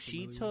not. So too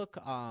she familiar took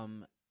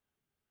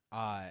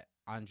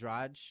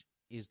Andrade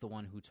is the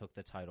one who took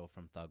the title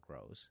from Thug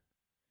Rose.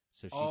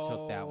 So she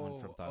took that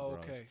one from Thug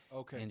Rose.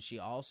 Okay. And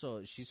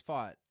she's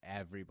fought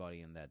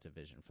everybody in that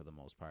division for the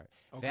most part.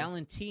 Okay.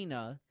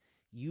 Valentina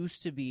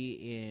used to be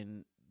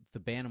in the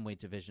bantamweight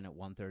division at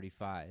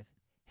 135,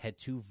 had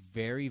two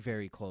very,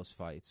 very close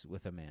fights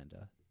with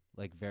Amanda,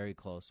 like very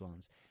close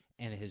ones,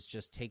 and has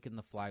just taken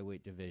the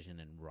flyweight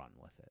division and run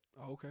with it.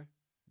 Okay.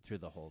 Through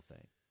the whole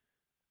thing.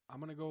 I'm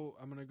gonna go.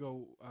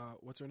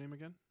 What's her name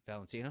again?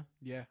 Valentina?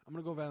 Yeah, I'm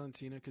gonna go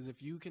Valentina because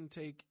if you can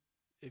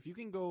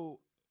go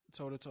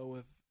toe to toe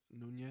with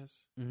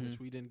Nunez, which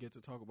we didn't get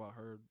to talk about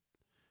her,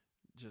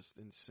 just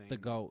insane. The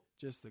GOAT.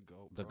 Just the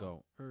GOAT. The bro.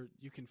 GOAT. Her,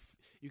 you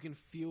can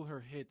feel her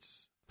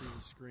hits through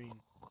the screen.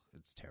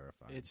 It's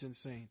terrifying. It's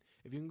insane.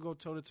 If you can go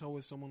toe to toe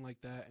with someone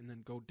like that and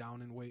then go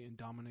down in weight and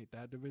dominate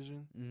that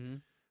division,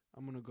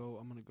 I'm gonna go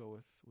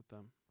with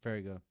them.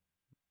 Very good.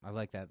 I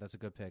like that. That's a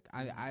good pick.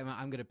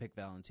 I'm gonna pick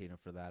Valentina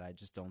for that. I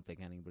just don't think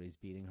anybody's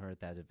beating her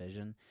at that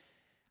division.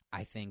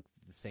 I think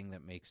the thing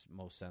that makes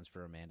most sense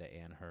for Amanda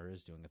and her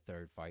is doing a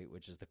third fight,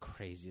 which is the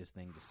craziest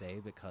thing to say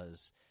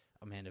because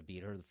Amanda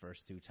beat her the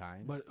first two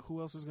times. But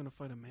who else is gonna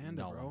fight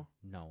Amanda, bro?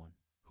 No one.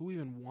 Who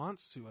even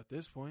wants to at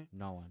this point?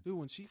 No one. Dude,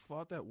 when she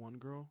fought that one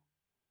girl,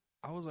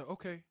 I was like,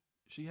 okay,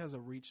 she has a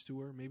reach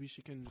to her. Maybe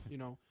she can,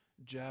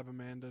 jab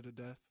Amanda to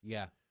death.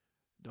 Yeah.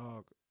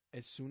 Dog,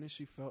 as soon as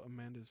she felt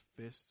Amanda's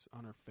fists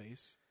on her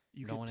face,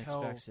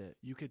 expects it.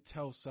 You could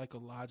tell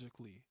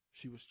psychologically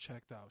she was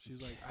checked out. She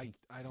was like,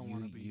 I don't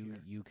want to be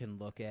here. You can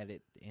look at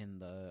it in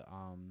the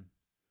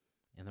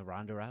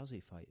Ronda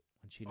Rousey fight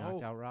when she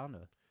knocked out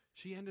Ronda.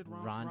 She ended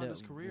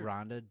Ronda's career.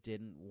 Ronda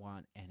didn't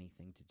want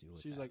anything to do with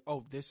it. She's like,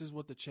 oh, this is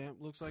what the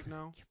champ looks like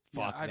now?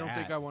 Fuck I don't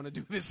think I want to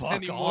do this Fuck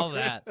anymore. all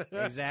that.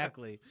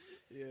 Exactly.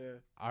 Yeah.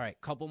 All right,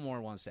 couple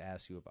more ones to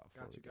ask you about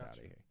before we get out of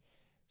Gotcha. here.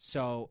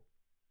 So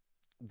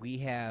we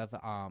have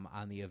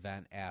on the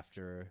event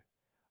after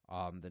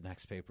the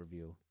next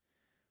pay-per-view,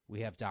 we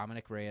have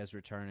Dominic Reyes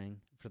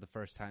returning for the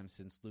first time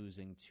since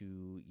losing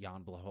to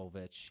Jan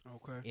Blachowicz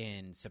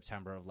in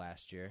September of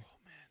last year. Oh,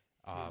 man.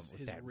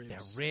 With that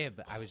ribs.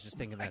 rib. I was just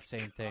thinking that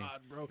same thing.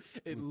 Bro.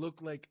 It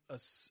looked like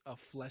a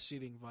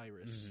flesh-eating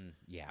virus. Mm-hmm.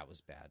 Yeah, it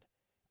was bad.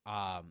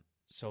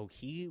 So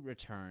he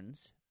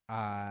returns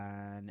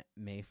on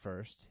May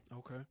 1st.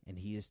 Okay. And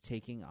he is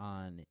taking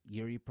on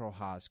Yuri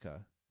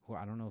Prochazka, who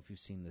I don't know if you've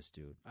seen this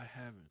dude. I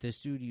haven't. This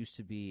dude used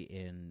to be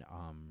in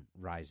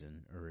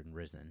Risen.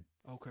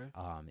 Okay.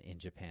 In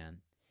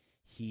Japan.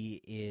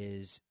 He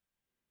is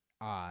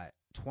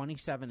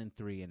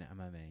 27-3 in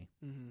MMA.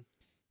 Mm-hmm.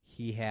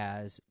 He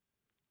has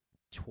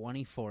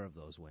 24 of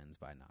those wins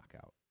by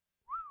knockout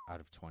out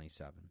of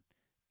 27.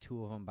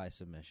 2 of them by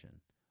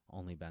submission.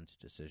 Only been to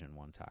decision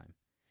one time.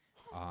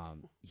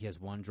 He has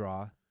 1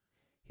 draw.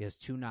 He has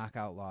 2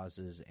 knockout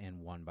losses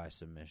and 1 by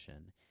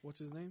submission. What's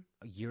his name?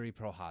 Yuri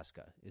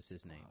Prochazka is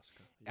his name.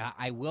 Yeah.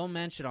 I will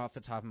mention off the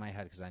top of my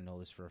head because I know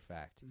this for a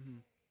fact. Mm-hmm.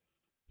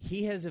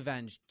 He has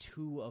avenged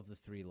 2 of the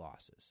 3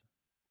 losses.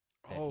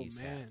 Oh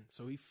man!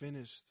 So he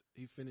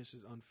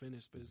finishes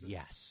unfinished business.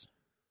 Yes.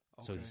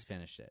 Okay. So he's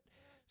finished it.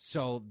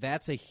 So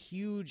that's a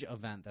huge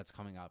event that's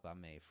coming up on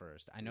May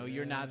 1st. I know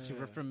you're not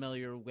super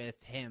familiar with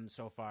him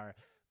so far,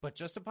 but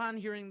just upon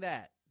hearing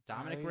that,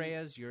 Dominic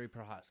Reyes, Yuri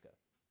Prochazka.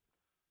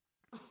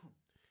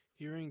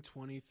 Hearing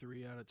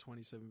 23 out of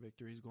 27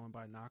 victories going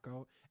by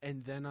knockout,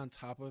 and then on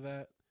top of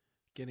that,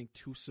 getting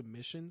 2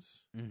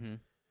 submissions,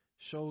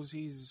 shows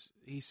he's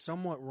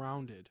somewhat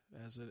rounded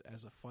as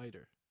a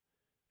fighter.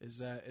 Is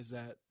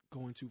that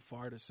going too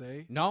far to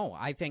say? No,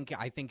 I think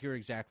you're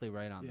exactly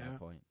right on that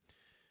point.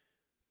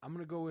 I'm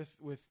gonna go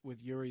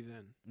with Yuri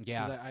then.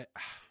 Yeah,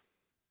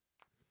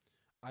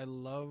 I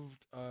loved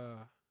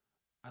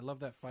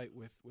that fight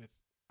with.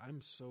 I'm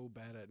so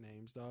bad at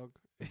names, dog.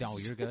 No,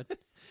 you're good.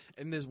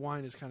 And this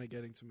wine is kind of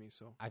getting to me.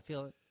 So I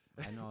feel it.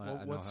 I know. Well,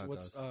 I know how it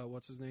goes.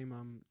 what's his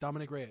name?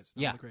 Dominic Reyes.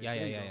 Yeah. Dominic Reyes. Yeah.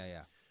 There you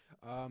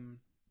go.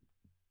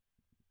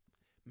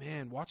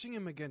 Man, watching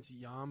him against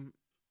Yam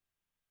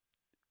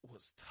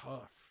was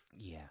tough.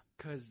 Yeah.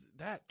 Because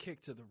that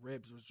kick to the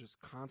ribs was just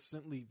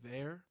constantly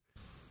there.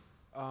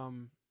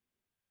 Yam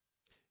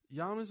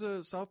is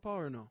a southpaw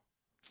or no?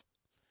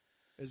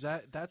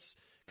 That's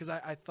because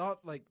I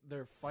thought like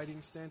their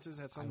fighting stances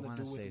had something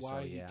to do with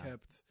why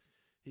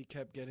he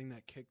kept getting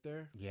that kick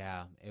there.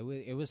 Yeah,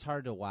 it was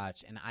hard to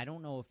watch, and I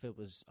don't know if it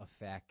was a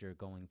factor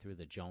going through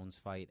the Jones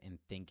fight and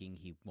thinking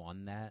he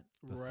won that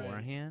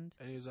beforehand.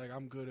 Right. And he was like,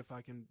 "I'm good if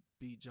I can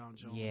beat John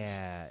Jones."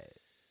 Yeah.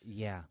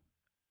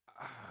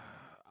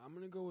 I'm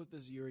gonna go with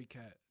this Yuri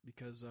Cat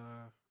because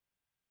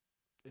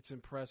it's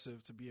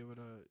impressive to be able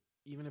to,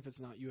 even if it's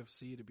not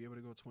UFC, to be able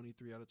to go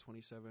 23 out of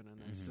 27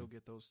 and then still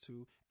get those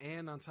two,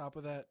 and on top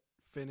of that,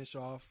 finish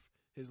off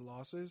his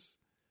losses.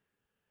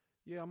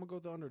 Yeah, I'm gonna go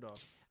with the underdog.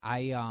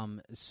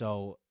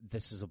 So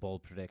this is a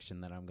bold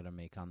prediction that I'm gonna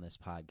make on this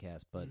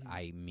podcast, but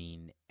I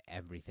mean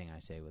everything I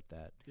say with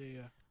that.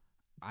 Yeah.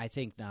 I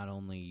think not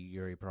only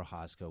Yuri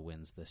Prochazka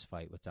wins this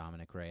fight with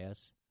Dominic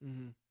Reyes,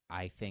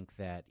 I think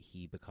that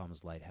he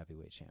becomes light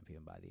heavyweight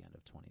champion by the end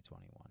of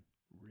 2021.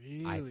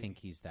 Really? I think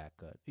he's that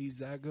good. He's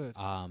that good.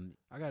 I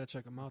gotta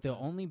check him out. The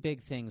only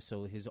big thing,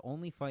 so his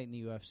only fight in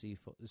the UFC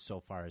so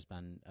far has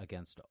been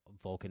against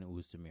Volkan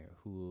Oezdemir,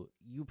 who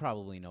you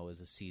probably know is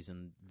a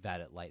seasoned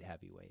vet at light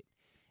heavyweight,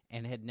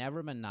 and had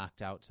never been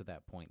knocked out to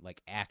that point,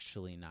 like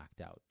actually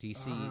knocked out.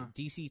 DC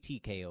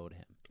TKO'd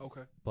him.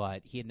 Okay.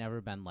 But he had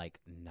never been like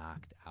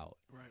knocked out.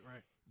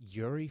 Right.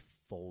 Yuri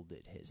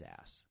folded his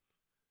ass.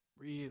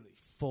 Really?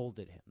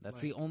 Folded him.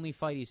 That's the only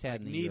fight he's had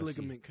in the knee UFC.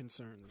 ligament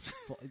concerns.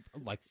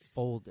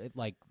 Folded.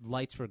 Like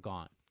lights were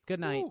gone. Good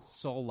night. Ooh.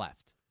 Soul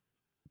left.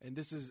 And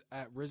this is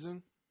at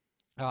Risen?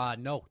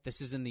 No,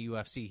 this is in the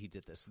UFC. He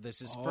did this.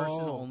 This is first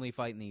and only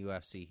fight in the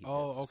UFC.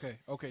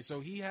 Okay. So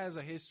he has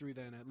a history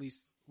then, at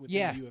least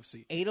within the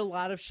UFC. Ate a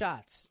lot of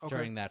shots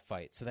during that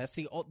fight. So that's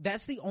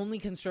the only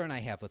concern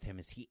I have with him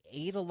is he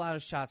ate a lot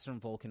of shots from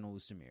Volkan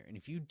Oezdemir. And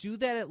if you do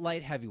that at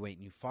light heavyweight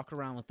and you fuck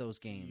around with those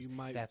games,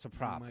 that's a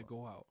problem. You might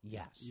go out.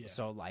 Yes. Yeah.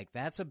 So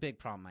that's a big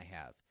problem I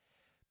have.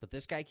 But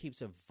this guy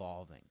keeps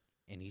evolving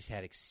and he's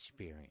had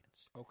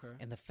experience. Okay.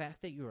 And the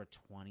fact that you're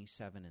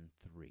 27-3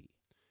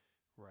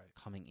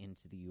 coming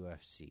into the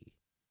UFC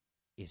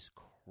is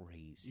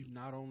crazy. You've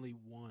not only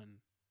won,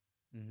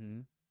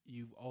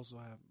 you've also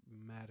have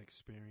mad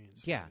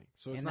experience. Yeah. Fighting.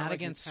 So it's and not not like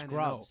against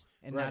scrubs.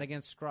 And not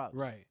against scrubs.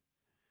 Right.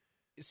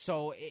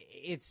 So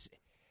it's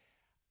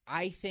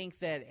I think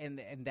that and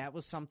that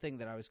was something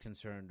that I was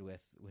concerned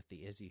with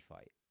the Izzy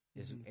fight.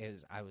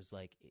 Is I was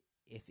like,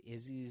 if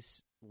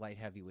Izzy's light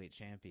heavyweight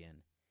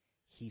champion,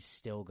 he's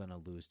still gonna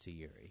lose to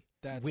Yuri.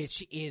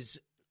 Which is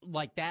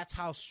like that's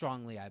how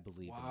strongly I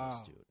believe in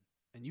this dude.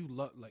 And you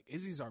love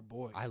Izzy's our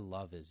boy. I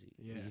love Izzy.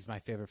 Yeah. He's my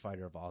favorite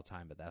fighter of all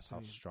time, but that's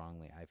how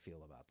strongly I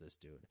feel about this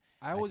dude.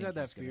 I always had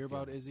that fear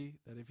about Izzy,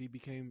 that if he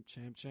became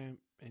champ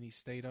and he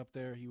stayed up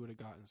there, he would have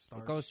gotten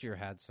starched. It goes to your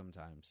head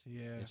sometimes.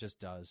 Yeah. It just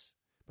does.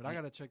 But I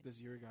got to check this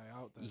Yuri guy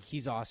out. Then.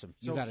 He's awesome.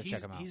 You got to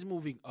check him out. He's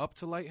moving up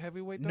to light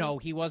heavyweight, though? No,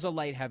 he was a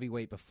light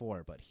heavyweight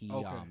before, but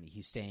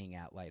he's staying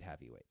at light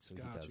heavyweight. So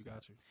he does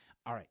that.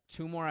 All right,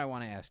 two more I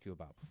want to ask you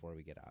about before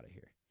we get out of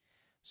here.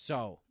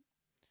 So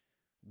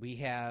we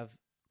have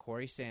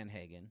Corey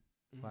Sandhagen.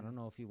 I don't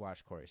know if you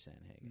watched Corey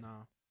Sandhagen.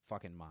 No.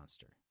 Fucking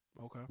monster.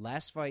 Okay.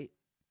 Last fight,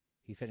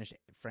 he finished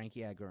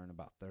Frankie Edgar in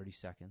about 30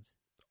 seconds.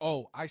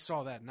 Oh, I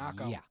saw that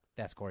knockout. Yeah,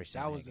 that's Corey Sandhagen.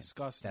 That was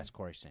disgusting. That's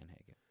Corey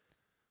Sandhagen.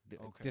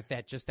 Okay.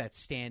 That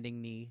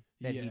standing knee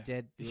that he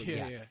did.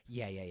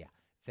 Yeah.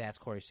 That's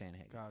Corey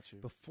Sandhagen. Got you.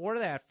 Before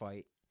that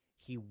fight,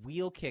 he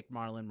wheel kicked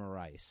Marlon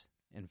Moraes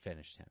and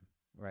finished him.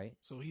 Right.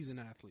 So he's an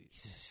athlete.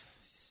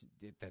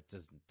 That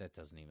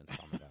doesn't even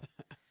sum it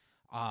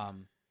up.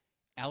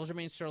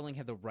 Aljamain Sterling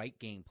had the right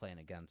game plan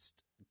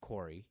against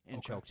Corey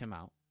and choked him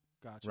out.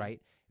 Gotcha.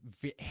 Right?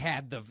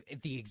 Had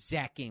the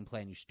exact game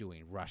plan you should do.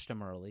 He rushed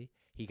him early.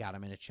 He got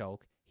him in a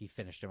choke. He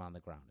finished him on the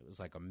ground. It was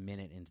like a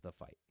minute into the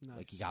fight. Nice.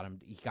 Like he got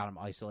him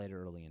isolated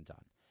early and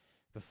done.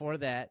 Before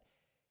that,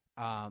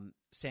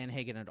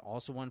 Sandhagen had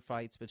also won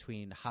fights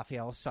between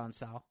Rafael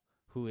Sansao,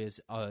 who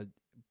is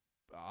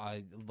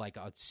like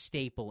a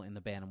staple in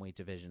the bantamweight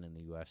division in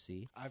the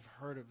UFC. I've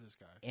heard of this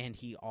guy. And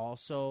he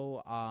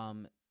also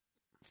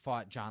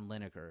fought John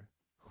Lineker,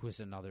 who is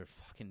another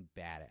fucking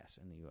badass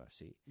in the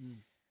UFC.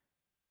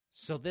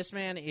 So this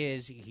man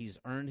he's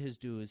earned his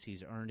dues.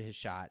 He's earned his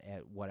shot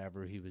at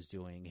whatever he was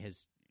doing.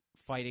 His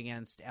fight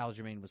against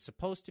Aljamain was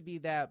supposed to be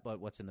that, but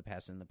what's in the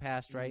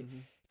past, right?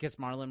 Gets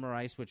Marlon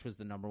Moraes, which was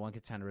the number one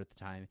contender at the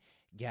time.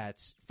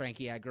 Gets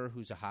Frankie Edgar,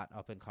 who's a hot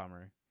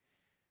up-and-comer.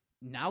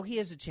 Now he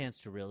has a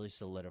chance to really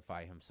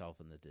solidify himself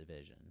in the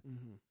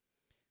division.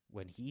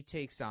 When he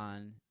takes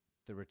on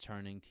the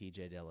returning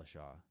TJ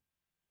Dillashaw,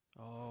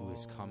 who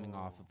is coming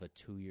off of a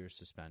 2-year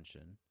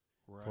suspension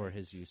for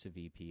his use of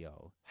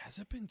EPO. Has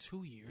it been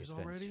 2 years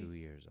already? It's been 2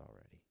 years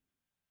already.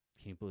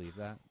 Can you believe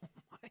that? Oh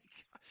my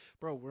God.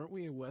 Bro, weren't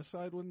we in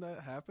Westside when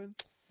that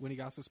happened? When he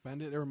got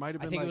suspended? Or it might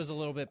have been I think it was a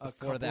little bit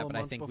before that, but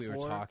I think we were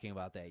before. talking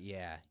about that.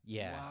 Yeah.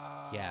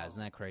 Wow. Yeah,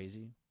 isn't that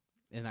crazy?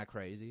 Isn't that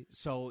crazy?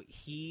 So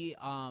he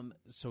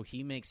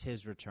makes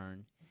his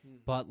return. Mhm.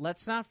 But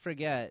let's not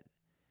forget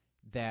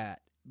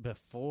that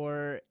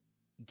before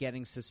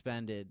getting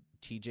suspended,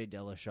 TJ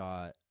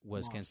Dillashaw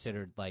was Monster.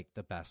 considered like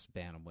the best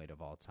bantamweight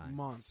of all time.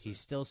 Monster. He's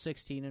still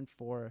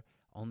 16-4,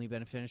 only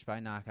been finished by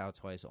knockout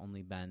twice,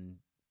 only been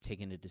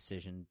taken a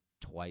decision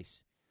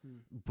twice.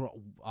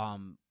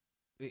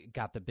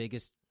 Got the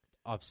biggest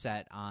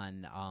upset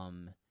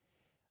on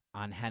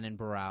Renan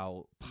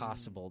Barão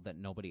possible that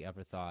nobody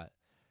ever thought.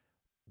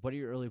 What are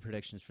your early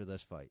predictions for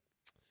this fight?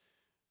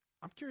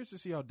 I'm curious to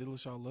see how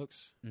Dillashaw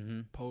looks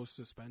post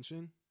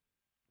suspension,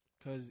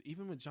 because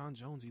even with John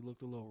Jones, he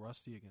looked a little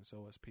rusty against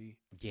OSP.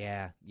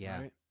 Yeah,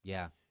 Right?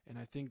 yeah. And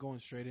I think going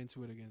straight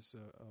into it against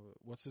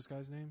what's this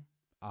guy's name?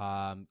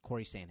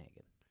 Corey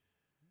Sandhagen.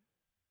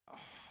 Oh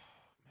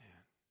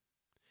man,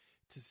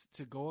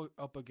 to go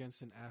up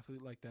against an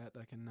athlete like that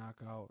can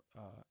knock out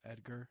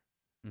Edgar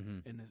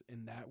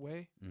in that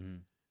way,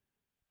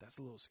 that's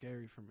a little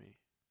scary for me.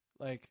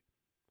 Like,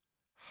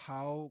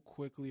 how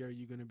quickly are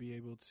you going to be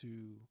able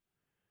to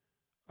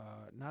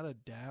not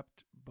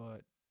adapt,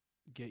 but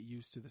get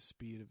used to the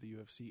speed of the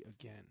UFC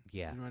again?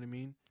 Yeah. You know what I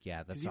mean?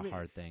 Yeah, that's 'Cause a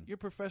hard thing. You're a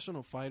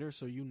professional fighter,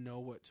 so you know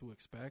what to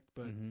expect,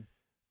 but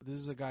this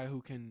is a guy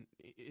who can,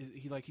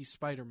 he's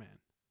Spider-Man.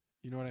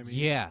 You know what I mean?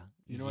 Yeah.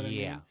 You know what I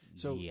mean?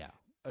 So yeah.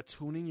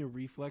 attuning your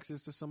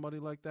reflexes to somebody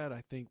like that,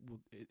 I think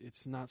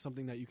it's not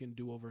something that you can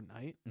do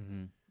overnight.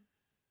 Man,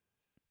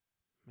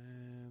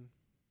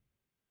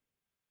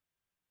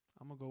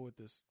 I'm going to go with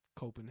this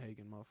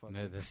Copenhagen motherfucker.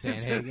 No, the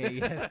Sandhagen.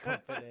 Yes,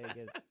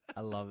 Copenhagen.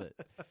 I love it.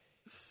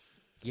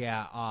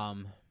 Yeah,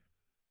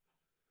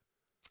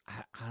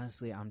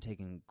 honestly, I'm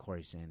taking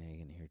Corey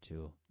Sandhagen here,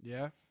 too.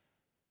 Yeah?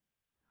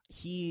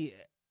 He's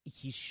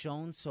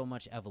shown so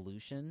much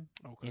evolution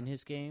in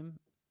his game,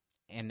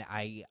 and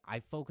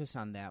I focus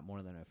on that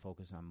more than I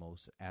focus on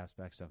most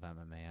aspects of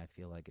MMA. I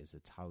feel like it's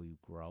how you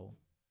grow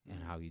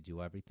and how you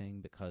do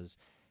everything, because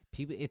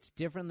it's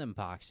different than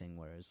boxing,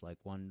 whereas like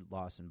one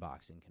loss in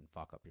boxing can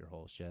fuck up your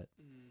whole shit.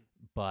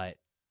 But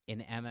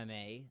in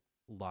MMA,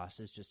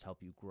 losses just help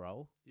you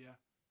grow. Yeah.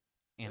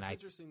 And that's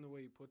interesting the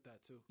way you put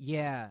that too.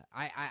 Yeah,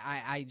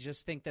 I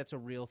just think that's a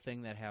real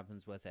thing that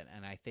happens with it,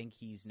 and I think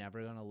he's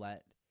never going to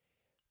let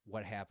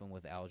what happened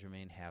with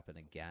Aljamain happen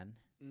again.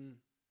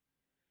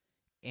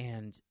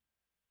 And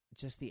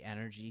just the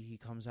energy he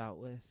comes out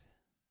with,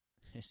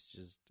 it's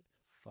just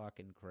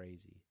fucking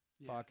crazy.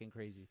 Yeah. Fucking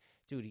crazy.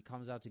 Dude, he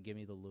comes out to give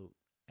me the loot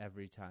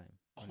every time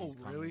when he's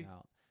coming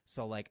out.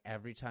 So, like,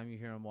 every time you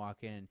hear him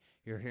walk in,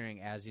 you're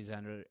hearing as he's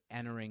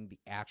entering the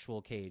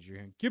actual cage, you're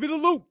hearing, give me the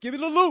loot, give me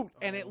the loot.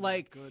 And it,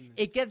 like,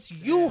 it gets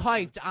you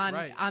hyped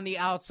on the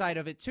outside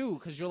of it, too,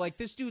 because you're like,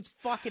 this dude's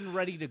fucking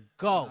ready to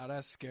go. Nah,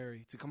 that's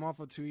scary. To come off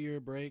a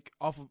 2-year break,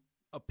 off of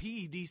a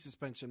PED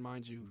suspension,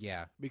 mind you.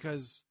 Yeah.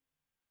 Because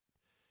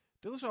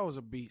Dillashaw was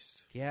a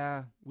beast.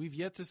 Yeah. We've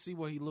yet to see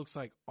what he looks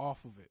like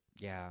off of it.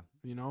 Yeah.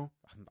 You know?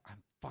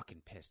 I'm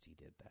fucking pissed he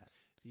did that.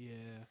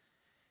 Yeah.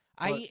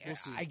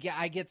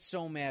 I get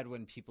so mad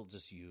when people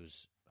just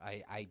use.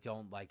 I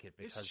don't like it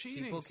because it's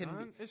cheating, people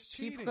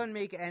can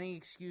make any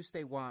excuse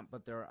they want,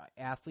 but there are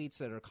athletes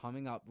that are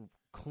coming up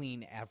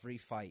clean every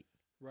fight.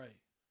 Right.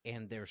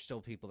 And there's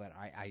still people that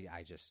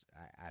I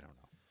don't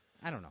know.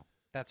 I don't know.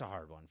 That's a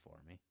hard one for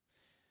me.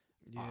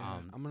 Yeah,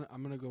 I'm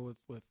gonna go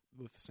with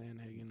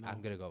Sandhagen. Though.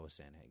 I'm gonna go with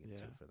Sandhagen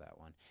too for that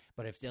one.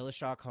 But if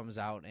Dillashaw comes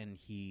out and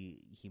he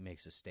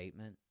makes a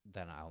statement,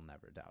 then I'll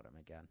never doubt him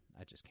again.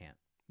 I just can't.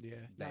 Yeah,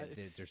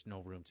 there's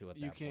no room to it.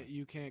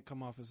 You can't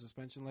come off a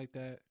suspension like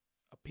that,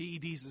 a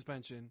PED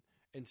suspension,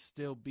 and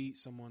still beat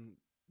someone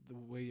the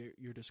way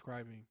you're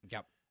describing.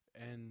 Yep.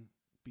 And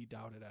be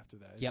doubted after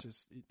that.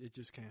 It's yep. It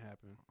just can't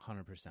happen.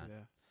 100%.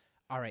 Yeah.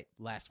 All right,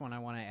 last one I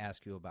want to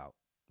ask you about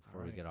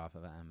before we get off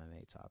of an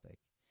MMA topic.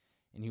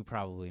 And you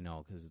probably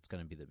know because it's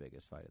going to be the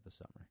biggest fight of the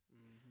summer.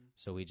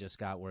 So we just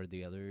got word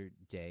the other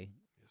day.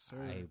 Yes, sir.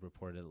 I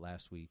reported it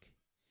last week.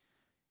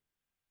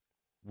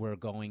 We're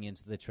going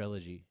into the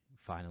trilogy,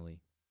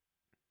 finally.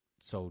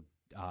 So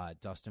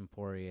Dustin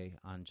Poirier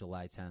on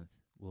July 10th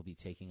will be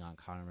taking on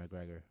Conor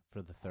McGregor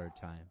for the third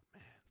time.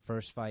 Man.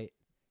 First fight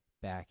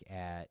back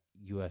at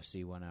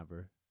UFC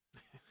whenever,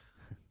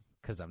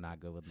 because I'm not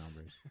good with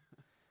numbers.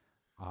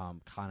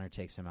 Conor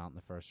takes him out in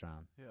the first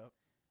round. Yep.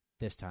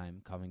 This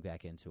time, coming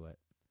back into it,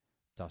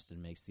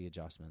 Dustin makes the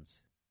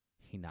adjustments.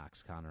 He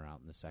knocks Conor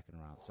out in the second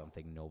round,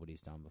 something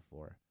nobody's done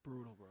before.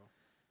 Brutal, bro.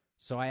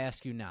 So I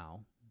ask you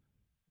now,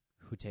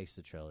 who takes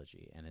the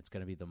trilogy? And it's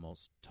going to be the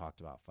most talked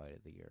about fight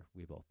of the year.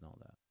 We both know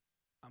that.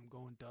 I'm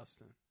going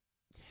Dustin.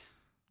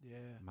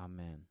 Yeah. My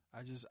man.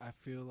 I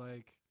feel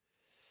like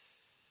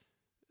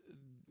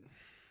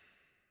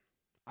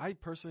I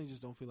personally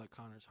just don't feel like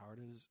Conor's heart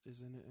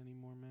is in it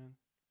anymore, man.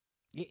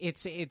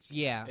 It's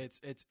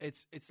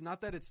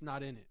not that it's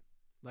not in it.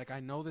 Like,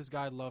 I know this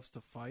guy loves to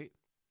fight,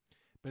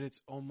 but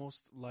it's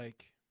almost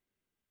like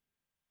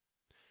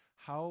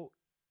how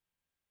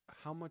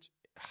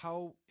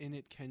in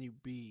it can you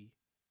be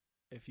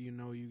if you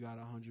know you got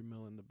 $100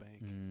 million in the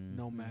bank,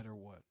 no matter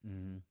what?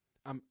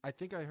 Mm-hmm. I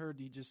think I heard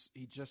he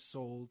just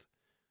sold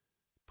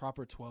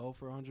proper 12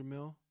 for 100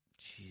 mil.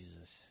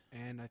 Jesus.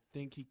 And I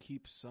think he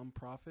keeps some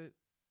profit.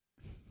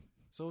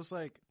 So it's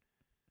like,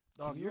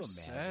 dog, Can you you're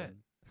set. imagine?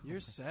 You're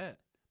set.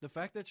 The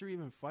fact that you're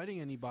even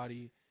fighting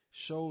anybody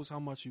shows how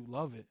much you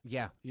love it.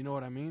 Yeah. You know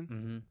what I mean?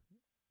 Mm-hmm.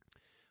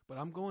 But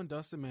I'm going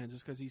Dustin, man,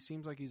 just because he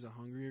seems like he's a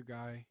hungrier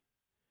guy.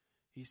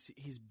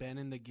 He's been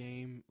in the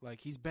game.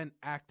 Like, he's been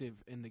active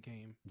in the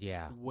game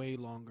Yeah. way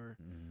longer.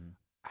 Mm-hmm.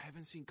 I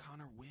haven't seen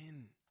Conor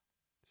win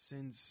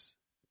since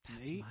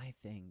That's Nate. my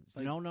thing.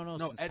 Like- no,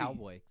 since Eddie.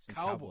 Cowboy. Since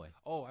Cowboy.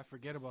 Oh, I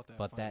forget about that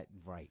But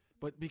fight.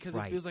 But because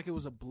Right. it feels like it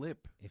was a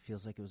blip. It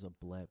feels like it was a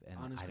blip, and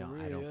On his I don't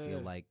career, feel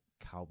yeah. like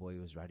Cowboy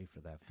was ready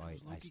for that It fight.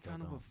 was I low-key still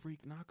kind don't. of a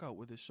freak knockout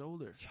with his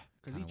shoulder. Yeah,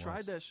 Because he kinda tried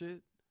was. that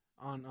shit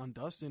on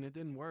Dustin. It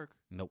didn't work.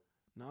 Nope.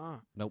 Nah.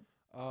 Nope.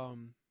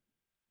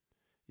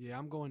 Yeah,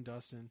 I'm going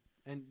Dustin.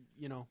 And,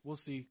 we'll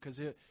see.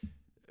 Because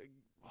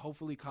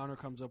hopefully Conor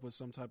comes up with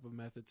some type of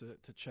method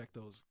to check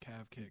those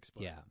calf kicks.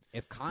 But Yeah.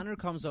 If Conor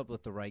comes up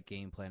with the right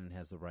game plan and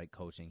has the right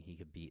coaching, he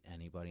could beat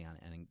anybody on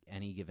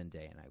any given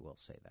day, and I will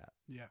say that.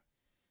 Yeah.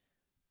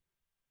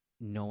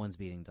 No one's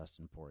beating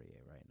Dustin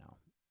Poirier right now.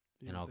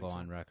 You And don't I'll go think so?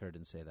 on record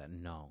and say that.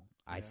 No.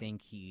 I Yeah.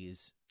 think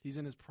he's He's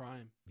in his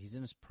prime.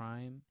 in his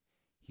prime.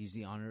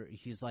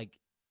 He's like,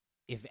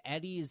 if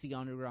Eddie is the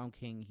underground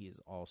king, he is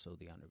also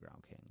the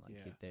underground king. Like,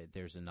 Yeah.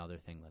 there's another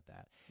thing with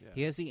that. Yeah.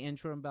 He has the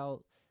interim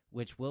belt,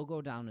 which will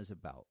go down as a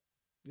belt.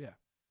 Yeah.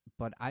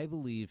 But I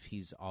believe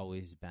he's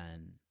always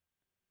been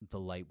the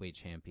lightweight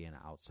champion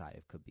outside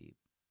of Khabib.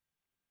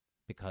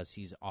 Because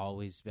he's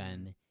always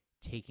been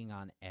taking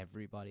on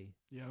everybody,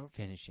 Yeah.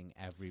 finishing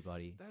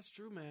everybody. That's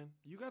true, man.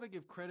 You got to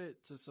give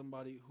credit to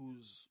somebody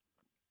who's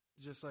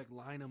just like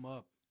line him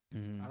up.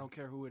 Mhm. I don't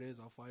care who it is.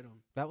 I'll fight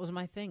him. That was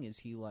my thing. Is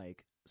he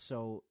like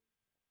so?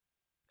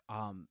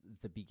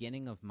 The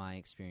beginning of my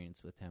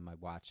experience with him, I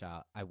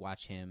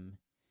watch him,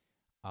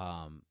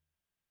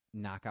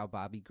 knock out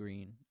Bobby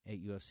Green at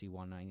UFC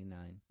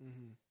 199.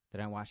 Mm-hmm.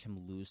 Then I watch him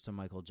lose to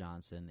Michael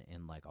Johnson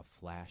in like a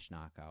flash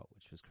knockout,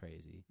 which was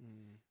crazy.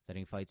 Mm. Then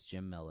he fights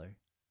Jim Miller,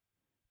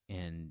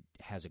 and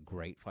has a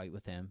great fight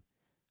with him.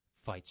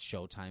 Fights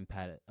Showtime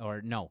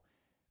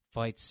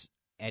fights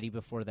Eddie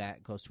before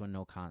that, goes to a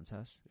no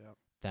contest. Yep.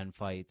 Then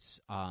fights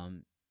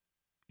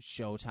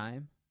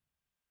Showtime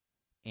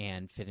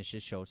and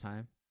finishes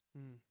Showtime.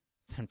 Mm.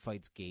 Then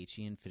fights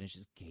Gaethje and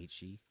finishes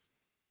Gaethje.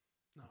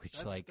 No, Which,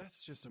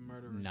 that's just a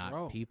murderer's Not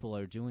row. people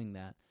are doing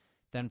that.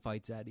 Then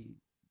fights Eddie,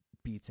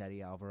 beats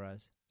Eddie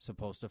Alvarez.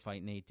 Supposed to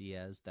fight Nate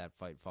Diaz. That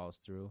fight falls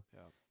through.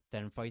 Yep.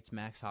 Then fights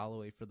Max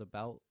Holloway for the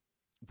belt,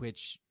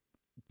 which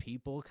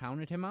people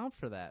counted him out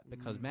for that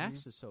because Mhm.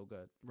 Max is so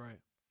good. Right.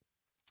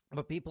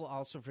 But people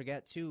also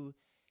forget, too,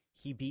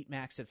 he beat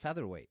Max at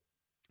featherweight.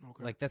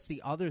 Okay. Like, that's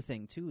the other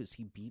thing, too, is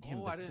he beat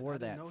him I before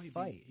didn't that know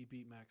fight. He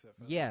beat Max at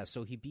featherweight. Yeah,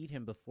 so he beat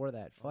him before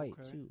that fight,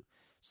 Okay. too.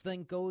 So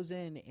then goes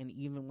in, and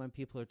even when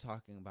people are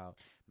talking about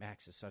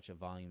Max is such a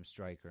volume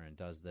striker and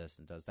does this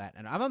and does that,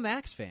 and I'm a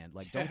Max fan.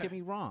 Like, don't get me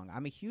wrong.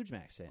 I'm a huge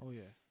Max fan. Oh,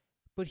 yeah.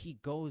 But he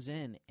goes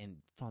in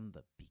and from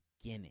the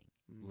beginning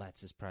Mm.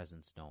 lets his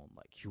presence known,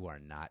 like, you are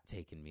not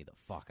taking me the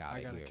fuck out I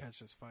of gotta here. catch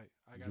this fight.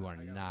 You are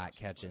not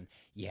catching.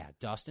 Yeah,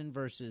 Dustin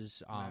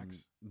versus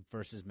Max.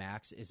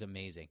 Max is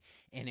amazing.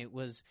 And it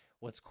was,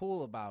 what's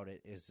cool about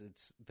it is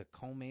it's the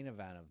co-main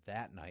event of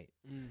that night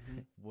Mm-hmm.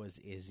 was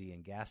Izzy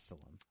and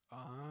Gastelum,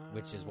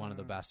 which is one of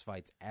the best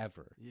fights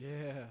ever.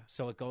 Yeah.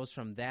 So it goes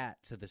from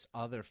that to this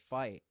other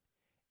fight.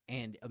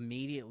 And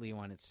immediately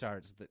when it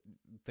starts,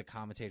 the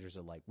commentators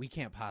are like, we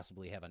can't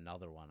possibly have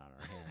another one on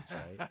our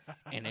hands, right?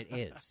 And it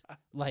is.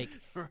 Like,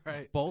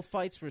 Right. both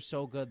fights were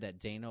so good that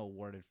Dana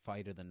awarded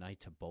Fight of the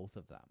Night to both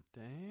of them.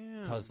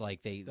 Damn. Because,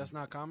 like, That's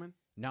not common?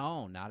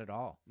 No, not at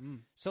all.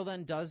 Mm. So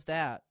then does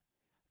that,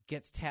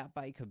 gets tapped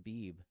by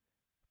Khabib.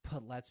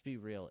 But let's be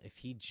real. If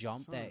he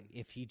jumped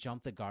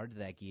the guard to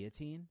that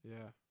guillotine,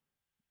 Yeah.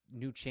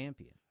 new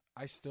champion.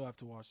 I still have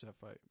to watch that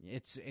fight.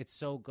 It's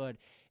so good.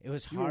 It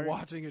was You hard. were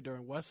watching it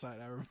during Westside,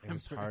 I remember. It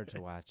was hard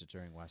to watch it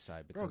during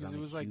Westside Bro, because 'cause I'm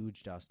it was a like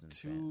huge Dustin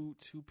fan.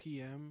 2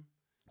 p.m.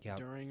 Yep.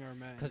 during our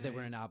match. Because they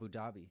were in Abu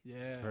Dhabi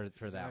Yeah. for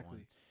exactly. that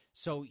one.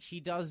 So he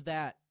does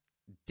that,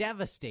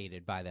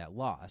 devastated by that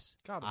loss,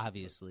 Got it.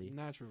 obviously.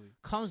 Naturally.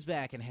 Comes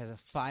back and has a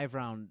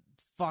 5-round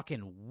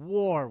fucking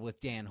war with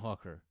Dan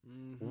Hooker.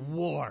 Mm-hmm.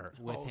 War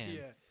with Oh, him.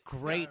 yeah. Great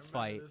Yeah, I remember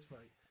fight. this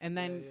fight. And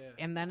then Yeah.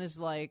 and then is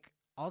like,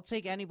 I'll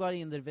take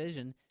anybody in the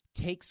division.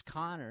 Takes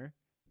Conor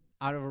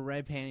out of a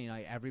red panty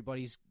night.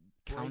 Everybody's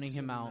counting Breaks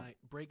him out.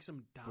 Breaks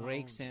him down.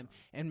 Breaks him. son.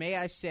 And may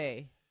I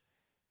say,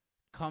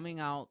 coming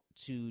out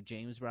to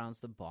James Brown's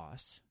The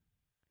Boss,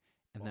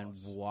 and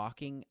Boss. then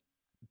walking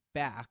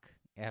back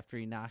after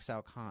he knocks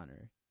out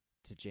Conor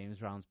to James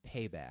Brown's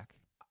Payback.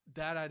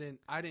 That I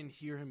didn't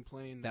hear him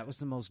playing. That was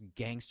the most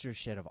gangster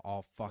shit of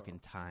all fucking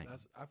Bro, time.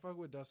 I fuck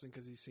with Dustin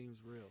because he seems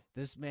real.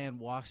 This man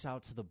walks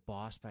out to The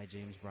Boss by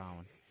James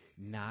Brown,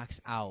 knocks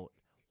out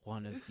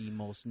one of the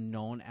most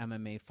known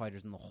MMA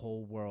fighters in the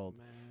whole world,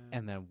 Man.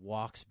 and then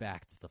walks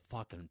back to the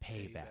fucking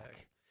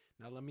Payback.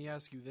 Now let me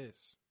ask you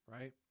this,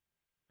 right?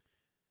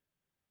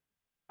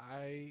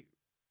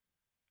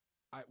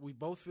 we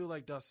both feel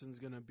like Dustin's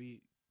going to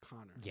beat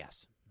Conor.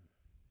 Yes.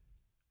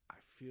 I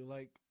feel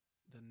like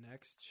the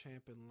next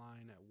champ in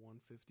line at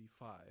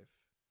 155,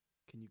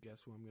 can you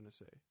guess who I'm going to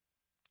say?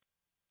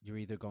 You're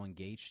either going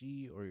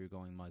Gaethje or you're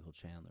going Michael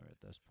Chandler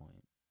at this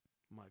point.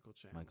 Michael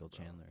Chandler. Michael bro.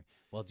 Chandler.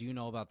 Well, do you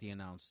know about the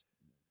announced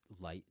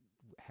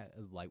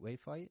lightweight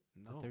fight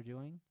that No. they're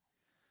doing?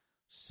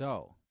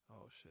 So,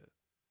 Oh, shit.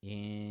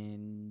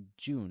 in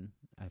June,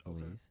 I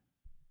believe.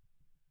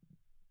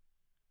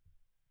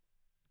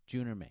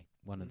 June or May,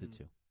 one of the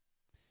two.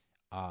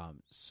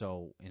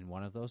 So, in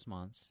one of those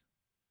months,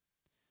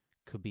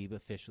 Khabib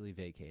officially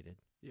vacated.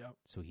 Yep.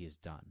 So, he is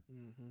done.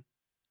 Mm-hmm.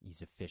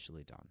 He's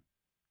officially done.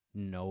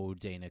 No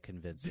Dana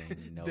convincing.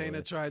 No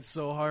Dana tried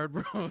so hard,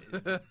 bro.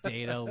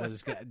 Dana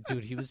was,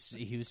 dude. He was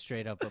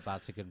straight up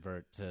about to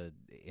convert to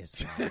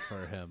Islam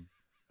for him.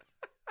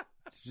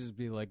 Just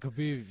be like,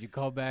 Khabib, if you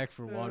come back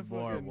for one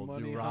more, we'll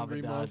do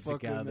Ramadan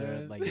together.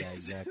 Man. Like, yeah,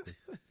 exactly.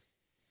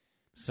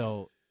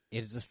 So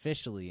it is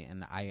officially,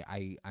 and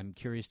I'm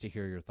curious to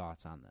hear your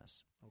thoughts on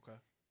this. Okay.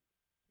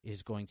 It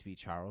is going to be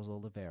Charles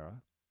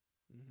Oliveira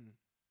Mm-hmm.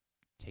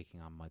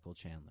 taking on Michael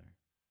Chandler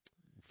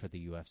for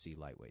the UFC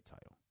lightweight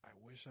title. I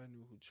wish I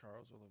knew who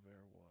Charles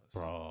Oliveira was.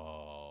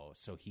 Bro,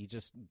 so he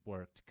just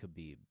worked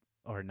Khabib,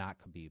 or not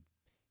Khabib.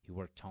 He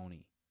worked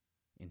Tony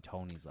in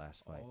Tony's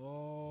last fight.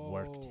 Oh,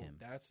 Worked him.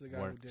 That's the guy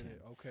Worked who did him.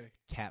 it. Okay.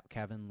 Tap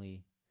Kevin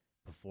Lee.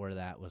 Before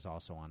that was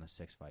also on a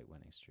 6-fight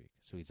winning streak.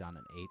 So he's on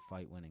an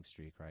 8-fight winning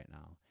streak right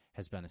now.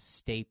 Has been a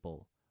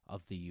staple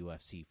of the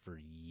UFC for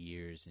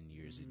years and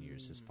years and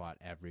years. Has fought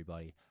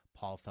everybody.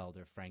 Paul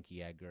Felder,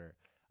 Frankie Edgar,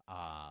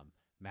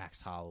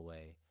 Max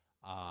Holloway.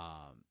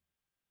 I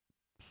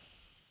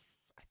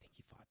think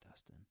he fought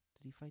Dustin.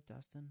 Did he fight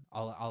Dustin?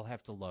 I'll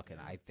have to look, and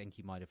I think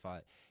he might have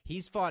fought.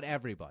 He's fought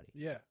everybody.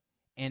 Yeah.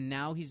 And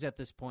now he's at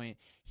this point.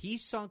 He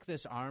sunk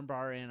this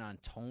armbar in on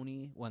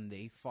Tony when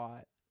they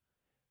fought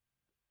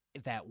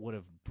that would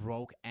have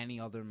broke any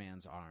other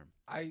man's arm.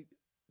 I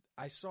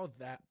saw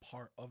that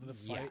part of the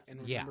fight Yes,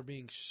 and yeah. remember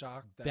being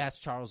shocked. That's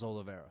Charles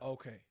Oliveira.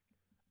 Okay.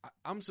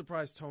 I'm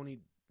surprised Tony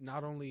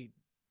not only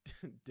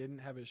didn't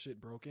have his shit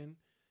broken,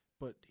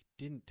 but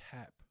didn't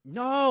tap.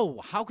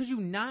 No, how could you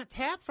not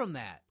tap from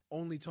that?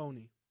 Only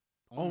Tony.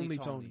 Only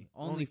Tony.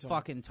 Only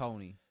fucking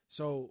Tony.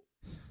 So,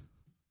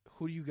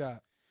 who do you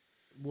got?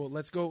 Well,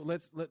 let's go.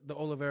 Let's let the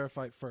Oliveira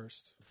fight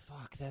first.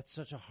 Fuck, that's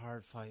such a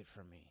hard fight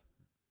for me.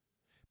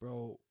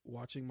 Bro,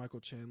 watching Michael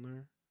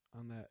Chandler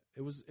on that,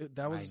 I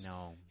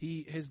know.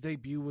 His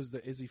debut was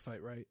the Izzy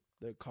fight, right?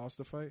 The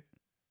Costa fight.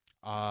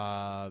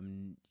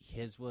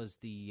 His was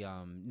the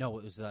no,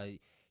 it was the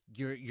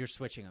you're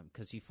switching him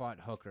because he fought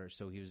Hooker,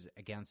 so he was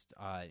against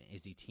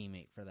Izzy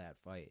teammate for that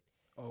fight.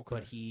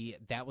 Okay.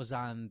 But that was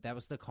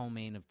the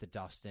co-main of the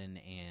Dustin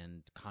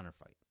and Conor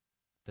fight,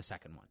 the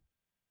second one.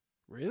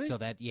 Really? So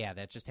that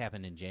just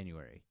happened in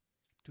January.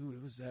 Dude,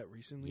 it was that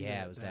recently.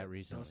 Yeah, it was that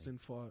recently. Dustin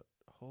fought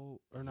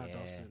not Yeah.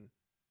 Dustin.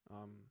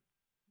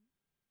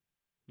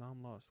 Now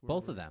I'm lost. Where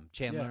Both were of we? them,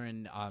 Chandler Yeah.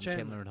 and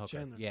Chandler and Hooker.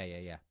 Chandler.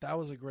 Yeah. That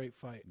was a great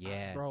fight.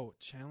 Yeah. Bro,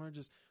 Chandler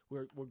just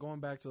we're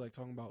going back to like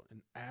talking about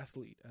an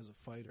athlete as a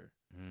fighter.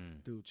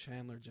 Dude,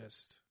 Chandler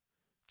just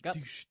Yep.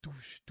 doosh,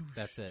 doosh, doosh,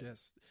 That's it.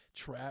 Just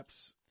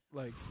traps,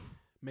 like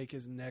make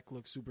his neck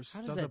look super.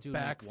 How does does that a do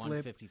backflip.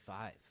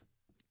 155?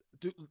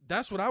 Dude,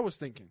 that's what I was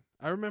thinking.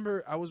 I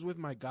remember I was with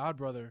my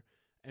godbrother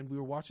and we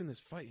were watching this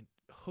fight. And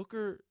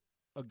Hooker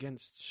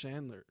against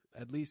Chandler.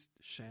 At least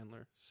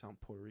Chandler. Sound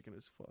Puerto Rican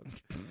as fuck.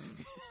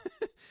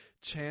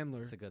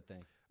 Chandler. That's a good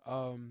thing.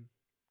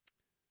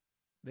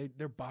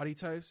 Their body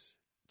types.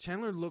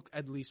 Chandler looked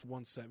at least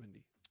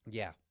 170.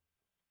 Yeah.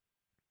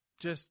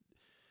 Just,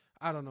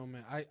 I don't know,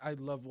 man. I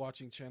love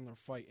watching Chandler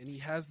fight, and he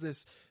has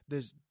this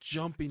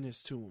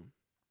jumpiness to him,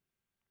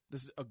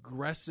 this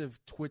aggressive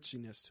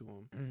twitchiness to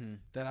him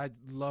that I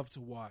love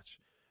to watch.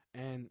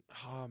 And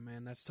oh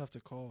man, that's tough to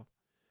call.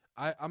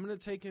 I'm gonna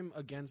take him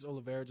against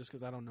Oliveira just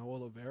because I don't know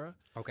Oliveira.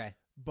 Okay.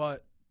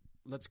 But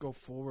let's go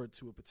forward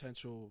to a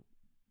potential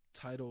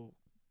title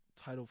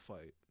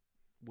fight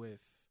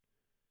with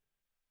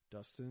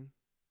Dustin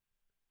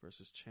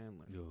versus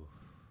Chandler. Ooh.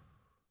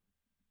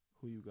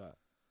 Who you got?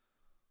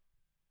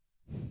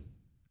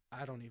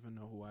 I don't even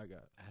know who I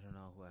got. I don't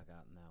know who I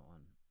got in that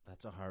one.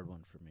 That's a hard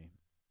one for me.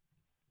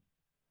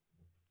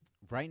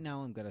 Right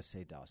now, I'm gonna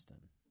say Dustin.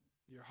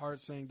 Your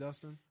heart's saying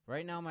Dustin?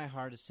 Right now, my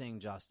heart is saying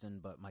Justin,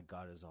 but my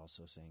gut is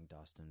also saying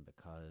Dustin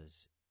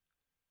because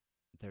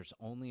there's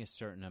only a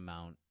certain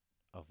amount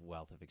of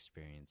wealth of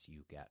experience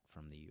you get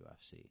from the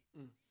UFC.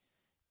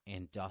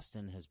 And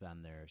Dustin has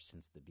been there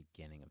since the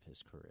beginning of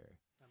his career.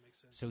 That makes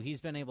sense. So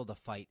he's been able to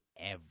fight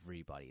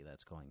everybody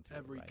that's going through.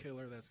 Every right?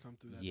 killer that's come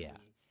through that Yeah.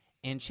 division.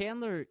 And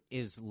Chandler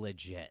is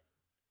legit.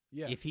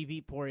 Yeah. If he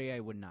beat Poirier, I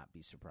would not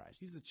be surprised.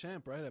 He's the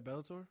champ, right, at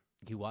Bellator?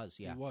 He was,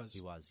 yeah.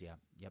 He was. Yeah.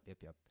 Yep.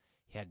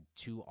 He had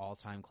 2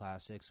 all-time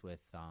classics with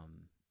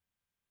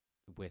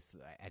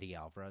Eddie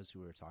Alvarez, who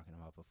we were talking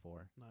about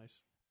before. Nice.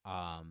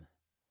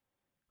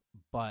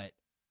 But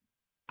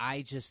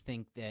I just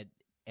think that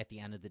at the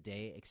end of the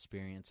day,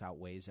 experience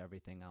outweighs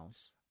everything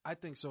else. I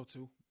think so,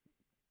 too.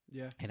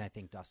 Yeah. And I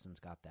think Dustin's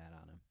got that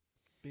on him.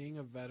 Being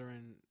a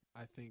veteran,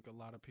 I think a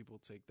lot of people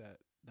take that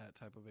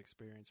type of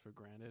experience for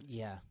granted.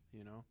 Yeah.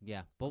 You know?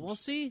 Yeah. But we'll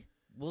see.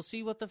 We'll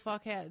see what the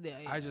fuck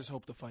I just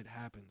hope the fight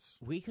happens.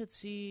 We could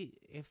see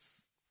if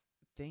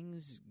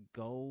things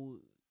go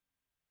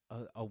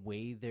a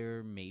way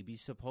they're maybe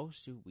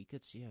supposed to. We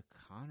could see a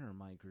Conor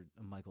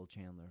Michael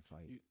Chandler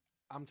fight.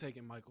 I'm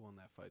taking Michael in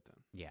that fight then.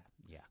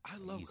 Yeah. I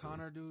love easily.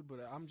 Conor, dude, but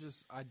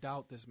I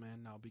doubt this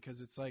man now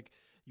because it's like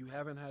you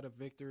haven't had a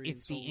victory.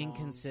 It's in the so long.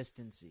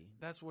 inconsistency.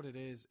 That's what it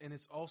is, and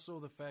it's also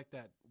the fact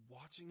that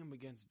watching him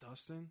against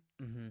Dustin,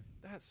 Mm-hmm.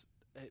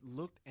 it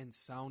looked and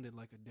sounded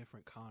like a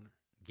different Conor.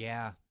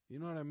 Yeah. You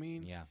know what I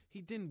mean? Yeah.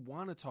 He didn't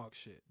want to talk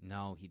shit.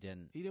 No, he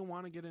didn't. He didn't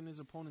want to get in his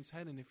opponent's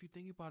head, and if you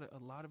think about it,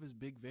 a lot of his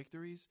big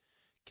victories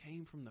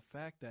came from the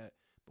fact that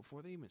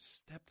before they even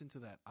stepped into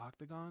that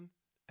octagon,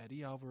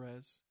 Eddie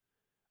Alvarez,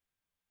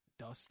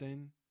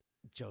 Dustin,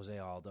 Jose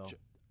Aldo.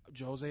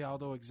 Jose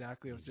Aldo,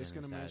 exactly. I was He's just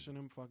in going to his head.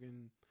 mention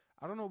him.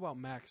 I don't know about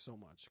Max so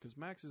much because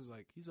Max is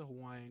like, he's a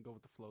Hawaiian, go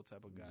with the flow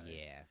type of guy.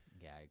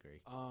 Yeah, I agree.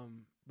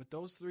 But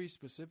those three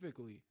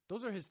specifically,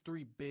 those are his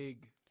three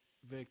big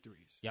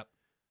victories. Yep.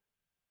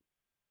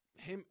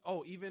 Even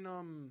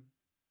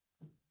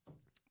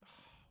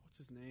what's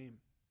his name?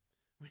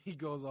 When he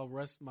goes, I'll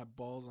rest my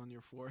balls on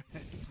your forehead.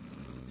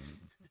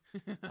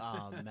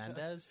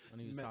 Mendez? When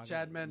he was talking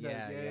Chad Mendez.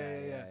 Yeah.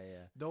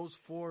 yeah. Those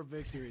 4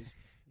 victories,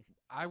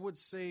 I would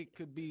say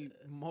could be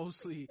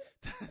mostly.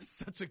 That's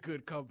such a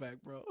good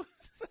comeback, bro.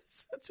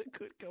 That's such a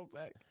good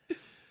comeback.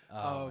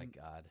 Oh my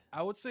God.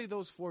 I would say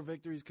those 4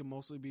 victories can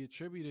mostly be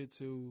attributed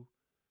to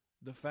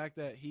the fact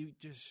that he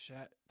just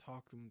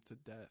talked them to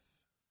death.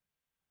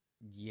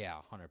 Yeah,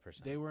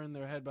 100%. They were in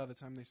their head by the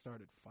time they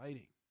started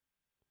fighting,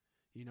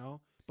 you know?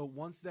 But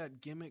once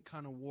that gimmick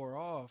kind of wore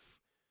off,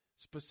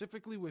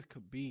 specifically with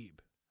Khabib,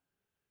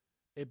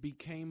 it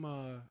became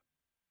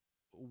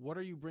what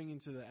are you bringing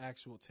to the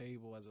actual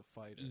table as a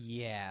fighter?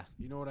 Yeah.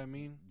 You know what I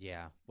mean?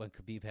 Yeah. When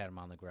Khabib had him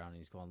on the ground, and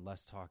he's going,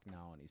 let's talk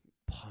now, and he's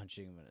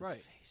punching him in his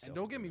face. And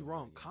don't get me over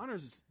wrong, again.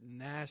 Connor's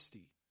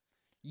nasty.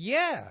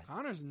 Yeah.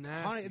 Connor's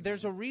nasty.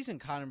 There's a reason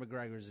Conor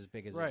McGregor's as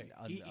big as right.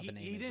 a name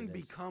He as didn't it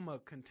is. become a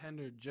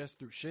contender just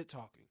through shit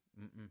talking.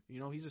 Mm-mm. You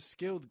know, he's a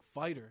skilled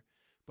fighter,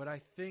 but I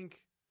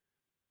think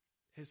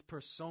his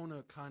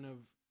persona kind of,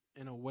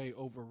 in a way,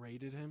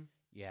 overrated him.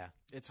 Yeah.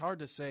 It's hard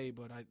to say,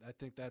 but I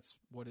think that's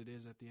what it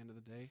is at the end of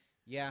the day.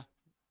 Yeah,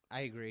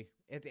 I agree.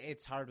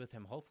 It's hard with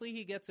him. Hopefully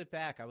he gets it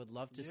back. I would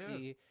love to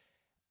see.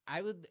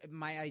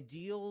 My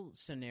ideal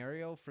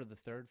scenario for the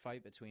third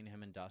fight between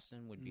him and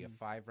Dustin would be a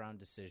 5-round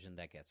decision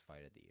that gets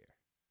fight of the year.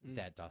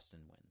 That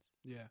Dustin wins.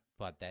 Yeah.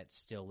 But that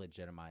still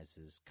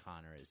legitimizes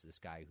Conor as this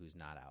guy who's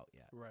not out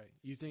yet. Right.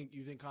 You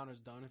think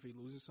Conor's done if he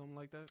loses something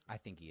like that? I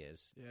think he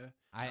is. Yeah.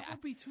 I would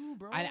be too,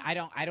 bro.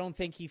 I don't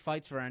think he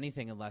fights for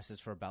anything unless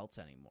it's for belts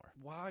anymore.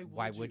 Why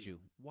would you?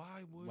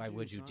 Why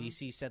would you? Son?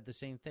 DC said the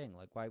same thing.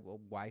 Like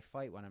why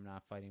fight when I'm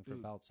not fighting for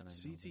belts? And I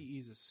know CTE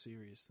is a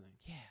serious thing.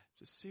 Yeah.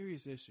 It's a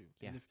serious issue.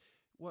 Yeah. And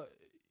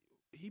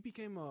he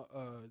became a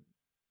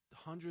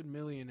 100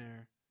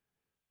 millionaire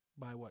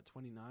by what,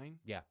 29?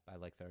 Yeah, by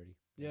like 30.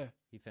 Yeah.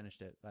 He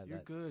finished it. By You're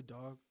that. good,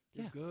 dog.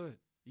 You're good.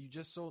 You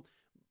just sold.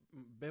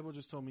 Bebo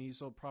just told me he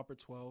sold Proper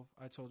 12.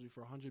 I told you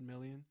for $100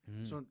 million.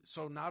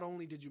 So not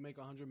only did you make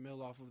 $100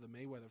 million off of the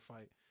Mayweather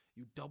fight,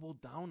 you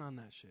doubled down on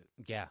that shit.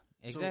 Yeah,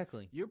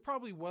 exactly. So you're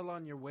probably well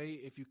on your way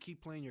if you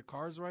keep playing your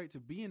cards right to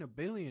being a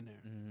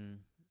billionaire. Mm-hmm.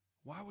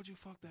 Why would you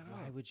fuck that up?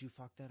 Why would you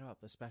fuck that up,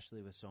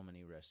 especially with so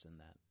many risks in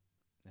that?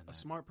 A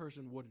smart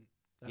person wouldn't.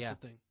 That's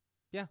the thing.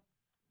 Yeah,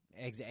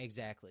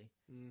 exactly.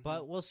 Mm-hmm.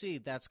 But we'll see.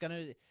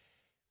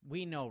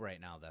 We know right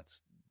now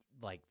that's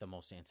like the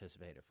most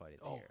anticipated fight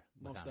of the year.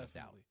 Most without a definitely.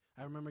 doubt.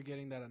 I remember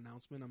getting that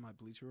announcement on my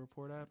Bleacher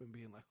Report app and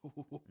being like,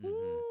 ooh,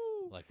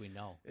 Mm-hmm. Like we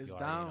know. It's you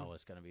down. know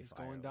it's going to be It's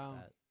fire going with down.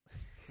 that.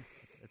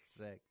 It's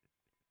sick.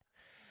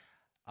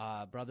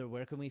 Brother,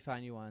 where can we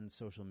find you on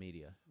social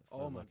media? If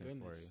Oh we're my looking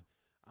goodness. for you?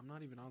 I'm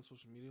not even on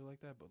social media like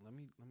that, but let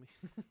me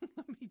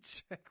let me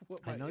check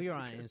what my I know you're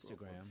on Instagram Instagram,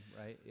 profile.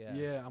 right?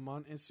 Yeah, I'm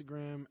on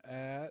Instagram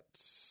at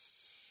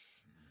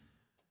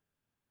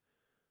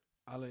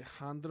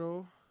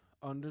Alejandro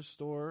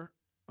 __.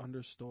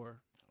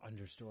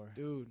 Understore.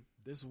 Dude,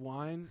 this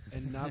wine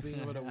and not being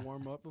able to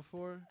warm up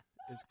before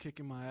is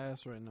kicking my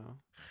ass right now.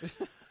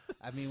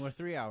 I mean, we're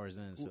 3 hours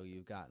in, so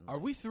you've gotten. Are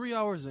we 3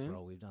 hours in?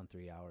 Bro, we've done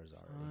 3 hours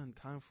already. Son,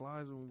 time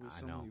flies when we're I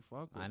so know. many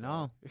fuck with I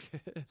know.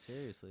 dog.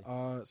 Seriously.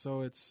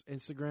 So it's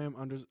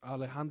Instagram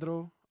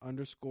Alejandro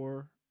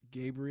 _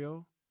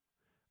 Gabriel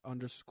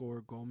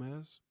 _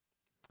 Gomez.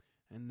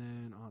 And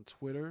then on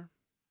Twitter,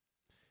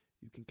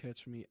 you can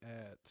catch me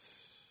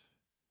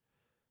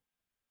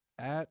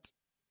at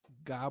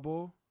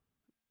Gabo,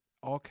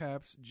 all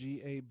caps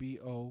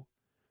GABO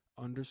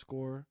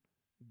 _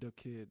 the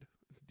kid.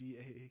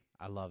 DAKID.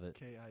 I love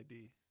it.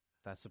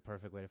 That's the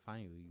perfect way to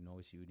find you. You know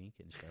it's unique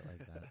and shit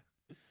like that.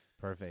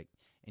 Perfect.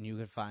 And you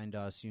can find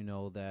us, you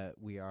know that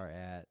we are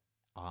at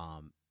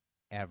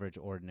Average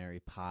Ordinary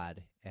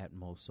Pod at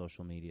most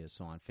social media.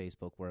 So on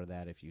Facebook, we're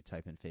that. If you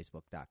type in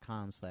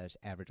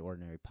facebook.com/Average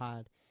Ordinary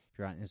Pod. If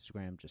you're on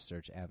Instagram, just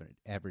search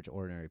Average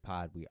Ordinary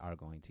Pod. We are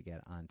going to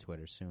get on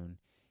Twitter soon.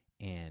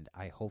 And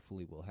I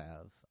hopefully will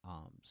have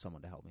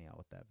someone to help me out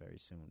with that very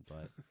soon.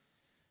 But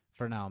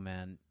for now,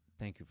 man,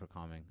 thank you for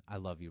coming. I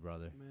love you,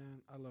 brother.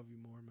 Man, I love you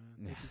more, man.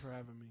 Thank you for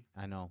having me.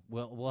 I know.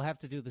 We'll have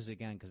to do this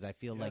again because I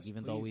feel like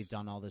even though we've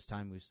done all this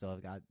time, we've still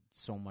got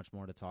so much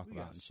more to talk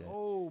about and shit.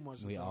 So much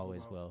to we talk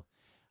always about.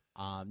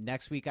 will.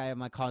 Next week, I have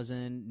my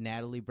cousin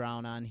Natalie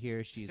Brown on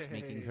here. She's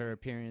making her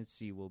appearance.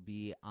 She will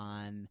be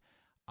on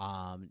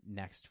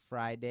next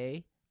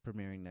Friday,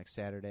 premiering next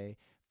Saturday.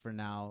 For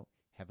now,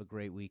 have a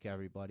great week,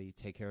 everybody.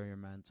 Take care of your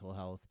mental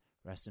health.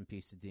 Rest in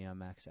peace to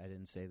DMX. I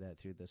didn't say that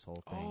through this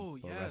whole thing. Oh,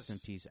 but yes. Rest in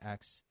peace,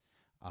 X.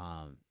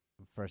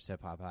 First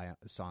hip-hop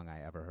song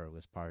I ever heard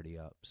was Party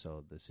Up.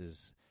 So this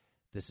is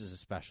a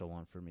special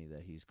one for me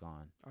that he's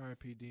gone.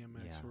 R.I.P.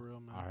 DMX, for real,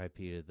 man.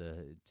 R.I.P.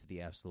 to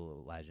the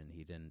absolute legend.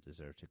 He didn't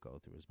deserve to go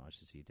through as much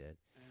as he did.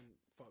 And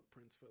fuck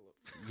Prince Philip.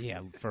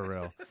 Yeah, for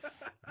real.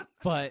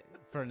 But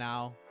for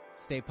now,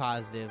 stay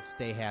positive,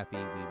 stay happy.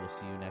 We will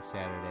see you next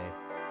Saturday.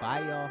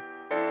 Bye, y'all.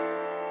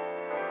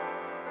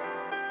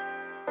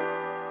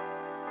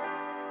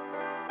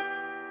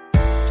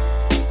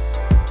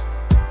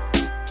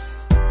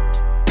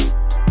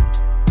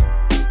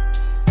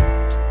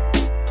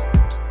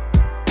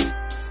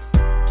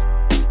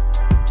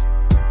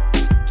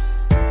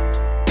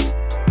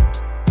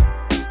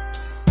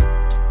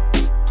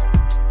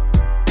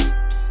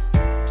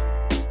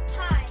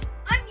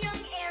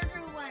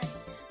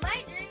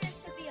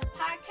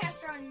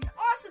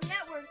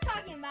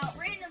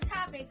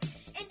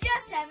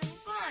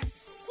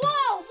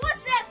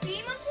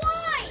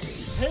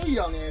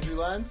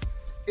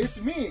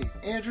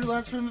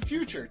 From the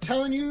future,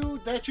 telling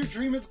you that your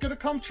dream is going to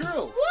come true.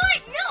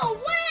 What? No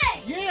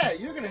way! Yeah,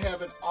 you're going to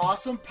have an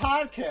awesome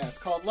podcast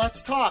called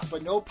Let's Talk,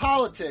 but no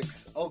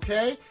politics,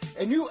 okay?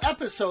 And new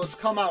episodes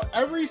come out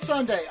every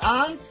Sunday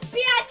on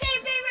PIC